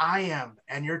shape than I am,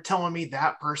 and you're telling me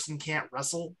that person can't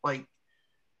wrestle? Like,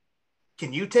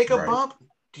 can you take a bump?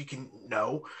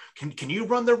 No. Can you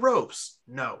run the ropes?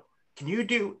 No. Can you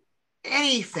do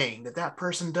anything that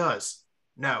person does?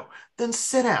 No. Then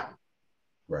sit down.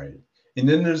 Right. And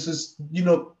then there's this,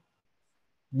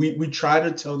 we try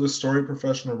to tell the story of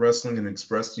professional wrestling and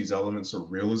express these elements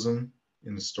of realism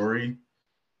in the story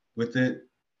with it.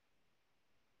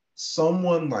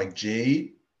 Someone like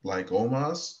Jade, like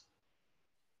Omos,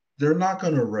 they're not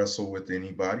going to wrestle with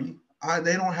anybody.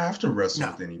 They don't have to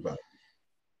wrestle with anybody.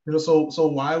 So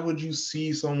why would you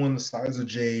see someone the size of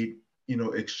Jade,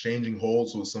 exchanging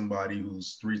holds with somebody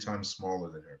who's 3 times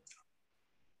smaller than her?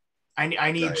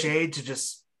 I need Jade to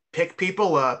just pick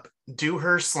people up, do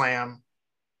her slam,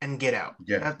 and get out.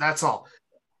 Yeah, that's all.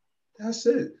 That's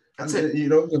it. That's it.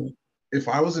 If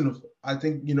I was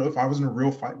if I was in a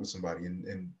real fight with somebody,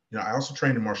 and I also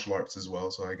trained in martial arts as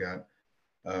well, so I got,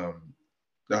 I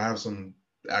have some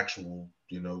actual,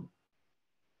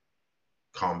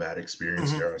 combat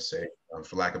experience, dare I say,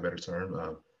 for lack of a better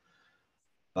term.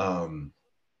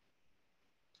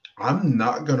 I'm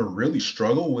not gonna really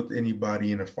struggle with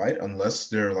anybody in a fight unless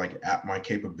they're like at my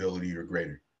capability or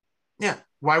greater. Yeah.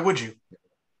 Why would you?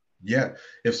 Yeah.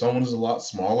 If someone is a lot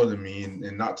smaller than me,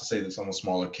 and not to say that someone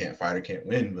smaller can't fight or can't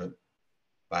win, but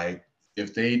like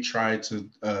if they try to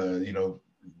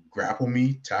grapple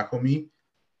me, tackle me,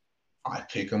 I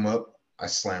pick them up, I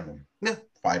slam them. Yeah.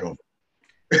 Fight over.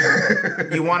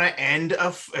 You want to end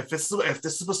if this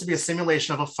is supposed to be a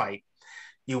simulation of a fight,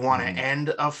 you want to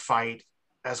end a fight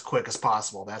as quick as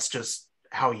possible. That's just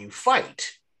how you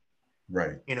fight.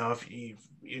 Right. You know, if you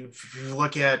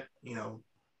look at, you know,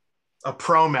 a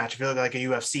pro match, if you look at like a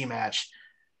UFC match,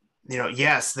 you know,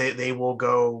 yes, they will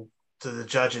go to the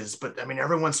judges, but I mean,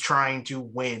 everyone's trying to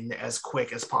win as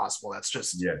quick as possible. That's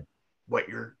just Yeah. what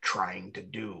you're trying to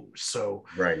do. So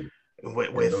Right. with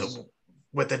And with, those.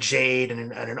 with the Jade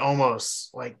and an Omos,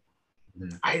 like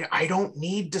Mhm. I don't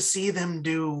need to see them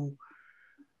do,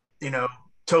 you know,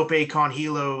 tope con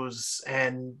hilos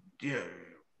and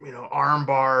you know, arm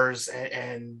bars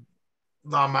and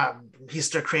Lama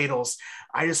Hista cradles.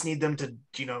 I just need them to,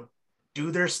 you know,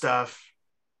 do their stuff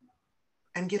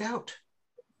and get out.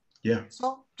 Yeah. So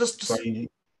So just that's all you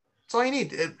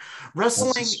need. that's the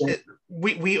Wrestling, story.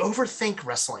 we overthink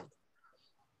wrestling.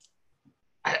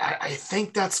 I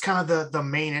think that's kind of the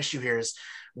main issue here is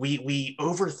we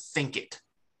overthink it.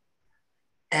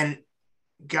 And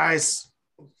guys,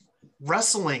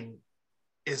 wrestling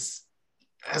is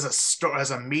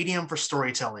as a medium for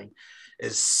storytelling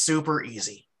is super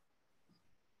easy.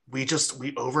 We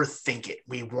overthink it.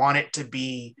 We want it to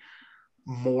be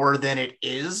more than it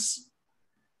is,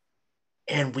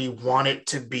 and we want it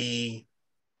to be.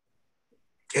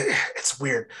 It's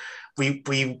weird. We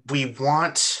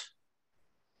want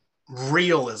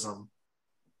realism,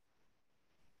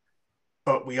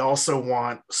 but we also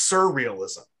want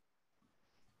surrealism.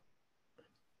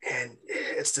 And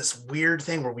it's this weird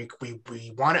thing where we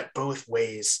want it both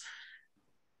ways.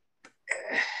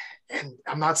 And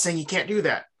I'm not saying you can't do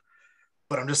that,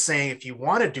 but I'm just saying if you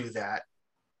want to do that,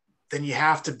 then you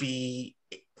have to be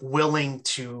willing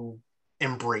to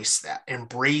embrace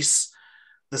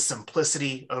the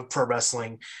simplicity of pro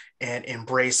wrestling and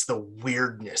embrace the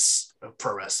weirdness of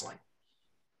pro wrestling.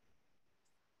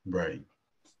 Right.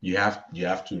 You have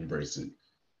to embrace it,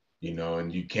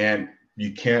 and you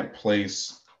can't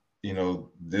place,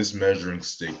 this measuring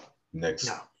stick No, next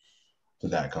to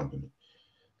that company.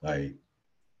 Like,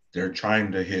 they're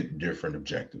trying to hit different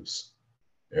objectives.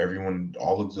 Everyone,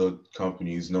 all of the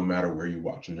companies, no matter where you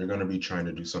watch them, they're going to be trying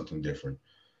to do something different.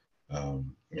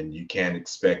 And you can't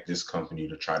expect this company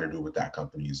to try to do what that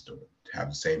company is doing, have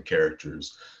the same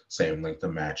characters, same length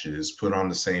of matches, put on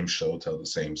the same show, tell the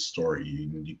same story.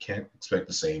 You can't expect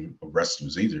the same of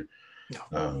wrestlers either. no.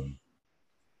 Um,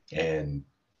 and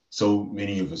so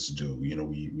many of us do.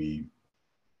 We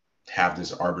have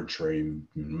this arbitrary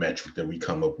metric that we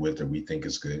come up with that we think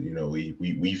is good.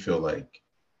 We feel like,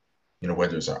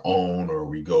 whether it's our own or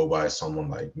we go by someone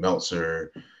like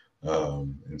Meltzer,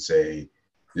 and say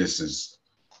this is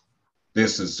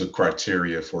the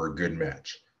criteria for a good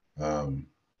match. Um,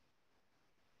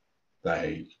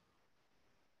 like,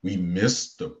 we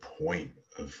miss the point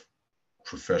of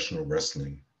professional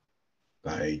wrestling.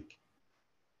 Like,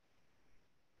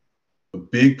 a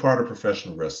big part of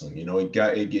professional wrestling,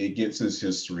 it gets its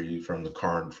history from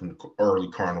the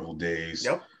early carnival days.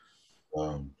 Yep.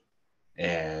 Um,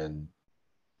 and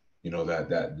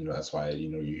that's why,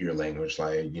 you hear language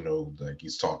like, like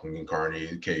he's talking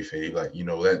incarnated kayfabe, like,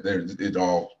 that there, it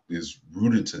all is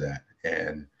rooted to that.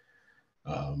 And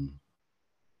um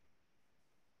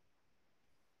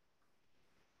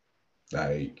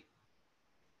like,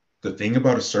 the thing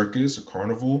about a circus, a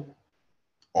carnival,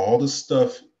 all the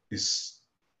stuff it's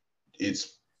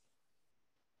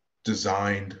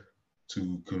designed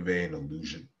to convey an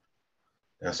illusion.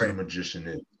 That's what a Right. magician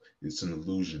is. It's an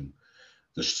illusion.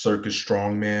 The circus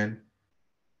strongman,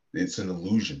 it's an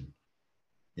illusion,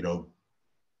 you know,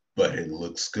 but it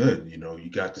looks good. You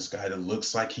got this guy that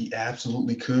looks like he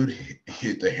absolutely could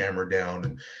hit the hammer down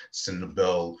and send the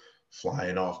bell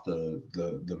flying off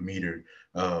the meter.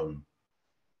 Um,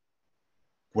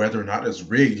 whether or not it's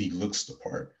rigged, he looks the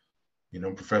part.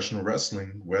 Professional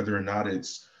wrestling, whether or not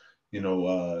it's, you know,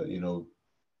 uh, you know,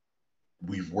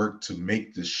 we've worked to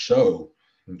make this show.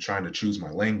 I'm trying to choose my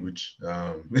language,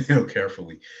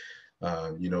 carefully.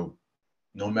 Uh, you know,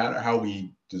 no matter how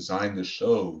we design the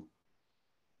show,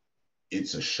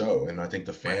 it's a show, and I think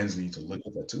the Right. fans need to look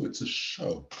at that too. It's a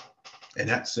show, and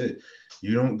that's it.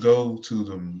 You don't go to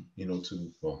them,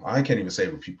 well, I can't even say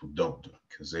what people don't do,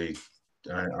 because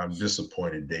I'm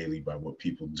disappointed daily by what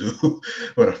people do.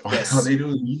 But I find out Yes, they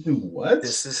do. You do what?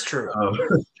 this is true.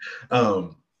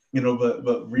 Um,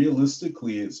 but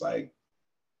realistically, it's like,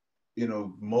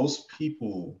 most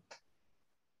people,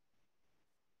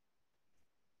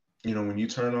 when you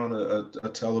turn on a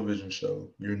television show,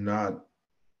 you're not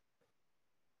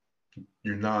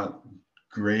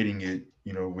grading it,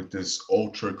 with this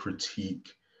ultra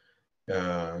critique,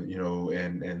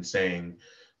 and saying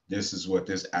this is what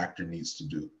this actor needs to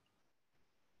do,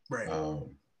 Right.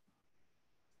 um,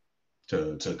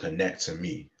 to connect to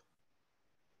me.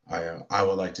 I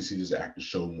would like to see this actor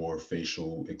show more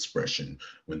facial expression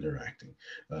when they're acting.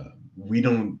 We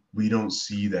don't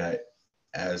see that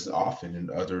as often in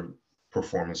other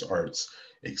performance arts,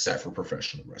 except for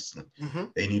professional wrestling. Mm-hmm.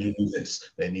 They need to do this,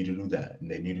 they need to do that,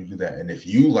 and they need to do that. And if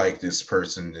you like this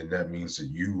person, then that means that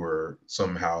you were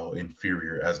somehow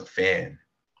inferior as a fan.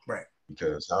 Right.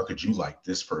 Because how could you like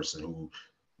this person who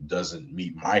doesn't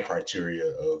meet my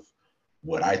criteria of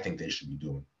what I think they should be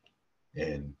doing?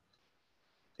 And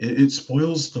it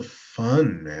spoils the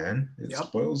fun, man. It Yep.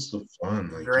 spoils the fun.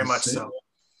 Like Very you much sit. so.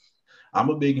 I'm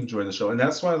a big enjoyer of the show, and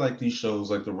that's why I like these shows,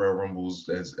 like the Royal Rumbles,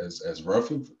 as rough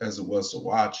as it was to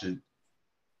watch it.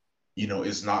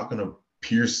 It's not gonna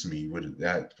pierce me with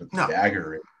the No.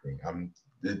 dagger or anything.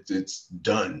 It's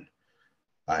done.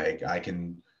 I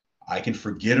can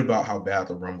forget about how bad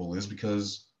the Rumble is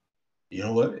because you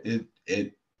know what? It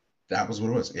that was what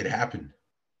it was. It happened,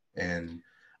 and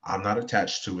I'm not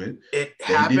attached to it. It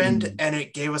They happened, didn't. and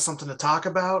it gave us something to talk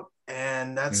about,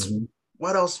 and that's Mhm.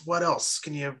 what else? What else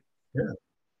can you? Yeah.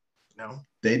 No.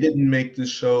 They didn't make this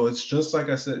show. It's just like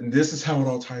I said, and this is how it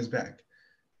all ties back.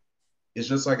 It's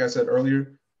just like I said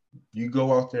earlier. You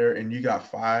go out there and you got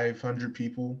 500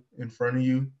 people in front of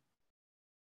you.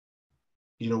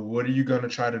 What are you going to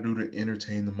try to do to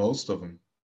entertain the most of them?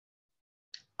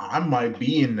 I might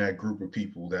be in that group of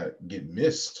people that get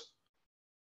missed.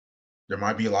 There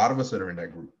might be a lot of us that are in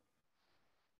that group.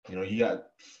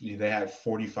 They had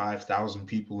 45,000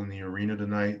 people in the arena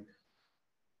tonight.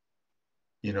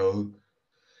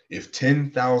 If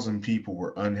 10,000 people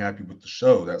were unhappy with the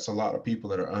show, that's a lot of people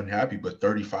that are unhappy, but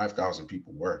 35,000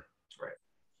 people were. Right.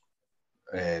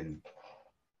 And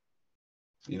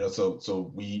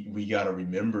so we got to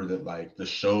remember that like the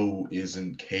show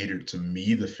isn't catered to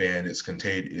me, the fan. It's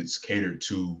catered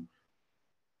to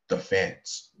the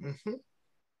fans. Mm-hmm.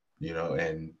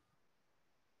 And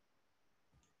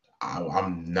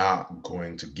I'm not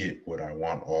going to get what I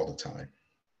want all the time,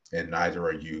 and neither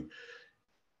are you,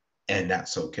 and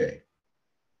that's okay.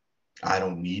 I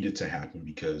don't need it to happen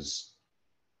because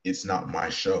it's not my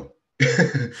show.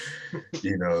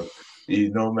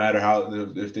 No matter how,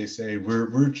 if they say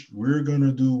we're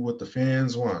gonna do what the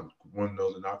fans want, one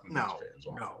knows they're not gonna do what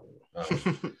the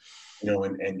fans want. No.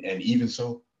 And even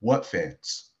so, what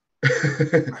fans?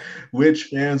 Which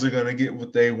fans are gonna get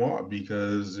what they want?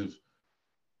 Because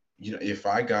if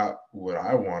I got what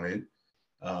I wanted,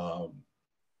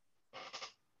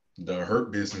 the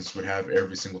Hurt Business would have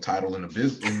every single title in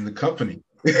the company.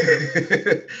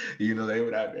 They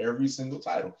would have every single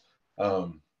title.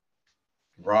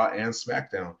 Raw and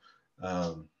SmackDown,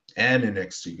 and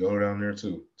NXT. Go down there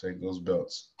too. Take those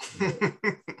belts.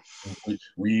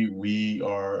 We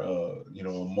are a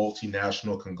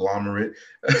multinational conglomerate.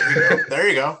 There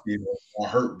you go. A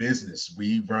Hurt Business.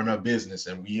 We run a business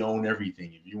and we own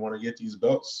everything. If you want to get these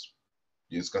belts,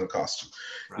 it's gonna cost you.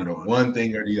 Right one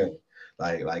thing or the other.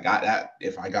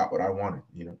 If I got what I wanted,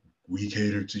 we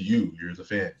cater to you. You're the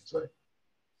fans.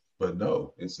 But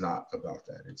no, it's not about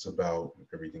that. It's about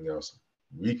everything else.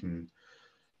 We can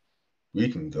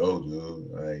go,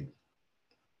 dude.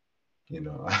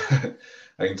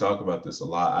 I can talk about this a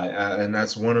lot. And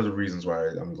that's one of the reasons why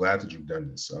I'm glad that you've done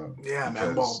this. Yeah,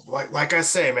 man. Well, like I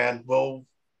say, man. There'll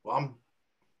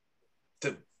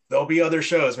be other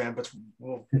shows, man, but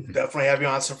we'll definitely have you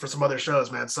on for some other shows,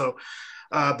 man. So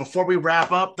before we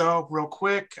wrap up, though, real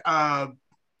quick,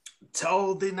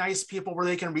 tell the nice people where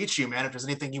they can reach you, man. If there's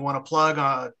anything you want to plug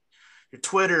on your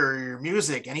Twitter, your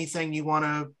music, anything you want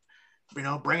to,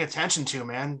 bring attention to,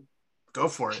 man, go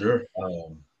for it. Sure.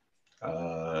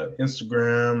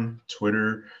 Instagram,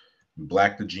 Twitter,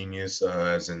 Black the Genius,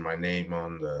 as in my name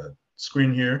on the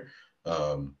screen here.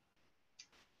 For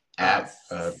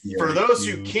those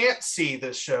who can't see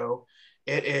this show,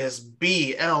 it is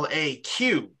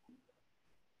BLAQ,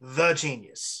 The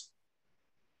Genius.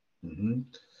 Mm-hmm.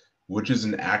 Which is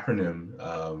an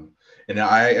acronym. And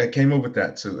I came up with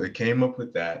that too. It came up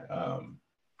with that.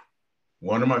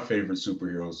 One of my favorite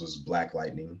superheroes was Black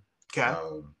Lightning. Okay.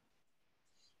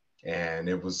 And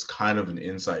it was kind of an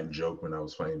inside joke when I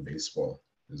was playing baseball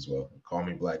as well. Call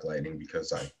me Black Lightning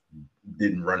because I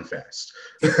didn't run fast.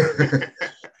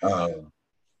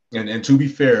 And to be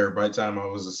fair, by the time I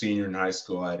was a senior in high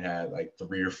school, I'd had like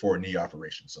 3 or 4 knee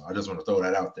operations. So I just want to throw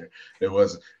that out there.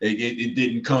 It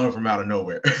didn't come from out of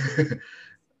nowhere.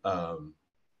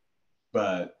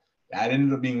 But that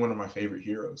ended up being one of my favorite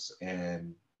heroes.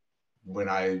 And when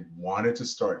I wanted to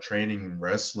start training in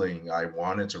wrestling, I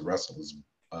wanted to wrestle as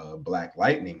Black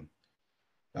Lightning.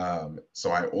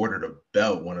 So I ordered a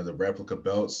belt, one of the replica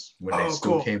belts, when they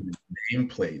still came with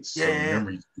nameplates. Yeah, so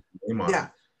remember, you put your name on it.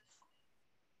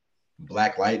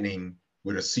 Black Lightning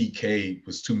with a CK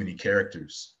was too many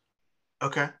characters.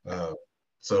 Okay.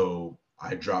 So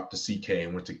I dropped the CK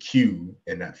and went to Q,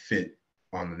 and that fit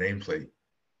on the nameplate,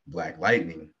 Black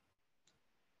Lightning.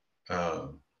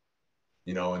 And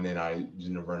then I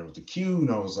running with the Q, and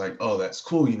I was like, oh, that's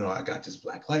cool. I got this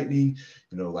Black Lightning,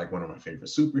 like one of my favorite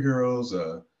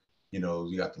superheroes.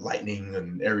 You got the lightning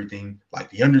and everything, like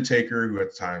the Undertaker, who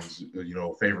at times,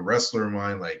 favorite wrestler of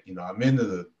mine. Like, I'm into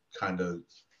the kind of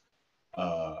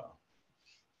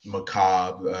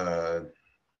macabre,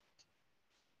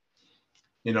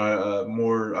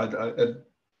 more.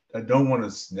 I don't want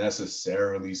to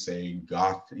necessarily say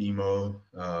goth emo,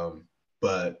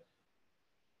 but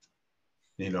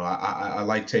I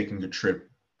like taking a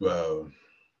trip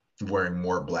wearing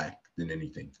more black than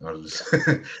anything. I'll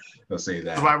say that.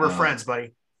 That's why we're friends,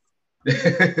 buddy.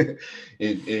 I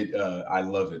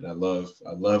love it. I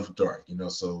love dark,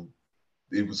 so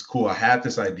it was cool. I had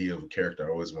this idea of a character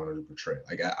I always wanted to portray.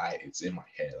 Like it's in my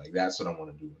head. Like that's what I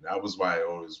want to do. And that was why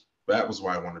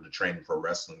I wanted to train for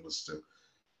wrestling, was to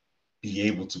be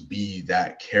able to be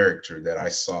that character that I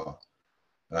saw.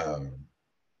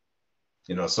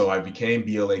 So I became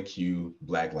BLAQ,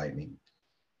 Black Lightning.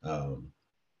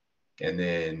 And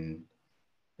then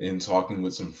in talking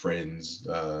with some friends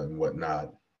and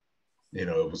whatnot,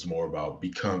 it was more about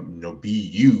be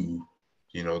you,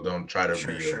 don't try to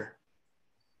be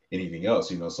anything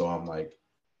else, so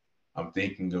I'm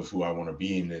thinking of who I want to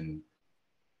be. And then,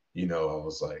 I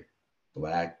was like,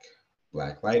 Black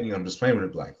Lightning. I'm just playing with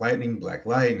it. Black Lightning, Black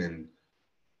Light. And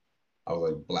I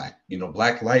was like,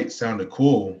 Black Light sounded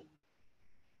cool.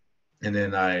 And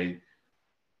then I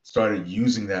started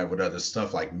using that with other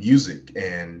stuff like music,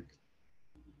 and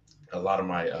a lot of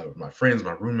my friends,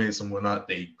 my roommates and whatnot,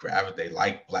 they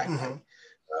like Black Light.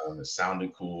 It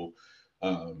sounded cool.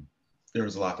 There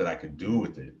was a lot that I could do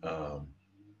with it.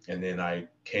 And then I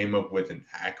came up with an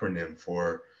acronym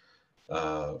for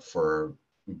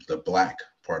the black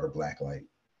part of Black Light,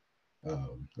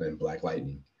 and Black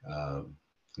Lightning.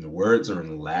 The words are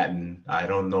in Latin. I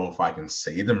don't know if I can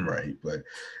say them right, but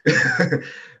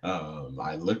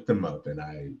I looked them up, and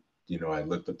I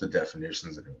looked up the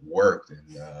definitions, and it worked. And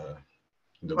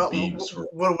what do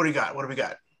we got? What do we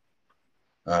got?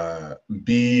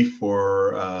 B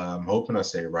for I'm hoping I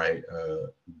say it right.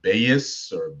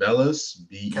 Bellus or Bellus,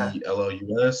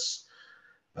 Belus.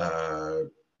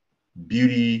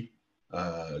 Beauty,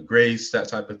 grace, that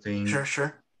type of thing.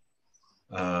 Sure.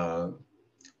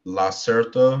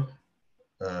 Lacerto,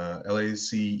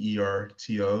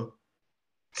 Lacerto,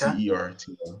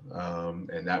 Certo,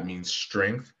 and that means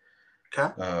strength.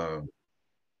 Okay.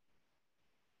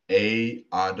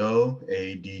 Addo,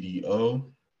 Addo,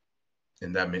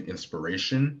 and that meant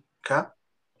inspiration. Okay.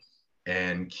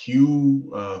 And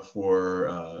Q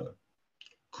for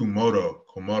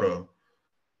Komodo,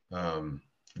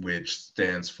 which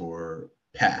stands for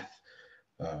path.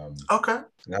 Okay.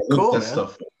 And I looked that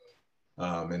stuff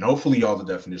up. And hopefully all the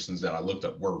definitions that I looked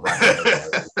up were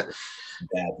right.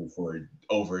 Bad for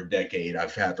over a decade.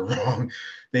 I've had the wrong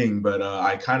thing, but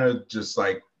I kind of just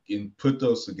put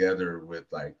those together with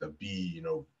like the B,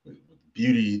 with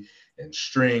beauty and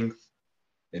strength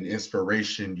and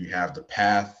inspiration. You have the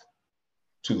path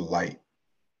to the light.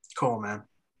 Cool, man.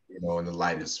 And the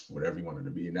light is whatever you want it to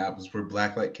be. And that was where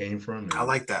Black Light came from. And I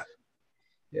like that.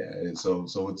 Yeah. And so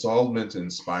it's all meant to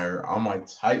inspire. On my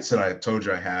tights that I told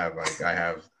you I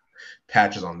have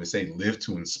patches on. They say "Live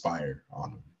to Inspire"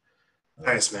 on them.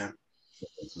 Nice, man.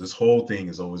 So this whole thing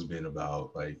has always been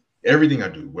about everything I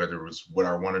do, whether it was what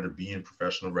I wanted to be in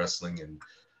professional wrestling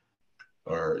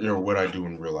or what I do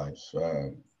in real life.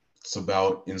 It's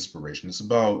about inspiration. It's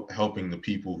about helping the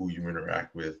people who you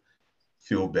interact with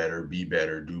feel better, be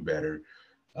better, do better,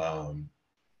 and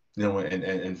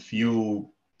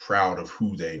feel proud of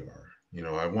who they are.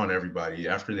 I want everybody,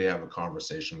 after they have a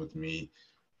conversation with me,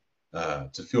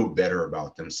 to feel better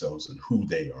about themselves and who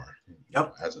they are.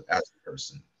 As a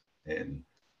person. And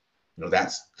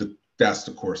that's the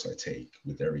course I take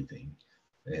with everything.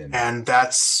 And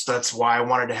that's why I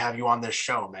wanted to have you on this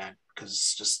show, man,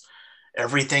 because just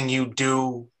everything you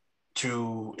do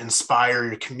to inspire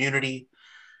your community,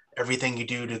 everything you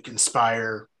do to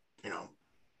inspire,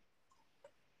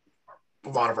 a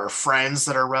lot of our friends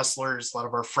that are wrestlers, a lot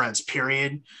of our friends,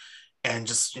 period. And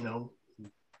just, you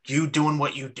doing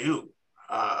what you do,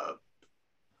 it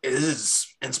is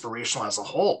inspirational as a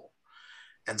whole.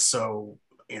 And so,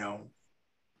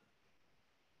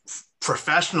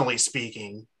 professionally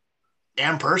speaking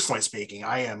and personally speaking,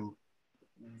 I am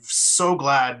so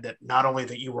glad that not only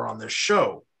that you were on this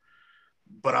show,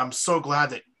 but I'm so glad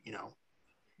that,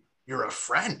 you're a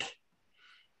friend.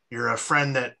 You're a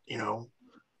friend that,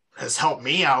 has helped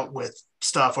me out with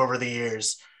stuff over the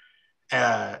years.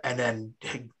 And then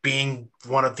being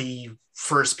one of the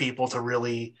first people to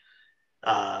really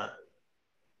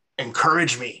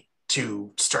encourage me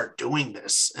to start doing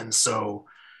this. And so,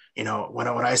 when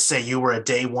I say you were a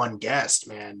day one guest,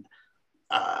 man,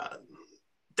 that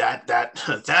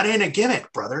ain't a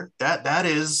gimmick, brother. That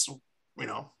is,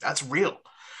 that's real.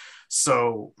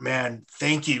 So, man,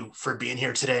 thank you for being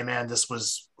here today, man. This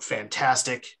was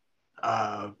fantastic.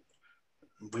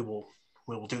 We will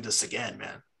do this again,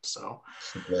 man. So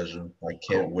it's a pleasure. I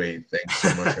can't wait. Thanks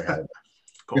so much for having me.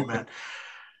 Cool, man.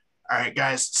 All right,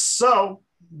 guys. So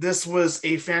this was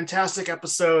a fantastic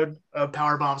episode of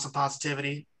Power Bombs and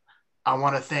Positivity. I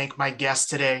want to thank my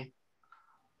guest today,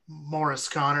 Morris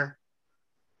Connor.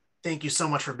 Thank you so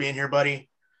much for being here, buddy.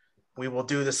 We will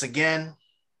do this again.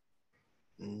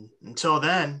 Until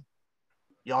then,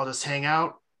 y'all just hang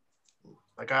out.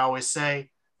 Like I always say,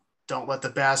 don't let the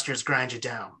bastards grind you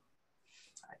down.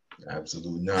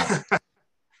 Absolutely not. All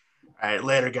right,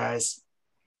 later, guys.